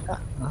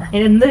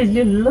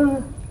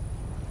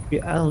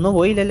ഒന്നും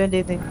പോയില്ലല്ലോ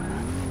എന്റെ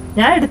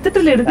ഞാൻ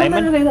എടുത്തിട്ടില്ല.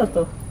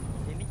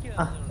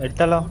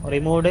 എടുത്തല്ലോ.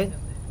 റിമൂവ്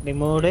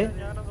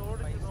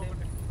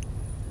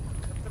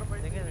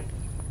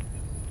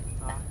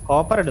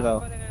കോപ്പർ എടുത്തോ.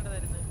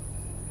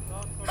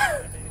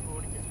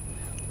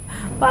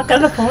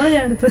 ഫോൺ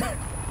ഞാൻ എടുത്ത്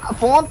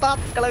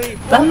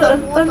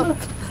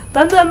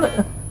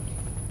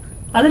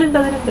അതിലുണ്ട്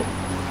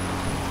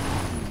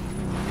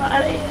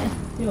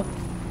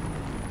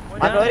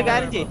ഒരു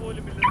കാര്യം ചെയ്യ്.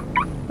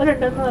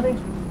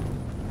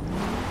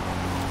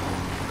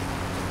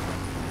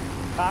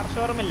 കാർ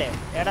ഷോറൂമില്ലേ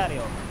എടാ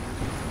അറിയോ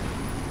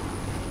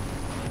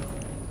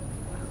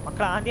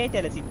മക്കൾ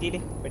ആദ്യമായിട്ടല്ലേ സിറ്റിയില്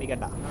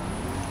പേടിക്കണ്ട.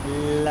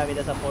 എല്ലാവിധ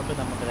സപ്പോർട്ടും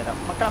നമുക്ക് തരാം.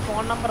 മക്കളെ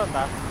ഫോൺ നമ്പർ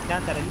എന്താ? ഞാൻ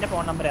തരാം. എന്റെ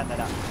ഫോൺ നമ്പർ ഞാൻ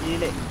തരാം.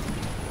 ഇതില്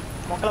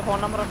മക്കളെ ഫോൺ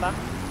നമ്പർ എന്താ?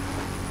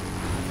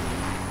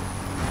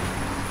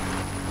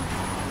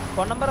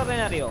 ഫോൺ നമ്പർ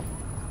പറയാൻ അറിയോ?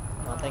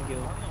 Thank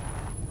you.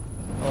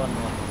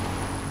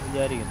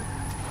 വിചാരിക്കുന്നു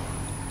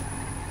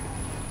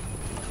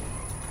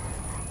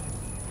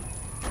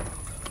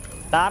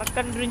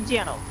ഡാർക്കൻ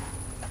ഡ്രിഞ്ചിയാണോ?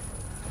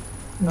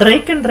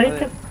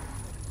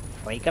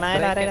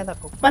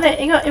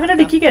 ഇവനെ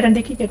ഡിക്കി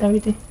കേട്ടാ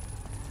വീട്ടിൽ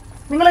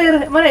നിങ്ങൾ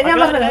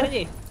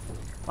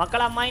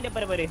മക്കളെ അമ്മായിന്റെ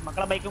പേര് പോരെ.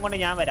 മക്കളെ ബൈക്കും കൊണ്ട്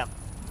ഞാൻ വരാം.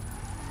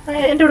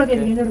 എന്റെ കൂടെ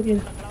കേറി.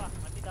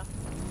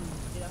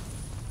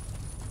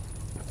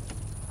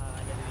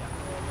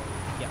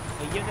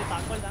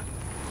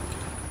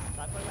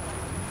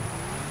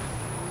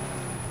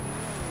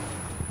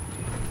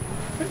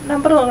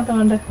 നമ്പർ നോക്കട്ടെ.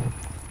 വേണ്ടേ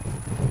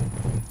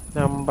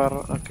നമ്പർ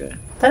ഓക്കെ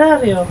തരാ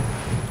അറിയോ?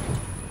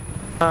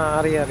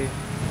 അറിയാം.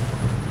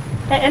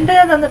 എന്റെ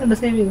ഞാൻ തന്നിട്ടുണ്ട്.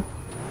 സേവ് ചെയ്തു.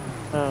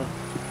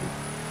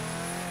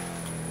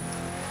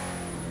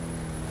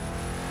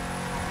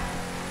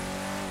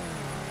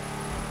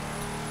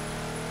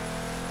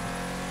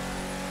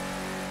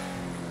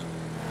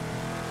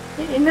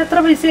 ഇന്ന് എത്ര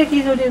പൈസയാക്കി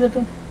ഈ ജോലി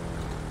ചെയ്തിട്ട്?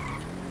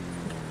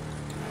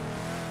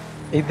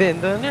 ഇത്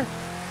എന്താ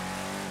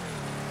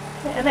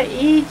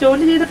ഈ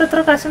ജോലി ചെയ്തിട്ട് എത്ര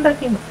കാശ്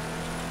ഉണ്ടാക്കിയെന്ന്?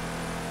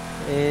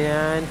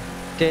 ഞാൻ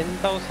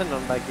 10,000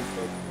 ഉണ്ടാക്കി.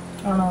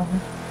 ആണോ?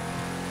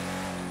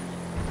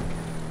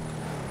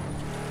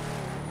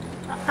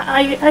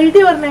 ഐഡി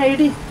പറഞ്ഞ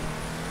ഐഡി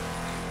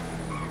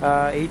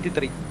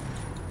 83.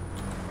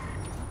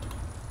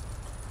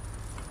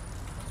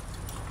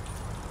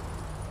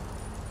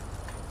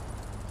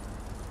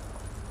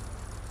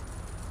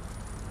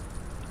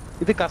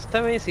 ഇത്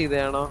കസ്റ്റമൈസ്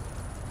ചെയ്തതാണോ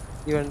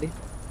ഈ വണ്ടി?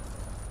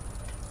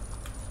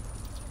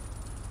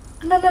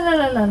 അല്ല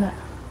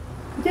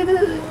ഇത്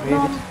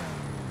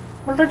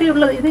ഓൾറെഡി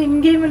ഉള്ളത്. ഇത് ഇൻ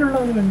ഗെയിമിലുള്ള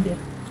ഒരു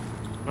വണ്ടിയാണ്.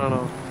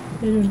 ആണോ?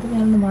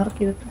 ഞാനൊന്ന് മാർക്ക്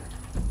ചെയ്തിട്ട്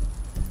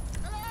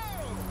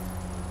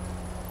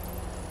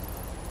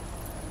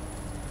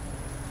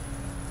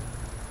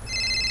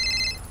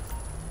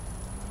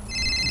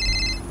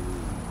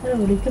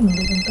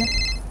വിളിക്കുന്നുണ്ട്.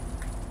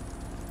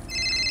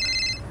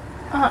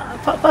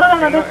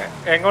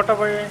 എങ്ങോട്ടാ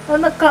പോയി?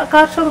 ഒന്ന്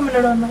കാർ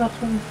ഷോറൂമിലൂടെ വന്ന് കാർ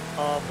ഷോറൂം.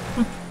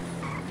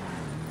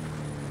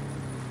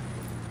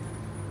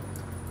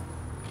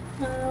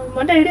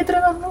 മോന്റെ ഐഡി എത്ര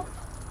പറഞ്ഞു?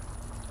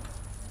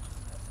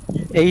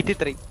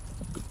 83.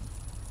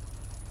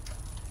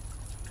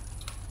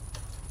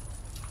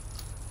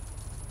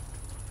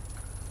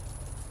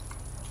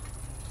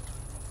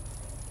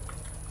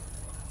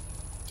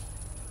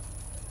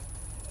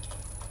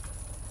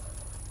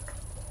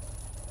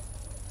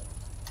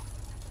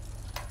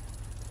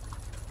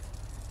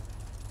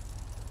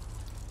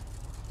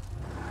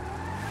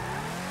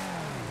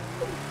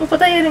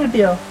 $35,000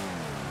 കിട്ടിയോ?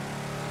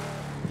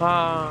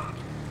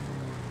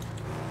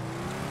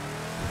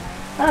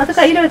 അത്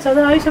കയ്യിൽ വെച്ചോ. അത്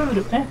ആവശ്യം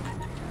വരും.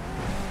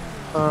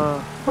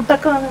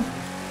 ഫുഡൊക്കെ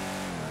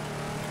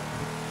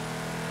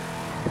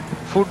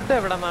ഫുഡ്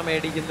എവിടെന്നാ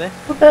മേടിക്കുന്നത്?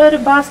 ഫുഡ് ഒരു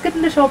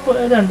ബാസ്ക്കറ്റിന്റെ ഷോപ്പ്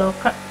ഇതുണ്ടോ?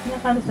 ഞാൻ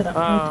കാണിച്ചു തരാം.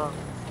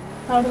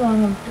 അവിടെ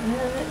വാങ്ങാൻ പറ്റും.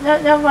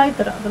 ഞാൻ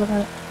വാങ്ങിത്തരാം. അതിൽ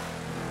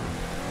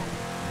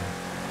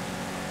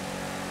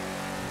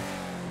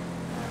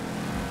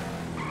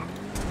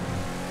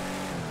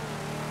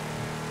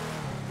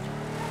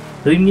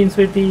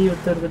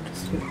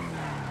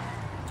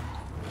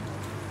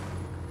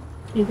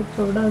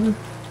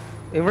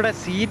ഇവിടെ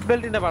സീറ്റ്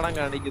ബെൽറ്റിന്റെ പടം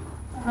കാണിക്കുന്നു.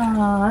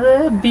 അത്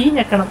ബി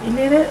ഞെക്കണം.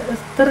 ഇല്ലെങ്കിൽ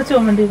തെറിച്ചു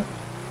പോകാൻ വേണ്ടി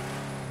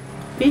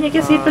ബി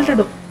ഞെക്കിയ സീറ്റ് ബെൽറ്റ്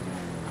ഇടും.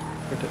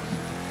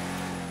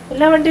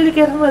 എല്ലാ വണ്ടിയിലും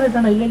കയറുമ്പോൾ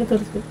അതിട്ടാണ്. ഇല്ലെങ്കിൽ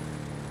തെറിച്ചു.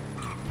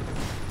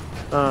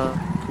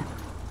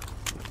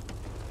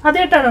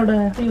 ആദ്യമായിട്ടാണോ ഇവിടെ?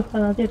 അയ്യോ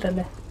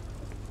ആദ്യമായിട്ടല്ലേ.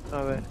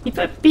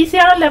 ഇപ്പൊ PC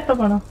ആണോ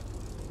ലാപ്ടോപ്പ് ആണോ?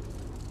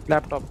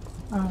 ലാപ്ടോപ്പ്.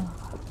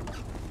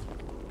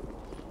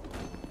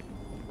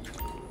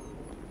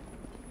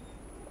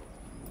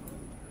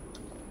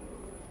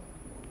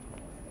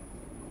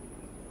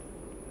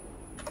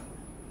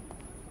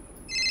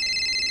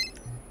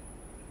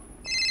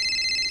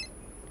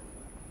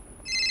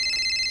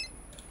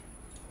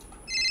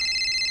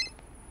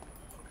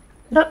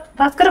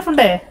 ഭാസ്കര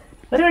ഫുഡേ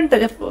ഒരു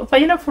മിനിറ്റ്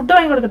പയ്യനെ ഫുഡ്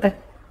വാങ്ങി കൊടുക്കട്ടെ.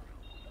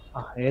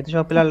 ഏത്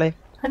ഷോപ്പിലാണല്ലേ?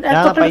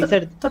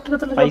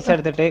 പൈസ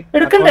എടുത്തിട്ട്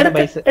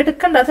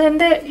എടുക്കണ്ട, അത്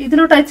എന്റെ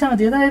ഇതിലോട്ട് അയച്ചാ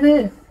മതി. അതായത്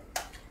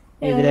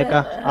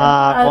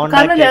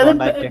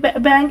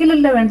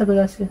ബാങ്കിലല്ലേ വേണ്ടത്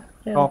കാശ്.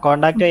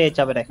 കോണ്ടാക്ട്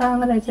അയച്ചാ പോരെ?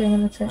 അങ്ങനെ അയച്ചാ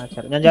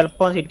ഞാൻ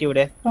ചിലപ്പോ സിറ്റി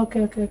ഇവിടെ. Okay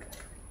okay okay.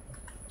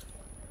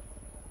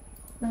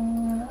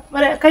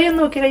 കൈ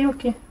ഒന്ന് നോക്കിയേ, കൈ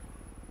നോക്കിയേ.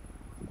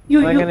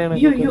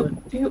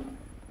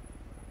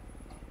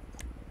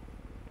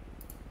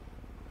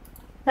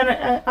 ഞാൻ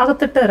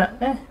അകത്തിട്ട് തരാം.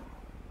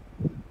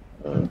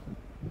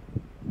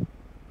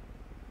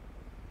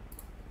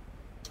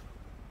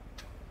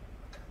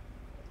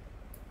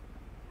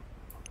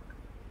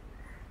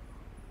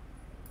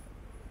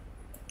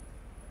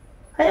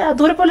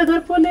 ദൂരെ പോലെ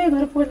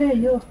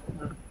അയ്യോ.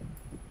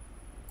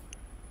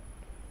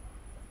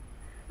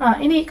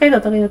 ഇനി കൈ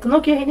തത്ത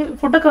നോക്കിയേ. ഇനി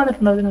ഫുഡൊക്കെ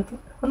വന്നിട്ടുണ്ടോ അതിനകത്ത്?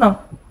 വന്നോ?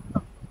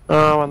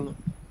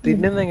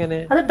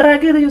 അത്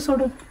ഡ്രാഗ് ചെയ്ത്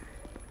യൂസോട്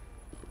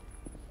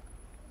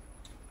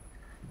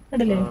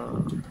ഇടില്ലേ?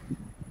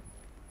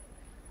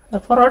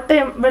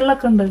 പൊറോട്ടയും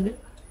വെള്ളമൊക്കെ ഉണ്ട്.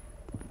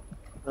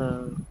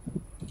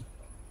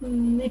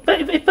 ഇപ്പൊ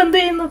എന്ത്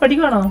ചെയ്യുന്നു?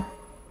 പഠിക്കുവാണോ?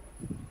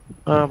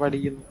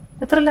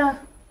 എത്രല്ല?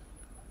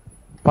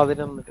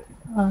 11.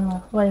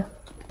 പോയോ?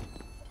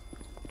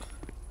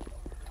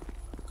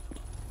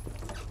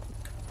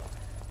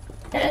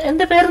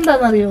 എന്റെ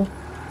പേരെന്താന്നറിയോ?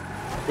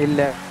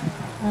 ഇല്ല.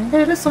 എന്റെ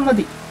പേര്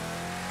സുമതി.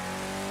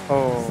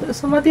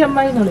 സുമതി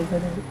അമ്മായി എന്ന്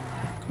വിളിക്കുന്നത്.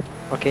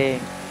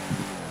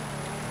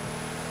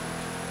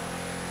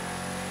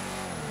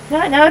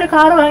 ഞാൻ ഒരു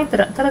കാറ്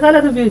വാങ്ങിത്തരാം, തൽക്കാലം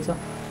അത് ഉപയോഗിച്ചോ.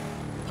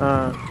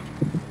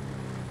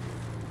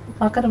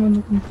 പാക്കരം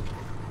വന്നു.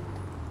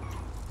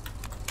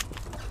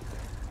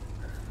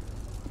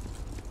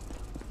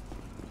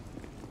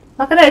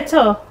 പാക്കര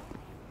അയച്ചോ?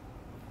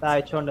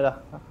 അയച്ചോണ്ടതാ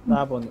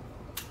പോന്നു.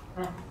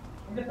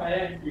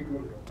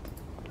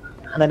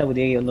 അതന്നെ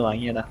പുതിയ ഒന്ന്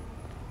വാങ്ങിയതാ.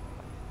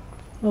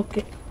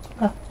 ഓക്കെ.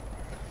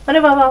 അരെ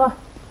വാ വാ വാ.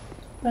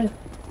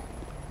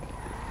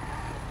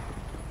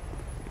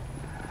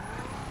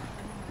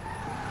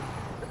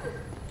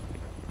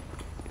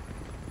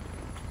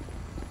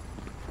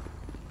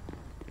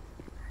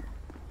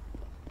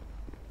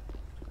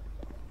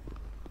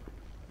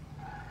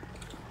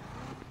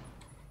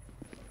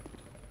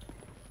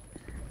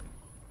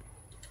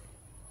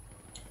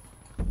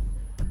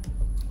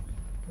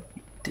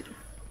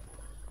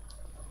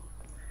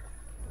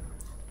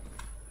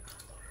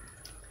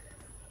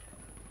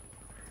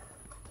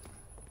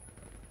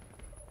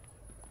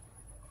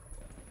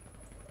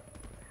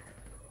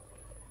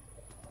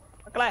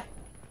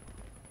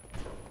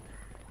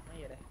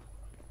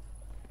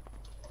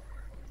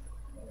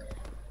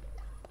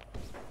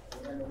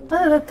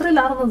 അത്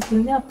എത്രയിലാണെന്ന്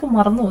ഞാൻ അപ്പൊ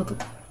മറന്നു പോയത്.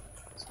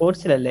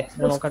 സ്പോർട്സിലല്ലേ?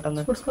 നോക്കട്ടെ.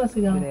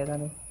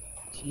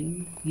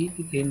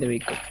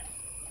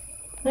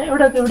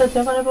 എവിടെ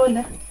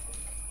പോലെ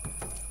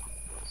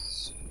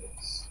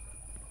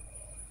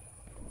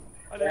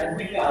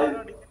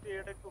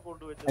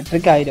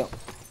 1000.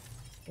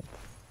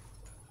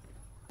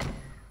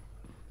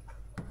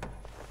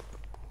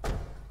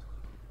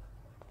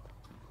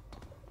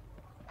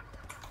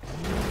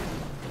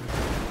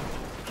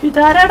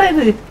 ഇതാരാടാ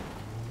ഇത്?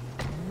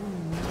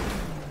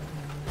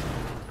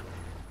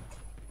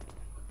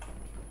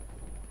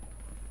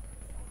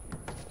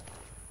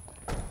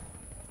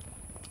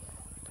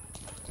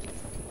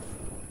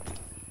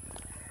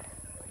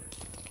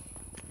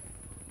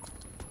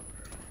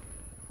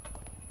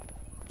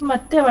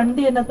 മറ്റേ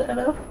വണ്ടി ഉണ്ട്.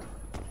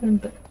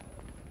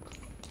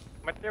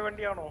 മറ്റേ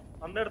വണ്ടിയാണോ?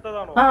 അന്ന്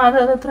എടുത്തതാണോ? അതെ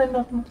അത് എത്ര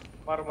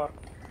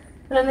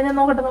ഞാൻ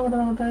നോക്കട്ടെ.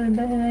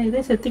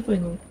 ഇതേ സെത്തിപ്പോയി.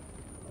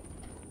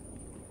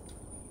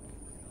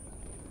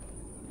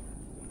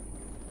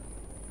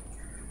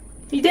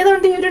 ഇതേതാ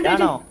വണ്ടി?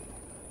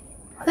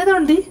 അതേതാ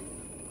വണ്ടി?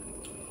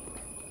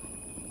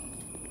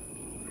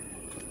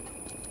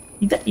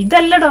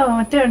 ഇതല്ലടോ,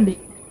 മറ്റേ വണ്ടി.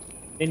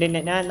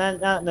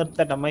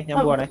 നിർത്തട്ടെ അമ്മ, ഞാൻ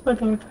പോണേ.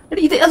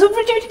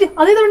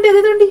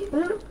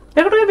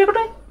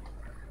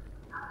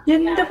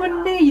 എന്റെ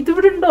പൊന്നെ,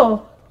 ഇതിവിടെ ഉണ്ടോ?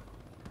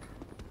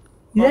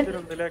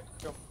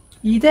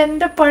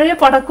 ഇതെന്റെ പഴയ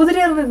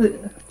പടക്കുതിരയായിരുന്നു ഇത്.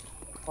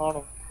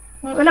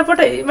 അല്ല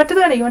പോട്ടെ, മറ്റേത്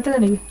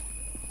കാണിക്കും.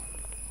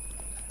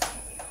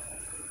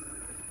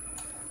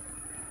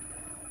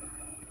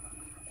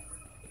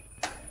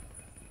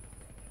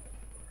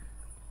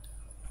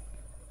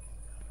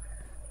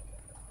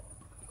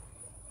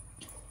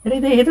 എടാ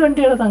ഇത് ഏത്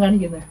വണ്ടിയാണ് താൻ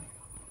കാണിക്കുന്നത്?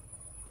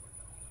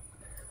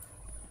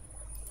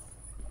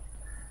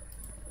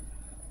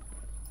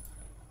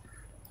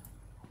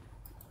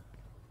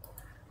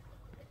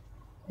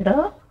 എടാ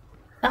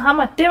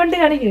മറ്റേ വണ്ടി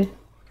കാണിക്ക്.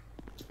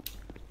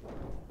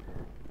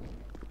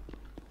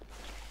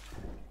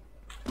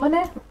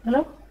 മോനെ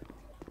ഹലോ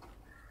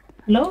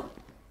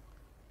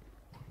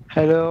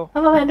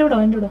എന്റെ കൂടെ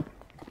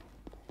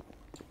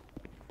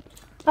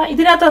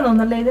ഇതിനകത്താന്ന്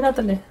തോന്നല്ലേ?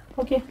 ഇതിനകത്തല്ലേ?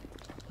 ഓക്കെ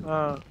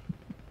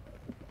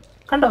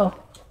കണ്ടോ?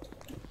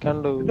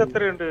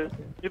 ഇതെത്രയുണ്ട്?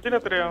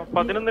 ഇതിനെത്രയാ?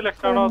 11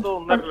 ലക്ഷമാണോ അതോ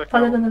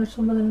 1.5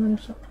 ലക്ഷം? 11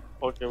 ലക്ഷം.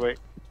 Okay bye.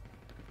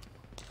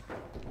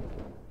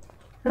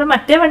 ഇവിടെ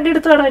മറ്റേ വണ്ടി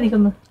എടുത്ത് കടം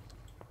എനിക്കൊന്ന്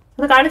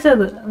അത്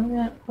കാണിച്ചത് അത്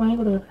ഞാൻ വാങ്ങി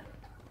കൊടുക്കട്ടെ.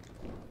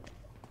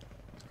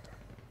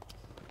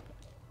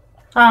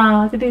 ആ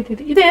കിട്ടി കിട്ടി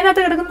കിട്ടി. ഇത്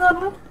ഏതിനകത്ത് കിടക്കുന്നത്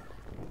പറഞ്ഞു?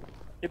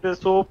 ഇത്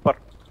സൂപ്പർ.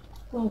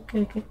 Okay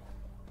okay.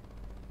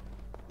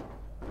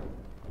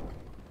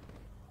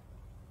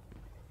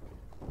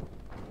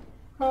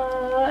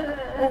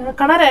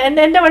 കണാര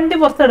എന്റെ വണ്ടി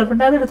പുറത്ത്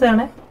കിടപ്പുണ്ട്, അത്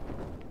എടുത്തതാണേ.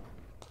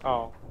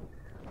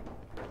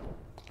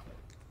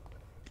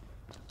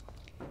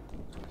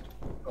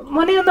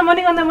 മോനെ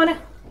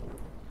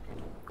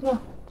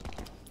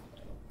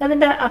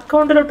അതിന്റെ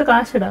അക്കൗണ്ടിലോട്ട്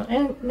കാശിടാം.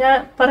 ഞാൻ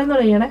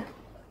പറയുന്നത് ചെയ്യണേ.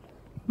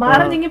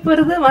 മാറഞ്ഞെങ്കി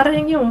പോരുത്,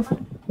 മാറഞ്ഞെങ്കി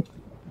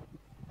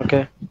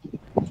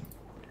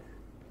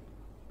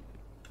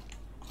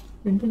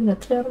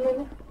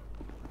എത്രയാവുന്നതിന്?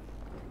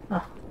 ആ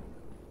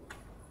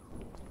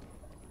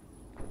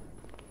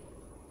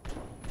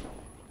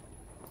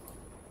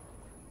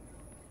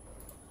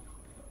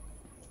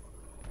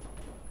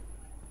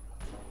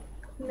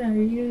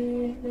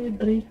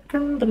break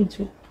and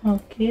rich.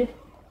 Okay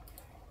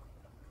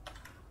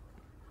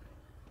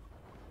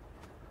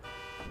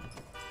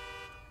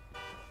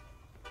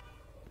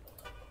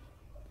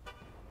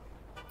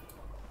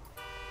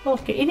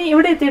okay. ഇനി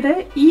ഇവിടെ എത്തിയിട്ട്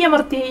ഈ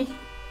അമർത്തിയോ?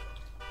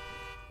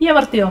 ഈ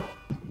അമർത്തിയോ?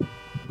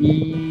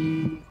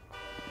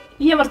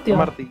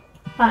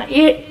 ആ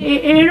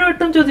 7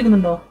 വട്ടം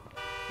ചോദിക്കുന്നുണ്ടോ?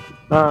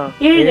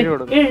 7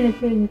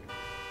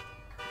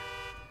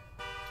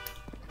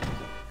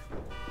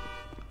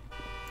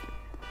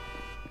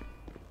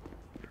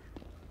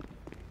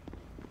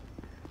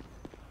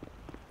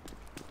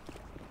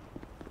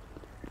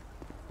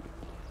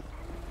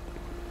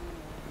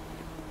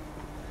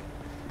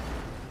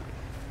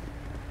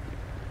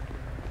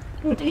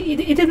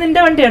 ഇത്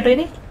നിന്റെ വണ്ടി കേട്ടോ.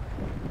 ഇനി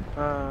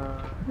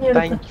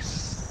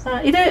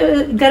ഇത്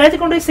ഗരാജിൽ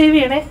കൊണ്ടുപോയി സേവ്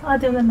ചെയ്യണേ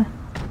ആദ്യം തന്നെ.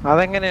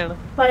 അതെങ്ങനെയാണ്?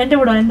 എന്റെ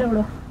കൂടെ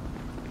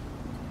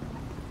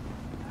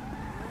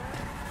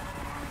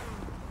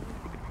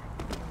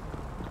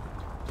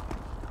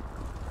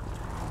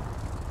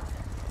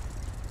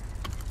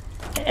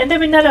എന്റെ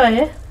പിന്നാലെ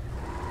വായേ.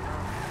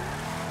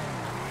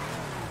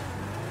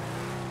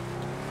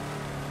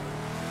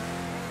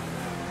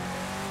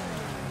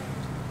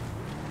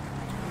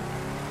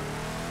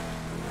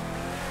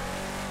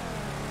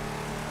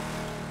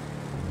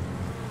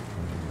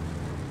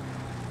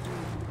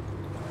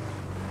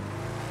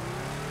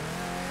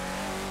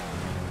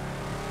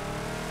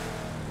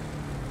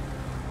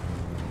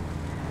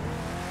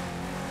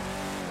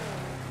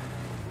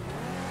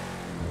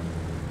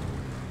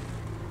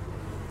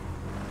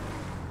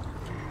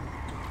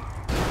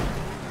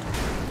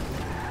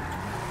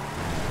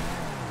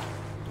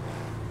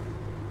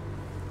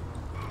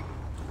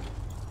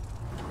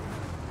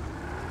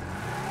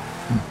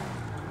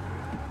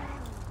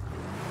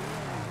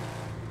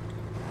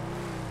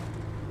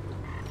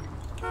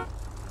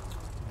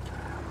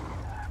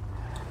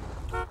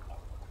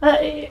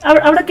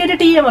 അവിടെ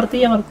കേട്ടിട്ട് ഈ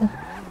അമർത്ത്.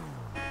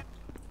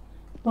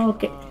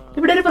 ഓക്കെ.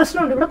 ഇവിടെ ഒരു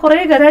പ്രശ്നമുണ്ട്. ഇവിടെ കുറെ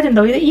ഗരാജ്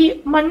ഉണ്ടോ? ഇത് ഈ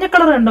മഞ്ഞ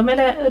കളർ ഉണ്ടോ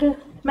മേലെ ഒരു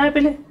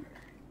മാപ്പില്?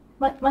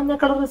 മഞ്ഞ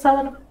കളർ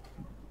സാധനം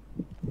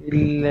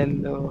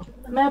ഇല്ലല്ലോ.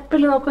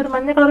 മാപ്പിൽ നോക്ക, ഒരു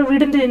മഞ്ഞ കളർ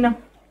വീടിന്റെ ചിഹ്നം.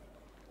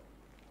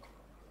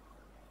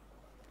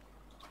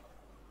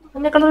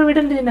 മഞ്ഞ കളർ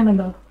വീടിന്റെ ചിഹ്നം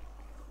കണ്ടോ?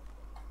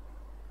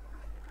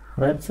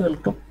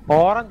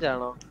 ഓറഞ്ച്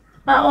ആണോ?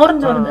 ആ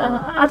ഓറഞ്ച്.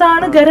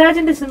 അതാണ്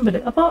ഗരാജിന്റെ സിമ്പിൾ.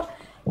 അപ്പൊ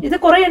ഇത്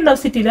കുറെ ഉണ്ടാവും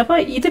സിറ്റിയിൽ. അപ്പൊ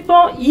ഇതിപ്പോ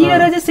ഈ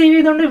ഗരാജ് സേവ്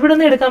ചെയ്തോണ്ട് ഇവിടെ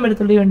നിന്ന് എടുക്കാൻ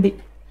പറ്റത്തുള്ളൂ ഈ വണ്ടി.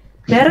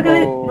 വേറെ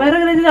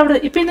ഗരാജിൽ അവിടെ.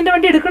 ഇപ്പൊ ഇതിന്റെ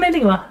വണ്ടി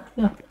എടുക്കണമെങ്കിൽ വാ,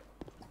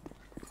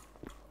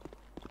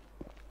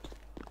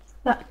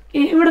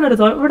 ഇവിടെ നിന്ന്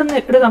എടുത്തോ. ഇവിടെ നിന്ന്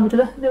എടുക്കാൻ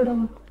പറ്റില്ല. ഇത് ഇവിടെ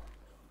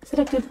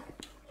സെലക്ട് ചെയ്തു.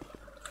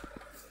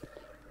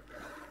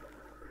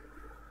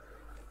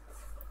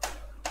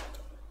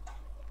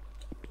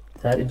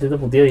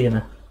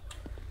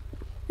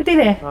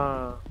 കിട്ടിയില്ലേ?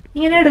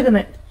 ഇങ്ങനെ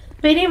എടുക്കുന്നേ.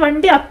 അപ്പൊ ഇനി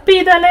വണ്ടി അപ്പ്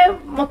ചെയ്താലേ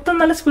മൊത്തം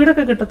നല്ല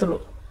സ്പീഡൊക്കെ കിട്ടത്തുള്ളൂ.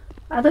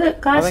 അത്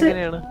കാശ്,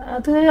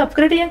 അത്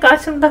അപ്ഗ്രേഡ് ചെയ്യാൻ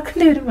കാശ്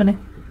ഉണ്ടാക്കേണ്ടി വരും മോനെ.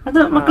 അത്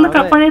മക്കള്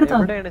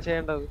പണിയെടുത്താൽ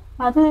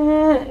അത്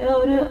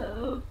ഒരു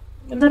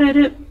എന്താ പറയാ,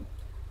 ഒരു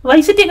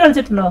വൈസിറ്റി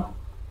കളിച്ചിട്ടുണ്ടോ?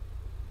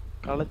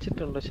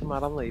 കളിച്ചിട്ടുണ്ട്, പക്ഷെ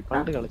മറന്നുപോയി.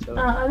 പണ്ട് കളിച്ചത്.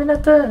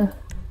 അതിനകത്ത്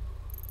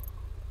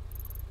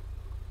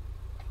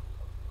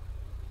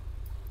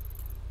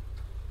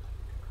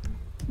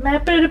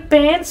മാപ്പിൽ ഒരു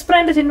പെയിൻ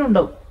സ്പ്രേന്റെ ചിഹ്നം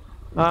ഉണ്ടാവും.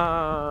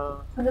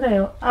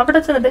 അതറിയോ? അവിടെ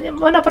ചെന്നിട്ട്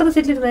മോൻ അപ്പുറത്തെ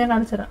സീറ്റിലിരുന്ന് ഞാൻ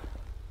കാണിച്ചു തരാം.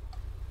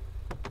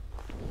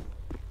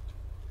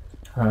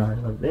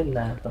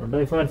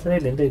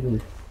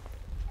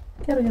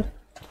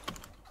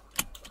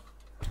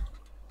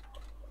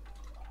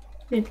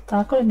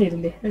 താക്കോലിന്റെ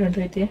ഇല്ലേ?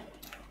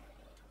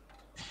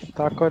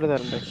 താക്കോല്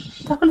തരണ്ടേ?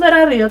 താക്കോൽ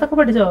തരാറിയോ? അതൊക്കെ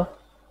പഠിച്ചോ?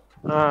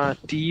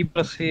 ടി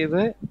പ്രസ്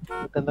ചെയ്ത്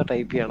എന്താ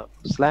ടൈപ്പ് ചെയ്യണം?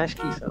 സ്ലാഷ്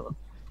കീസ് ആണ്.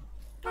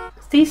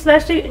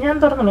 /, ഞാൻ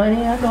തുറന്നോളൂ,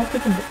 ഞാൻ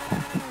നോക്കിയിട്ടുണ്ട്.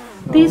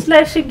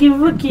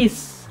 /give keys.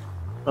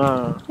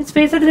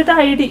 സ്പേസ് എടുത്തിട്ട്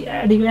ഐഡി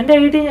അടിക്കും. എന്റെ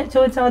ഐഡി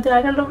ചോദിച്ചാൽ മതി.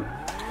 ആരെങ്കിലും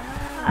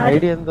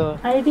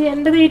ഐഡി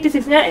എന്റേത്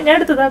 86. ഞാൻ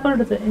എടുത്തു, താക്കോൽ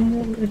എടുത്ത്.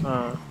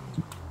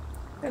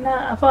 പിന്നെ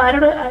അപ്പൊ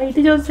ആരോട്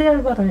ഐഡി ചോദിച്ചാൽ ഞാൻ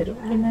പറഞ്ഞുതരും.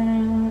 പിന്നെ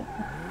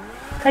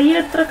കയ്യിൽ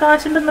എത്ര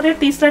കാശുണ്ടെന്നറിയാം.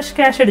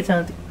 /cash അടിച്ചാൽ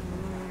മതി.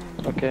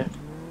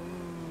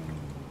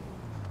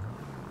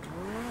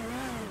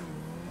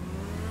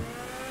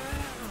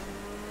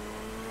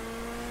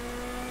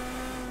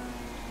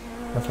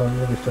 ആ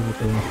സൗണ്ട്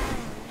ഇഷ്ടപ്പെട്ടു.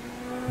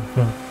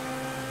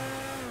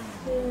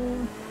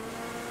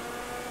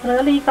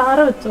 അതല്ല ഈ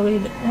കാറ് വെച്ചോ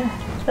കയ്യില്.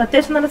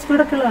 അത്യാവശ്യം നല്ല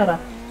സ്പീഡൊക്കെ ഉള്ള കാറാ.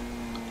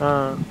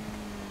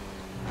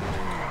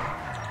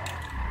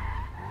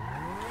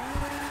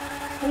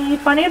 ഈ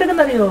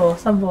പണിയെടുക്കുന്ന അറിയോ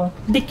സംഭവം?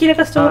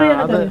 ഡിക്കിയിലൊക്കെ സ്റ്റോർ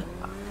ചെയ്യാനൊക്കെ അറിയോ?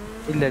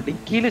 ഇല്ല,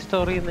 ഡിക്കിയിൽ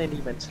സ്റ്റോർ ചെയ്യുന്ന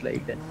എനിക്ക്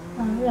മനസ്സിലായില്ല.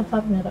 ഞാൻ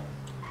പറഞ്ഞുതരാം.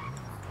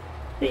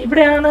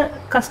 ഇവിടെയാണ്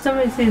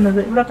കസ്റ്റമൈസ്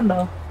ചെയ്യുന്നത്. ഇവിടെ ഉണ്ടോ?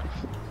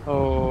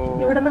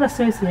 ഇവിടെ നിന്ന്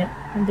കസ്റ്റമൈസ് ചെയ്യാം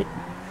വണ്ടി.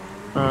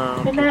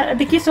 പിന്നെ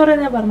ഡിക്കി സ്റ്റോർ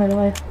ചെയ്യാൻ ഞാൻ പറഞ്ഞുതരാം.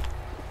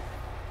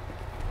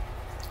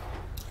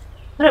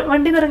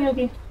 വണ്ടി ഇറങ്ങി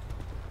നോക്കി.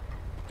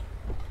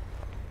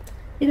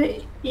 ഇത്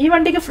ഈ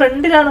വണ്ടിക്ക്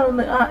ഫ്രണ്ടിലാണ്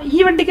ഒന്ന്. ഈ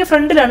വണ്ടിക്ക്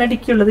ഫ്രണ്ടിലാണ്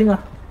ഡിക്കി ഉള്ളത്. ഇങ്ങ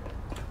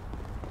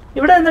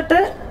ഇവിടെ നിന്നിട്ട്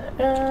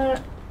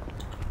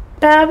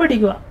ടാബ്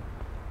അടിക്കുക.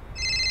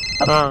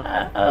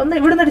 ഒന്ന്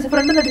ഇവിടെ നിന്ന് അടിച്ച്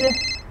ഫ്രണ്ട് നിന്ന് അടിച്ചേ.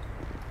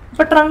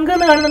 ഇപ്പൊ ട്രങ്ക്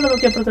എന്ന് കാണുന്നുണ്ടോ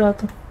നോക്കി അപ്പുറത്തെ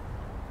ഭാഗത്ത്.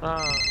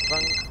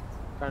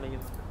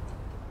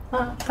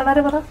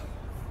 കാണാരെ പറ.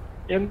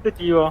 എന്ത്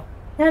ചെയ്യുവാ?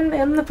 ഞാൻ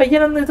ഒന്ന്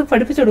പയ്യനൊന്ന് ഇത്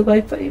പഠിപ്പിച്ചു കൊടുക്കുക.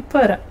 ഇപ്പൊ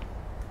വരാം.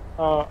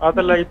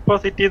 അതല്ല, ഇപ്പൊ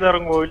സിറ്റിന്ന്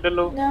ഇറങ്ങുമോ?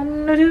 ഇല്ലല്ലോ.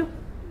 ഞാനൊരു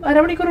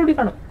അരമണിക്കൂർ കൂടി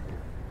കാണും.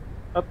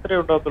 അത്രേ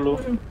ഉണ്ടാകത്തുള്ളൂ.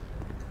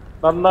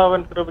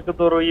 നന്നാവാൻ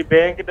ശ്രമിക്കുന്നതോറും ഈ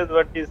ബാങ്കിന്റെ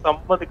വണ്ടി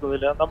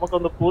സമ്മതിക്കുന്നില്ല.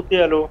 നമുക്കൊന്ന്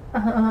പൂത്തിയാലോ?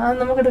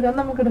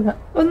 നമുക്കെടുക്കാം.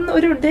 ഒന്ന്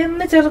ഒരു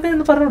ഒന്ന് ചെറുക്കൻ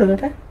ഒന്ന് പറഞ്ഞു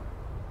കൊടുക്കട്ടെ.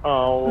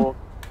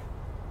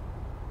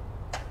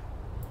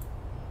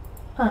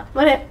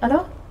 ഹലോ,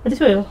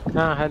 അടിച്ചു പോയോ?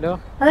 ഹലോ.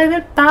 അതായത്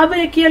ടാബ്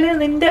ഞെക്കിയാല്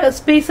നിന്റെ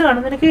സ്പേസ്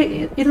കാണും. നിനക്ക്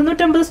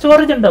 250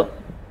 സ്റ്റോറേജ് ഉണ്ടാവും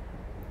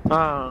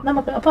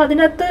നമുക്ക്. അപ്പൊ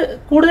അതിനകത്ത്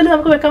കൂടുതൽ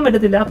നമുക്ക് വെക്കാൻ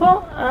പറ്റത്തില്ല. അപ്പൊ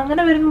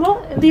അങ്ങനെ വരുമ്പോ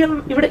എന്ത് ചെയ്യണം?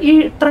 ഇവിടെ ഈ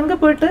ട്രങ്ക്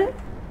പോയിട്ട്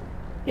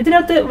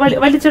ഇതിനകത്ത്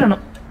വലിച്ചിടണം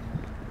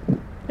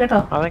കേട്ടോ.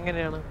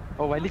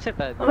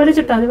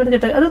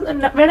 വലിച്ചിട്ടാ അത്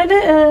വേണേല്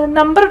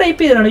നമ്പർ ടൈപ്പ്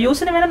ചെയ്തിടണം.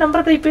 യൂസിന് വേണേൽ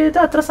നമ്പർ ടൈപ്പ് ചെയ്തിട്ട്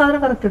അത്ര സാധനം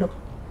കറക്റ്റ് ഇടും.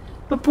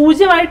 ഇപ്പൊ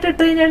 0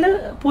 ഇട്ട് കഴിഞ്ഞാല്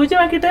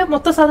 0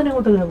 മൊത്തം സാധനം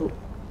ഇങ്ങോട്ട് പോകും.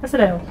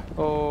 മനസ്സിലായോ?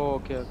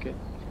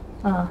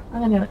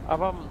 അങ്ങനെയാണ്.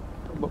 അപ്പം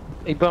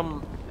ഇപ്പം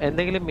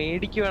എന്തെങ്കിലും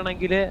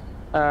മേടിക്കുവാണെങ്കിൽ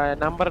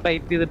നമ്പർ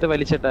ടൈപ്പ് ചെയ്തിട്ട്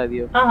വലിച്ചിട്ടാ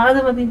മതിയോ? അത്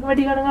മതി.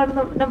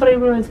 നമ്പർ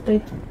വലിച്ചിട്ടേ.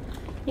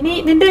 ഇനി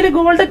നിന്റെ ഒരു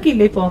ഗോൾഡ് ഒക്കെ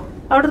ഇല്ലേ ഇപ്പൊ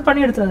അവിടെ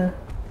പണിയെടുത്തത്?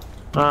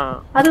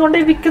 അതുകൊണ്ട്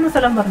വിൽക്കുന്ന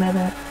സ്ഥലം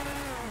പറഞ്ഞത്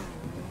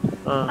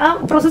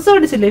പ്രോസസ്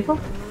പഠിച്ചില്ലേ ഇപ്പൊ?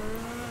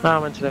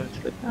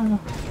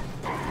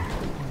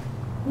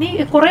 നീ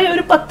കൊറേ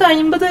ഒരു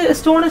 10-50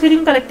 സ്റ്റോൺ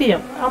ശരിക്കും കളക്ട്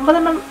ചെയ്യാം. 50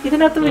 എണ്ണം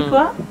ഇതിനകത്ത് വെക്കുക,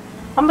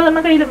 50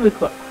 എണ്ണം കയ്യിലും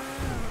വെക്കുക.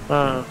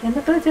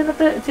 എന്നിട്ട്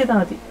ചെയ്താൽ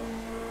മതി.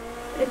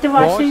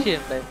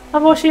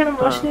 വാഷ് ചെയ്യണം.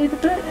 വാഷ്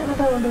ചെയ്തിട്ട്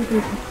എന്നിട്ട് കൊണ്ടുപോയി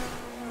വെക്കും.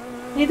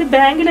 ഇത്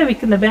ബാങ്കിലാണ്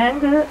വിൽക്കുന്നത്.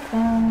 ബാങ്ക്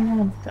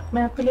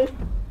മാപ്പില്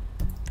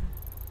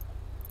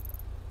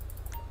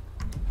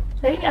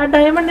ആ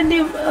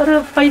ഡയമണ്ടിന്റെയും ഒരു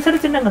പൈസയുടെ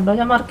ചിഹ്നം കണ്ടോ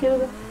ഞാൻ മാർക്ക്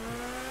ചെയ്തത്?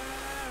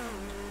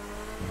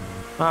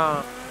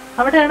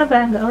 അവിടെയാണ്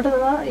ബാങ്ക്. അവിടെ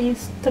ഈ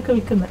ഇതൊക്കെ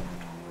വിൽക്കുന്നത്.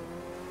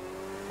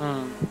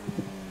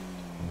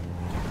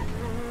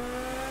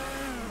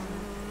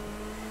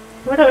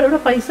 ഇവിടെ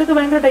പൈസ ഒക്കെ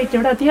ഭയങ്കര ടൈറ്റ്.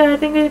 ഇവിടെ അധികം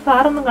ആയിരുന്നെങ്കിൽ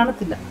കാറൊന്നും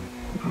കാണത്തില്ല.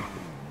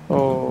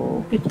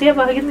 കിട്ടിയ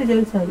ഭാഗ്യം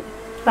വിചാരിച്ചാൽ മതി.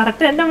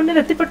 കറക്റ്റ് എന്റെ മുന്നിൽ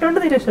എത്തിപ്പെട്ടോണ്ട്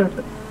നീ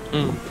രക്ഷപ്പെട്ടു.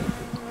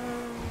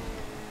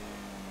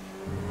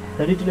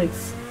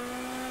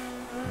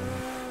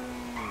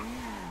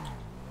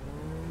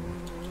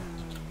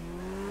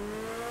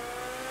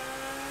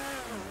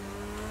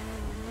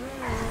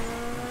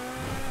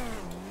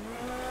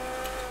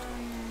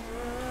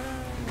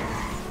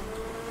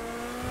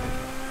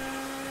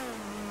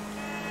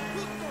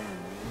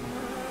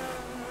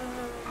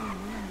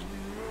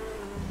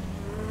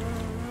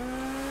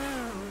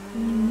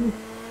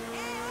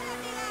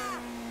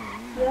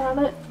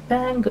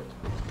 ബാങ്ക്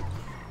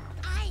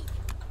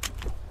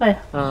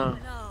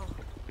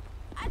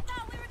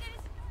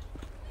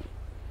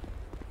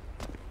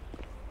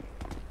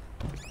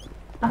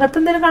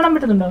അകത്തെന്തേലും കാണാൻ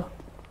പറ്റുന്നുണ്ടോ?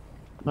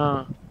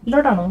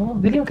 ഇല്ലോട്ടാണോ?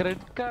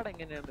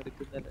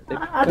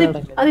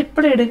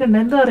 അതിപ്പഴേ എടുക്കണ്ട.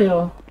 എന്താ അറിയോ,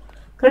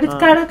 ക്രെഡിറ്റ്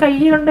കാർഡ് കൈ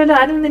ഉണ്ടെങ്കിൽ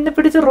ആരും നിന്നെ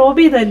പിടിച്ച്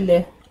റോബ് ചെയ്തല്ലേ.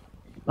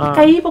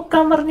 കൈ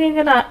പൊക്കാൻ പറഞ്ഞു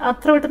കഴിഞ്ഞാൽ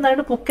അത്ര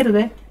പെട്ടെന്നായിട്ട്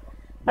പൊക്കരുതേ.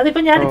 അതിപ്പോ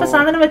ഞാനിപ്പോ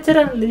സാധനം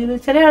വെച്ചതരാനല്ലേ ഇത്.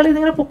 ചില ആള്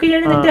ഇതിങ്ങനെ പൊക്കി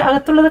കഴിഞ്ഞാൽ നിന്റെ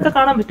അകത്തുള്ളതൊക്കെ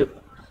കാണാൻ പറ്റും.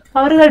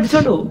 അവരത്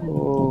അടിച്ചോണ്ട് പോകും.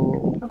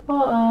 അപ്പൊ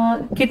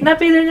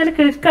കിഡ്നാപ്പ് ചെയ്ത് കഴിഞ്ഞാൽ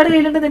ക്രെഡിറ്റ് കാർഡ്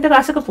കയ്യിലുണ്ട്, നിന്റെ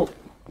കാശൊക്കെ പോകും.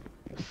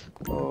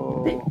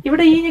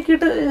 ഇവിടെ ഈ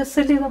ഞെക്കിയിട്ട്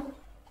സെല് ചെയ്തോ.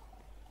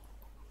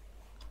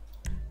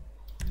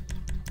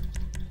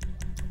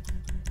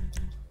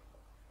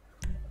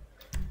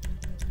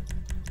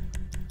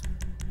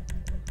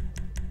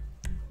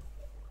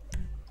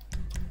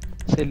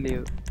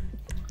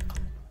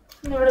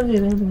 ഇവിടെ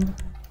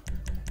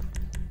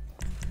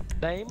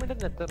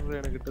ഡയമണ്ടിന് എത്ര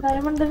രൂപയാണ് കിട്ടുന്നത്?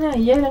 ഡയമണ്ടിന്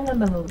 5000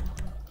 കണ്ടെന്നത്.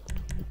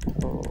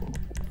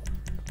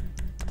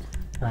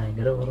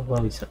 ഭയങ്കര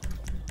ഉറപ്പാവശ്യം.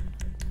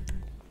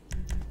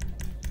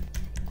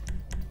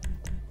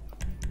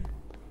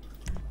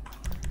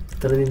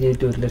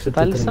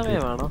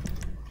 തത്സമയമാണോ?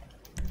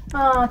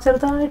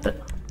 ചെറുതായിട്ട്.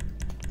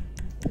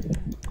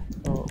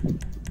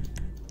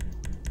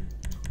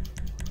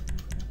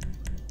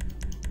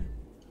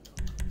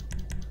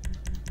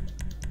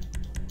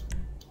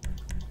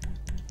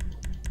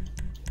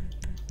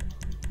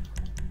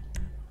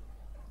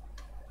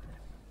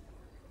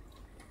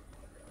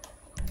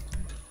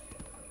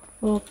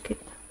 ഓക്കെ,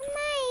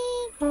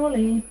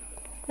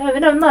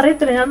 ഇവനൊന്നും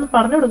അറിയത്തില്ല, ഞാൻ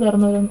പറഞ്ഞു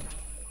കൊടുക്കാറുന്നു ഓരോന്ന്.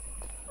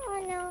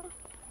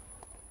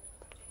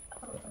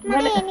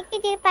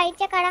 എനിക്ക് പൈസ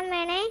കടം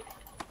വേണേ.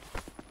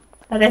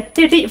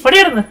 25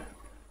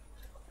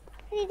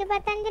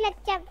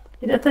 ലക്ഷം.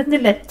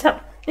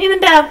 നീ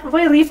നിന്റെ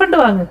പോയി റീഫണ്ട്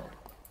വാങ്ങ്.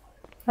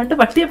 പണ്ട്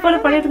പട്ടിയെ പോലെ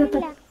പണിയെടുത്തിട്ട്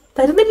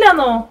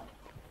തരുന്നില്ലാന്നോ?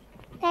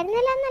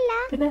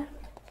 പിന്നെ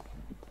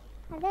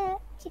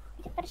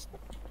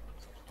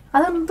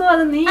അതെന്തോ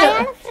അത് നീ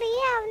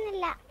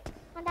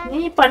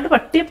പണ്ട്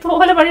പട്ടിയെ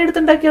പോലെ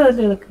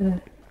പണിയെടുത്തുണ്ടാക്കിയതല്ലേ ഇതൊക്കെ?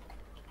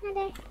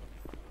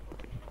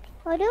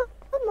 ഒരു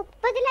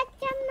 30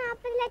 ലക്ഷം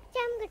 40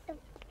 ലക്ഷം കിട്ടും.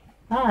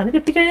 അത്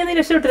കിട്ടിക്കഴിഞ്ഞാൽ നീ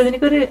രക്ഷപ്പെട്ടില്ല.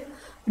 എനിക്കൊരു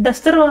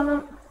ഡസ്റ്റർ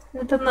വാങ്ങാം,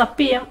 എന്നിട്ടൊന്ന്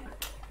അപ്പ് ചെയ്യാം.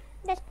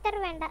 ഡസ്റ്റർ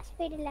വേണ്ട,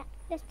 സ്പീഡില്ല.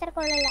 ഡസ്റ്റർ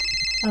കൊള്ളില്ല.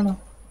 ആണോ?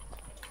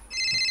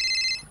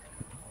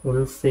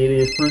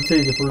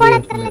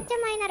 എത്ര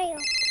ലക്ഷമായിന്നറിയോ?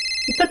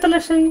 ഇപ്പൊ എത്ര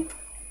ലക്ഷമായി?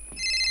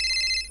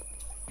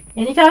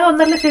 എനിക്കാകെ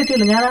 1.5 ലക്ഷം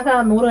കിട്ടിയില്ല. ഞാനാകെ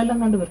 100 എല്ലാം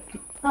കണ്ട് പെറുക്കി.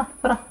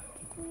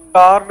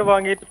 കാർഡ്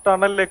വാങ്ങിയിട്ട്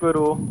ടണലിലേക്ക്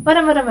വരുമോ?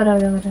 വരാം.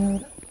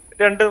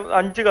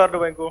 5 കാർഡ്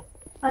വാങ്ങിക്കോ.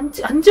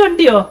 5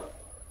 വണ്ടിയോ?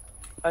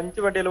 5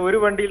 വണ്ടിയല്ല, ഒരു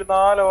വണ്ടിയിൽ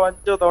 4 or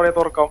 5 തവണ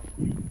തുറക്കാം.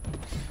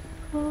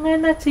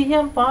 അങ്ങനെ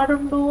ചെയ്യാൻ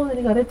പാടുണ്ടോ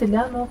എനിക്ക് അറിയത്തില്ല,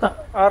 നോക്കാം.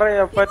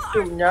 അറിയാം,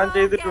 പറ്റും, ഞാൻ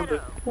ചെയ്തിട്ടുണ്ട്.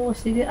 ഓ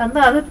ശരി,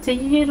 എന്നാ അത്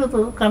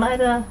ചെയ്യരുത്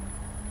കാണാനാ.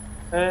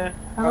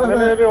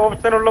 അങ്ങനെ ഒരു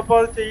ഓപ്ഷൻ ഉള്ളപ്പോ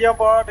അത് ചെയ്യാൻ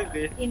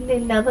പാടില്ലേ?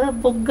 ഇല്ല, അത്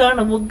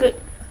ബഗ്ഗാണ്.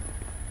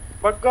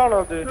 ബഗ്ഗാണോ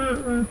അത്?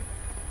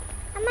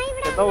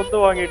 എന്നാ ഒന്ന്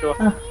വാങ്ങിട്ടോ.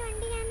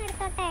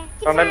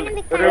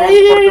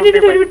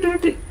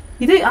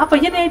 ഇത് ആ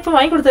പയ്യനെ ഇപ്പൊ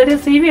വാങ്ങിക്കൊടുത്ത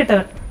CV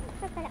ഇട്ടവൻ.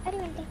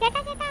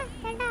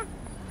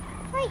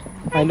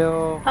 ഹലോ,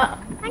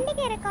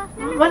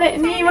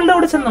 നീ ഇവളുടെ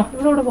കൂടെ ചെന്നോ,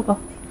 ഇവളുടെ പോക്കോ.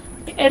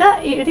 എടാ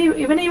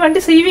ഇവൻ ഈ വണ്ടി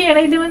സേവ്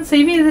ചെയ്യണേ, ഇത് ഇവൻ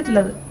save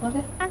ചെയ്തിട്ടില്ലത്.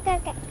 Okay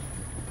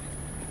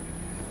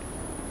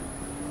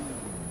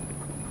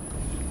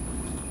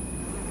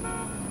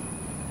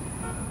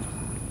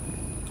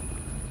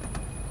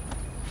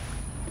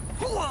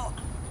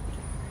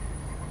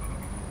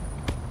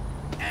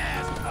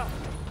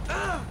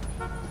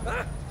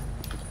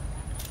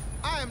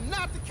I am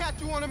not the cat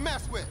you want to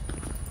mess with.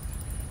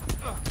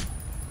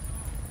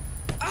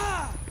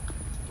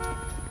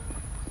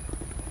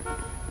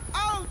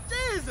 Oh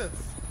Jesus!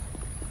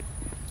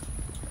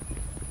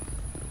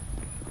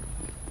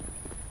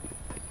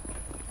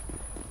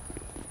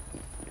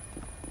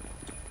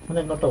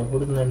 അതെങ്ങോട്ടോ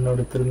ഓടുന്നു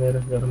എന്നോട് ഇത്ര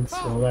നേരം കിടന്ന്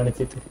ഷോ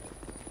കാണിച്ചിട്ട്.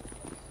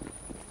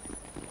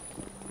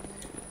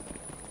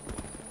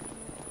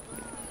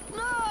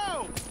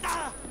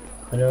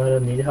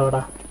 നീരാവടാ,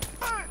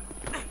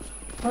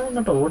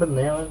 അതെങ്ങോട്ടോ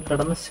ഓടുന്നേ? അവൻ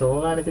കിടന്ന് ഷോ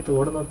കാണിച്ചിട്ട്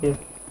ഓടും നോക്കിയേ,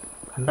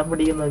 കണ്ടം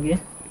പിടിക്കും നോക്കിയേ.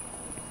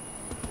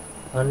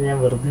 അവന് ഞാൻ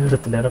വെറുതെ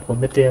എടുത്തില്ല, അവനെ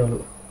കൊന്നിട്ടേ ഉള്ളൂ.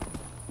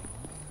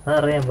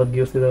 അതറിയാം ബഗ്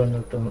യൂസ് ചെയ്ത്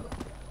വന്നിട്ടൊന്ന്.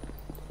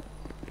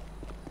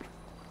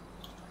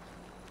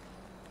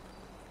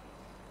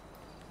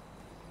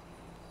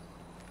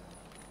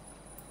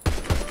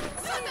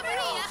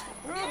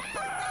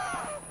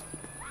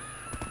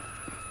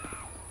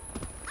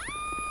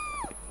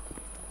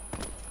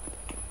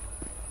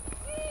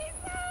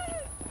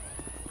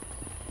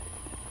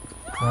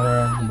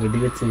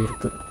 വെടിവെച്ച്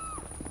തീർത്ത്.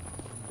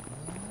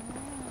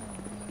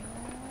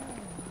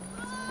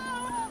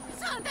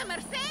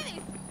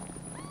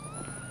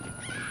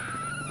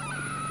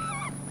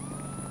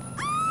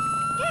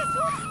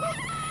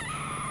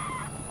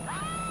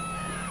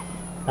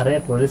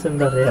 അറിയാം, പോലീസ്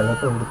എന്താ അറിയാം,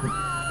 അതൊക്കെ കൊടുക്കും.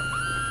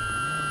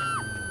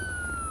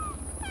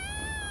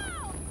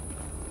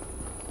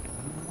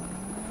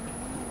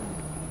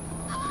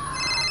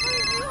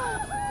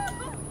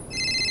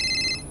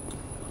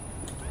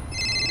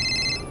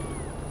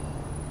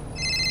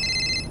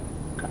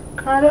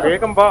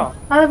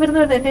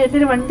 എന്റെ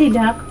ഒരു വണ്ടിയില്ല,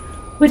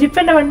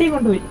 ഒരിപ്പന്റെ വണ്ടിയും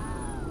കൊണ്ടുപോയി.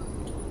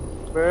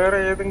 വേറെ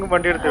ഏതെങ്കിലും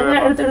വണ്ടി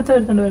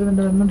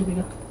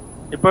വരുന്നുണ്ടിരിക്കുക.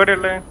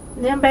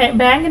 ഞാൻ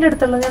ബാങ്കിന്റെ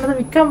അടുത്തുള്ള, ഞാനത്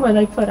വിൽക്കാൻ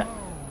പോയതാ, ഇപ്പൊ വരാം.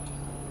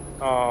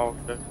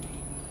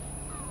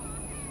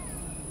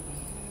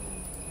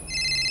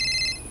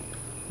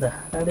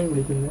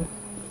 വിളിക്കുന്നു.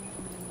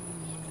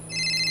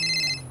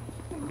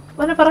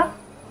 പറ.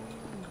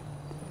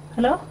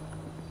 ഹലോ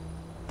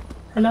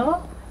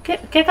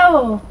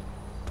കേക്കാവോ?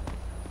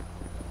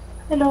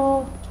 Hello.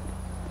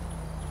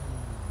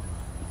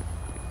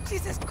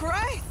 Jesus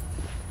Christ!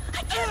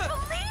 I can't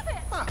believe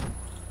it!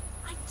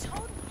 I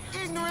told you.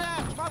 Ignorant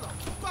ass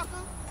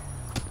motherfucker!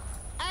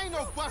 I ain't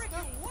no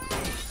buster!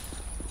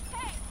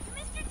 Hey, you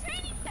missed your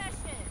training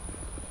session!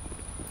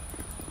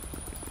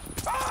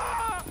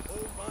 Ah!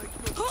 Oh my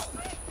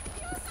goodness!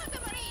 You Santa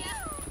Maria!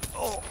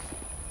 Oh!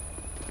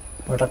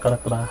 ഇവിടെ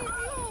കിടക്കടാ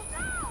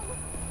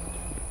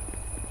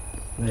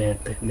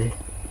വേട്ടല്ലേ.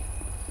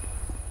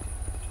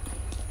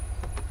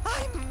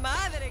 ¡Ay,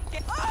 madre! ¿Qué?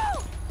 ¡Oh!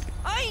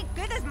 ¡Ay,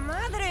 qué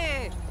desmadre!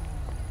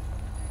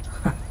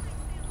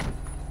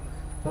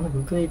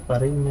 എന്തായി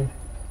പറയുന്നേ?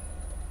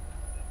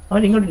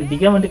 അവൻ ഇങ്ങോട്ട്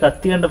ഇടിക്കാൻ വേണ്ടി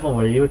കത്തി കണ്ടപ്പോ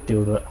വഴി വെട്ടി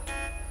വിടുക.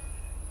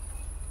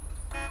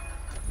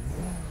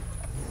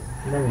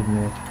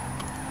 പിന്നെ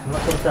നമ്മളെ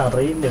കുറിച്ച്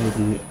അറിയില്ല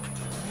വലിയ.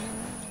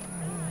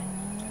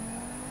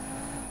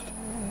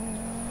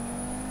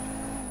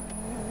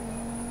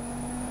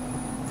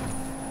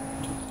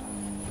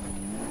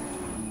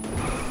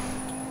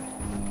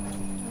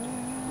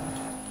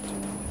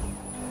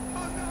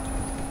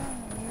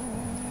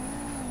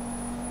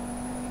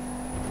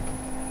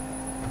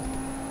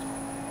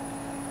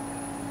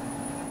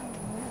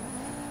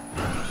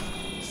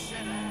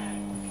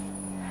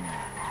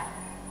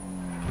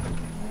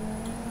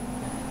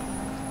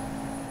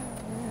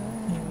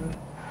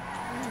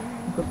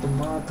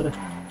 madre.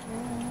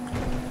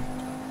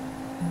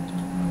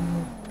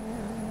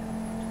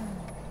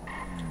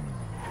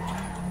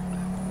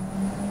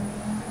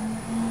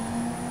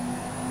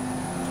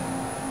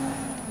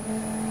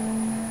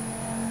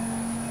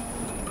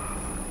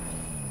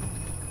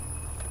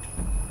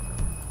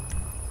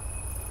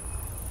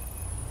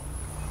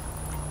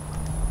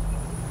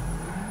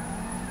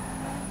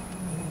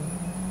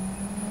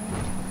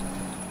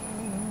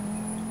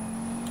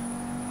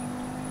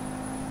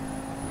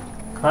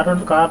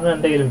 കാറിന്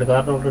എൻ്റെ കയ്യിലുണ്ട്.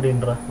 കാറിന് ഓൾറെഡി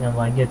ഉണ്ടോ? ഞാൻ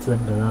വാങ്ങി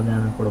വെച്ചതുണ്ട്. അത്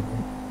ഞാൻ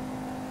കൊടുക്കും.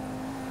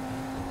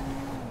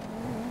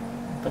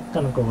 ഇതൊക്കെ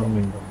എനിക്ക്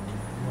ഓർമ്മയുണ്ടോ?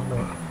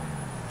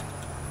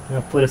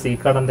 അപ്പോൾ ഒരു സീ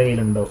കാർഡ് എൻ്റെ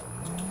കയ്യിലുണ്ടോ?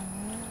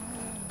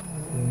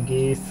 ഇൻ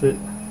കേസ്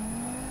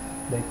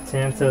ബൈ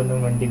ചാൻസ്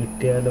ഒന്നും വണ്ടി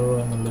കിട്ടിയാലോ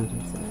എന്നുള്ളൊരു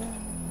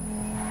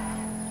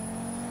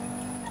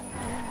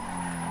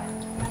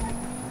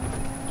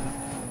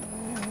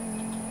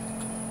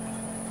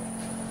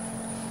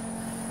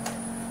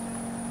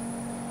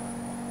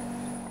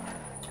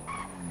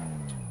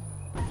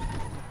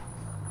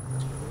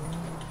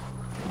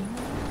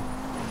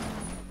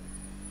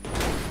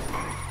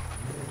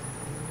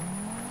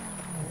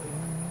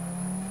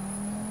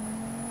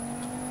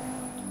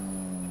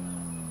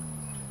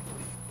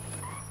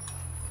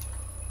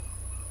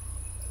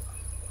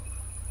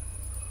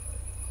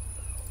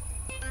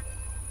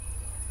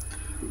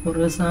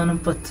കുറേ സാധനം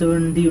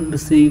പച്ചവണ്ടിയുണ്ട്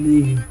സെയില്.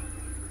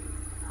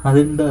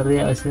 അതുണ്ട്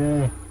അറിയാം. പക്ഷേ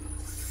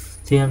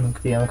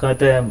നമുക്ക്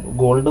മറ്റേ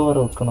ഗോൾഡ് വാർ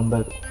വെക്കണം.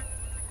 എന്തായാലും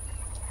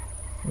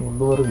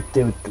ഗോൾഡ് വാർ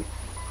വിറ്റേ പറ്റൂ.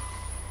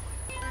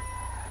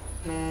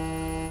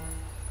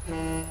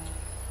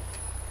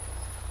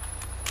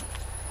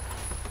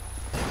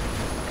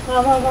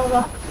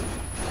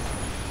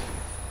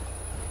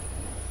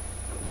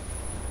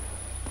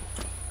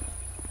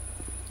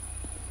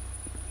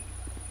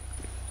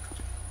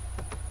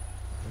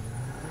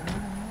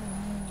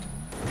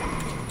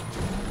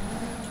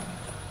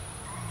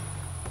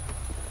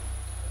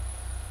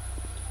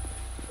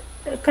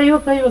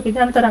 കൈവക്ക്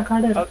ഞാൻ തരാം.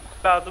 കാർഡ് തരാം.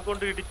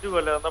 അതുകൊണ്ട് ഇടിച്ചു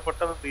പോലെ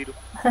പെട്ടെന്ന് തീരും.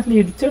 അല്ല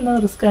ഇടിച്ചുള്ള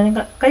റിസ്ക്. ഞാൻ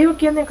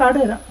കൈവക്കിയാൽ ഞാൻ കാർഡ്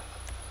തരാം.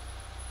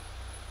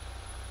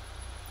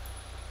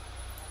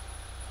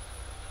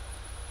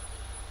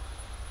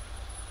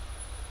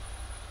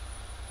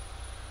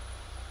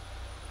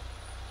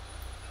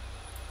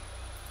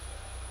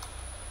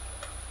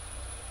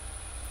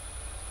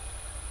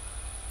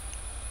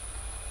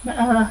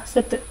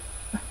 സെറ്റ്.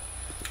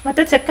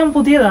 മറ്റേ ചെക്കൻ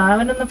പുതിയതാ.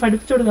 അവനൊന്ന്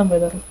പഠിപ്പിച്ചു കൊടുക്കാൻ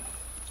പോയതായിരുന്നു.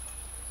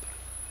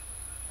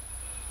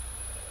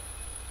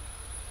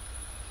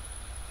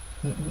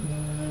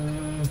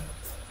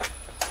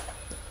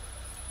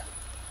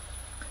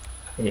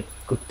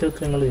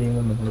 കുറ്റകൃത്യങ്ങൾ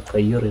ചെയ്യുമ്പോൾ നമ്മൾ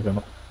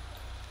കയ്യൊറിയണം.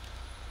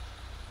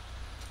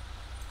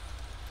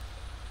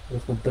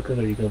 ഫുഡൊക്കെ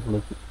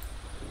കഴിക്കാറുള്ളത്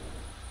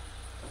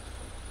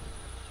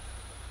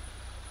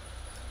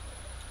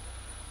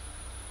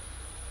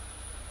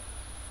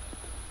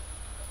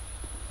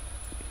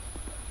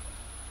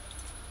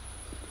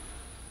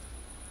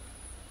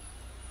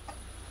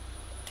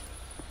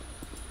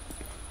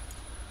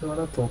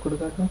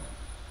തോക്കെടുക്കാട്ടോ.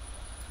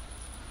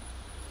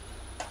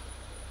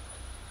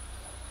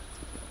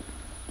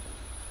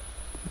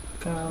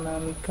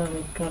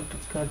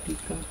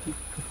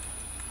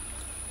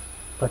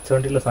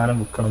 പച്ചവണ്ടിയുള്ള സാധനം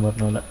വിൽക്കണം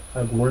പറഞ്ഞ പോലെ.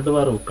 ആ ഗോൾഡ്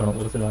ബാർ വിൽക്കണം.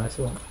 കുറച്ച് കാശ്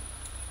വേണം.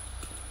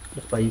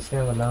 പൈസ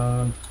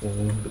വല്ലാണ്ട്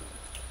പോകുന്നുണ്ട്.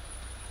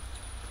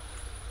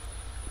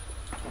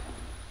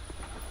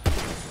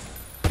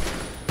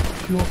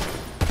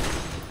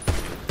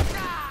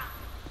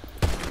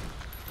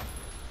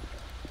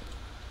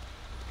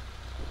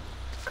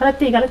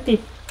 കളക്തി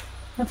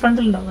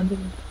ഫ്രണ്ടിലുണ്ടാവും വണ്ടി.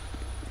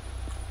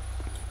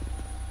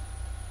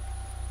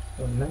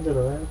 ഒന്നും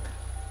ചെറുതായിട്ട്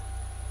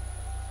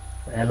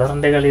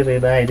വേലറിന്റെ കളി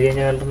ഇതാ. ഇത്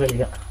കഴിഞ്ഞ വേലറിന്റെ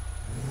കളിക്കാം.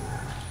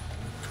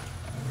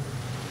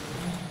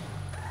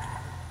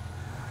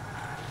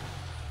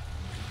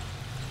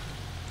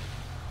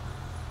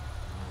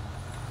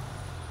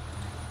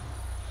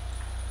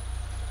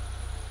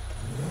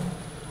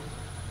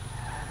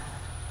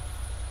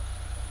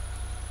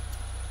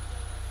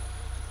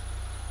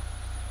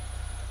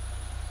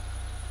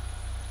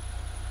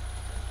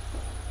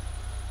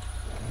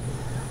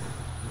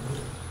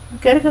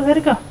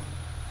 കേറിക്കോ.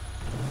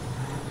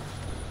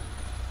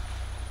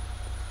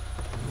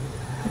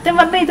 സത്യം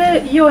പറഞ്ഞ ഇത്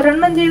ഈ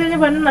ഒരെണ്ണം ചെയ്ത്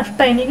കഴിഞ്ഞാൽ പണി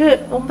നഷ്ടമായി. എനിക്ക്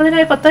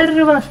 10,000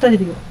 രൂപ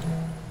നഷ്ടമായിരിക്കും.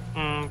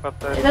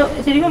 ഇത്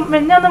ശരിക്കും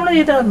മെഞ്ഞാൻ നമ്മള്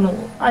ചെയ്തായിരുന്നു.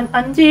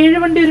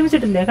 5-7 വണ്ടി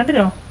ഒരുമിച്ചിട്ടില്ലേ?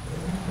 കണ്ടിനോ?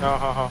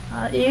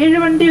 7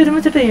 വണ്ടി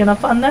ഒരുമിച്ചിട്ട് ചെയ്യണം.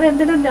 അപ്പൊ അന്നേരം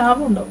എന്തെങ്കിലും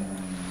ലാഭം ഉണ്ടാവും.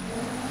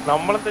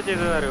 നമ്മളെന്താ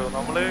ചെയ്തതറിയോ?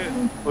 നമ്മള്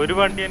ഒരു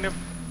വണ്ടി തന്നെ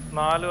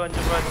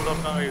 4-5 പ്രാവശ്യം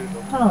തുറക്കാൻ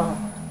കഴിയുമല്ലോ.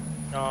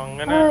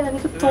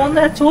 എനിക്ക്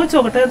തോന്നുന്ന ചോദിച്ചു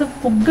നോക്കട്ടെ. അത്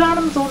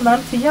പുഗാണെന്ന്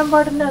തോന്നുന്നു. ചെയ്യാൻ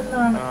പാടില്ല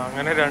എന്നാണ്.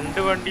 അങ്ങനെ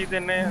 2 വണ്ടി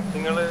തന്നെ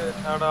നിങ്ങള്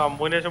അവിടെ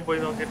അമ്മൂനേഷം പോയി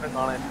നോക്കിയിട്ട്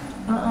കാണാൻ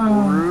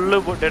ഫുള്ള്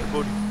ഡെഡ്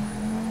ബോഡി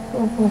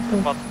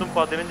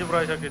 10-15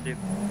 പ്രാവശ്യമൊക്കെ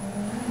ചെയ്തു.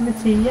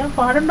 ചെയ്യാൻ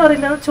പാടുണ്ടോ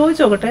അറിയില്ല.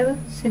 ചോദിച്ചു നോക്കട്ടെ. അത്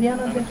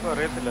ശരിയാണോ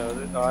അറിയത്തില്ല.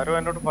 അത് ആരും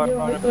എന്നോട്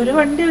പറഞ്ഞു. ഒരു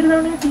വണ്ടി ഒരു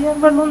തവണ ചെയ്യാൻ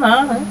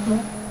പാടുന്നാണ്.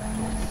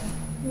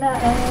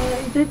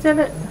 ഇത്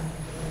വെച്ചാല്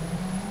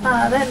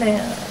അതന്നെ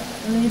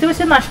ഇത്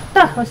പക്ഷെ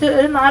നഷ്ടാ. പക്ഷെ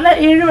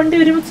 4-7 വണ്ടി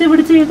ഒരുമിച്ച്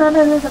പിടിച്ച് ചെയ്താൽ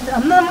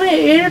അന്ന് നമ്മൾ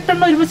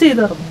 7-8 ഒരുമിച്ച്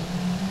ചെയ്തായിരുന്നു.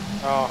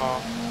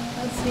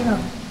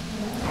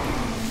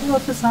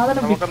 കുറച്ച്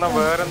സാധനം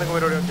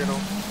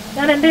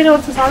ഞാൻ എൻ്റെ കയ്യിൽ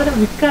കുറച്ച് സാധനം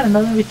വിൽക്കാനുണ്ട്,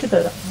 അത് വിറ്റിട്ട്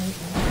വരാം.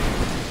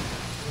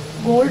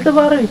 ഗോൾഡ്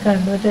ബാർ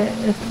വിൽക്കാനുണ്ട്, മറ്റേ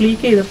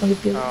ക്ലീക്ക് ചെയ്തപ്പോൾ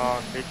കിട്ടിയത്.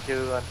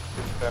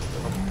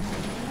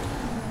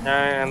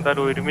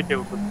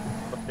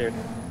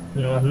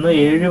 അന്ന്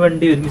 7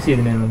 വണ്ടി ഒരുമിച്ച്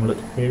ചെയ്തിനെ നമ്മള്.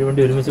 7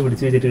 വണ്ടി ഒരുമിച്ച്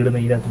പിടിച്ച് വെച്ചിട്ട് ഇടുന്ന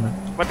ഇതിനകത്ത്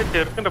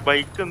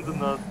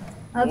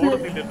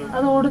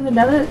അത് ഓടുന്നില്ല.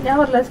 അത് ഞാൻ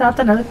പറഞ്ഞില്ല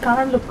ചാത്തന്നെ, അത്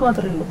കാണാൻ ലുക്ക്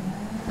മാത്രമേ ഉള്ളൂ.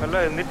 അല്ല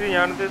എന്നിട്ട്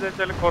ഞാനെന്ത്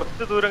വെച്ചാൽ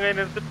കുറച്ച് ദൂരം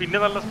കഴിഞ്ഞെടുത്ത് പിന്നെ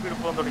നല്ല സ്പീഡ്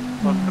പോകാൻ തുടങ്ങി.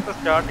 ഫസ്റ്റത്തെ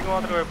സ്റ്റാർട്ടിങ്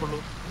മാത്രമേ കുഴപ്പമുള്ളൂ.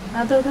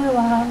 അതത്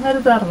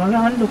വാങ്ങരുതായിരുന്നു, അത്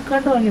അവൻ ലുക്ക്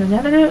കണ്ട് വാങ്ങിയത്.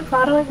 ഞാനൊരു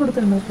കാർ വാങ്ങി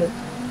കൊടുത്തിട്ടുണ്ട്.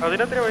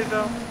 അതിനെത്ര പൈസ?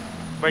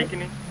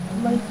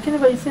 ബൈക്കിന്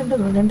പൈസ ഉണ്ടോ?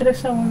 2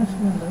 ലക്ഷം 3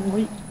 ലക്ഷം ഉണ്ട്.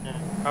 പോയി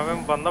അവൻ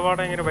വന്ന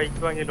പാടെ ഇങ്ങനെ ബൈക്ക്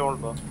വാങ്ങി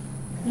ലോണുണ്ടോ?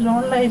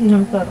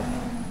 ലോണിലായിരിക്കും കാർ.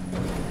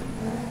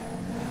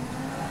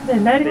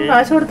 ഇതെല്ലാവർക്കും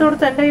കാശ്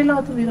കൊടുത്ത് എൻ്റെ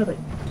കയ്യിലകത്ത് വീറേ.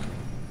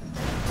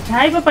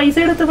 ഞാൻ ഇപ്പൊ പൈസ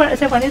എടുത്ത്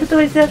പണിയെടുത്ത്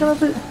പൈസ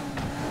ആക്കുന്നത്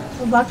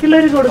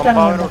ബാക്കിയുള്ളവർക്ക്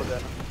കൊടുക്കാനാണ്.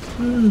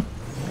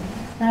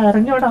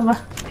 ഇറങ്ങിയോടാ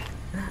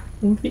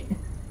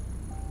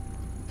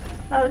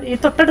ഈ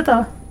തൊട്ടടുത്താ.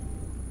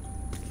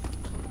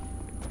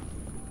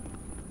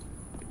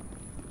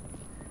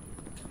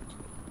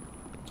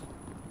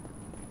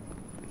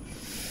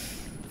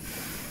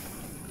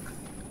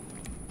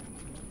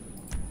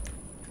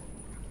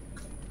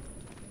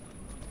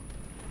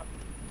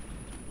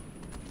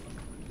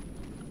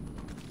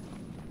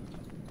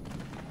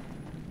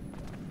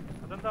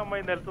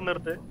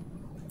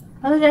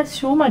 അത് ഞാൻ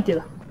ഷൂ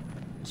മാറ്റിയതാ.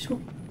 ഷൂ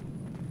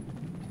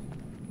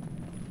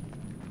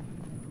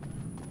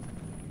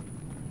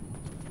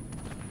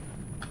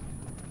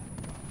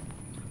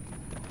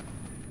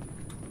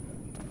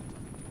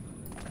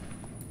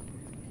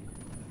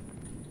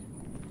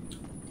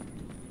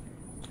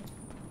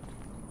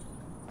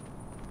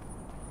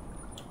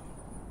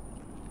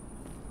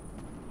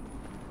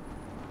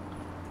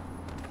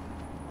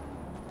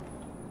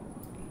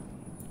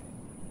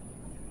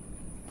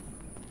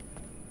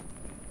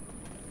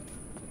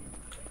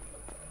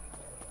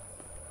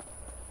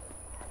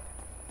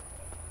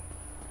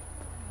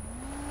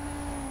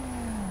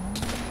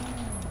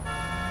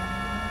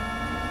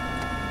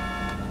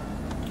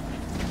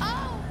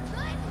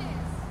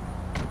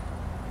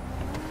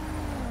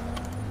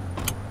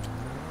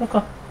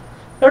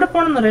എവിടെ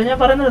പോണെന്നറിയോ? ഞാൻ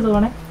പറയുന്നത്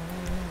പോണേ.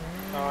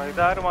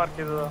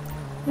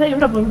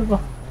 ഇവിടെ പോ, ഇവിടെ പോ.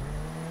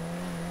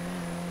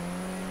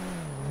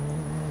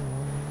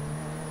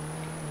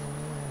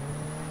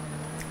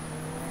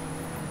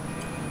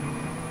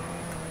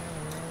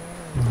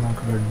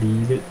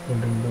 ഡീല്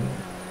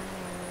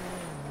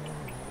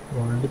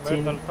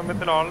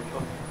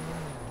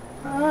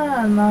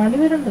 4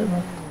 പേരുണ്ട്.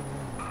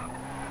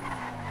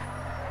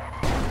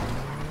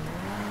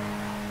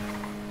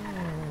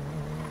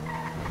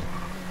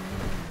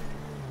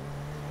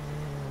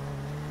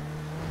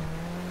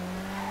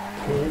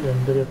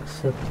 $2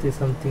 ലക്ഷത്തി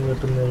സംതിങ്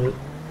കിട്ടുന്നത്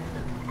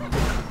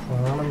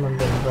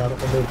ആണെന്നുണ്ട്.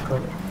 ആർക്കൊണ്ട്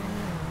വെക്കാം.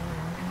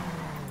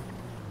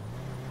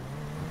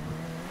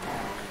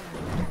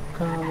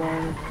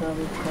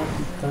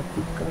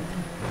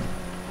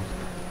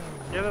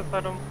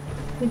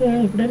 ഇത്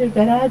ഇവിടെ ഒരു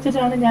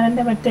ഗരാജിലാണ് ഞാൻ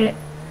എൻ്റെ മറ്റേ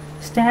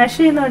സ്റ്റാഷ്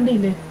ചെയ്യുന്ന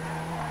വണ്ടിയില്ലേ,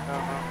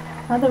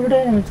 അതിവിടെ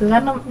വെച്ചത്.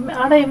 കാരണം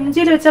അവിടെ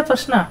MGയിൽ വെച്ചാൽ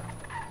പ്രശ്നമാണ്.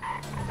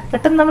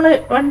 പെട്ടെന്ന് നമ്മൾ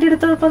വണ്ടി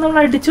എടുത്തപ്പോൾ നമ്മൾ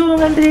അടിച്ചു പോകാൻ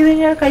കണ്ടു ചെയ്ത്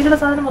കഴിഞ്ഞാൽ കയ്യിലുള്ള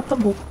സാധനം മൊത്തം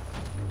പോകും.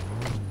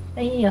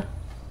 അയ്യ,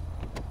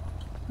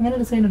 അങ്ങനെ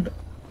ഒരു സീനുണ്ട്.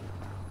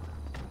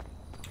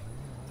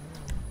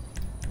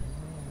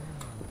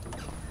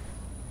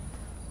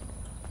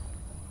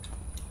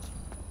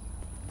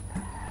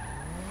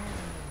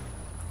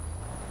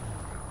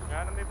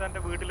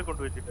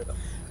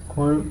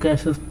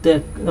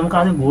 നമുക്ക്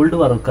ആദ്യം ഗോൾഡ്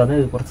വറക്കാം, അത്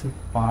കുറച്ച്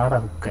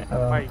പാടൊക്കെ.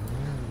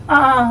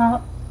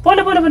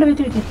 പോലെ പോലെ പോലെ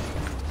വെയിറ്റ് വെയിറ്റ്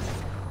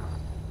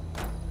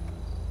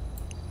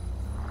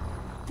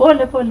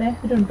പോലെ പോലെ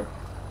ഇതുണ്ട്.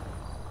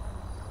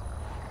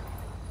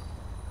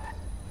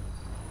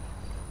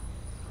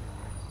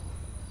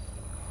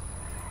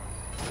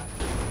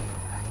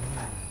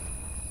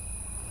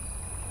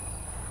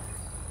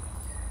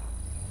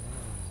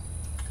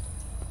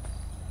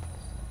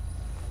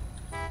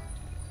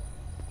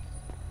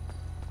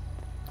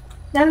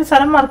 ഞാൻ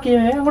സ്ഥലം മാർക്ക്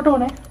ചെയ്യുവേ, അങ്ങോട്ട്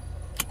പോണേ.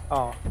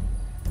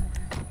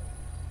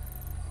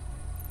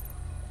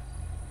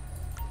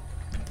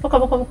 പൊക്ക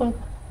പൊക്ക പൊക്ക.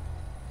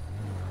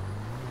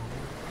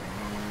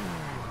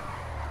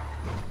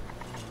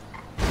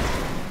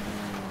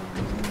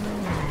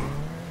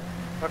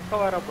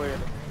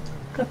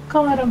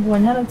 കക്കവാരം പോവാ,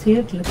 ഞാനത്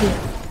ചെയ്തിട്ടില്ല.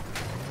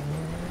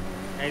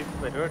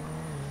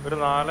 ഒരു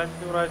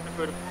 4-5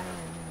 പ്രാവശ്യം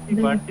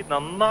ഇത്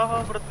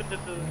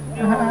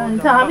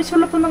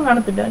ആവശ്യമുള്ളപ്പൊന്നും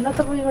കാണത്തില്ല,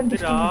 അല്ലാത്ത പോയി വണ്ടി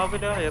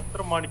രാവിലെ എത്ര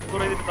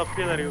മണിക്കൂർ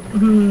തപ്പിയതറിയോ?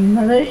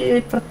 അത്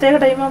പ്രത്യേക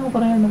ടൈമാകുമ്പോ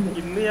കുറെ എണ്ണം.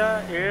 ഇന്ന് ഞാൻ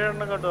 7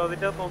 എണ്ണം കണ്ടു.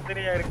 അതിന്റെ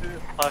ഒന്നിനെ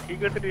സഹി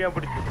കെട്ടിട്ട് ഞാൻ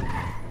പിടിച്ചു.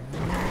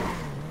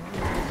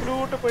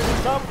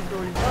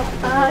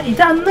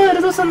 ഇത് അന്ന് ഒരു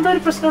ദിവസം എന്തോ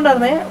ഒരു പ്രശ്നം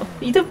ഉണ്ടായിരുന്നേ.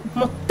 ഇത്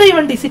മൊത്തം ഈ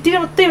വണ്ടി, സിറ്റിയിലെ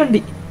മൊത്തം ഈ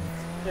വണ്ടി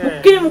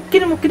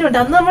മുക്കിനുണ്ട്.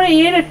 അന്ന് നമ്മൾ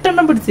 7-8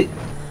 എണ്ണം പിടിച്ച്.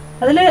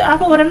 അതില്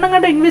ആകെ ഒരെണ്ണം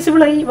കണ്ട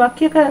ഇൻവിസിബിൾ ആയി.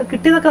 ബാക്കിയൊക്കെ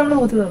കിട്ടിയതൊക്കെ നമ്മള്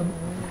കൂത്തി തന്നു.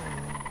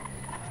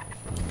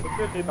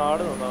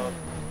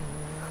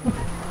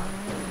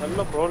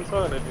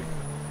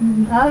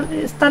 ആ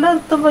സ്ഥലം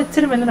എത്തുമ്പോ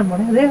ഇച്ചിരി മെല്ലനെ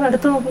പോണേ. അതേ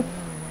അടുത്ത് നോക്ക്.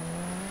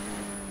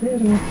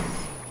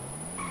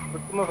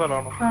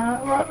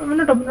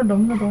 മുന്നോട്ടോ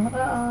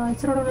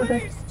ഇച്ചിരി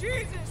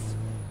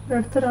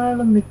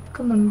അടുത്തൊരാള്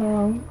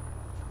നിക്കുന്നുണ്ടാവും.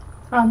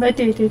 അവിടെ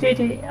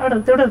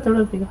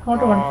എത്തിക്കാം.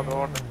 അങ്ങോട്ട് പോണം.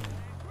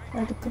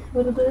 അടുത്ത്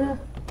പോരുത്.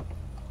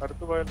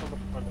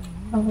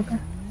 ഓക്കെ.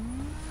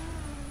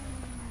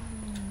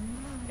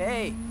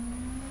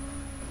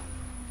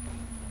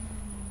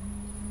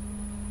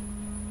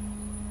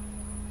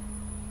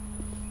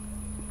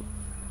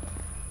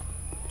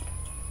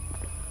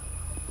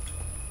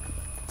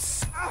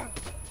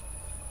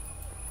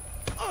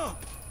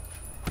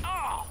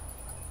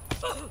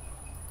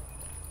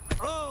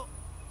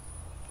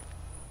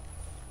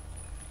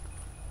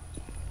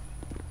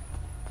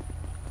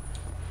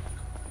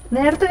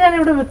 നേരത്തെ ഞാൻ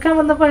ഇവിടെ വെക്കാൻ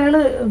വന്നപ്പോ അയാള്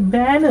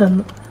ബാന്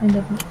തന്നു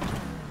അതിന്റെ.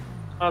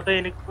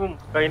 അതെനിക്കും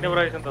കഴിഞ്ഞ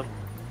പ്രാവശ്യം തന്നു.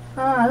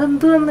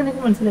 അതെന്തുവെന്ന്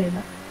എനിക്ക് മനസ്സിലായില്ല.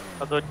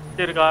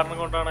 അതൊറ്റൊരു കാരണം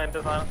കൊണ്ടാണ് എന്റെ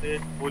സാധനത്തെ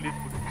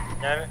പോലീസ്.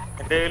 ഞാൻ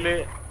എന്റെ കയ്യില്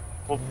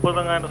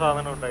 30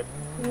 സാധനം ഉണ്ടായിരുന്നു.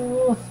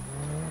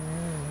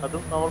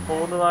 അതും നമ്മൾ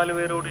 3-4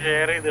 പേരോട്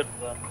ഷെയർ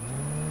ചെയ്തെടുത്തതാണ്.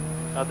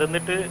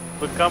 അതെന്നിട്ട്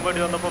വിൽക്കാൻ വേണ്ടി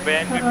വന്നപ്പോ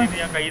ബാങ്ക് കിട്ടിയിട്ട്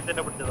ഞാൻ കയ്യിൽ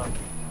തന്നെ പിടിച്ചതാണ്.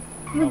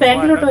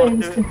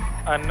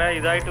 എന്നെ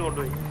ഇതായിട്ട്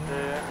കൊണ്ടുപോയി,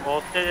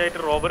 ഹോസ്റ്റേജ്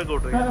ആയിട്ട് റോബറി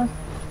കൊണ്ടുപോയി.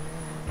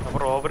 അപ്പൊ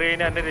റോബറി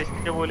കഴിഞ്ഞ് എന്നെ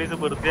രക്ഷിച്ച പോലീസ്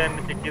വെറുതെ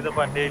എന്നെ ചെക്ക്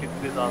ചെയ്തപ്പോ എന്റെ കയ്യിൽ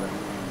കിട്ടിയ സാധനം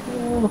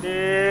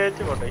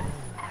കൊണ്ടുപോയി.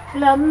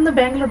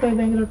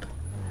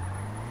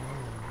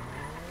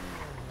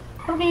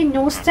 നമുക്ക് ഈ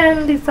ന്യൂസ്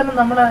ചാനലിന്റെ ഈ സ്ഥലം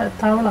നമ്മളെ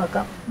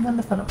താവളാക്കാം. നല്ല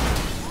സ്ഥലം.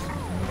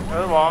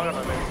 അത്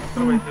വാങ്ങണല്ലേ?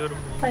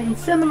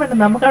 പൈസ ഒന്നും വേണ്ട,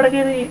 നമുക്ക് അവിടെ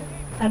കയറി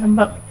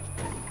അലമ്പാം.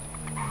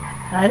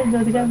 ആരും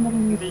ചോദിക്കാൻ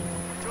പറഞ്ഞു.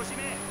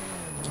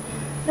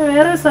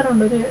 വേറെ ഒരു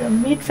സ്ഥലമുണ്ട്, ഒരു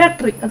മീറ്റ്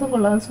ഫാക്ടറി. അതും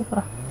കൊള്ളാം,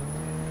 സൂപ്പറാ.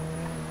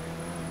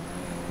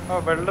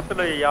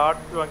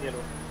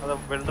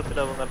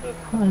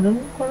 അതും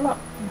കൊള്ളാം.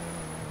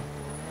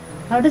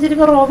 അവിടെ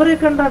ശരിക്കും റോബറി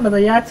ഒക്കെ ഉണ്ടാണ്ടോ?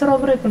 യാച്ച്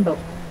റോബറി ഒക്കെ ഉണ്ടോ?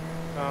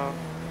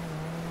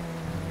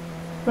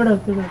 ഇവിടെ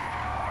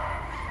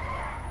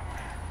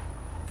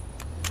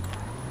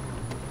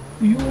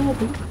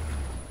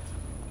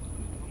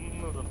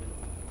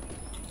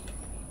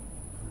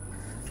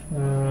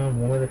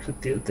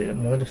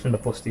 $3 ലക്ഷം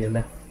ഡെപ്പോസിറ്റ്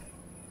ചെയ്യല്ലേ?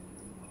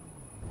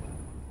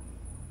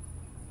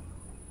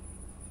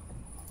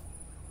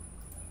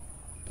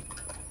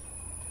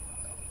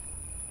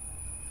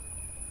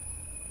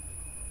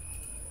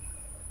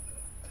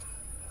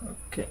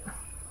 ഓക്കെ.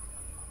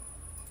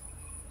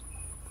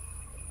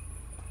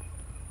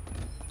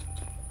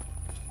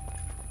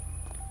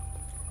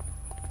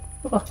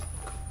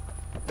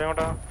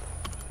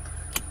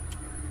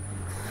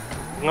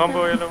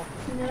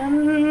 ഞാൻ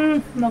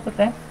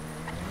നോക്കട്ടെ.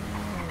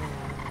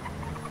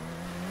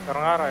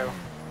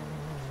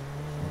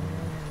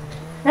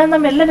 ഞാൻ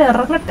മെല്ലനെ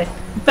ഇറങ്ങട്ടെ.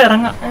 ഇപ്പൊ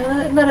ഇറങ്ങാം.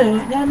 എന്താ പറയുക,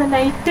 ഞാൻ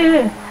നൈറ്റ്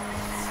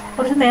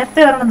കുറച്ച്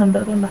നേരത്തെ ഇറങ്ങുന്നുണ്ട്.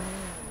 അതുകൊണ്ടാ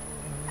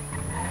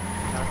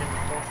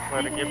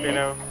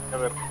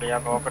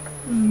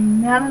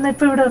ഞാനെന്നാ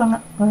ഇപ്പൊ ഇവിടെ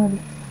ഇറങ്ങാം.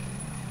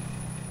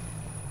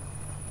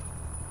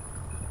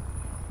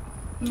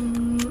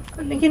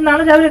 എനിക്ക്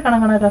നാളെ രാവിലെ കാണാം.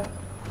 കാണാരോ?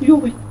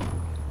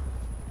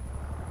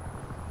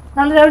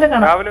 നാളെ രാവിലെ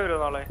കാണാം.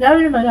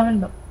 രാവിലെ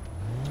ഉണ്ടോ?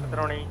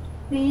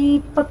 ഈ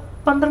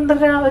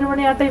 12:30-1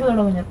 മണി ആ ടൈം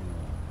തുടങ്ങും ഞാൻ.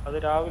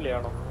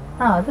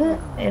 അത്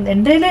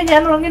എന്റെ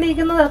ഞാൻ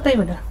ഉറങ്ങിയിരിക്കുന്നത് ആ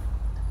ടൈമില്ല.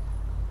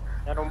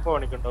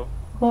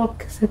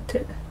 Okay, set.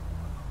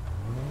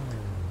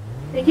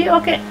 എനിക്ക്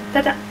ഓക്കെ,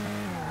 ടാറ്റാ.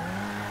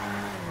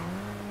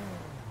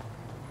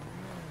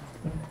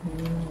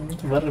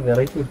 വേറെ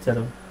വെറൈറ്റി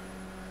പിടിച്ചാലോ?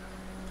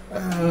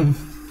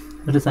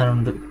 ഒരു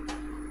സാധനമുണ്ട്,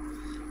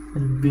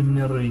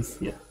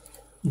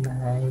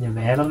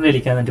 വേറെ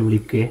വിളിക്കാൻ എന്നിട്ട്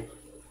വിളിക്കേ.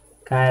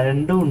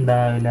 കരണ്ടും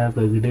ഉണ്ടാവില്ല,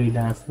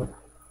 പ്രകൃതിവിലാസം.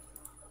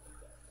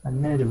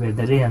 നല്ല ഒരു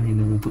വെടരയാണ്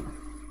ഇതിന് മുമ്പ്.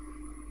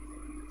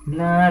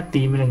 എല്ലാ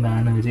ടീമിലും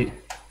കാണുന്നൊരു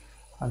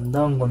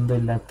അന്തവും കൊന്തവും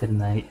ഇല്ലാത്തൊരു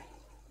നായി.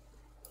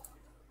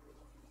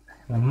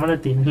 നമ്മുടെ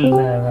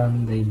ടീമിലുള്ള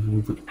ആളാണ്.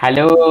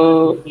 ഹലോ,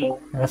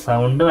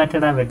 സൗണ്ട്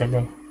മാറ്റടാ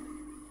വെടലേ,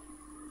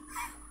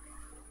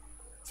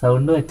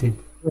 സൗണ്ട് മാറ്റ്.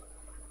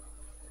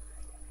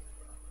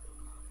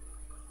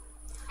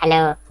 ഹലോ.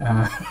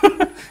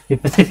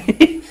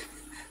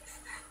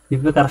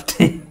 ഇപ്പൊ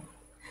കറക്റ്റ്.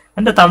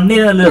 എന്റെ തമ്മി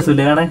നല്ല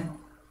രസമില്ലേ കാണേ?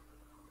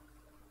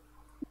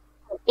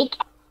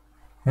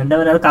 എന്താ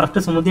പറയാ, അത് കറക്റ്റ്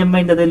സുമതി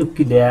അമ്മേന്റെ അതേ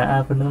ലുക്കില്ലേ ആ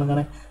പെണ്ണുങ്ങൾ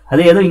കാണാൻ?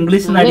 അത് ഏതോ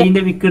ഇംഗ്ലീഷ്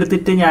നടീന്റെ വിക്ക്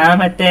എടുത്തിട്ട് ഞാൻ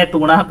മറ്റേ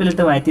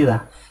ടൂണാപ്പിലിട്ട് മാറ്റിയതാ.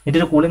 എന്റെ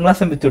ഒരു കൂളിംഗ്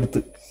ഗ്ലാസ് വെച്ചെടുത്ത്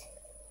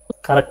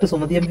കറക്റ്റ്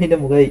സുമതി അമ്മേന്റെ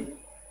മുഖായി.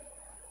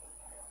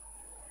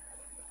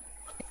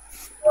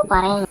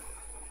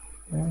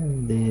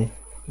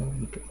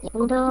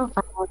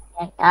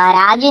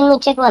 രാജു ഇന്ന്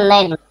ഉച്ചക്ക്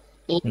വന്നായിരുന്നു.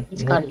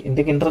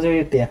 എന്റെ ഇന്റർവ്യൂ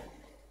കിട്ടിയാ?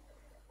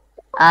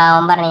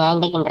 അവൻ പറഞ്ഞു ഞാൻ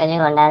എന്റെ ഇന്റർവ്യൂ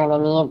കൊണ്ടാകുന്നു,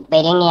 നീ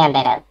വരും, ഞാൻ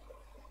തരാം.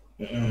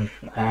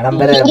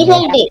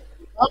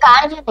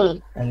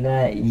 അല്ല,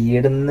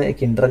 ഈടുന്ന്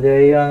ഇന്റർവ്യൂ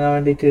വാങ്ങാൻ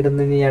വേണ്ടിട്ട്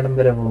ഇടുന്ന് നീ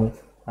ആഡംബര പോകും.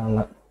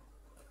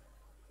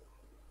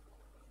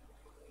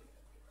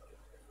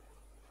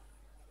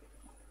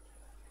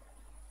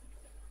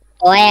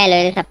 പോയാലോ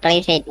ഒരു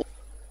സർപ്രൈസ് ആയിട്ട്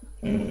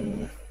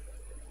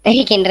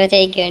ഒരു കിൻഡർ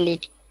ജോയ്ക്ക്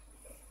വേണ്ടിട്ട്.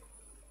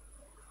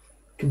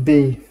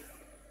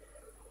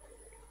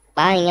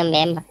 വാ ഇങ്ങ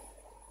വേമ്പ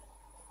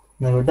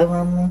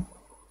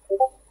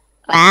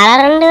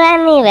വേറുണ്ട്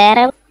നീ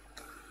വേറെ.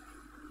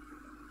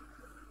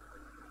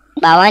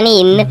 ഭവാനി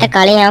ഇന്നത്തെ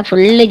കളി ഞാൻ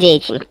ഫുള്ള്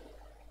ജയിച്ചു.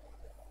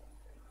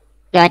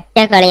 ഒറ്റ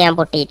കളി ഞാൻ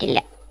പൊട്ടിയിട്ടില്ല.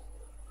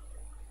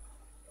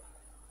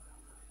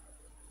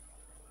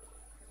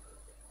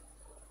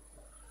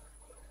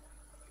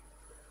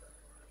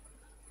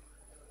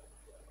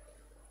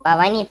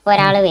 ഭവാനി ഇപ്പൊ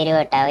ഒരാള് വരും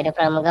കേട്ടാ, ഒരു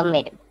പ്രമുഖം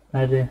വരും.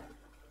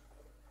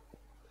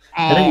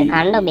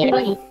 കണ്ടോ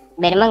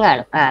ബെരുമം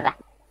കാണും. അതാ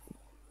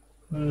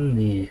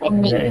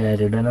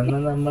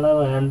നമ്മളെ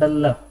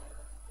വേണ്ടല്ലോ.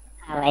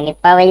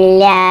 അവനിപ്പോ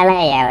വലിയ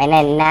ആളായി. അവൻ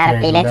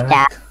NRPയിലെ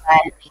സ്റ്റാർ.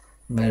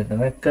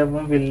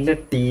 വലിയ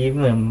ടീം,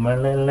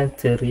 നമ്മളെല്ലാം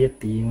ചെറിയ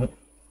ടീം.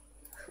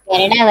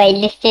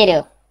 വലിയ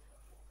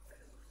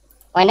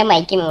ഓന്റെ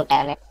മൈക്ക്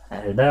മൂട്ടാണ്.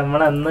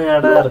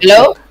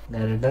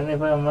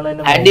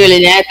 അടിപൊളി.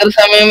 ഞാൻ എത്ര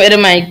സമയം വരെ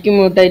മൈക്ക്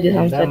മൂട്ടായിട്ട്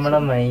നമ്മളെ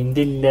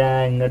മൈൻഡില്ല,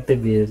 ഇങ്ങോട്ട്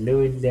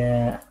വരലുമില്ല.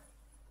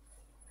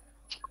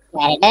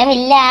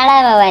 വലിയ ആളാ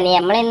ഭവാനി,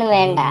 നമ്മളൊന്നും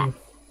വേണ്ട.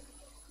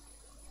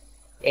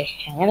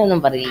 അങ്ങനൊന്നും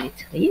പറയില്ല,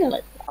 ചെറിയ ആള്.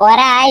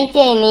 ഒരാഴ്ച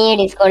നീ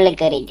ഡിസ്കോളിൽ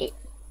കയറിയിട്ട്.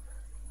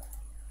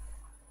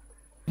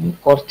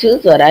 കുറച്ച്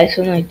ഒരാഴ്ച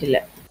ഒന്നും ആയിട്ടില്ല.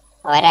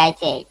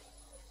 ഒരാഴ്ചയായി.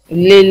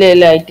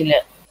 ഇല്ല ആയിട്ടില്ല.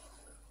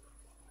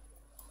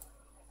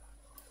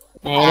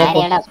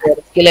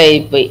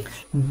 പോയി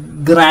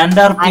ഗ്രാൻഡ്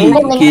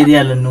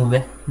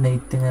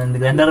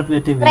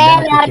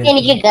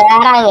എനിക്ക്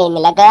കേറാൻ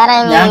കഴിയുന്നില്ല.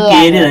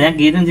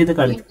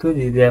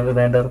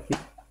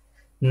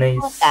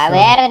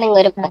 വേറെ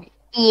ഒരു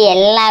ഈ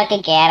എല്ലാവർക്കും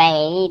കേറാൻ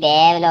കഴിയും. ഈ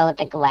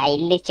ദേവലോകത്തേക്ക്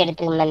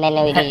വൈലിച്ചെടുത്ത്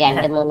തന്നെ ഒരു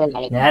 2-3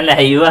 കളി.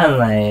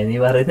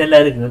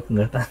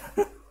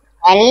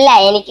 അല്ല,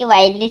 എനിക്ക്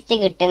വൈറ്റ് ലിസ്റ്റ്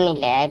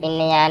കിട്ടുന്നില്ല.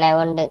 പിന്നെ ഞാൻ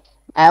അതുകൊണ്ട്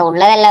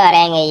ഉള്ളതല്ല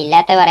പറയാൻ കഴിയും,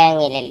 ഇല്ലാത്ത പറയാൻ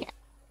കഴിയില്ലല്ലോ.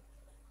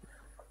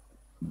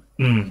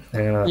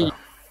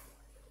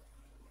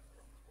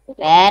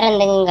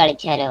 വേറെന്തെങ്കിലും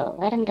കളിച്ചാലോ?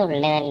 വേറെന്താ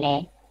ഉള്ളതല്ലേ?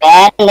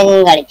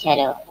 വേറെന്തെങ്കിലും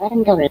കളിച്ചാലോ?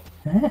 വേറെന്താ ഉള്ളത്?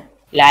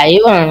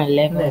 ലൈവ്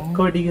ആണല്ലേ?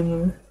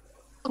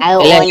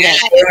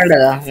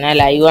 ഞാൻ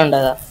ലൈവ്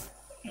കണ്ടതാ.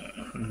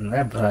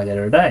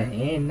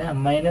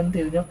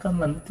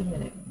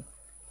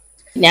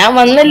 ഞാൻ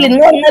വന്നല്ലോ,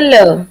 ഇന്ന്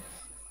വന്നല്ലോ.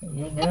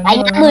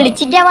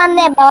 വിളിച്ചിട്ടാ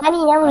വന്നേ ഭവാനി,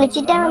 ഞാൻ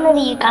വിളിച്ചിട്ടാ വന്നത്.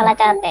 ഈ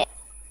കള്ളച്ചാത്തെ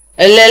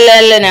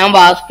അല്ല ഞാൻ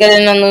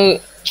ഭാസ്കരനൊന്ന്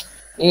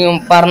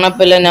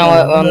പറഞ്ഞപ്പല്ലേ ഞാൻ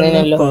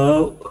വന്നിനല്ലോ.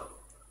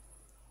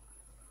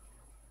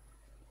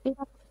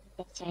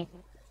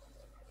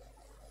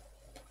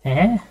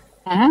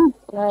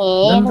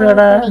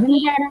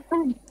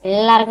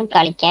 എല്ലാവർക്കും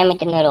കളിക്കാൻ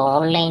പറ്റുന്ന ഒരു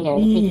ഓൺലൈൻ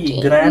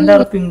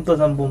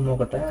സംഭവം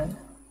നോക്കട്ടെ.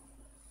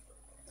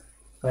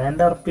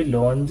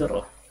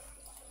 ലോഞ്ചറോ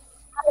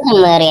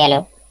അറിയാലോ?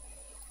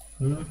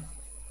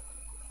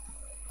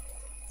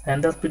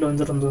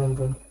 ലോഞ്ചർ എന്തോ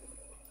സംഭവം?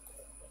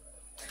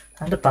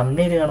 അതിന്റെ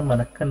തണ്ണീര് കാണും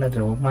മനക്കന്നെ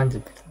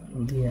രോമാഞ്ചത്തിൽ.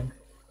 എന്ത് ചെയ്യാൻ?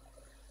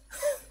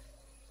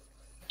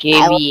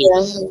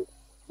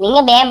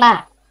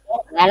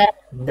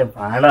 എന്റെ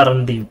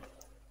വാളറണ്ടി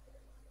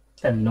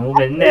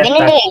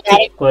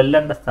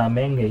കൊല്ലണ്ട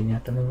സമയം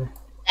കഴിഞ്ഞാട്ട്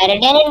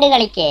നമ്മളെല്ലാം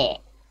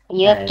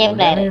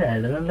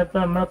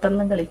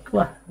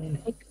കളിക്കുവാ.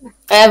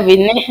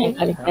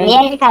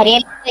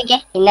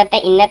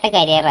 ഇന്നത്തെ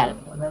കരിയറാണ്.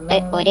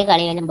 ഒരു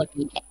കളി പോലും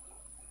പൊട്ടിയില്ല.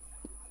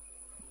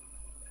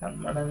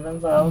 നമ്മളെല്ലാം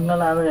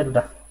പാവങ്ങളാണ്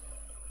കരുതാ.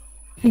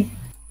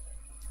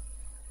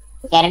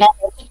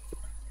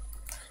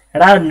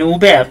 എടാ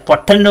നൂബേ,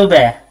 പൊട്ടൻ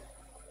നൂബേ,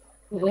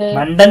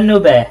 മണ്ടൻ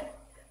നൂബേ,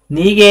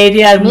 നീ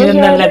കേരിയ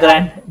അങ്ങനല്ല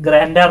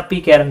ഗ്രാൻഡ് RP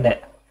കയറണ്ടേ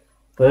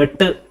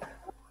പേട്ട്.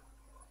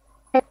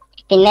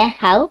 പിന്നെ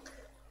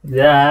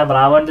ഇതാ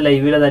ബ്രാവോന്റെ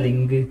ലൈവിലതാ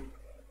ലിങ്ക്.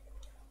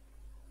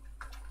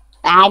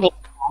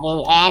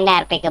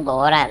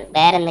 ബോറാണ്.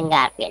 വേറെന്തെങ്കിലും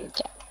RP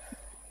കളിക്കാം.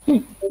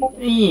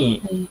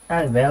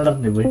 വേറെ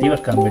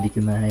വെടിവെക്കാൻ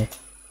പഠിക്കുന്ന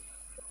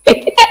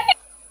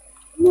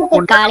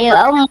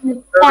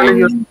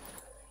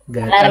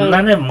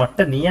മൊട്ട.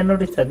 നീ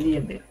എന്നോട് ചതി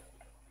ചെയ്യണ്ടേ?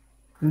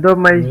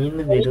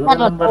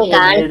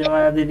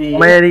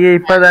 എനിക്ക്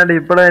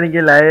ഇപ്പഴും എനിക്ക്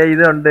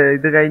ഇതുണ്ട്.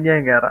 ഇത് കഴിഞ്ഞ്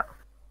ഞാൻ കേറാം.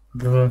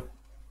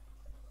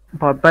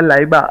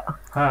 ലൈബാ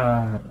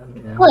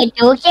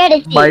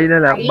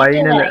ബൈനല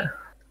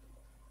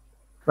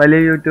വലിയ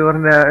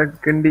യൂട്യൂബറിന്റെ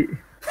കിണ്ടി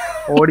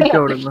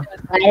ഓടിച്ചോടുന്നു.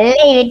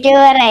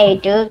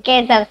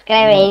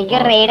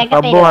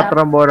 സബ്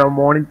മാത്രം പോരാ,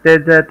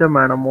 മോണിറ്റൈസേഷൻ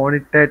വേണം.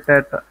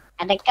 മോണിറ്റൈസേഷൻ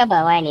അതൊക്കെ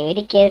ഭവാനി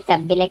ഒരു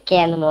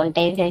സബിലൊക്കെയാണ്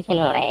മോണിറ്റൈസേഷൻ.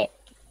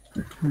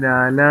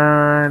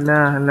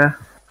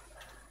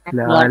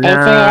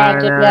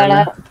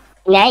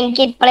 ഞാൻ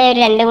എനിക്ക് ഇപ്പഴേ ഒരു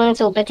 2-3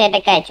 സൂപ്പർ ചാറ്റ്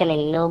ഒക്കെ അയച്ചു.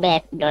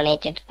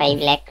 Donated 5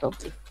 lakh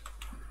rupees.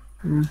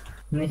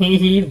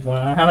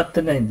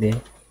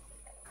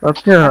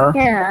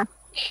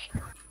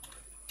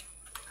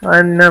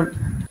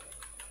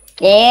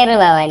 കേറ്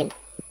ഭവാനി.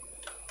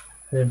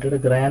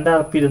 ഗ്രാൻഡ്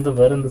RP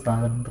വേറെന്ത്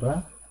സാധനം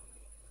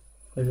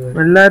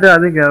എല്ലാരും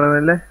അത്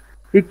കേറണല്ലേ?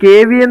 ഈ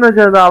KV എന്ന്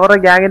വെച്ചാൽ അവരുടെ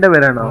ഗ്യാങ്ങിന്റെ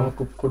പേരാണോ?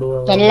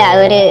 അല്ല,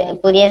 ഒരു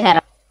പുതിയ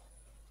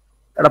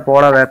എടാ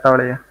പോടാ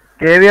വേട്ടാവളിയാ.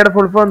 KVയുടെ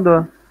ഫുൾ ഫോം എന്തുവാ?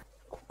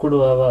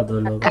 കുടുവാവ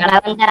അധോലോകം.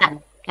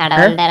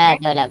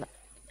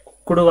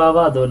 കുടുവാവ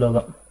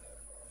അധോലോകം.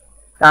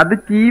 അത്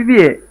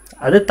TVA.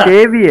 അത്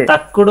KVA.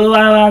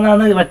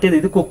 തക്കുടുവാവാന്നാണ് മറ്റേത്.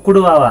 ഇത്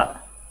കുക്കുടുവാവ.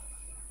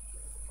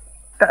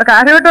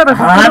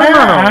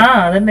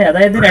 അതന്നെ.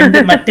 അതായത് രണ്ട്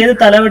മറ്റേത്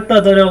തല വിട്ടു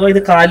അധോലോകം,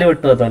 ഇത് കാല്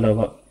വിട്ടു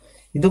അധോലോകം.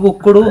 ഇത്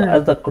കുക്കുടു,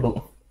 അത് തക്കുടു.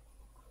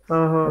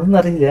 ഒന്നും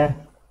അറിയില്ല.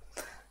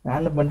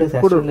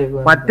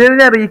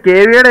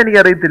 KVയുടെ എനിക്ക്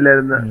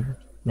അറിയത്തില്ലായിരുന്നു.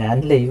 ഞാൻ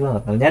ലൈവ്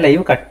പറഞ്ഞു. ഞാൻ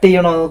ലൈവ് കട്ട്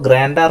ചെയ്യണോ?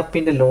 ഗ്രാൻഡ്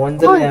ആർപിന്റെ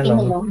ലോഞ്ചർ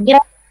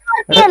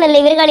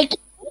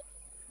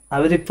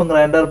അവരിപ്പം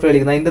ഗ്രാൻഡ് ആർപി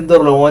കളിക്കുന്നത്. അതിന്റെ എന്തോ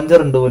ലോഞ്ചർ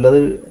ഉണ്ട് പോലും. അത്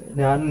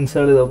ഞാൻ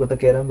ഇൻസ്റ്റാൾ ചെയ്ത് നോക്കട്ടെ,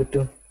 കേറാൻ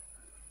പറ്റും.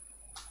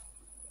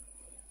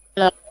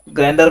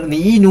 ഗ്രാൻഡ് ആർപി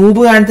നീ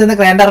നൂബ് കാണിച്ചത്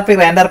ഗ്രാൻഡ് ആർപി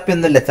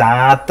ഒന്നുമില്ല,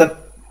 ചാത്തൻ.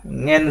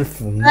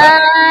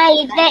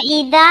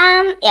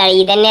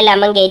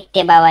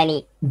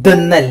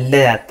 ഇതൊന്നല്ല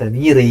ചാത്തൻ.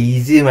 നീ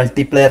റേജ്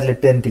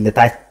മൾട്ടിപ്ലെയറിലിട്ട് കണ്ടിട്ടില്ല,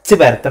 തച്ച്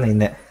പരത്തണം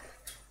ഇന്നെ.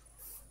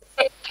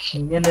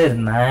 ഇങ്ങനെ ഒരു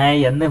നായി.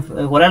 അന്ന്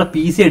കൊറേ ആള്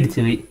PC അടിച്ചു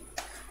പോയി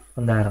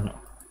കാരണം.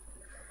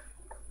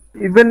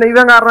 ഇവൻ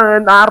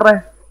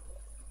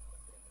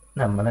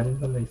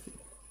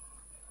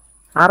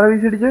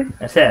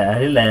പക്ഷെ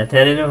അറിയില്ല.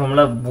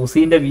 നമ്മളെ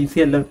ബുസീന്റെ PC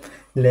എല്ലാം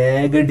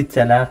ലാഗ്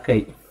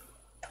അടിച്ചലാക്കായി.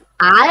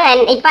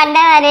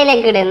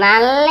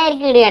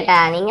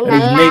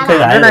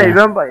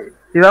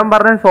 ഇവൻ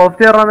പറഞ്ഞ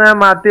സോഫ്റ്റ്വെയർ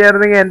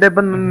മാറ്റിയായിരുന്നെങ്കിൽ എന്റെ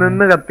ഇപ്പം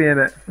നിന്ന്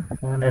കത്തിയേനെ.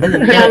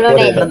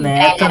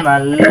 നേരത്തെ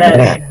നല്ല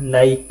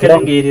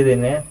ലൈക്കെല്ലാം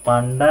കയറിയതിന്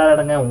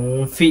പണ്ടാടങ്ങ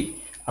ഊഫി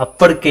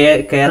അപ്പട്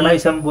കേരള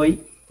വിഷം പോയി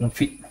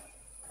ഊഫി.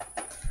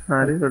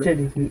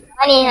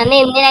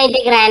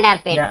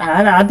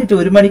 ഞാൻ ആദ്യത്തെ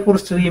 1 മണിക്കൂർ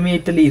സ്ട്രീം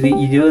ചെയ്തിട്ടല്ലേ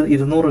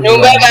 200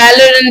 രൂപ.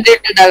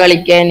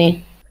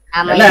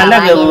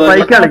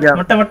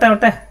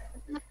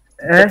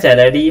 ചില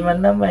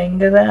ടീമെല്ലാം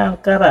ഭയങ്കര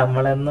ആൾക്കാരാ,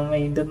 നമ്മളൊന്നും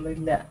മൈൻഡ് ഒന്നും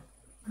ഇല്ല.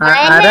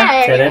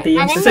 ചില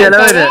ടീംസ്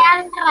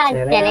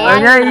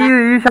ഞാൻ ഈ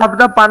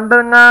ശബ്ദം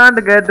പണ്ടെങ്ങാണ്ട്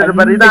കേട്ടിട്ട്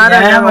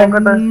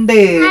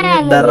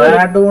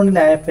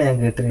ഡെറാഡൂണിലായപ്പോ ഞാൻ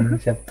കേട്ടിരുന്നു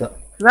ശബ്ദം.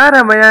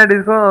 ഇതാരമ്മ? ഞാൻ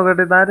ഡിസ്കോ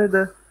നോക്കട്ടെ.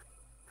 ഇതാരിത്?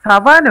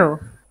 സഫാനോ?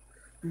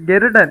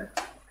 ഗരുഡൻ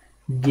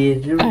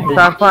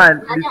സഫാൻ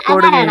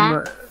ഡിസ്കോഡ് ഗെയിം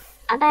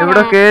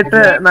ഇവിടെ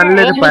കേട്ട്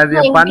നല്ലൊരു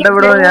പരിചയം. പണ്ട്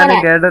ഇവിടെ ഞാൻ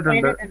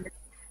കേട്ടിട്ടുണ്ട്.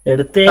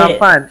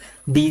 സഫാൻ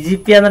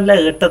DGP ആണല്ല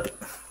കേട്ടത്.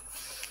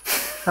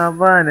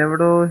 സഫാൻ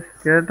എവിടോ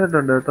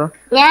കേട്ടിട്ടുണ്ട് കേട്ടോ.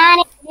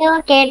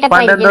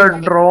 പണ്ടെന്തോ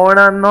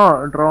ഡ്രോണെന്നോ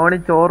ഡ്രോണി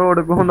ചോറ്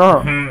കൊടുക്കുന്നോ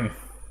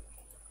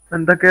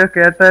എന്തൊക്കെയോ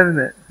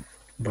കേട്ടായിരുന്നു.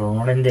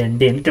 ഡ്രോണിന്റെ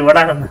എനിക്ക്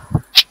ഇവിടെ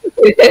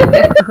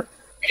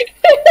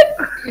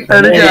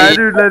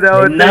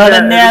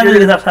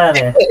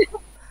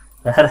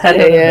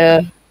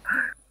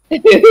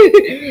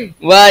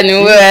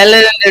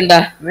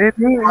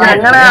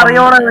ഞങ്ങളെ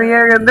അറിയോണ നീ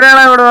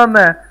എന്തിനാണ് ഇവിടെ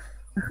വന്നേ?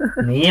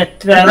 നീ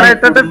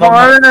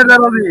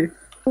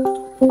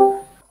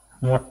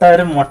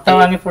മുട്ട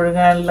വാങ്ങി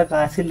പുഴുങ്ങാനുള്ള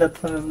കാശില്ലാത്ത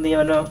നീ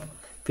അവനോ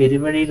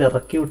പെരുമഴിയിൽ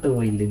ഇറക്കി വിട്ട്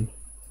പോയില്ലേ?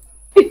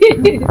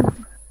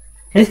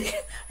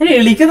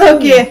 എളിക്കുന്ന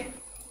നോക്കിയേ.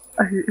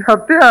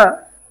 സത്യ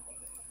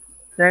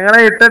ഞങ്ങളെ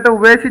ഇട്ടിട്ട്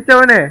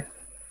ഉപേക്ഷിച്ചവനെ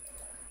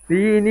നീ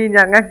ഇനി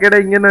ഞങ്ങൾക്കിടെ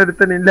ഇങ്ങനെ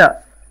ഒരുത്തനില്ല.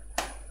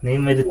 നീ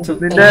മരിച്ചു.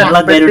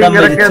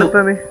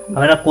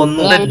 അവനെ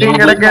കൊന്നു.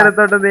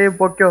 എടുത്തോട്ട് നീ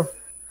പൊക്കോ.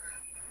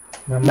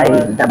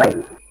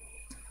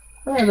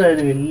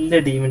 വലിയ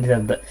ടീമിന്റെ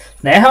ശബ്ദം.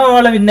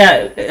 സ്നേഹമോള് പിന്നെ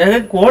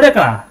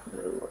കോടിയൊക്കെ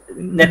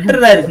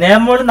നെറ്റരുതായിരുന്നു.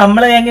 സ്നേഹമോള്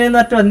നമ്മളെ ഗ്യാങ്ങിനെന്ന്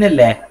പറഞ്ഞിട്ട്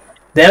വന്നല്ലേ,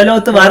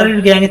 ദേവലോകത്ത്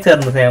വേറൊരു ഗ്യാങ്ങിൽ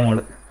ചേർന്നു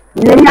സ്നേഹമോള്.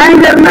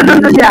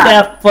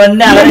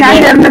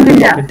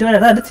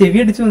 ചെവി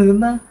അടിച്ചു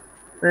നിൽക്കുന്ന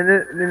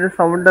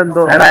സൗണ്ട്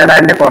എന്തോ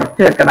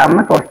കുറച്ച് വെക്കടാ, അമ്മ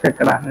കുറച്ച്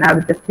വെക്കടാ. ഞാൻ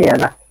അഡ്ജസ്റ്റ്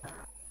ചെയ്യാതാ.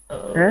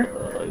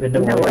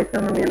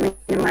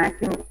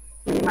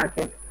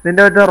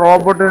 നിന്റെ മറ്റേ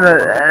റോബോട്ടിന്റെ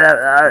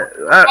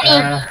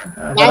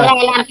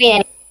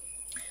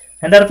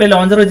എന്റെ ഉറപ്പ്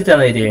ലോഞ്ചർ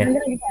വെച്ചിട്ടാണ് തരികയോ?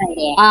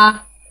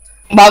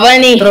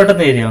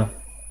 തരുമോ?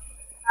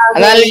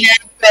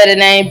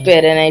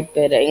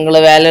 നിങ്ങള്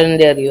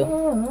വാലറിന്റെ അറിയോ?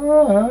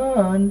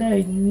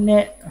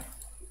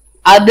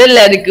 അതല്ല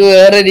എനിക്ക്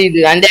വേറെ രീതി.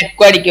 എന്റെ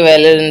എക്കോ അടിക്കും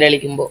വാലറിന്റെ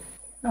കളിക്കുമ്പോ.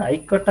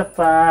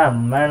 ആയിക്കോട്ടപ്പാ,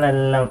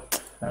 നമ്മളെല്ലാം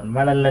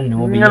നമ്മളെല്ലാം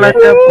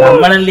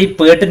ഈ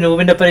പേട്ട്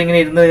നൂബിന്റെ ഒപ്പം ഇങ്ങനെ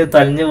ഇരുന്ന്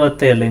തലിഞ്ഞു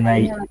പോത്തേ ഉള്ളു ഈ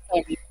നായി.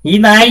 ഈ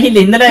നായില്ല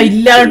ഇന്നലെ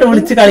ഇല്ലാണ്ട്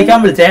വിളിച്ച് കളിക്കാൻ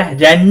വിളിച്ചേ,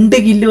 2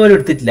 കില്ല് പോലും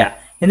എടുത്തിട്ടില്ല.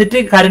 എന്നിട്ട്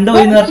കറണ്ട്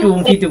പോയി പറഞ്ഞിട്ട്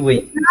ഊമ്പിട്ട് പോയി.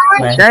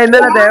 ഞാൻ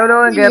ഇന്നലെ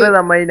ദേവലോകം കയറിയത്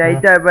അമ്മ ഈ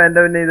നൈറ്റ് ആയപ്പോ എന്റെ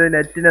പിന്നെ ഇത്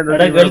നെറ്റിന്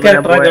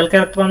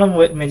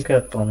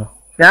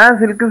ഞാൻ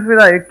സിൽക്ക്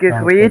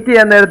ക്രിയേറ്റ്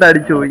ചെയ്യാൻ നേരത്തെ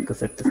അടിച്ചു പോയി.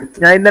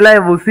 ഞാൻ ഇന്നലെ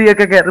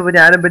ബുസിയൊക്കെ കയറിയപ്പോ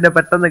ഞാനും പിന്നെ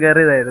പെട്ടെന്ന്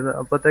കയറിയതായിരുന്നു.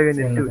 അപ്പത്തേക്ക്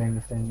നെറ്റ്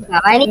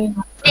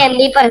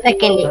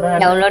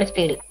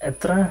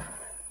എത്ര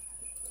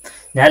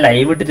ഞാൻ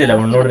ലൈവ് ഇട്ടിട്ടില്ല.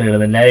 ഡൗൺലോഡ്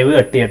ലൈവ്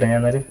കട്ട് ചെയ്യട്ടെ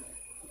ഞാൻ.